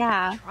wonder. I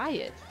gotta try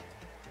it.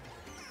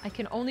 I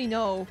can only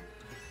know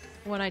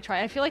when I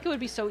try. I feel like it would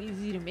be so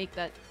easy to make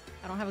that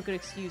I don't have a good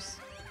excuse.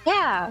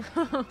 Yeah.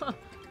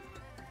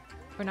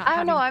 For not I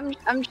don't know.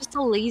 I'm just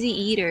a lazy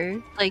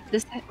eater. Like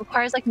this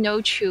requires like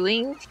no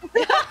chewing.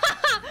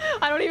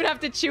 I don't even have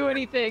to chew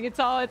anything. It's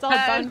all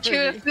done for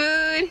chew me.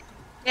 food.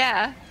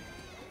 Yeah.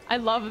 I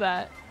love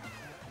that.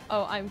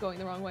 Oh, I'm going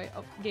the wrong way.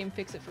 Oh, game,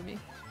 fix it for me.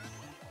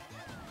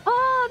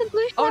 Oh, the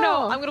blue shell. Oh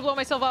no, I'm gonna blow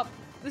myself up.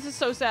 This is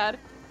so sad.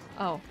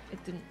 Oh,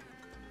 it didn't.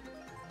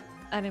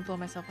 I didn't blow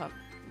myself up.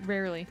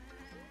 Rarely.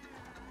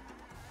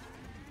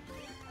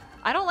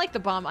 I don't like the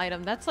bomb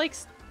item. That's like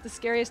the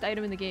scariest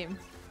item in the game.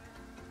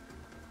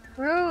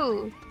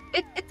 True.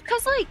 It's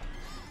cause like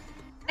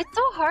it's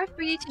so hard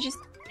for you to just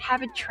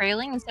have it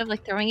trailing instead of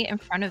like throwing it in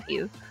front of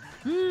you.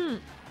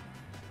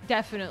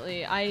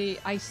 Definitely.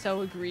 I so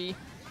agree.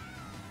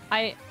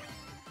 I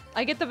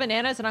get the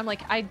bananas and I'm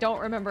like, I don't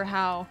remember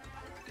how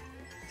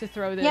to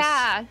throw this.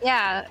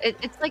 Yeah.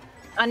 It's like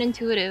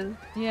unintuitive.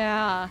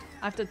 Yeah.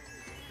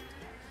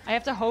 I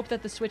have to hope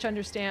that the Switch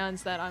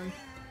understands that I'm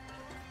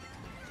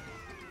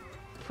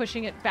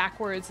pushing it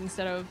backwards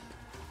instead of...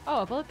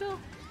 Oh, a bullet bill?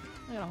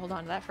 I gotta hold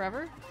on to that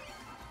forever.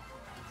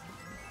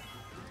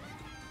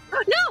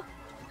 No!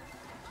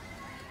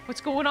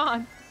 What's going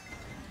on?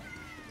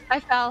 I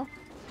fell.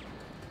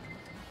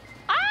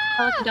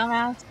 I like a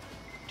dumbass.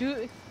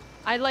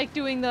 I like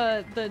doing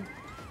the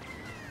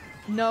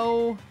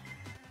no.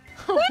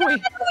 Oh,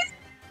 wait. Wait,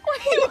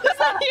 was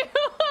that you?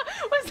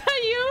 Was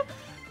that you?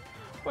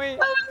 Wait.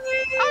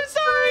 I'm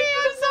sorry.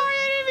 I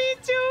didn't mean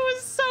to. It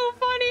was so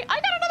funny. I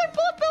got another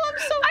bullet bill.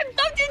 I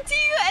bumped into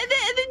you, and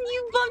then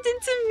you bumped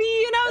into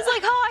me, and I was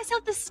like, oh, I still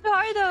have the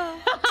star though.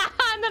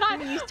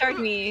 and then you starred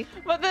me.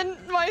 But then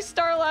my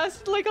star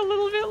lasted like a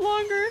little bit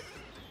longer.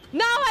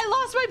 Now I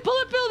lost my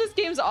bullet bill. This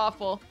game's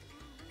awful.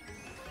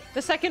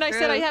 The second I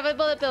said I have a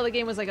bullet bill, the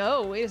game was like,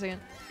 oh, wait a second.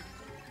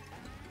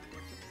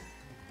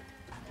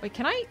 Wait,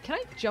 can I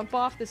jump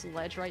off this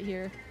ledge right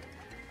here?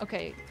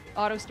 Okay,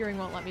 auto steering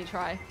won't let me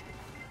try.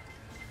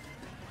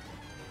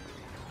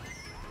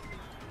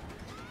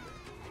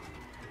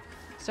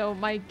 So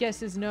my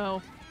guess is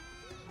no.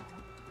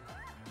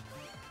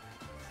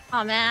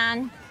 Oh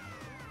man.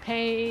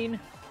 Pain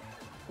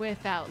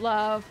without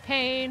love.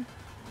 Pain.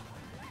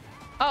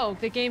 Oh,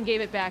 the game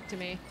gave it back to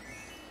me.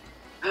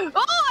 Oh,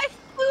 I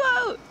flew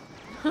out!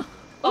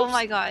 Oh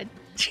my god.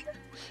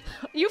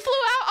 You flew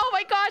out? Oh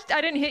my gosh,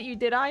 I didn't hit you,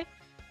 did I?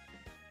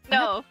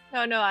 No,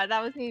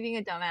 that was me being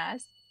a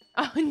dumbass.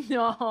 Oh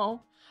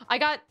no. I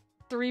got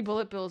 3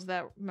 bullet bills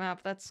that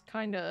map. That's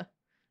kind of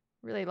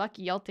really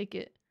lucky. I'll take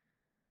it.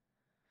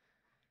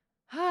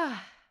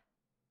 Wow.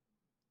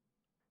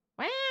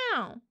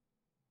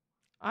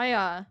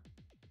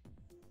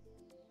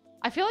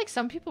 I feel like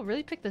some people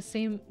really pick the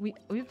same. We've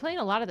been playing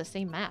a lot of the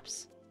same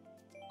maps.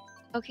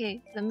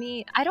 Okay,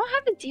 I don't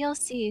have the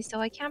DLC, so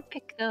I can't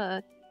pick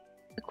the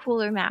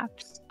cooler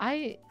maps.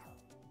 I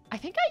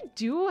think I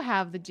do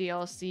have the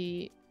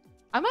DLC.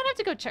 I might have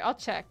to go check. I'll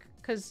check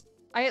because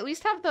I at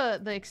least have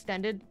the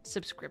extended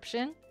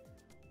subscription,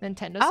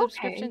 Nintendo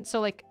subscription.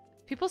 So like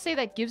people say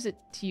that gives it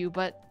to you,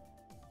 but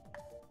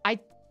I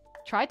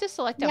tried to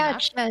select a map.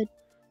 It should.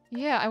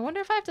 Yeah, I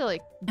wonder if I have to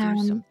like do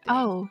something.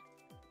 Oh.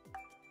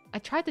 I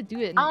tried to do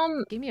it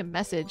and it gave me a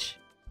message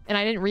and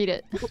I didn't read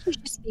it. It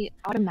should just be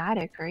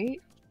automatic, right?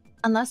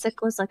 Unless it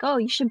was like, oh,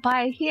 you should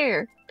buy it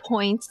here.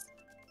 Points.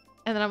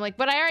 And then I'm like,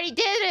 but I already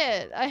did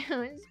it!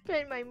 I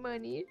spent my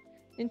money.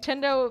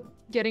 Nintendo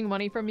getting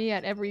money from me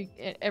at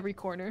every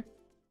corner.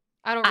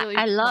 I don't really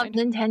I love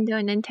mind.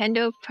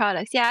 Nintendo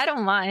products. Yeah, I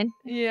don't mind.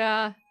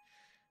 Yeah.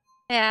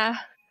 Yeah.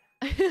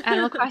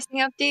 Animal Crossing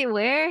update,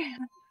 where?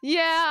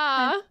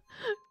 Yeah.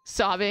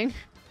 Sobbing.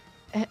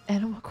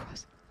 Animal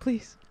Crossing,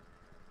 please.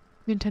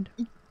 Nintendo.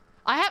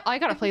 I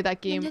gotta play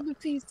that game. Nintendo,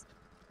 please.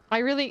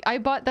 I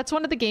bought, that's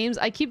one of the games,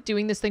 I keep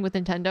doing this thing with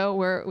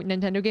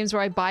Nintendo games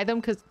where I buy them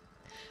because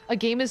a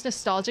game is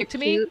nostalgic to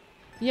me.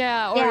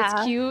 Yeah, or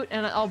it's cute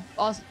and I'll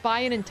buy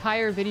an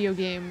entire video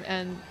game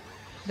and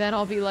then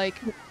I'll be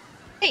like...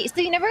 Hey,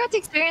 so you never got to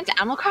experience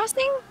Animal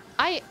Crossing?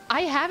 I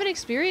haven't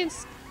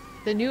experienced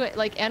the new,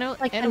 like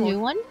the new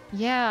one?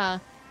 Yeah.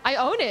 I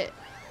own it.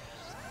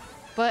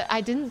 But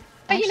I didn't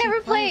But you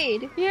never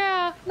played?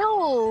 Yeah.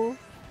 No.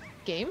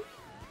 Game?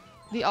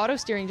 The auto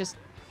steering just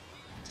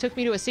took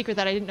me to a secret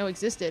that I didn't know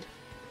existed.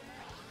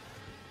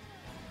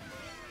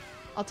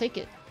 I'll take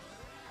it.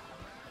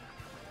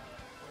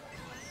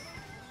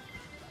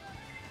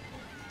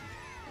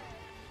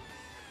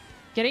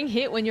 Getting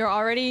hit when you're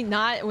already in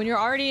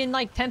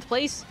like 10th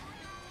place.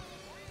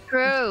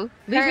 True.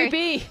 Leave me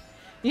be.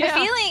 Yeah.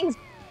 My feelings.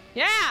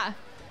 Yeah.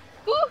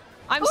 Ooh,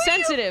 I'm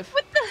sensitive.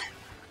 What the?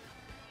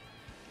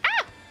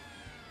 Ah!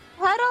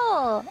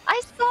 Puddle.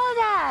 I saw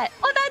that.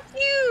 Oh, that's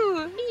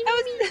you.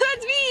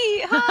 That's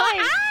me.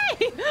 Hi.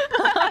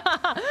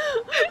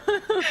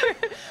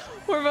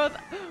 We're both.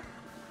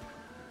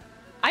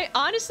 I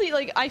honestly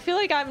I feel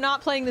like I'm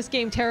not playing this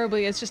game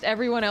terribly. It's just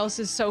everyone else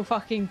is so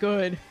fucking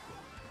good.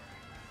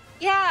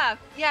 Yeah,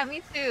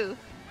 me too.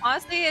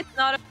 Honestly, it's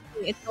not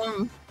it's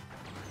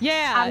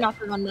Yeah. I'm not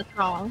the one that's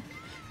wrong.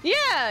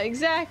 Yeah,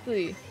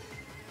 exactly.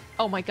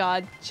 Oh my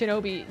god,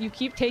 Shinobi, you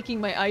keep taking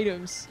my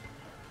items.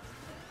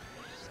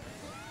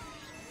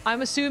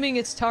 I'm assuming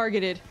it's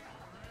targeted.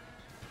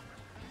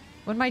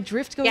 When my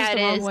drift goes the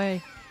wrong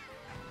way.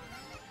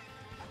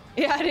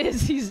 Yeah, it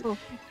is. He's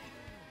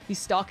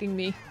stalking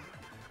me.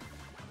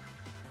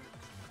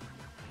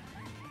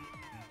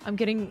 I'm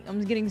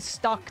getting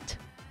stalked.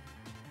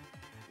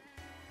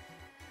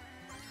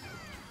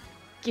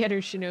 Get her,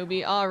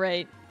 Shinobi. All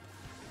right.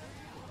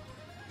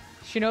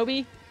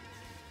 Shinobi?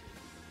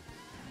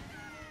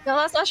 No,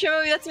 that's not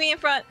Shinobi. That's me in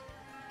front.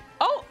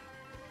 Oh!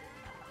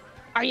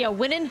 Are you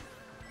winning?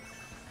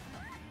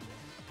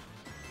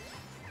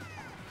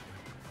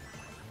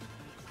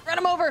 Run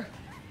him over!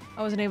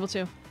 I wasn't able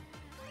to.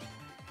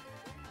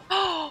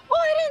 Oh,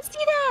 I didn't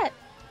see that!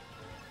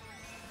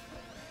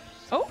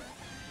 Oh!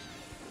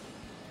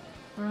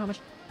 I don't know how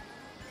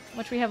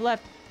much we have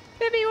left.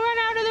 Bibby, run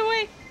out of the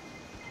way!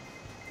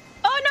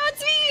 Oh no,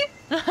 it's me!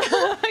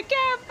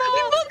 Careful!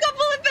 We both got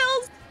bullet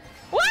bills!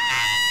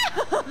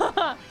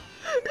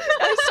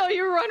 I saw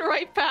you run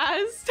right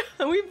past.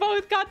 We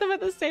both got them at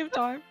the same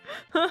time.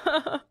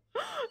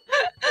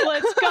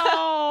 Let's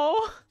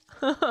go!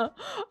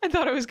 I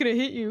thought I was gonna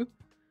hit you.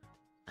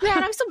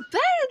 Man, I'm so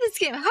bad at this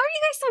game. How are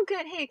you guys so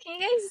good? Hey, can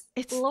you guys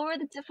It's- lower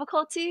the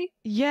difficulty?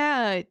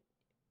 Yeah,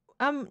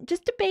 I'm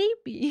just a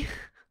baby.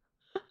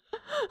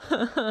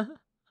 For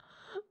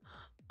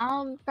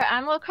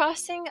Animal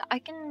Crossing, I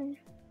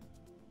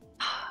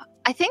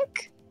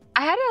think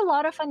I had a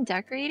lot of fun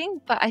decorating,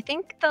 but I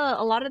think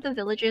a lot of the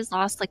villagers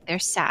lost like their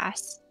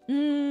sass.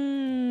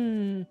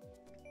 We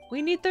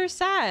need their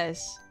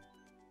sass.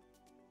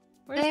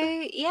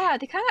 They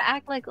kind of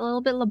act like a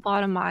little bit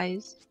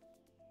lobotomized.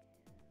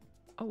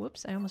 Oh,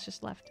 whoops! I almost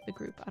just left the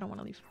group. I don't want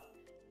to leave.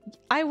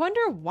 I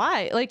wonder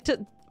why. Like,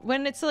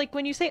 when it's like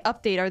when you say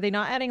update, are they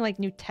not adding like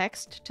new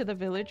text to the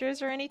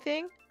villagers or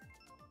anything?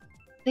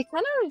 They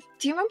kind of.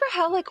 Do you remember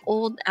how like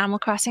old Animal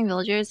Crossing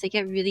villagers they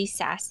get really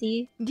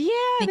sassy? Yeah,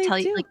 They tell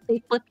do. you like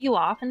they flip you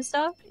off and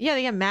stuff. Yeah,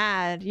 they get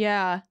mad.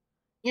 Yeah.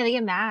 Yeah, they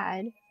get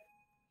mad.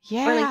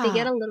 Yeah. Or like they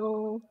get a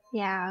little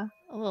a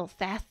little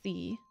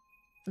sassy.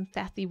 Some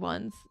sassy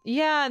ones.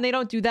 Yeah, and they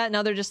don't do that.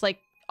 Now they're just like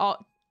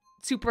all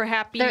super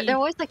happy. They're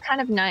always like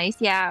kind of nice,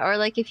 yeah. Or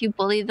like if you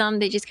bully them,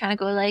 they just kind of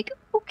go like,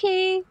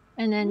 okay,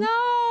 and then No.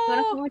 you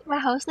wanna come over to my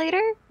house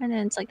later? And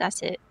then it's like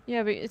that's it.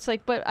 Yeah, but it's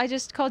like, but I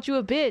just called you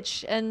a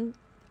bitch, and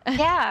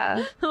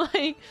Yeah.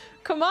 like,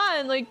 come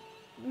on, like,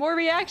 more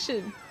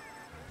reaction.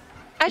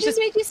 I just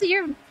made you say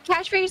your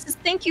catchphrase is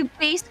 "Thank you,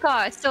 base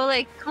god." So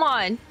like, come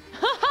on,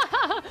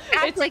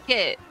 act It's like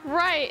it.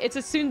 right. It's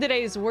a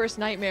tsundere's worst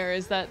nightmare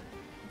is that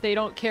they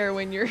don't care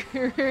when you're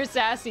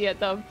sassy at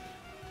them.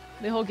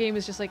 The whole game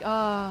is just like,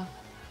 I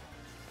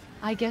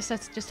guess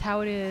that's just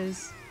how it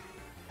is.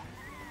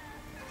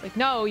 It's like,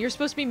 no, you're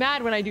supposed to be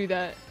mad when I do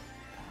that.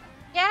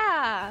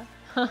 Yeah.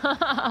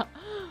 Oh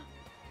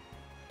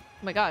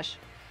my gosh.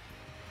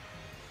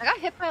 I got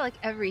hit by like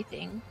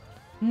everything.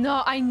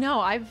 No, I know.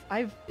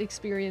 I've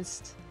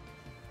experienced.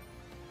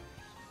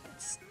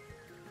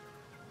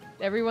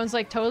 Everyone's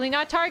like totally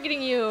not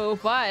targeting you,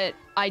 but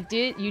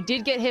you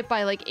did get hit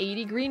by like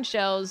 80 green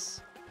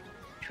shells.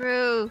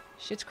 True.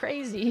 Shit's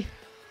crazy.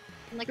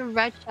 And, like a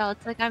red shell.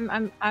 It's like I'm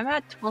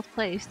at 12th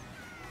place.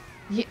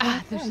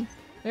 Yeah,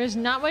 there's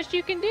not much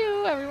you can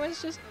do.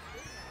 Everyone's just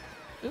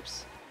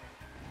oops.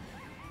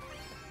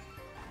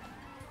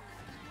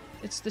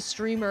 It's the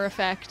streamer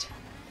effect.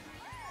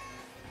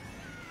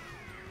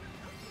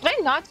 Can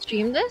I not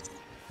stream this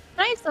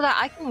tonight so that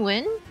I can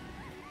win?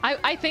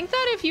 I think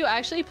that if you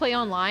actually play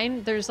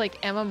online, there's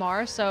like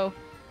MMR, so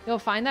you'll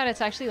find that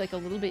it's actually like a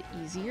little bit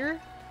easier.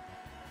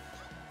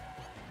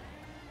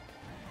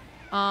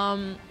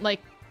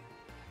 Like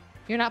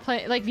you're not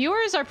playing, like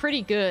viewers are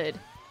pretty good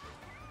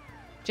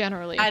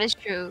generally. That is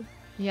true.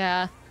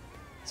 Yeah,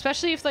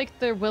 especially if like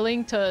they're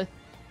willing to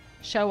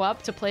show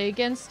up to play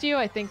against you.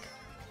 I think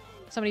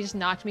somebody just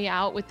knocked me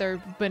out with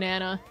their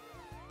banana.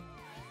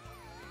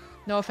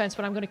 No offense,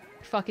 but I'm gonna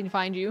fucking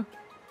find you.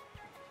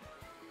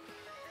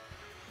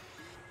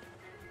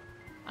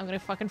 I'm gonna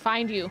fucking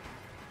find you.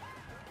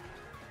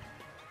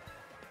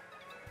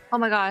 Oh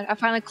my god, I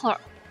finally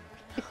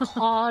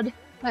clawed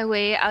my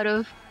way out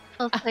of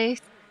 12th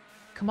place.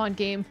 Come on,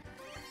 game.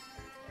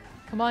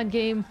 Come on,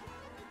 game.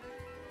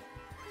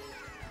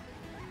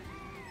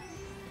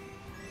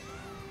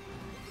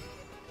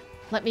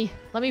 Let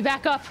me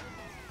back up.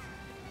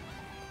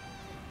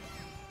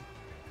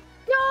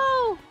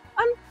 No!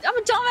 I'm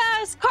a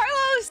dumbass!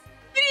 Carlos!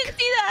 You didn't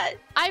see that!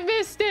 I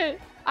missed it.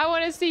 I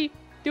want to see.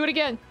 Do it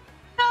again.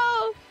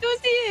 No!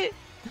 Don't see it!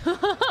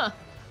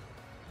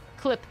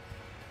 Clip.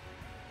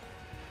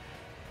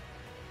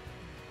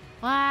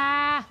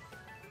 Ah!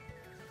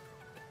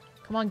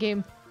 Come on,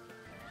 game.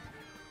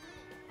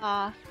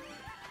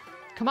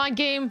 Come on,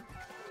 game.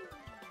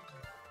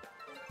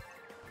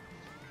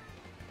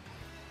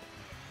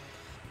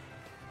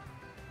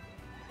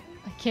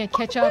 I can't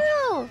catch up.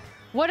 No!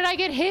 What did I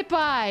get hit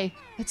by?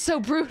 It's so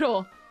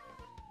brutal.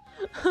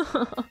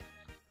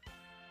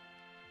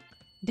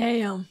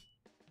 Damn.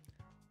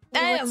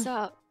 Hey, what's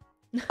up?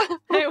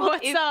 Hey,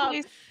 what's Eighth up?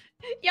 place.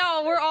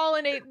 Yo, we're all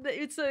in eighth.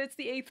 It's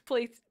the eighth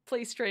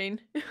place train.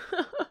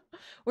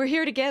 We're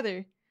here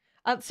together.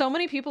 So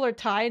many people are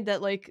tied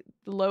that like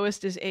the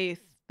lowest is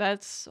eighth.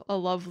 That's a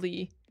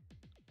lovely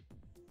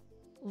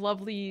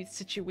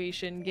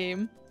situation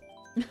game.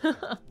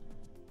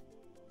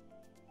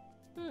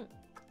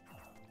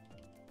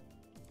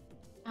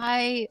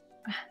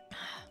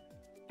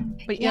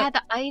 But yeah,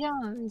 the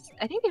items.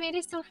 I think they made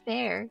it so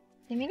fair.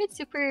 They made it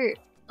super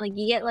like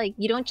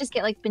you don't just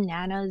get like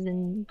bananas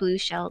and blue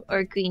shell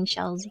or green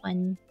shells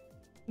when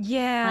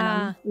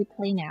we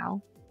play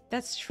now.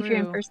 That's true. If you're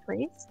in first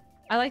place.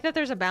 I like that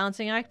there's a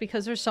balancing act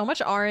because there's so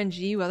much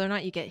RNG whether or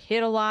not you get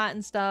hit a lot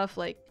and stuff.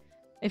 Like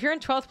if you're in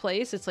 12th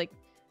place, it's like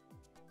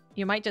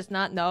you might just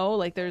not know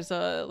like there's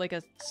a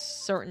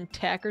certain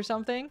tech or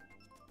something.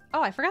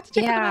 Oh, I forgot to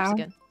check out the maps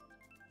again.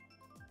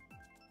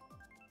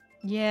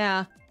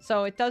 Yeah,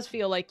 so it does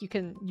feel like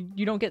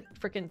you don't get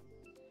freaking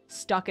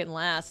stuck in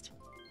last.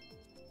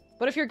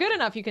 But if you're good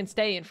enough, you can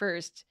stay in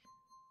first.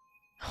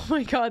 Oh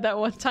my god, that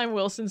one time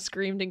Wilson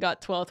screamed and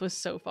got 12th was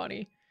so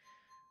funny.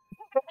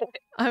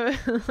 I'm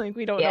like,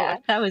 we don't Yeah,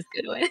 know. that was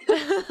a good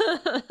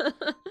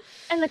one.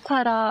 And the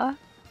cutoff.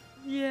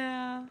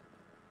 Yeah.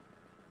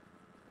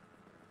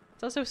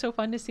 It's also so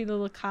fun to see the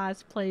little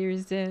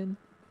cosplayers in.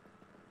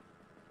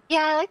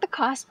 Yeah, I like the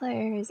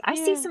cosplayers. I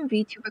see Yeah. some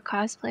VTuber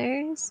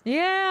cosplayers.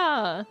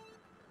 Yeah.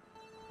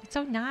 It's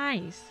so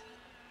nice.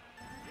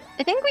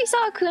 I think we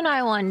saw a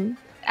Kunai one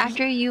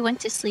after you went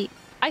to sleep.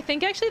 I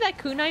think actually that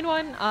Kunai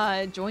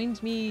one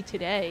joined me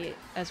today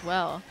as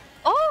well.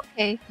 Oh,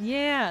 okay.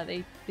 Yeah,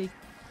 they It's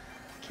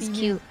came in.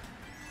 cute.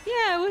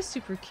 Yeah, it was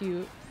super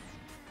cute.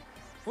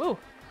 Whoa.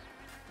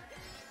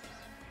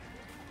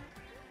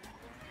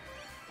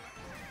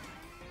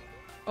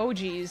 Oh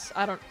geez,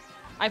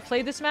 I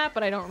played this map,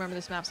 but I don't remember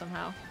this map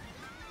somehow.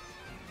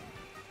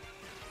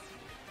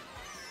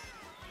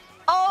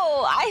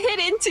 Oh, I hit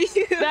into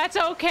you. That's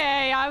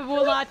okay. I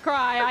will not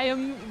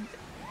cry.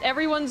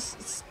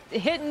 Everyone's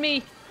hitting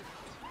me.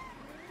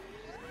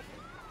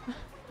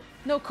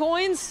 No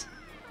coins?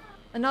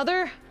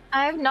 Another?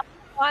 I have not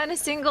won a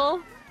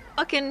single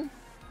fucking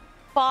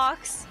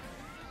box.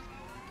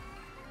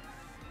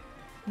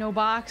 No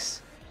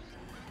box.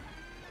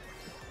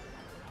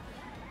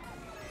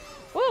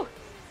 Woo!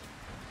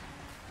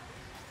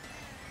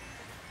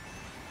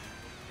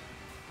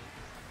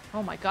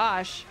 Oh my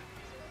gosh.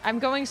 I'm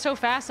going so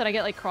fast that I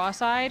get like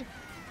cross-eyed.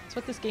 That's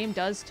what this game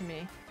does to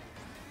me.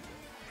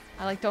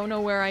 I like don't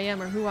know where I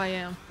am or who I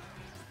am.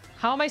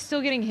 How am I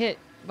still getting hit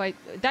by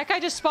that guy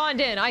just spawned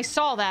in? I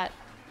saw that.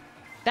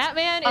 That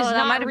man is that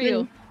might not have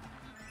real.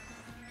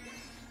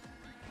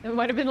 been- It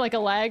might have been like a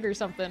lag or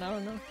something. I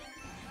don't know.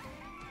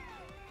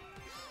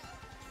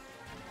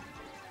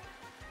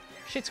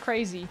 Shit's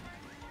crazy.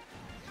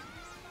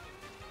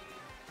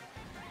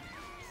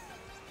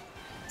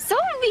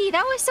 Zombie,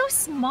 that was so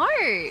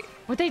smart.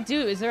 What they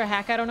do? Is there a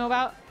hack I don't know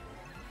about?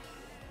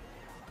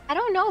 I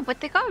don't know, but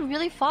they got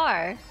really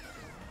far.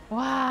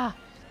 Wow.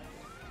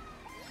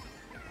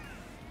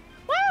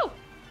 Woo!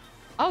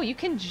 Oh, you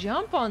can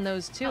jump on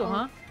those too,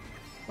 huh?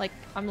 Like,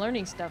 I'm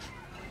learning stuff.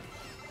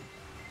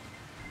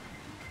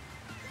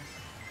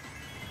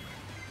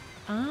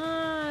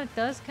 Ah, it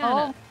does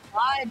kind of. Oh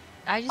god,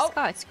 I just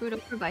got screwed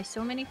over by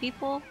so many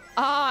people.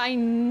 Ah, I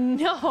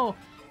know.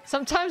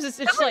 Sometimes it's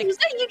just like you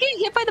said you get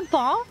hit by the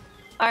ball?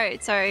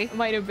 Alright, sorry. it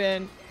might have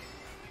been.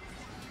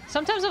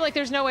 Sometimes I'm like,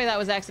 there's no way that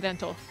was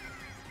accidental.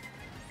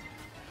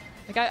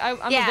 Like I'm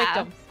a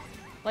victim.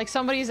 Like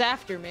somebody's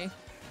after me.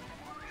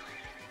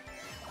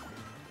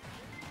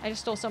 I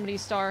just stole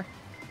somebody's star.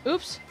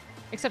 Oops.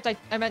 Except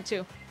I meant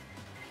to.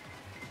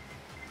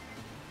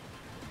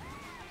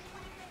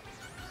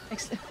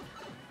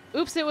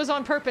 Oops, it was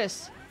on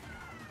purpose.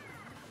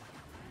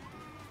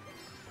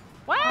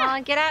 Wow!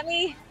 Get at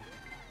me.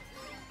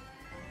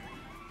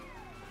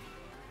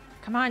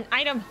 Come on,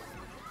 item.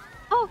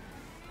 Oh.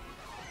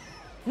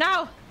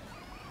 Now.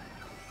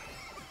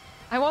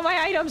 I want my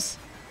items.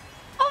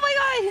 Oh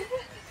my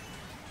god.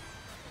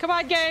 Come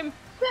on, game.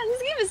 Man,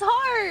 this game is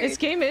hard. This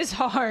game is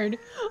hard.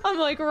 I'm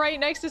like right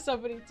next to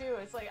somebody too.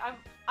 It's like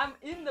I'm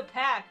in the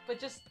pack, but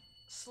just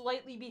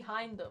slightly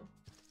behind them.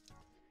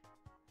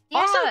 Yeah,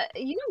 Also,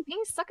 you know,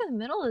 being stuck in the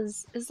middle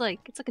is like,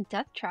 it's like a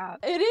death trap.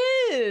 it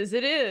is.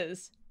 It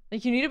is.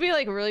 Like you need to be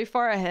like really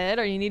far ahead,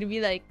 or you need to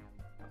be like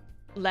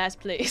last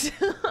place.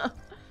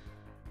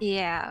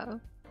 Yeah.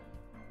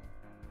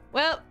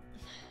 Well,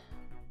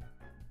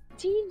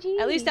 GG.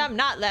 at least I'm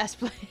not last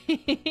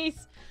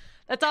place.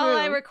 That's all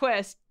I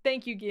request.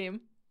 Thank you,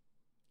 game.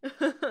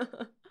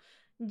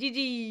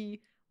 GG.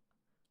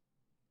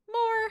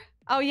 More.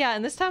 Oh yeah,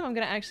 and this time I'm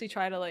gonna actually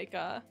try to like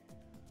I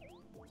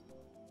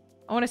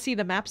want to see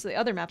the maps, the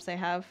other maps they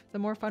have, the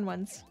more fun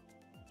ones.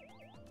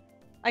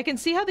 I can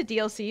see how the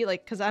DLC,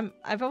 like, cause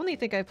I've only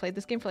think I played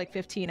this game for like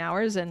 15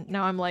 hours, and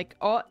now I'm like,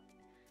 oh,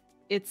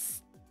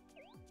 it's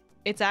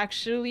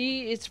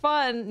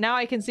fun. Now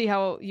I can see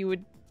how you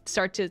would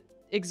start to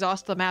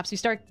exhaust the maps. You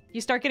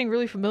start getting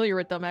really familiar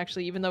with them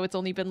actually, even though it's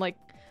only been like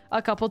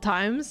a couple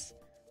times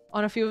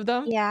on a few of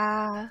them.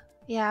 Yeah.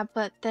 Yeah,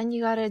 but then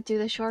you gotta do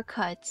the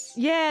shortcuts.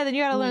 Yeah, then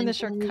you gotta learn the And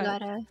shortcut. you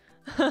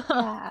gotta...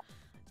 Yeah.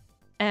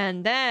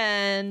 And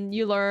then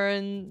you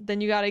learn,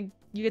 then you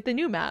get the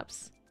new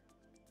maps.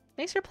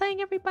 Thanks for playing,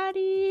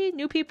 everybody.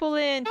 New people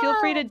in. Feel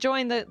free to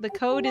join. The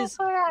code is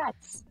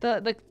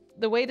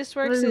the way this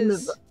works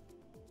is,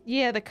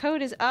 yeah, the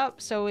code is up.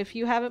 So if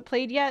you haven't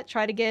played yet,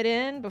 try to get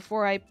in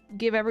before I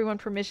give everyone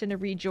permission to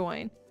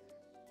rejoin.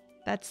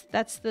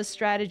 That's the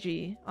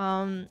strategy.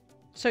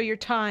 So you're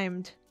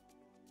timed.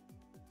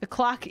 The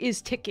clock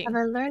is ticking. Have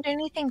I learned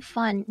anything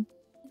fun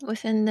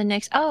within the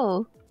next...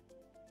 Oh.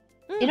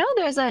 You know,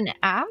 there's an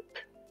app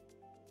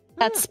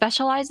that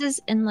specializes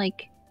in,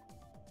 like,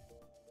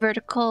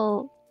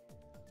 vertical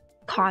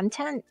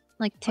content,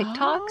 like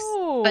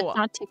TikToks, but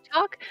not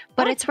TikTok,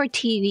 but it's for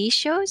TV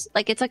shows.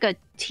 Like, it's like a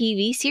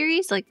TV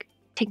series, like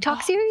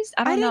TikTok series.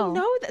 I don't know. I didn't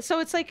know that. So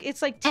it's like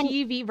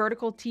TV,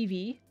 vertical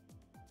TV.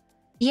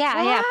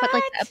 Yeah, yeah, but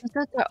like the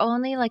episodes are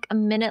only like a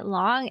minute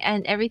long,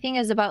 and everything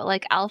is about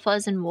like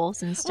alphas and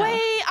wolves and stuff. Wait,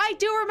 I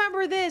do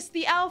remember this.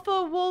 The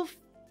alpha wolf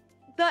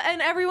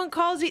and everyone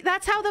calls you.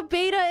 That's how the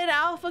beta and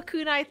alpha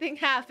kunai thing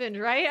happened,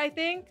 right? I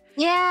think.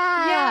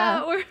 Yeah.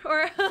 Yeah.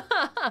 Or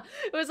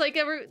it was like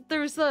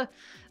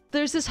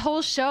there's this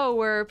whole show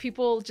where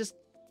people just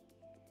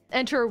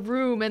enter a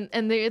room and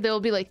they'll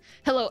be like,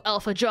 "Hello,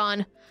 Alpha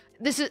John.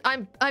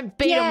 I'm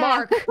Beta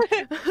Mark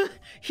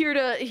here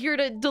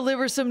to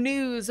deliver some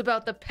news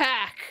about the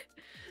pack."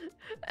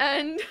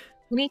 And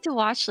We need to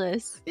watch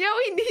this. yeah,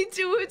 we need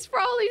to. It's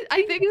probably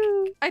I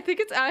think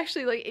it's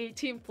actually like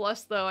 18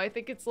 plus though. I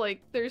think it's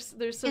like there's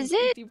some Is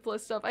it? 18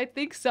 plus stuff. I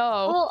think so.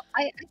 Well,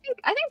 I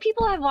think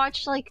people have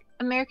watched like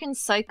American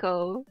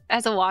Psycho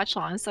as a watch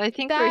on, so I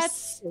think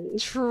That's we're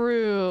safe.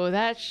 true.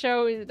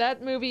 That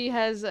movie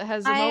has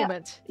a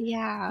moment.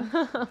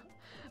 Yeah.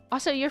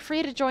 Also, you're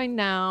free to join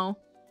now.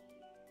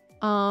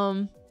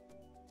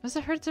 Was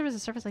I heard there was a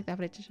service like that,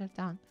 but I just shut it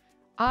down.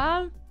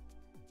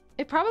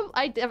 It probably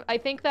I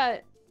think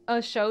that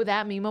a show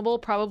that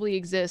memeable probably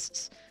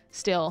exists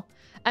still.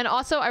 And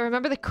also, I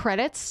remember the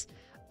credits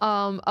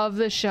of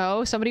the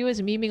show. Somebody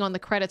was memeing on the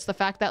credits the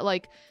fact that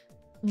like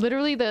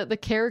literally the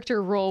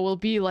character role will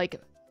be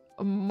like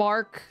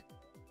Mark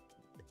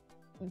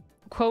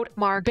quote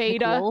Mark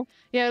beta. Nicole.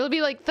 Yeah, it'll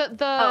be like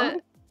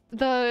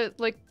the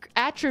like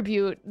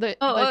attribute that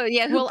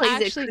yeah, who will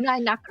plays actually it?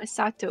 Kunai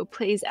Nakasato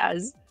plays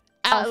as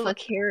Alpha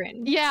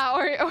Karen. yeah,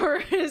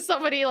 or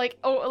somebody like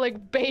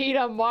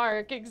beta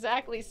Mark,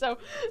 exactly. So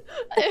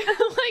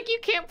like you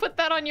can't put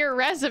that on your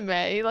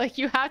resume. Like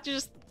you have to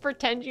just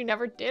pretend you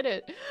never did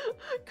it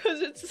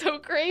because it's so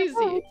crazy.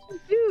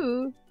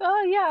 Oh,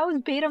 yeah, I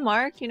was Beta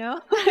Mark, you know.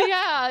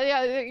 yeah,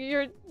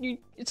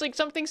 it's like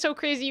something so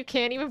crazy you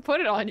can't even put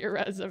it on your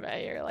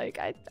resume. You're like,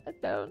 I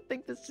don't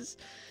think this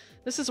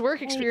is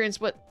work experience,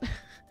 but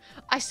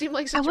I seem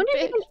like such a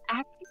bitch.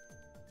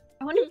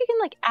 I wonder if you can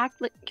like act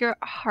like your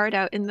heart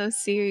out in those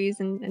series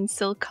and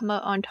still come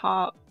out on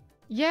top.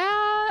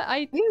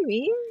 Yeah,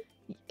 Maybe.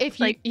 if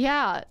you like-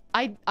 yeah,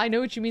 I know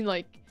what you mean.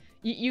 Like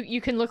you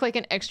can look like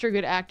an extra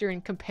good actor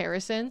in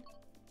comparison.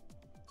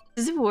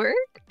 Does it work?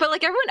 But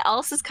like everyone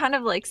else is kind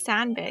of like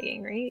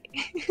sandbagging, right?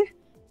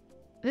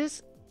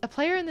 A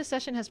player in this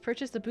session has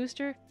purchased the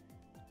booster,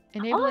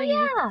 enabling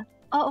you-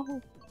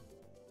 Oh,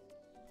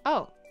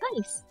 Oh,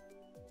 nice.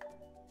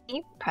 Can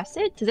you press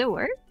it? Does it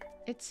work?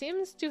 it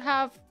seems to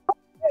have.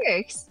 It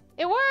works.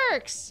 It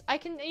works. I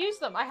can use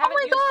them. I Oh haven't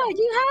my used god, them.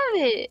 you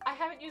have it! I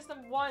haven't used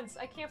them once.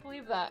 I can't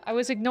believe that. I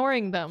was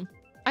ignoring them.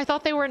 I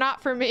thought they were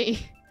not for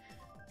me.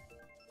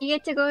 You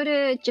get to go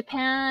to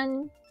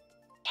Japan,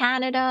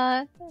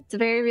 Canada. It's a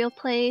very real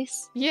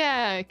place.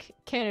 Yeah,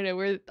 Canada,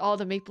 where all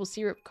the maple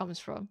syrup comes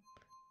from.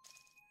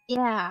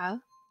 Yeah.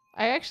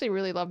 I actually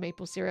really love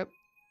maple syrup.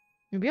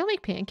 Maybe I'll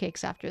make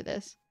pancakes after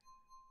this.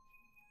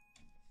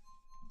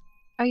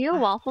 Are you a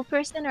waffle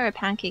person or a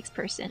pancakes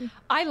person?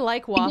 I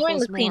like waffles Ignoring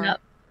the more.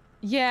 cleanup.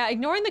 Yeah,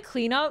 ignoring the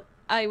cleanup,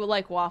 I would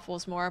like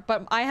waffles more.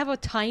 But I have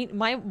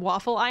my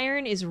waffle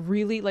iron is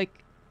really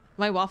like,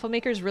 my waffle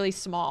maker is really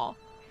small.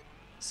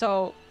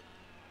 So,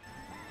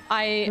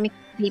 Make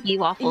baby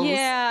waffles.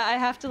 yeah, I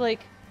have to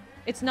like,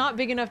 it's not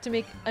big enough to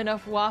make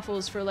enough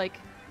waffles for like,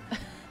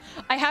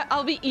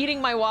 I'll be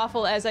eating my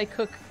waffle as I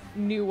cook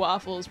new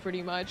waffles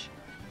pretty much.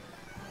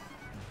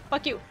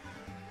 Fuck you.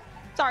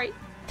 Sorry.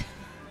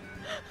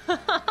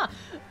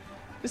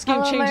 This game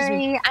Hello, changes Murray.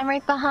 me. I'm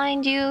right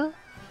behind you.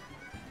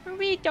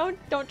 Marie, don't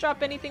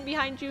drop anything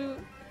behind you.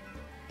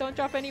 Don't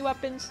drop any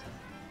weapons.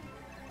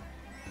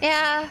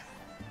 Yeah.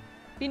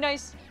 Be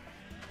nice.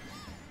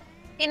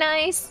 Be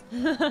nice.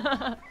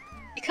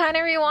 You kind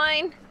of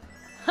rewind.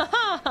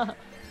 Ah!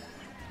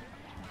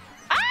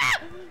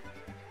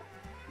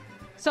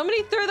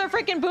 Somebody threw their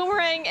freaking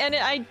boomerang and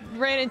I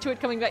ran into it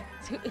coming back.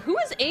 Who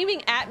is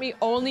aiming at me?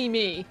 Only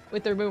me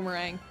with their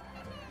boomerang.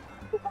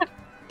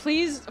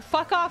 Please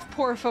fuck off,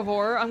 por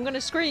favor. I'm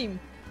gonna scream.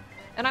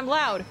 And I'm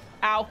loud.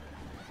 Ow.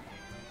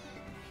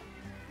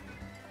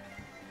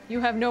 You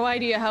have no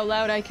idea how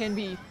loud I can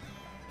be.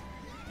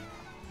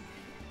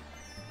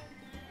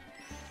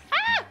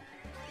 Ah!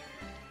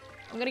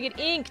 I'm gonna get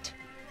inked.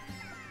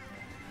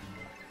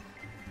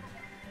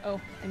 Oh,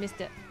 I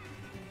missed it.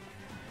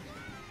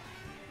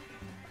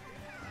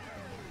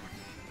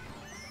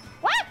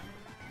 What?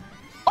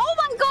 Oh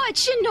my god,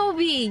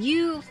 Shinobi!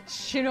 You...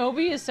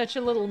 Shinobi is such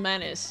a little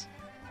menace.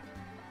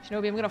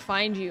 Shinobi, I'm gonna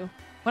find you.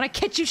 When I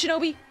catch you,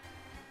 Shinobi!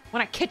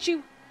 When I catch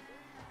you!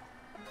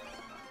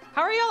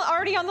 How are y'all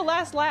already on the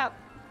last lap?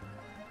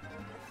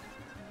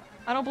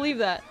 I don't believe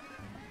that.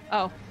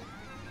 Oh.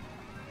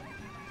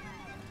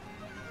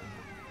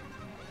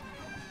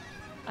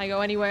 I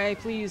go anywhere I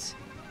please.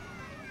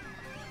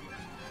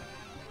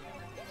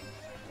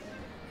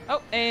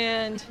 Oh,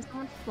 and... There's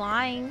someone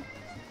flying.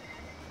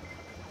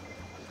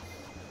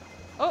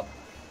 Oh!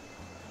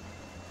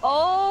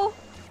 Oh!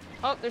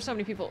 Oh, there's so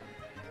many people.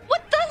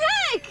 What the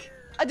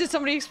heck? Did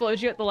somebody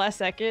explode you at the last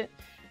second?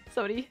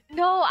 Somebody...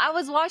 No, I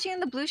was watching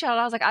the blue shell and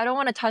I was like, I don't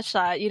want to touch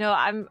that. You know,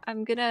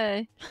 I'm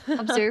gonna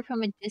observe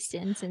from a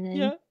distance and then...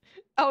 Yeah.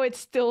 Oh, it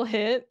still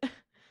hit?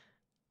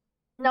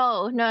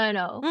 No. But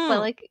Mm.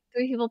 like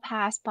 3 people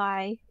passed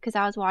by because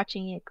I was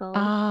watching it go.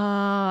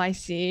 Ah, I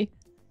see.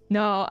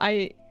 No,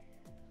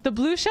 the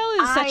blue shell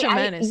is such a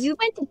menace. You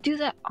meant to do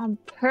that on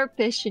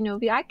purpose,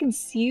 Shinobi. I can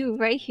see you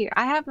right here.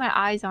 I have my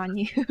eyes on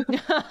you.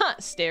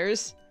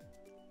 Stares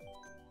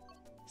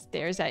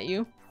at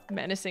you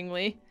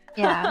menacingly.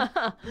 Yeah.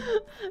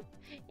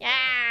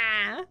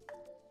 Yeah.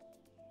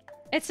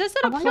 It says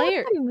that I a wonder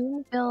player. what the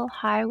Moonville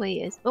Highway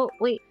is. Oh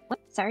wait, what?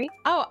 Sorry.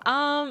 Oh,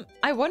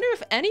 I wonder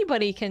if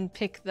anybody can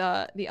pick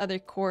the other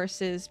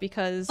courses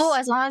because. Oh,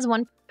 as long as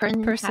one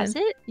person has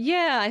it.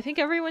 Yeah, I think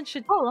everyone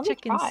should let me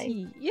check and try.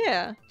 see.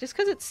 Yeah, just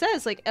because it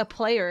says like a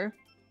player,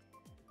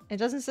 it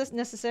doesn't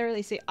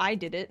necessarily say I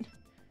did it.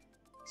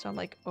 So I'm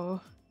like,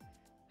 oh,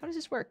 how does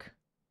this work?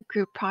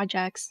 Group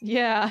projects.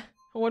 Yeah,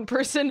 one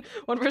person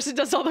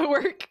does all the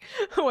work.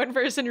 One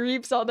person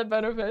reaps all the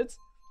benefits.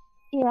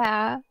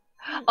 Yeah.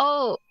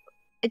 Oh,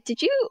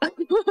 did you?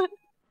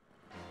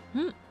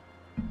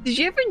 Did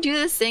you ever do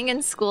this thing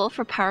in school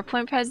for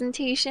PowerPoint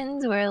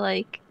presentations where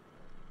like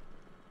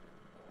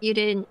you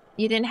didn't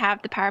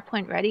have the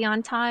PowerPoint ready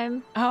on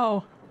time?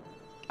 Oh,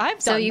 I've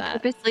done so you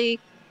that. purposely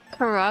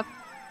corrupt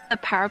the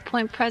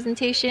PowerPoint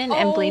presentation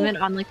and blame it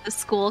on like the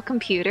school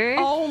computer?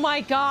 Oh my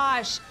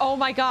gosh! Oh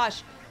my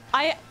gosh!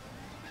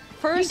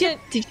 Did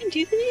you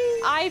do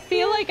that? I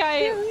feel like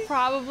I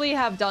probably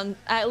have done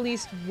at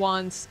least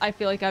once. I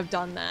feel like I've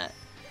done that.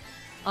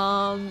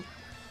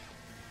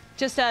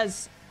 Just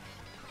as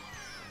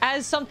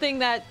something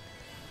that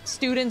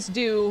students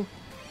do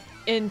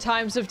in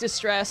times of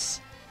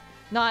distress.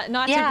 Not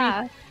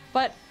to be.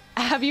 But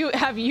have you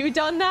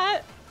done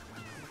that?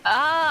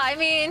 I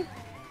mean,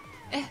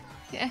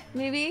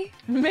 maybe.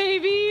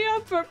 Maybe,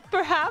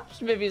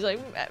 perhaps. Maybe he's like.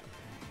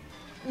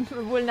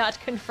 Will not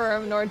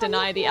confirm nor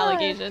deny the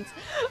allegations.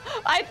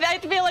 I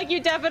feel like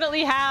you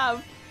definitely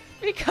have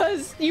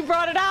because you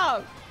brought it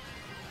up.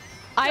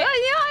 I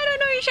don't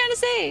know what you're trying to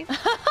say.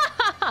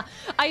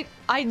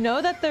 I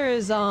know that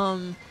there's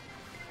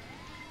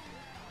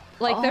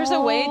like there's a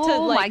way to like.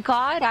 Oh my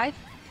god! I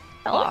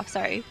fell off.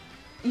 Sorry.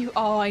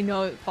 I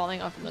know,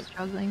 falling off in the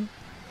struggling.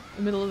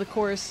 Middle of the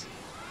course.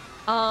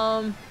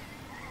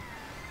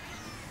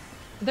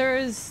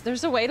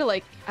 There's a way to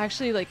like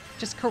actually like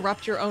just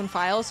corrupt your own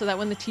file so that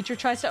when the teacher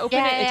tries to open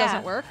it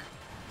doesn't work.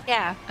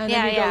 Yeah. And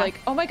then you go like,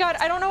 oh my god,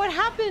 I don't know what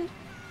happened.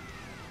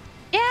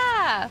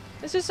 Yeah.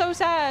 This is so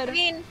sad. I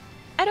mean,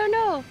 I don't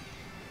know.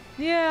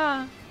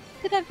 Yeah. What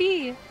could that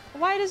be?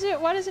 Why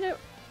doesn't it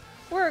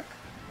work?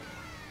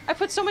 I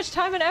put so much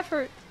time and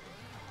effort.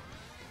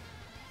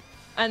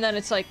 And then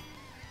it's like,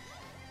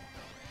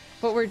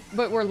 but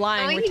we're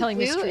lying. We're telling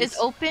mistruths. What you do is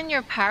open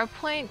your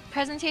PowerPoint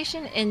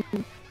presentation in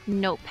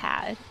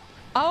Notepad.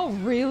 Oh,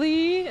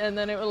 really? And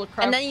then it will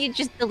corrupt. And then you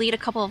just delete a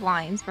couple of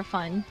lines for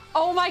fun.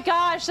 Oh my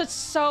gosh, that's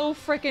so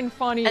freaking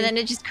funny. And then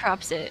it just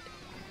corrupts it.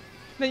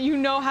 That you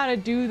know how to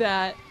do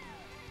that.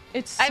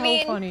 It's so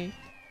funny.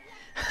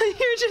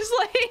 You're just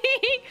like,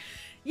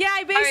 yeah,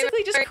 I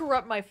basically just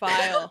corrupt my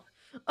file.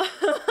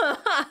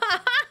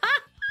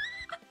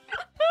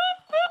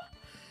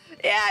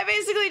 Yeah, I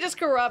basically just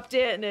corrupt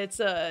it, and it's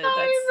oh no,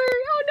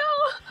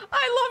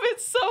 I love it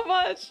so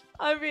much.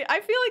 I mean, I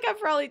feel like I've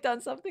probably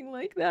done something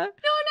like that.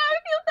 No, now I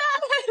feel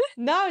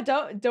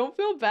bad. No, don't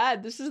feel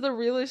bad. This is the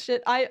realest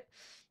shit.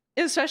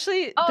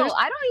 Especially. Oh,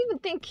 I don't even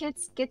think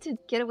kids get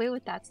away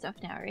with that stuff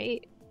now,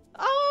 right?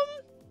 I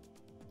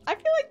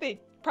feel like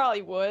they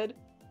probably would.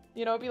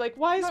 You know, be like,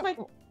 why is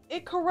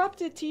it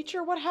corrupted,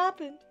 teacher? What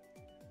happened?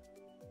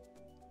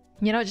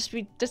 You know, just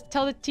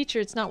tell the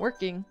teacher it's not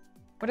working.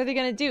 What are they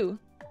gonna do?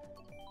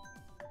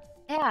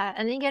 Yeah,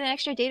 and then you get an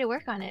extra day to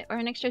work on it, or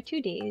an extra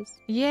 2 days.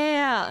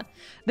 Yeah.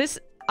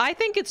 I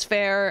think it's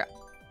fair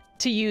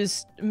to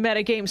use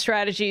metagame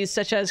strategies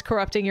such as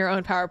corrupting your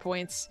own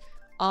PowerPoints.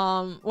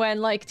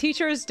 When, like,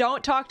 teachers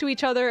don't talk to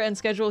each other and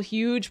schedule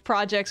huge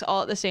projects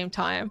all at the same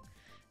time.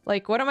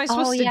 Like, what am I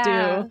supposed to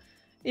do?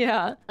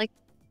 Yeah. Like,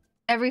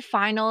 every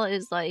final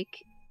is,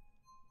 like,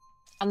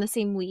 on the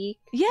same week.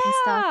 Yeah. And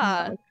stuff,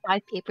 and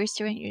like 5 papers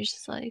to it, and you're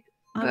just like,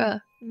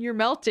 bruh. You're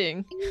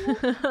melting.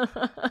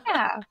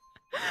 Yeah.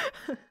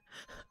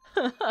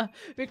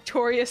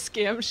 Victoria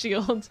Scam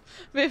Shield.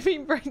 Vivi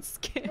Bright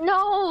Scam.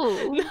 No.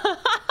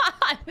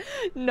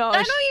 No.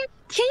 I don't even.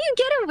 Can you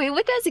get away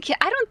with that as a kid?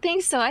 I don't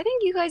think so. I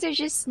think you guys are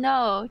just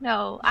no.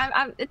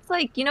 I'm. It's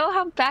like, you know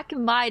how back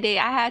in my day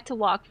I had to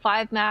walk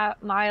 5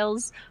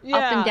 miles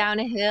up and down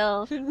a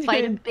hill,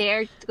 fight a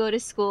bear to go to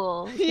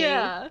school. Okay?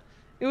 Yeah.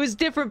 It was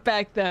different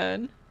back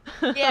then.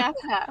 Yeah.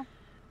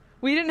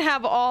 We didn't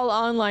have all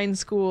online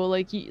school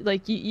like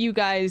you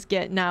guys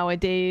get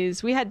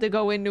nowadays. We had to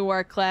go into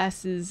our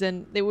classes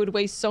and they would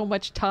waste so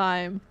much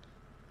time.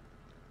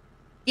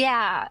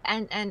 Yeah,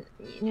 and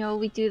you know,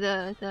 we do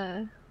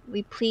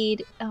we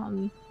plead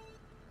to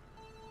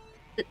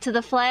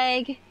the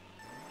flag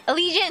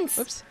allegiance.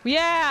 Oops.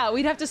 Yeah,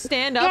 we'd have to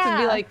stand up and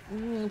be like,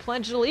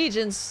 pledge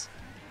allegiance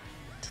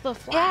to the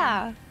flag.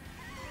 Yeah.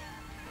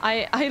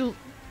 I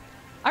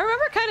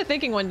remember kind of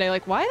thinking one day,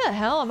 like, why the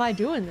hell am I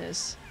doing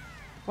this?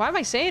 Why am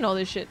I saying all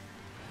this shit?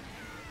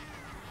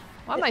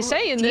 Why am I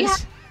saying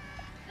this?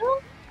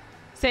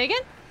 Say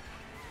again?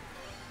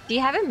 Do you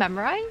have it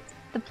memorized?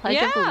 The Pledge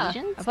of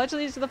Allegiance? I pledge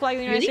allegiance to the flag of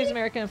the United States of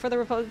America and to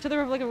the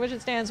republic of which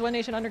it stands, one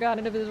nation under God,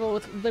 indivisible,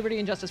 with liberty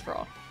and justice for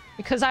all.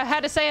 Because I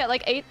had to say it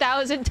like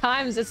 8,000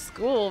 times at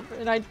school,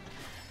 and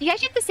You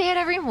guys have to say it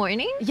every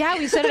morning? Yeah,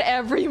 we said it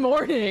every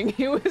morning.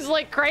 It was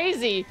like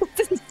crazy.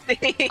 It's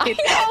insane. I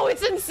know,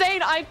 it's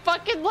insane. I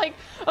fucking like,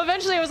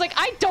 eventually I was like,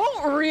 I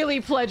don't really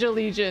pledge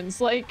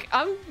allegiance. Like,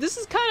 this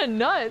is kind of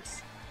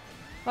nuts.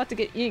 About to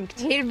get inked.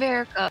 Hate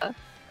America.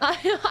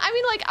 I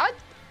mean, like,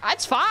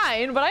 that's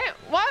fine, but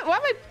why am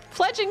I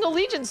pledging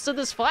allegiance to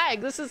this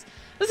flag? This is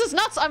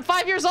nuts. I'm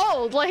 5 years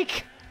old.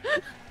 Like,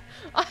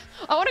 I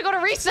want to go to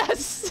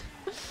recess.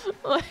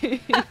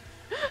 Like,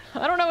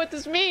 I don't know what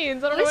this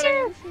means. I don't know What's what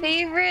your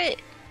favorite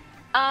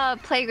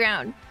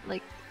playground,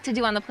 like, to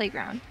do on the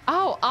playground?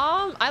 Oh,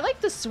 I like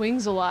the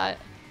swings a lot.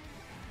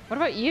 What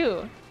about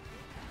you?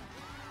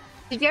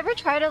 Did you ever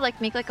try to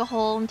like make like a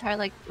whole entire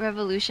like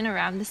revolution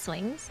around the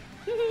swings?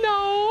 No,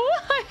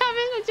 I haven't.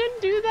 I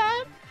didn't do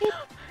that.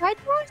 Right,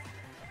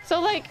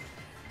 So like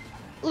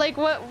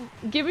what?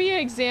 Give me an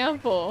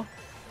example.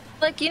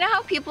 Like, you know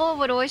how people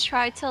would always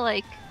try to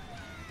like,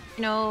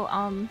 you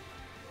know,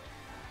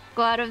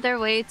 go out of their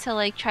way to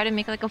like try to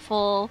make like a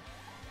full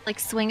like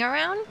swing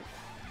around?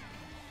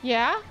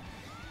 Yeah.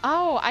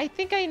 Oh, I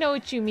think I know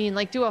what you mean.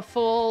 Like do a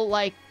full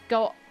like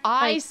go.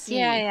 I Like, see.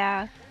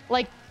 Yeah.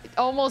 Like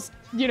almost,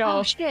 you know.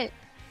 Oh shit.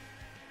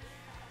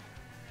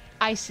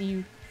 I see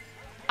you.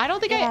 I don't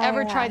think I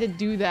ever tried to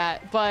do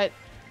that, but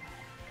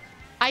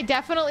I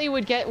definitely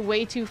would get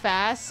way too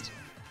fast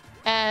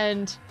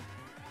and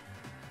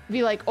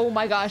be like, oh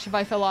my gosh, if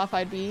I fell off,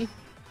 I'd be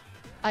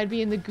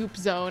in the goop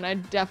zone.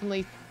 I'd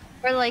definitely.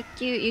 Or like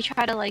you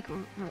try to like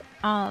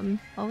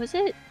what was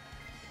it?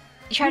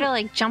 You try to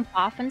like jump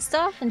off and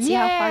stuff and see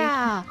how far you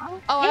can go.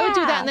 Oh, I would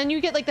do that, and then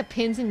you get like the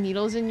pins and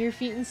needles in your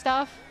feet and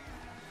stuff.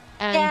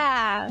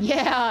 And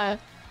yeah,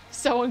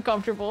 so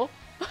uncomfortable.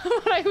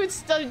 But I would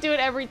still do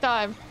it every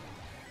time.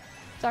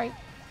 Sorry.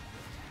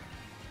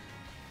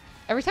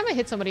 Every time I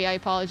hit somebody, I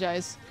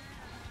apologize.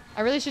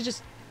 I really should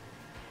just.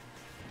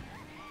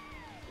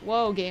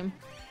 Whoa, game.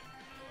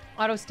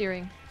 Auto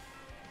steering.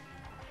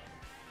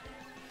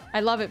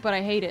 I love it, but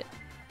I hate it.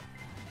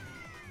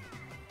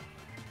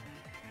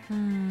 Oh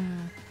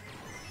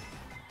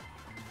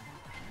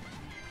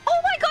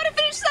my god, I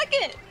finished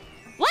second!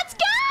 Let's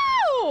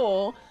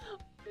go!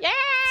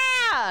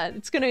 Yeah!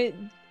 It's gonna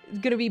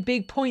be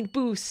big point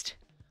boost.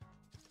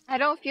 I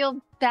don't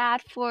feel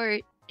bad for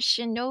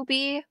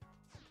Shinobi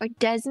or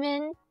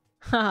Desmond.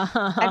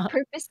 I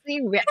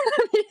purposely ran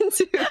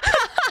into.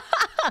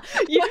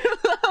 Yeah.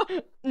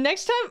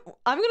 Next time,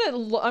 I'm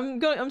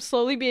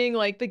slowly being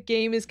like, the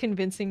game is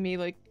convincing me,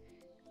 like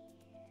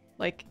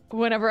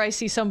whenever I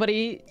see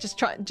somebody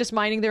just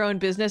minding their own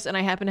business and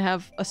I happen to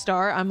have a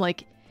star, I'm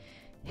like,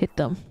 hit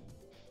them.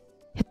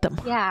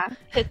 Yeah,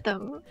 hit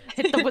them.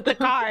 Hit them with the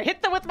car.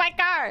 Hit them with my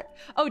car.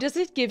 Oh, does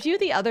it give you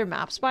the other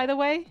maps, by the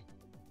way?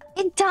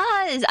 It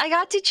does. I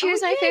got to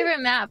choose my favorite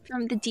map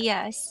from the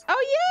DS.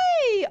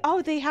 Oh, yay!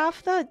 Oh, they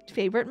have the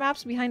favorite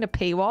maps behind a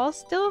paywall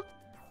still?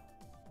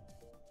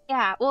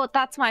 Yeah, well,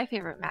 that's my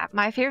favorite map.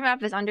 My favorite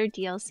map is under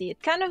DLC.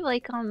 It's kind of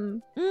like,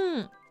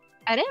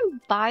 I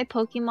didn't buy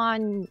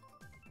Pokemon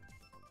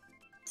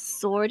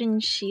Sword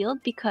and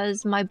Shield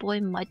because my boy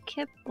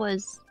Mudkip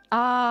was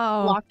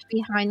locked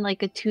behind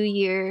like a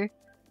 2-year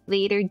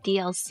later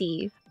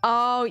DLC.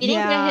 Oh, he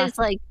didn't get his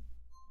like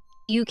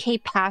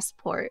UK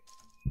passport.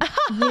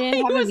 He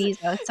didn't have a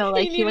visa, so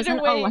like he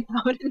wasn't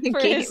allowed in the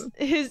game.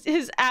 His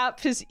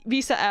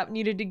visa app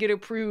needed to get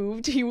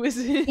approved. He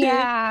was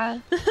Yeah.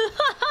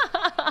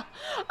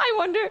 I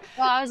wonder.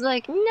 Well, I was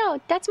like, no,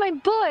 that's my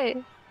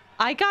boy.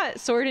 I got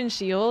Sword and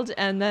Shield,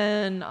 and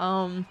then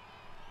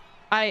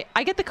I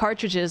get the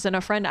cartridges, and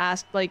a friend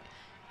asked like,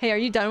 "Hey, are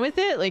you done with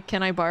it? Like,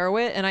 can I borrow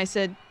it?" And I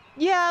said,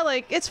 "Yeah,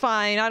 like it's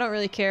fine. I don't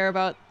really care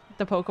about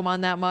the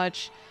Pokemon that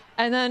much."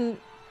 And then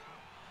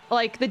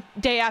like the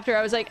day after,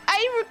 I was like,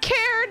 I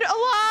cared a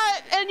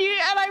lot, and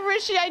I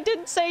wish I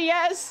didn't say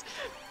yes.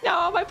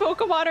 Now my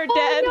Pokemon are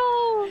dead.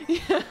 Oh, no.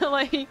 Yeah,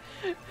 like,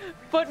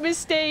 but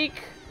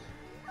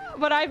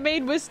I've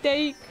made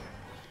mistake.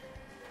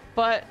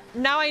 But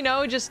now I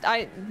know,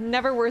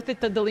 never worth it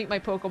to delete my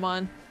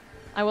Pokemon.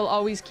 I will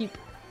always keep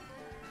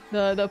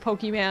the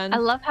Pokemon. I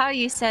love how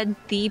you said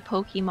the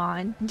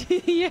Pokemon.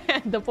 Yeah,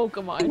 the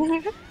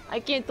Pokemon. I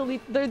can't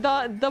delete the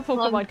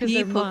Pokemon because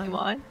they're mine.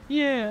 Pokemon.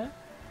 Yeah.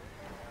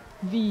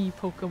 The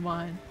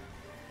Pokemon.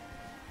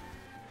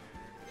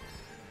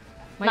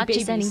 My Not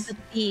babies. just any, but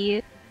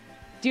the.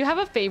 Do you have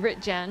a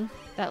favorite gen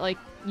that like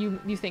you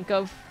think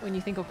of when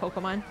you think of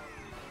Pokemon?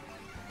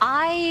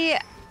 I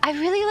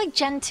really like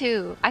Gen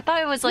 2. I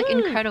thought it was like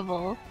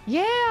incredible.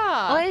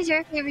 Yeah. What is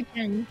your favorite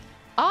gen?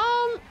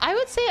 I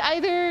would say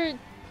either.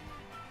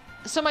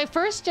 So my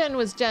first gen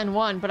was Gen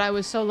 1, but I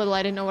was so little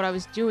I didn't know what I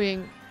was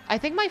doing. I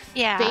think my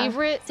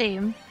favorite.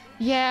 Same.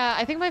 Yeah,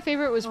 I think my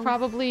favorite was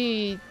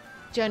probably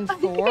Gen 4. I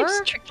think I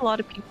tricked a lot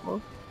of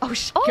people. Oh,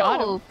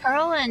 God.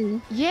 Pearl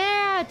and...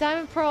 Yeah,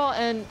 Diamond Pearl,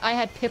 and I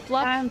had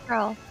Piplup. Diamond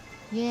Pearl.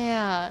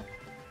 Yeah.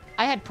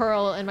 I had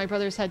Pearl, and my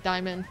brothers had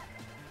Diamond.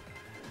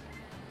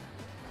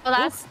 Well,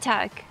 that's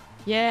tech.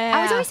 Yeah.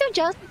 I was always so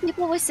jealous of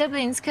people with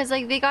siblings because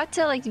like they got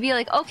to like be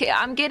like, okay,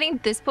 I'm getting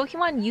this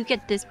Pokemon, you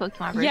get this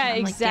Pokemon version. Yeah,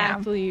 I'm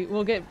exactly.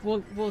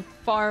 We'll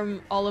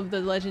farm all of the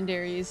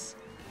legendaries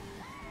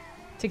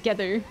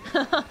together.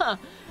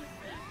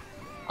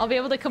 I'll be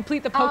able to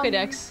complete the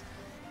Pokédex.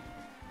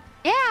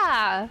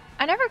 Yeah,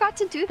 I never got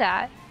to do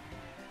that.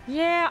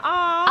 Yeah.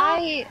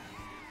 I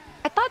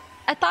thought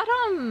I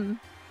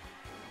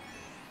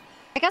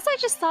guess I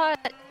just thought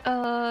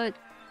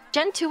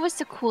Gen 2 was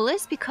the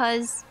coolest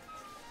because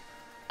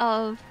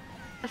of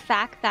the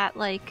fact that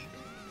like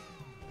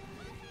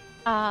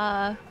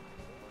I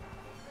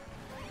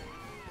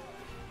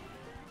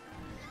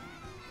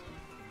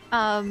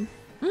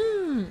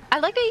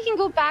like that you can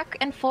go back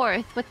and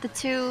forth with the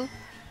two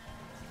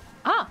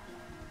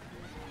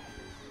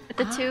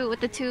with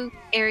the two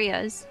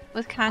areas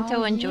with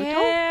Kanto and Johto.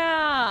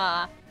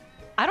 Yeah.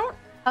 I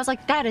was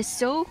like, that is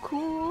so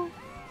cool.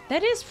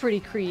 That is pretty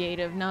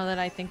creative now that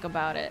I think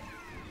about it.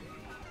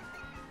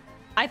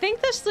 I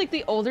think this, like,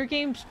 the older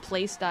games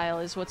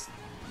playstyle is what's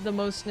the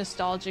most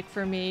nostalgic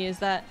for me, is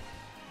that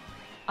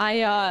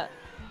I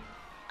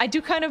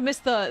do kind of miss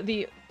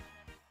the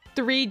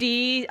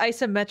 3D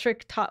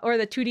isometric top, or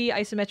the 2D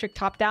isometric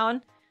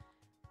top-down.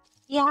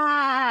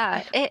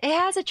 Yeah, it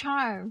has a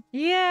charm.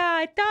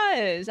 Yeah, it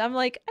does. I'm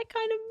like, I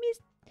kind of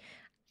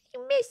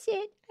miss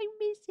it.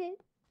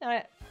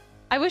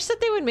 I wish that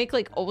they would make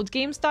like old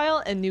game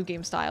style and new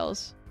game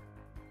styles.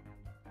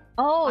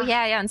 Oh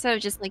yeah, instead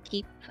of just like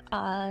keep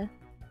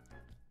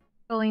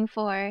going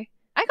for.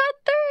 I got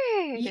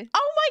third.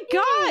 Oh my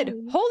god!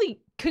 Holy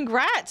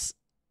congrats!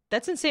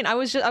 That's insane. I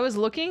was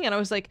looking and I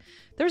was like,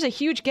 there's a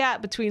huge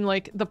gap between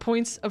like the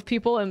points of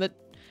people and the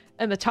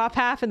top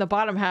half and the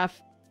bottom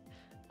half.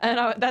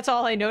 And that's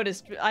all I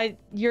noticed.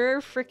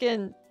 You're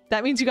freaking...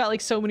 That means you got like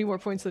so many more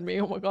points than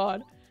me. Oh my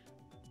god.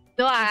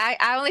 No, I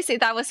only say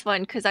that was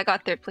fun because I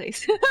got third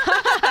place.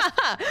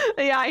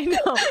 Yeah, I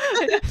know.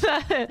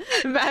 That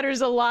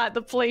matters a lot,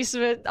 the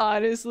placement,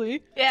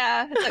 honestly.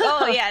 Yeah. It's like,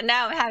 oh yeah,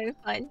 now I'm having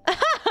fun.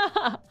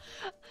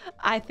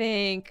 I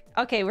think...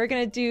 Okay, we're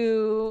gonna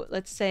do...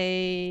 Let's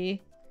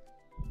say...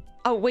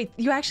 Oh, wait.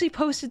 You actually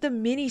posted the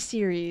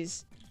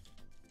mini-series.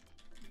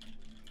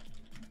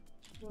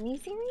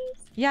 Mini-series?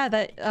 Yeah,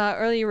 that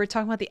earlier we were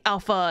talking about the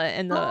alpha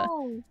and the...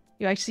 Oh.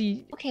 You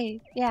actually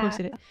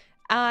posted it.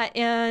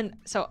 And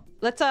so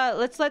let's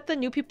let the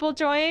new people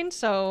join.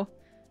 So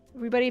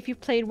everybody, if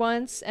you've played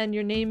once and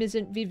your name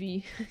isn't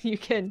Vivi, you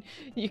can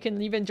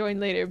even join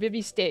later.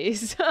 Vivi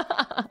stays.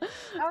 Oh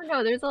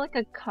no, there's like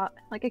a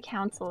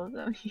council of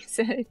them, you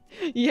said.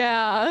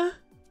 Yeah.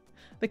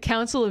 The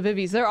council of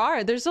Vivis.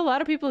 There's a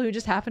lot of people who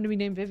just happen to be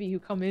named Vivi who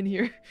come in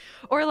here.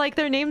 Or like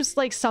their name's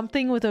like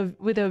something with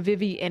a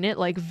Vivi in it,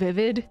 like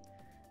Vivid.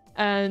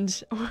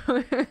 And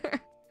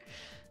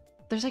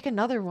there's like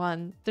another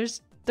one.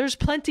 There's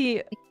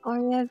plenty.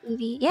 Victoria,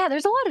 Vivi. Yeah,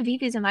 there's a lot of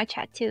Vivis in my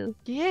chat too.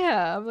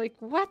 Yeah, I'm like,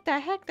 what the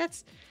heck?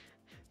 That's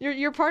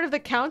you're part of the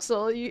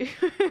council. The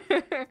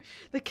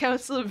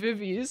council of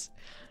Vivis.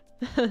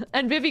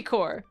 And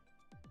Vivicore.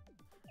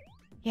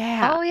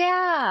 Yeah. Oh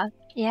yeah.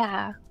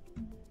 Yeah.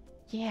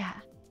 Yeah.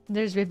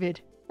 There's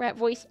Vivid. Rat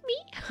voice me.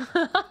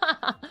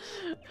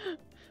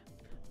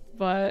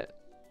 But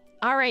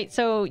all right,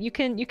 so you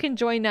can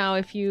join now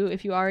if you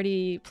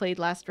already played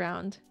last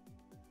round.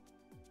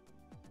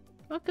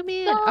 Welcome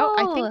in. No! Oh,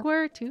 I think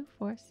we're 2,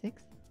 4, 6. I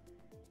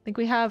think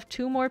we have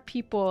 2 more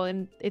people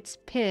and it's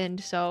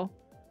pinned, so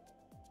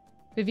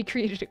Vivi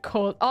created a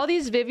cult. All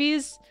these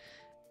Vivis,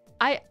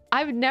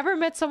 I've never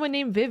met someone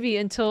named Vivi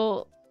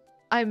until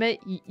I met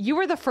you.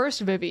 Were the first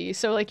Vivi,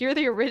 so like you're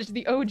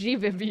the OG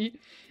Vivi.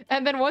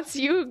 And then once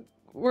you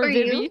were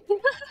Vivi,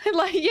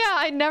 like yeah,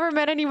 I never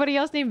met anybody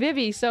else named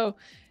Vivi, so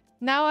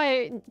now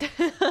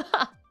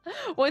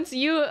once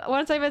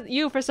I met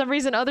you, for some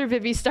reason other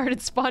Vivis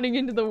started spawning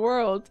into the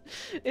world.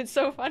 It's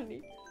so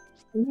funny.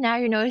 Now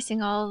you're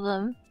noticing all of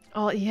them.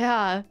 Oh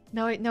yeah.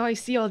 Now I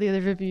see all the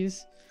other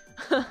Vivis.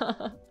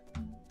 I'm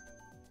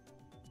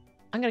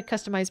gonna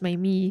customize my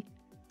me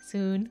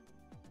soon.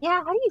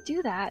 Yeah, how do you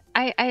do that?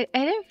 I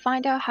didn't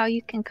find out how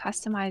you can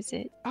customize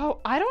it. Oh,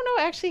 I don't know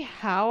actually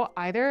how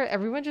either.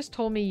 Everyone just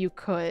told me you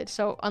could.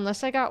 So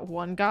unless I got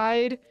one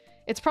guide,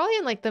 it's probably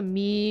in like the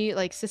me,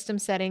 like system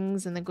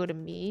settings, and then go to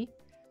me.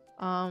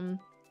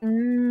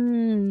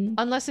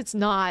 Unless it's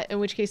not, in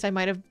which case I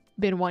might have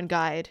been one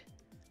guide.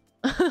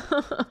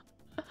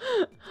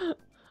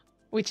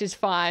 Which is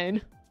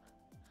fine.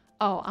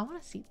 Oh, I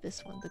want to see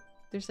this one.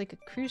 There's like a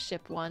cruise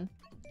ship one.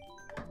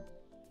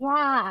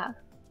 Yeah.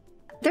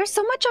 There's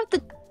so much of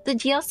the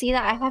DLC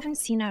that I haven't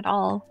seen at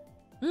all.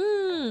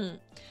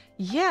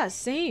 Yeah,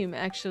 same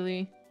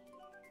actually.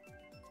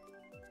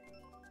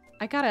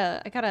 I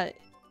gotta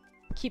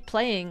keep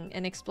playing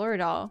and explore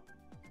it all.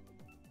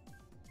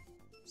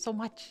 So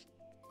much.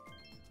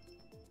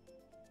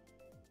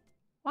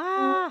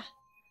 Wow.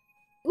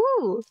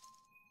 Ooh.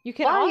 You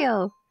can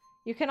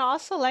all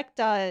select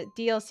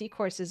DLC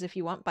courses if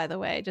you want, by the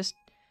way, just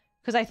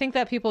because I think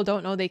that people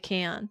don't know they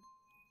can.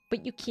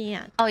 But you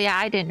can't. Oh yeah,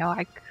 I didn't know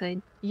I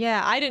could.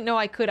 Yeah, I didn't know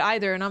I could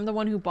either, and I'm the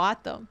one who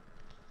bought them.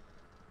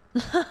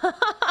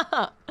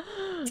 Spooking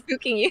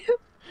you.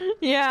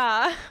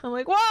 Yeah. I'm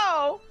like,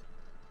 whoa!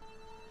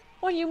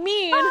 What do you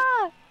mean?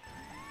 Ah!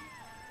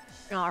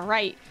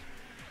 Alright.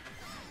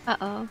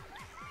 Uh-oh.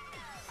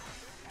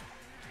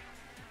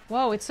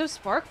 Whoa, it's so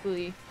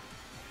sparkly.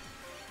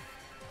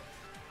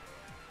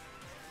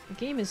 The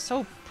game is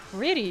so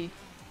pretty.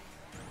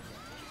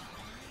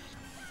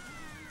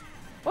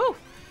 Whoa!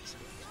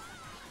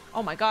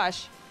 Oh my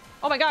gosh.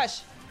 Oh my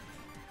gosh!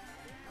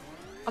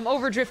 I'm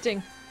over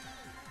drifting.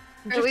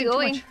 Where are we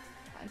going?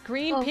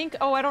 Green, Oh. pink?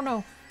 Oh, I don't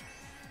know.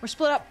 We're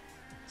split up.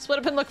 Split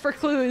up and look for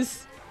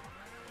clues.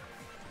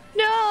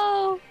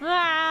 No!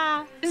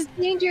 Ah! This is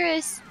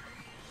dangerous.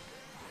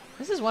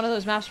 This is one of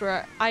those maps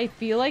where I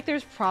feel like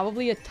there's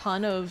probably a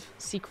ton of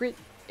secret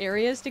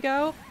areas to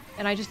go,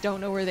 and I just don't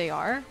know where they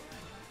are.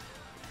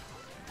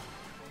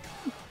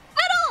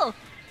 Metal!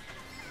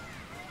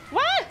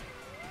 What?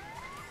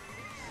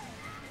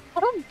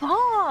 What a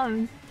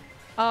bomb!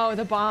 Oh,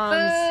 the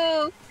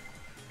bombs. Boo!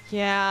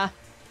 Yeah.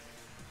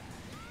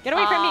 Get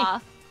away from me!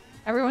 Aw.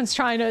 Everyone's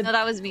trying to... No,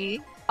 that was me.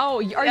 Oh,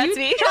 are you That's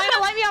me. trying to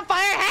light me on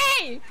fire?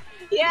 Hey!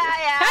 Yeah,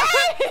 yeah.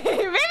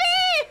 Hey!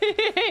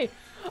 Baby!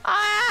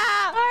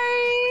 Ah!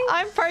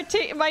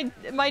 Sorry.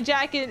 My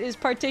jacket is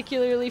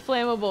particularly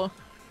flammable.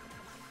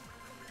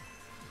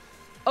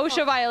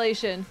 OSHA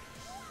violation.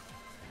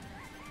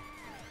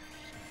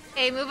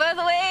 Hey, move out of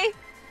the way.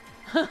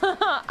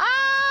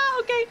 Ah,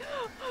 okay.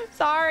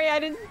 Sorry, I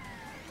didn't...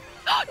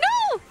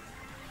 No!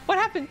 What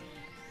happened?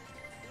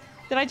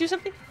 Did I do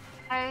something?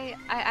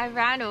 I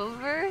ran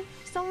over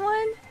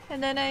someone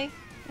and then I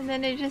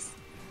just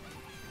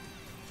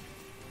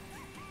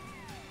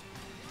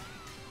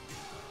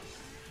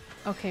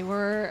Okay,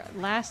 we're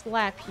last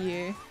lap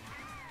here.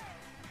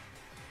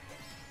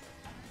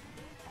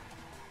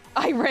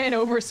 I ran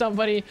over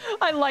somebody.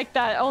 I like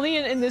that. Only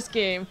in this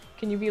game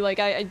can you be like,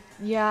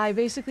 yeah, I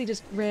basically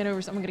just ran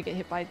over someone. I'm gonna get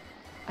hit by...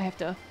 I have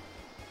to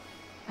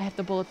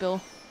bullet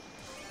bill.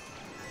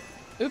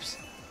 Oops.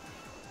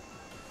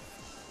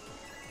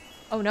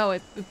 Oh no,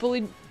 it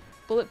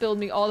bullet billed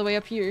me all the way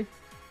up here.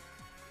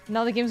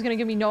 Now the game's gonna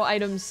give me no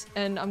items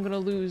and I'm gonna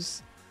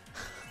lose.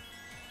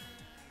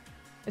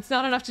 It's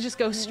not enough to just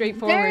go straight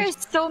forward. There are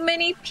so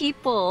many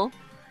people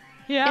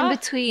Yeah? in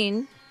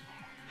between.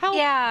 How?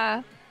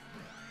 Yeah.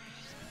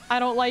 I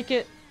don't like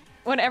it.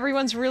 When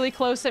everyone's really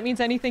close, that means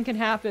anything can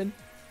happen.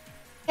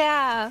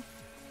 Yeah.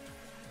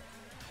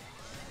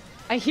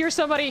 I hear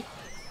somebody.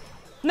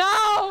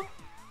 No!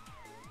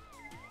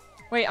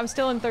 Wait, I'm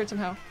still in third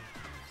somehow.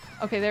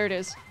 Okay, there it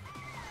is.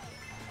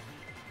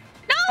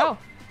 No! Oh.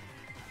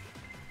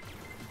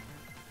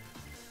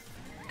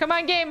 Come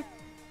on, game.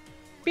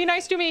 Be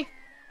nice to me.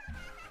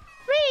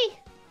 Me.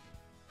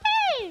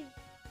 Hey.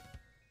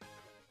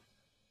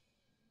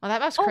 Oh,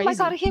 that map's crazy. Oh my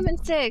god, a human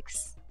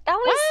 6. That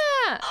was...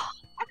 Ah!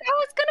 I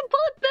was gonna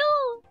bullet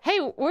bill! Hey,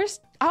 where's...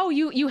 Oh,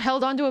 you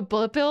held onto a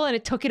bullet bill and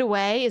it took it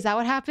away? Is that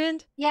what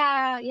happened?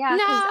 Yeah, yeah,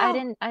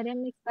 because No! I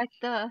didn't expect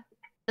the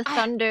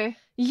thunder.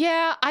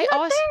 Yeah, I got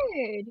also...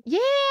 third! Yeah!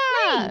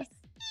 Nice!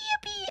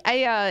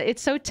 Yippee!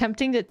 It's so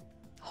tempting to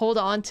hold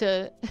on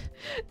to...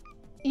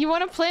 You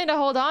want to plan to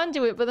hold on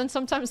to it, but then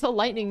sometimes the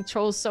lightning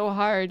trolls so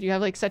hard. You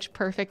have like such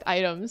perfect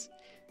items.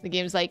 The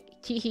game's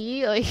like,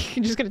 tee like,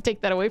 I'm just gonna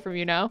take that away from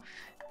you now.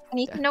 I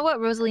need to know what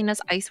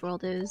Rosalina's Ice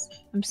World is.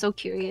 I'm so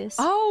curious.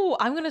 Oh,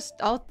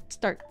 I'll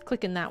start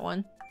clicking that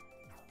one.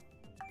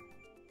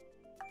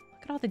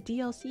 Look at all the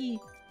DLC.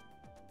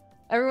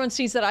 Everyone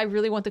sees that I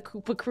really want the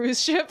Koopa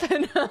cruise ship,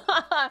 and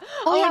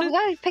Oh yeah, we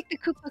gotta pick the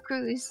Koopa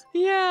Cruise.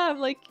 yeah, I'm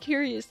like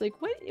curious. Like,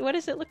 what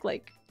does it look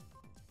like?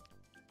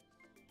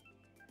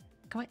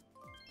 Come on.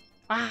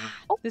 Ah,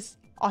 Oh. this is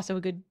also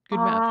a good map.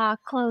 Ah,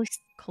 close.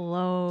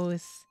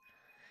 Close.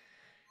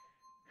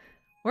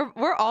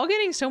 We're all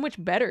getting so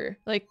much better.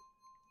 Like,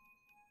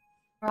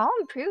 We're all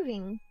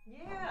improving.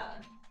 yeah.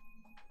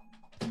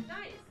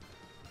 Nice.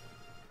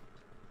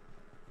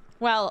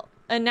 Well,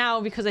 and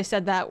now because I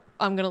said that,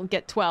 I'm gonna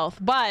get 12th.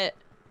 But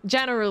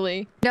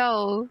generally,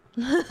 No.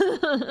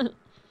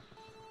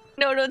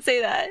 No, don't say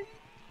that.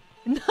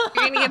 no.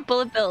 You're gonna get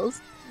bullet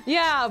bills.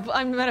 Yeah,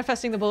 I'm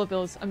manifesting the bullet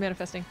bills. I'm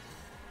manifesting.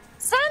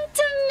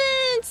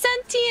 Sentiment!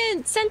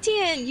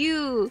 Sentient!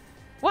 You!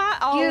 What?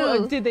 Oh,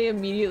 You. did they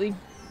immediately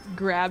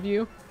grab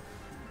you?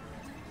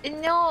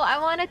 No, I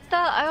want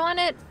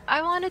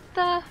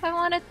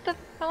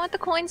the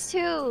coins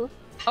too.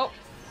 Oh,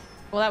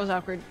 well, that was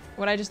awkward.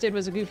 What I just did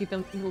was a goofy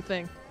little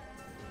thing.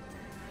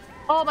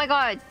 Oh my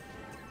god.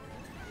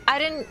 I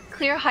didn't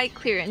clear height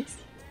clearance.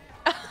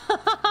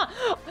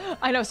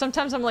 I know,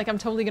 sometimes I'm like, I'm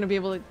totally gonna be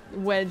able to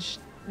wedge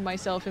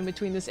myself in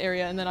between this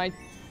area, and then I...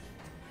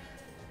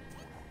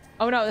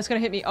 Oh no, that's gonna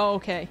hit me. Oh,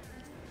 okay.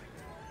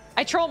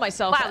 I troll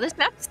myself. Wow, this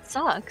map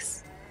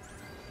sucks.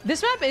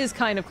 This map is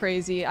kind of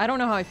crazy. I don't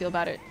know how I feel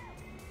about it.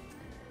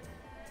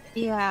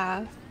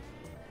 Yeah.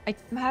 I'm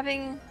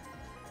having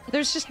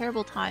There's just...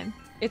 terrible time.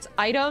 It's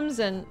items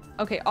and...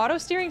 Okay, auto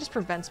steering just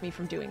prevents me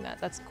from doing that.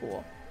 That's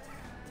cool.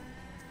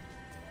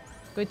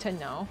 Good to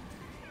know.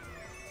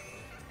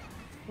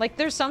 Like,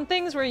 there's some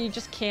things where you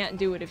just can't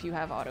do it if you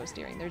have auto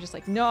steering. They're just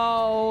like,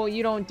 no,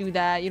 you don't do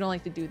that. You don't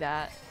like to do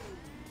that.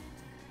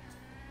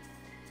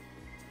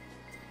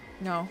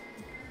 No.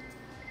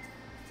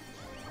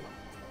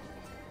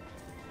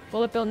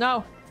 Bullet bill,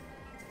 no.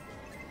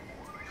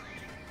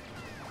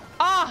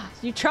 Ah!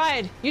 You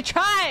tried! You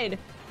tried!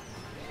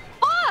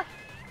 Ah!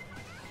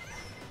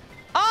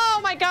 Oh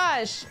my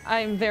gosh!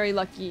 I'm very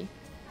lucky.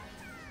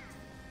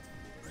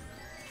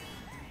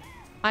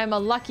 I'm a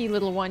lucky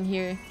little one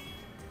here.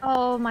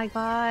 Oh my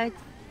god.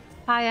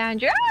 Hi,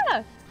 Andrea!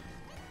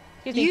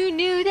 You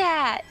knew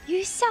that!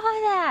 You saw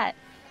that!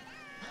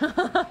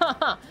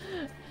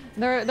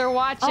 They're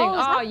watching.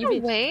 Oh, is that the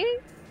way?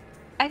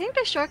 I think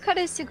the shortcut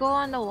is to go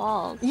on the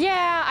walls.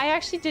 Yeah, I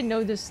actually did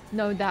know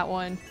that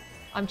one.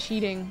 I'm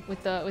cheating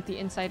with the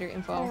insider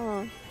info.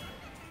 Oh.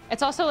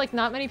 It's also like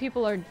not many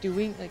people are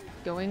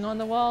going on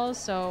the walls,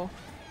 so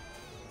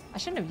I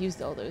shouldn't have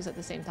used all those at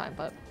the same time,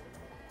 but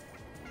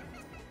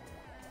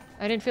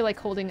I didn't feel like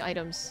holding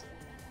items.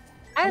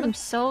 I'm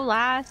so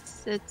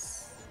last.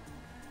 It's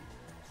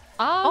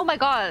oh my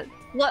god.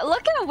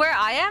 Look at where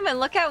I am and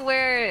look at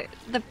where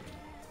the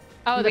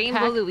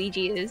Rainbow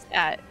Luigi is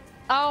at.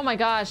 Oh my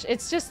gosh,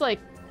 it's just like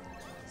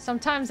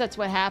sometimes that's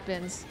what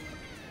happens.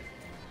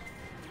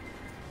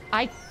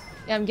 I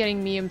am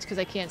getting memed because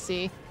I can't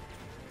see.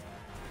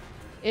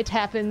 It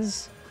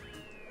happens.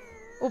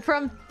 Well,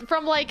 from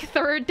like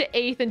 3rd to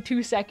 8th in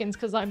 2 seconds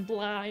because I'm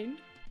blind.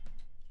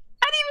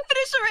 I didn't even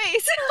finish the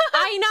race.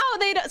 I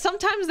know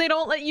sometimes they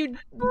don't let you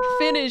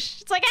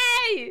finish. It's like,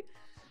 hey,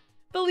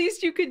 the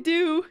least you could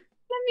do.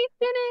 Let me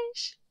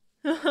finish.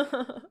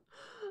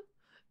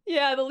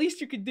 Yeah, the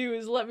least you could do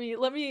is let me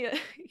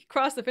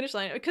cross the finish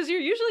line because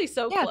you're usually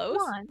so close.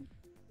 Come on.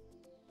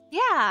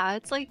 Yeah,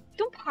 it's like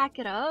don't pack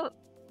it up.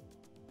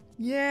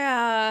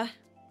 Yeah,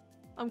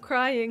 I'm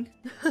crying.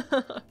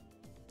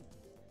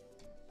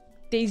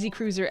 Daisy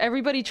Cruiser.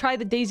 Everybody try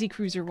the Daisy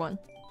Cruiser one.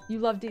 You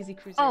love Daisy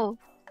Cruiser. Oh,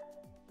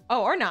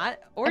 or not,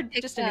 or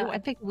just a new one. I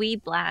picked Wee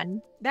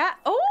Bland. That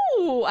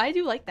I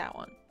do like that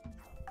one.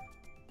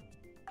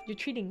 You're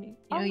treating me.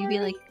 You know, you'd be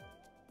like,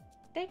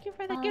 thank you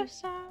for the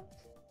gift shop.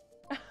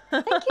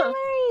 Thank you,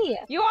 Mary.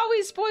 You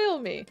always spoil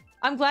me.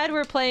 I'm glad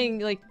we're playing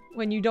like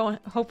when you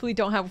hopefully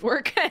don't have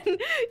work and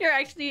you're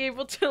actually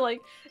able to like.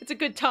 It's a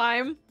good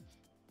time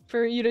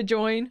for you to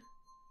join.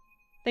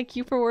 Thank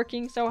you for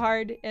working so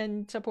hard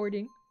and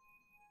supporting.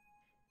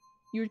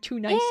 You're too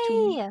nice to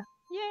me.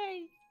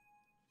 Yay!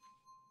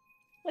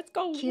 Let's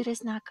go.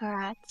 Cutest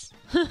Nakarats.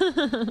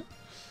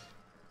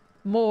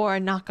 More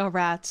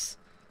Nakarats.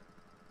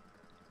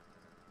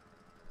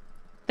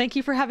 Thank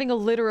you for having a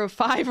litter of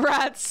 5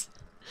 rats.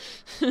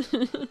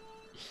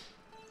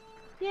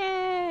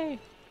 Yay!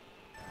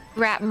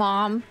 Rat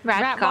mom.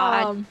 Rat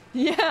god. Mom.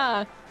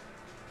 Yeah.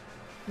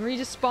 Marie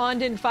just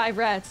spawned in 5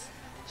 rats.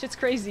 Shit's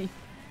crazy.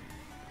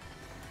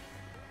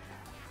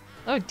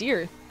 Oh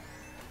dear.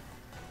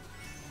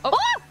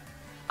 Oh!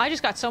 I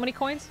just got so many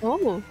coins.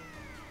 Oh.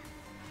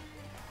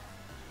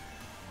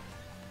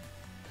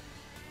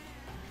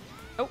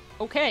 Oh,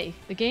 okay.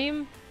 The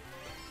game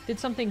did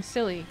something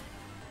silly.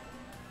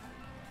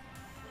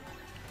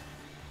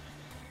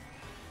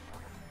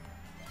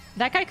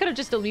 That guy could have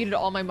just deleted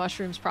all my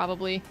mushrooms,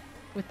 probably,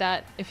 with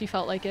that, if he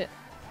felt like it.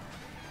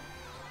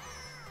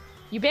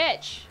 You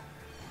bitch!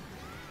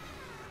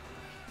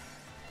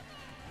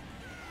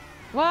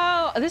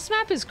 Wow, this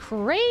map is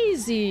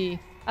crazy!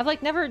 I've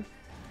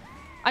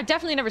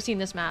definitely never seen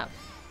this map.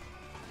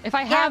 If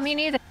I have... Yeah, me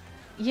neither.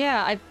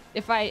 Yeah,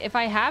 if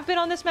I have been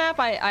on this map,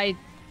 I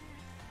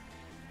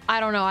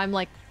don't know, I'm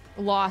like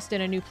lost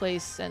in a new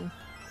place and...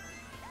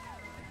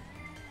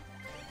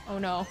 Oh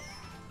no.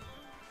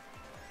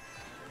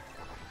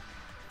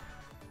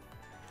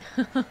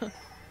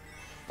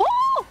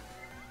 Oh!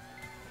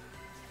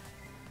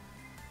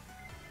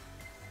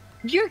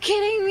 You're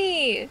kidding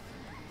me!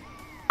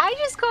 I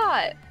just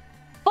got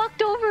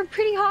fucked over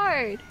pretty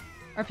hard.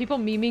 Are people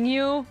memeing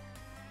you?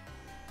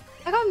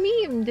 I got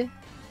memed.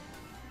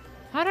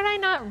 How did I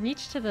not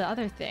reach to the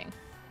other thing?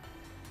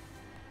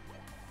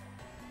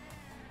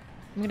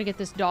 I'm gonna get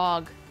this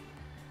dog.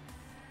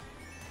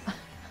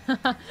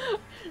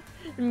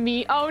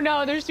 Me. Oh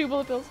no, there's 2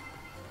 bullet bills.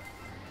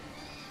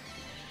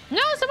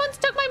 No, someone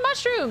took my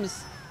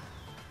mushrooms!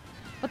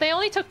 But they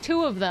only took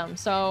 2 of them,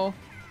 so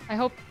I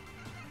hope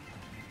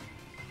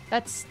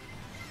that's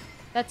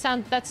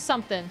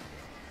something.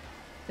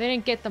 They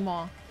didn't get them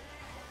all.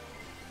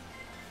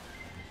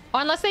 Oh,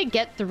 unless they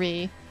get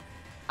 3.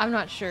 I'm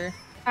not sure.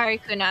 Sorry,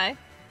 Kunai.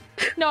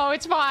 No,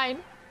 it's fine.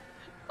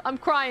 I'm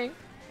crying.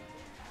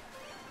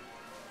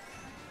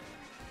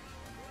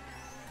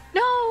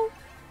 No!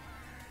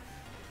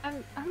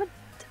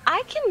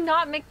 I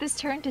cannot make this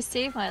turn to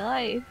save my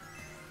life.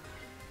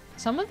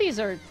 Some of these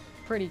are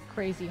pretty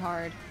crazy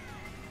hard.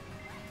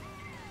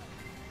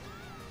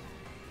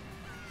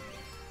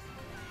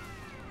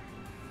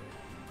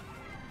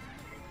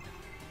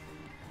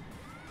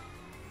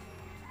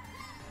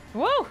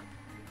 Whoa!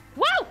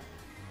 Whoa!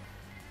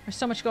 There's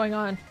so much going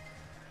on.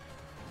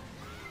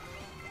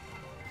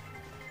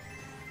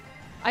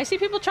 I see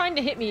people trying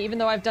to hit me even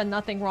though I've done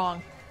nothing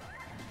wrong.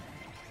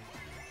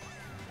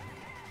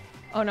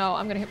 Oh no,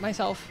 I'm gonna hit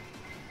myself.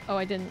 Oh,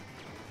 I didn't.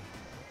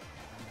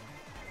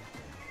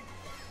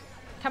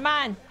 Come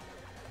on!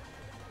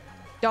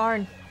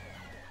 Darn.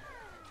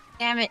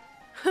 Damn it.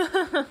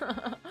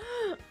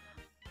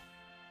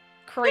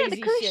 Crazy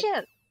the cruise shit.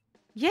 ship.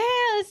 Yeah,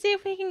 let's see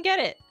if we can get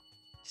it.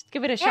 Just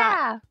give it a shot.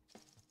 Yeah.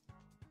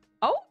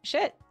 Oh,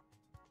 shit.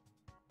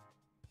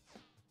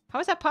 How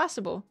is that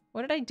possible?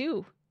 What did I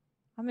do?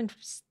 I'm in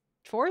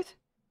 4th?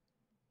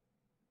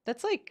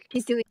 That's like...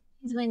 He's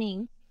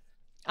winning.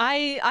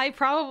 I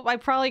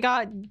probably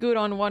got good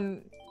on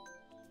one...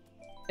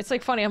 It's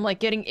like funny, I'm like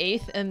getting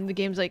 8th and the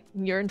game's like,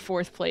 you're in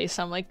 4th place.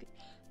 I'm like,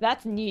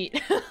 that's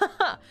neat.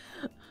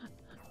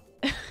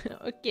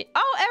 Okay.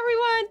 Oh,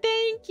 everyone,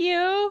 thank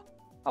you.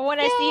 I want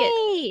to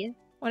see it.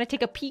 I want to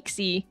take a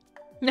peek-see.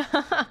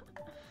 A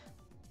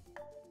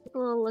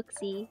little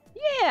look-see.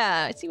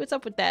 Yeah, see what's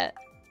up with that.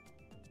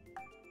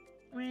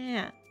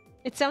 Yeah.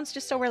 It sounds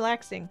just so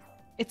relaxing.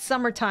 It's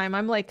summertime.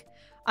 I'm like,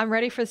 I'm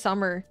ready for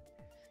summer.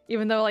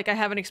 Even though like I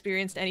haven't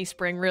experienced any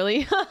spring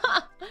really.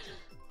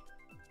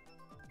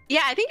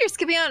 Yeah, I think you're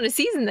skipping out on a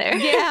season there.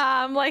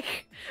 Yeah, I'm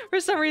like, for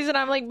some reason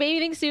I'm like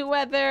bathing suit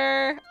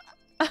weather.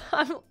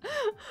 I'm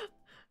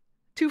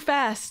too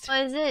fast.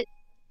 What is it?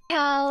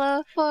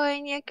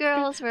 California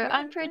girls were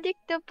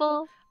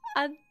unpredictable.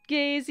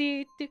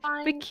 Gazy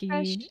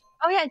bikini.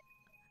 Oh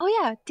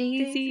yeah.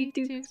 Daisy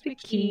Dukes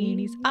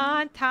bikinis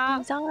on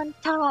top. on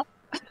top.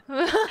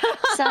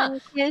 Sun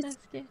kiss.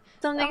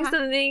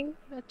 Something.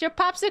 That's your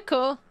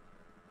popsicle.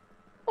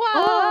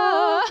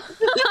 Whoa!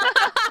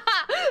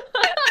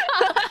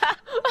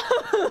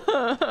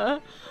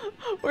 Oh.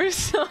 We're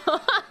so...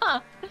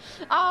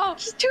 Oh!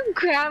 Just two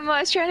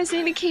grandmas trying to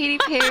sing to Katy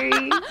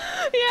Perry.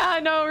 Yeah,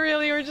 no,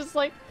 really, we're just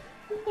like...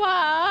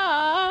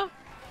 Wow!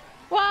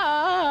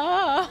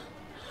 Wow!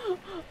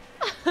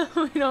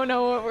 We don't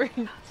know what we're...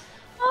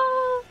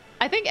 Oh.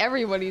 I think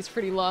everybody's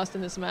pretty lost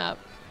in this map.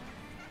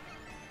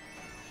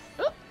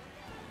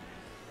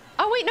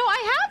 Oh wait, no,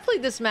 I have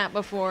played this map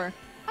before.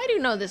 I do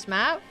know this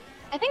map.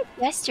 I think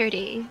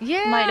yesterday.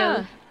 Yeah. Might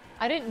have.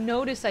 I didn't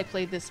notice I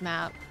played this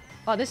map.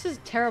 Wow, this is a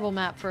terrible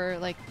map for,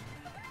 like,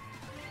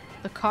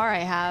 the car I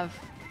have.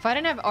 If I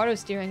didn't have auto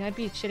steering, I'd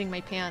be shitting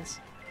my pants.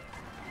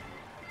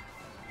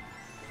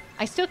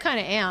 I still kind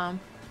of am.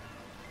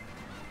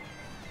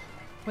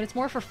 But it's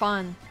more for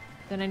fun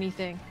than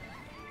anything.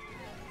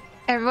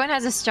 Everyone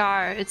has a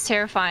star. It's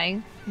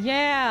terrifying.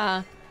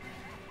 Yeah.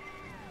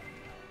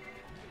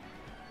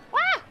 Wah!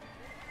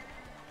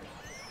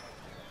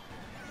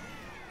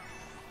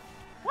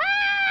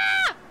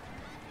 Wah!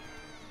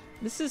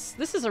 This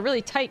is a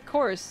really tight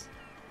course.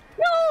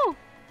 No!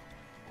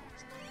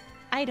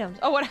 Items.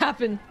 Oh, what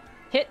happened?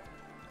 Hit?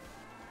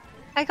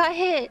 I got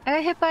hit. I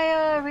got hit by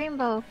a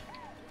rainbow.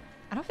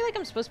 I don't feel like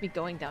I'm supposed to be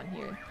going down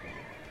here.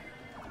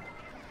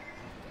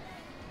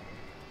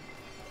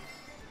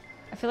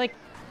 I feel like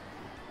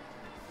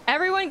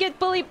everyone get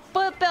bullied,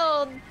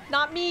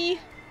 not me.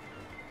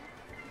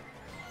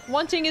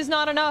 Wanting is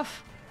not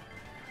enough.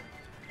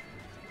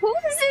 Who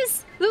is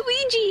this?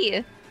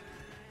 Luigi!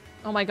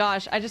 Oh my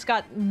gosh, I just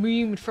got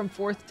memed from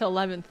 4th to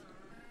 11th.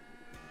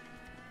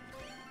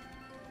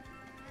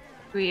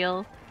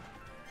 Real.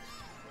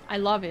 I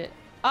love it.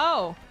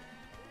 Oh.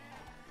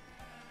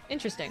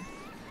 Interesting.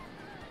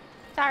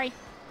 Sorry.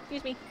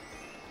 Excuse me.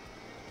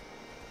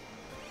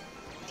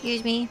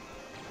 Excuse me.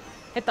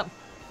 Hit them.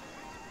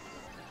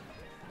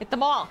 Hit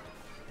them all.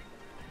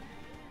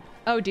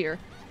 Oh dear.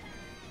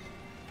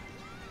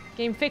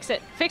 Game, fix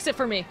it. Fix it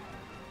for me.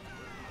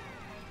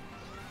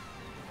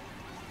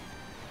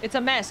 It's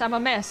a mess. I'm a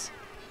mess.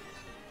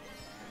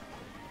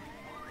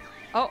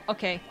 Oh,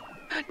 okay.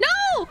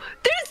 No!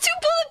 There's 2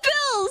 bullet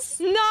bills!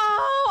 No!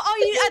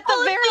 Oh, at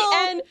the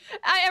very end,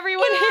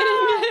 everyone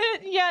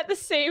hitting it, yeah, at the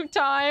same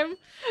time.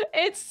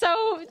 It's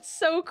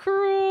so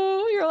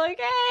cruel. You're like,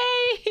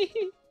 hey!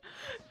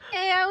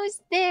 Hey, I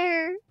was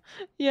there.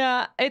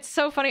 Yeah, it's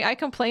so funny. I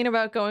complain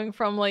about going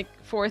from like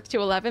 4th to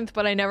 11th,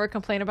 but I never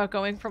complain about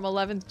going from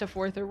 11th to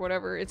 4th or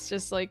whatever. It's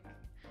just like,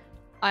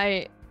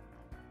 I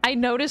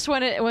notice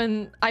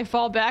when I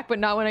fall back, but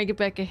not when I get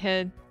back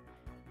ahead.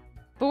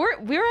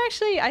 But we're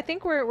actually, I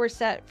think we're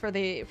set for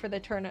the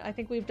tournament. I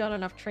think we've done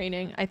enough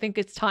training. I think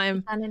it's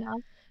time. Done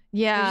enough.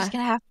 Yeah. We're just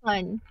gonna have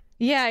fun.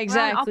 Yeah,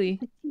 exactly.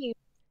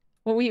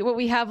 What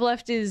we have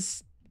left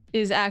is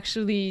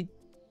actually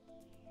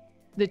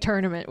the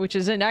tournament, which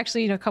is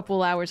actually in a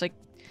couple hours, like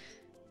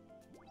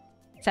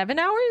 7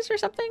 hours or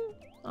something.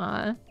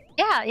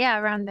 Yeah,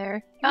 around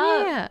there.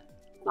 Yeah.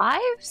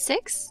 5,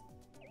 6.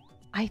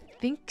 I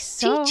think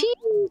so.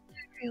 GG,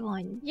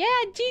 everyone. Yeah,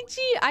 GG.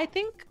 I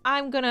think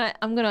I'm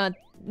gonna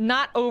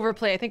not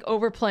overplay. I think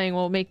overplaying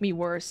will make me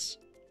worse.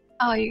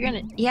 Oh, you're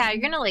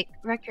gonna like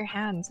wreck your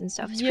hands and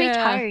stuff. It's pretty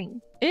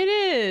tiring. It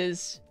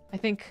is. I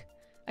think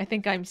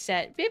I'm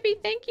set. Bibby,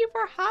 thank you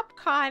for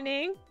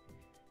hopconning.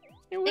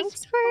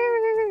 Thanks for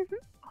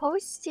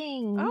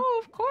hosting.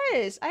 Oh, of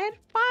course. I had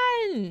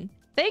fun.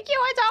 Thank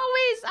you as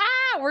always.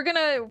 We're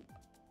gonna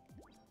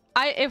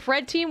If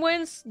red team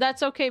wins,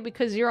 that's okay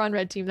because you're on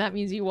red team. That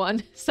means you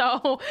won.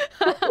 So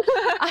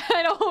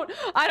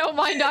I don't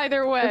mind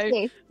either way.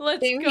 Okay,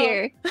 Let's same go.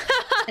 here.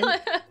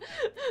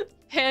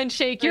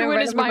 Handshake. Your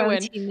win is my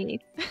win.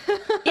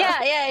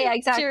 Yeah,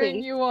 exactly.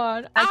 Cheering you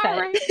on. Okay. All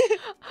right.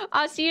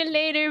 I'll see you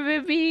later,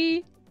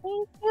 baby.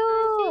 Thank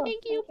you.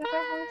 Thank you. for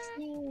Bye.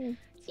 hosting.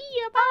 See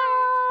you.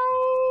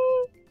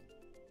 Bye.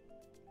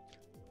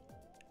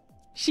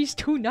 She's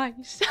too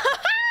nice.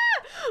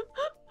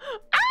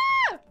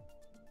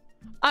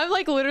 I'm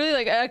like literally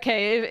like,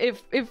 okay,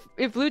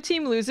 if blue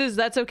team loses,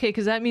 that's okay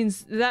because that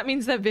means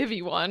that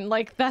Vivi won.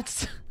 Like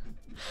that's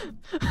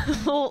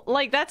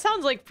like that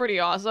sounds like pretty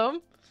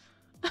awesome.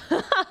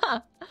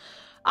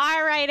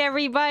 All right,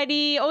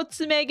 everybody.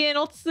 Otsu Megan,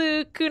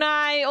 Otsu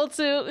Kunai,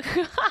 Otsu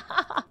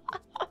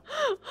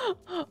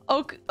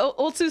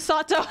Otsu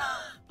Sato,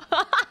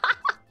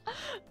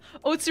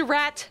 Otsu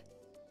Rat.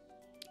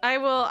 I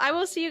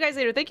will see you guys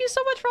later. Thank you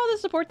so much for all the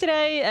support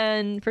today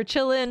and for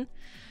chilling.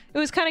 It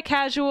was kind of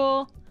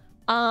casual.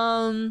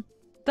 I'm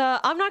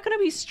not gonna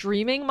be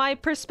streaming my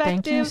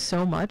perspective. Thank you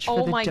so much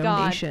for the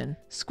donation. God.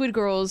 Squid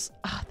Girls,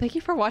 thank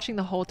you for watching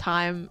the whole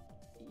time,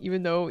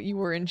 even though you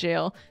were in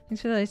jail.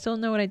 Thanks for that. I still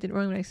know what I did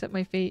wrong when I accept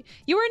my fate.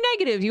 You were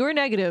negative. You were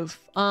negative.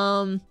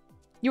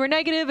 You were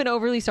negative and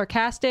overly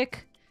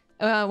sarcastic.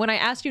 When I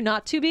asked you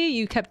not to be,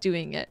 you kept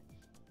doing it.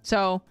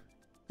 So,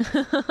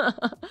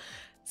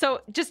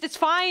 so just it's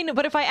fine.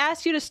 But if I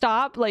asked you to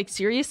stop, like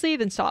seriously,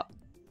 then stop.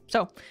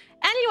 So.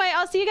 Anyway,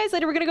 I'll see you guys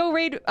later. We're gonna go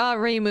raid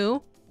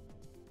Reimu.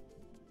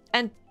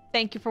 And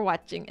thank you for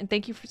watching. And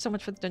thank you so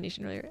much for the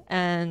donation earlier.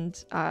 And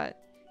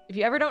if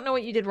you ever don't know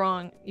what you did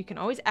wrong, you can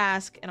always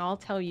ask and I'll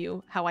tell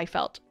you how I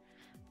felt.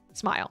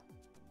 Smile.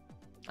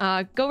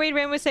 Go raid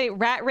Reimu, say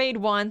rat raid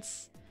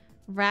once.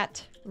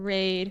 Rat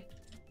raid.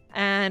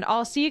 And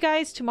I'll see you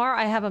guys tomorrow.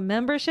 I have a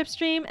membership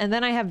stream and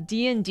then I have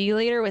D&D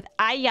later with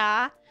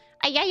Aya.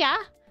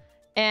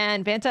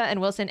 And Vanta and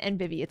Wilson and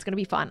Vivi. It's gonna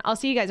be fun. I'll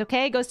see you guys,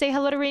 okay? Go say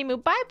hello to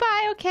Reimu.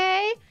 Bye-bye,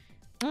 okay?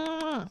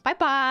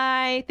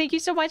 Bye-bye. Thank you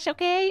so much,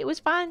 okay? It was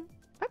fun.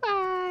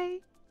 Bye-bye.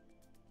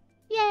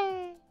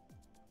 Yay.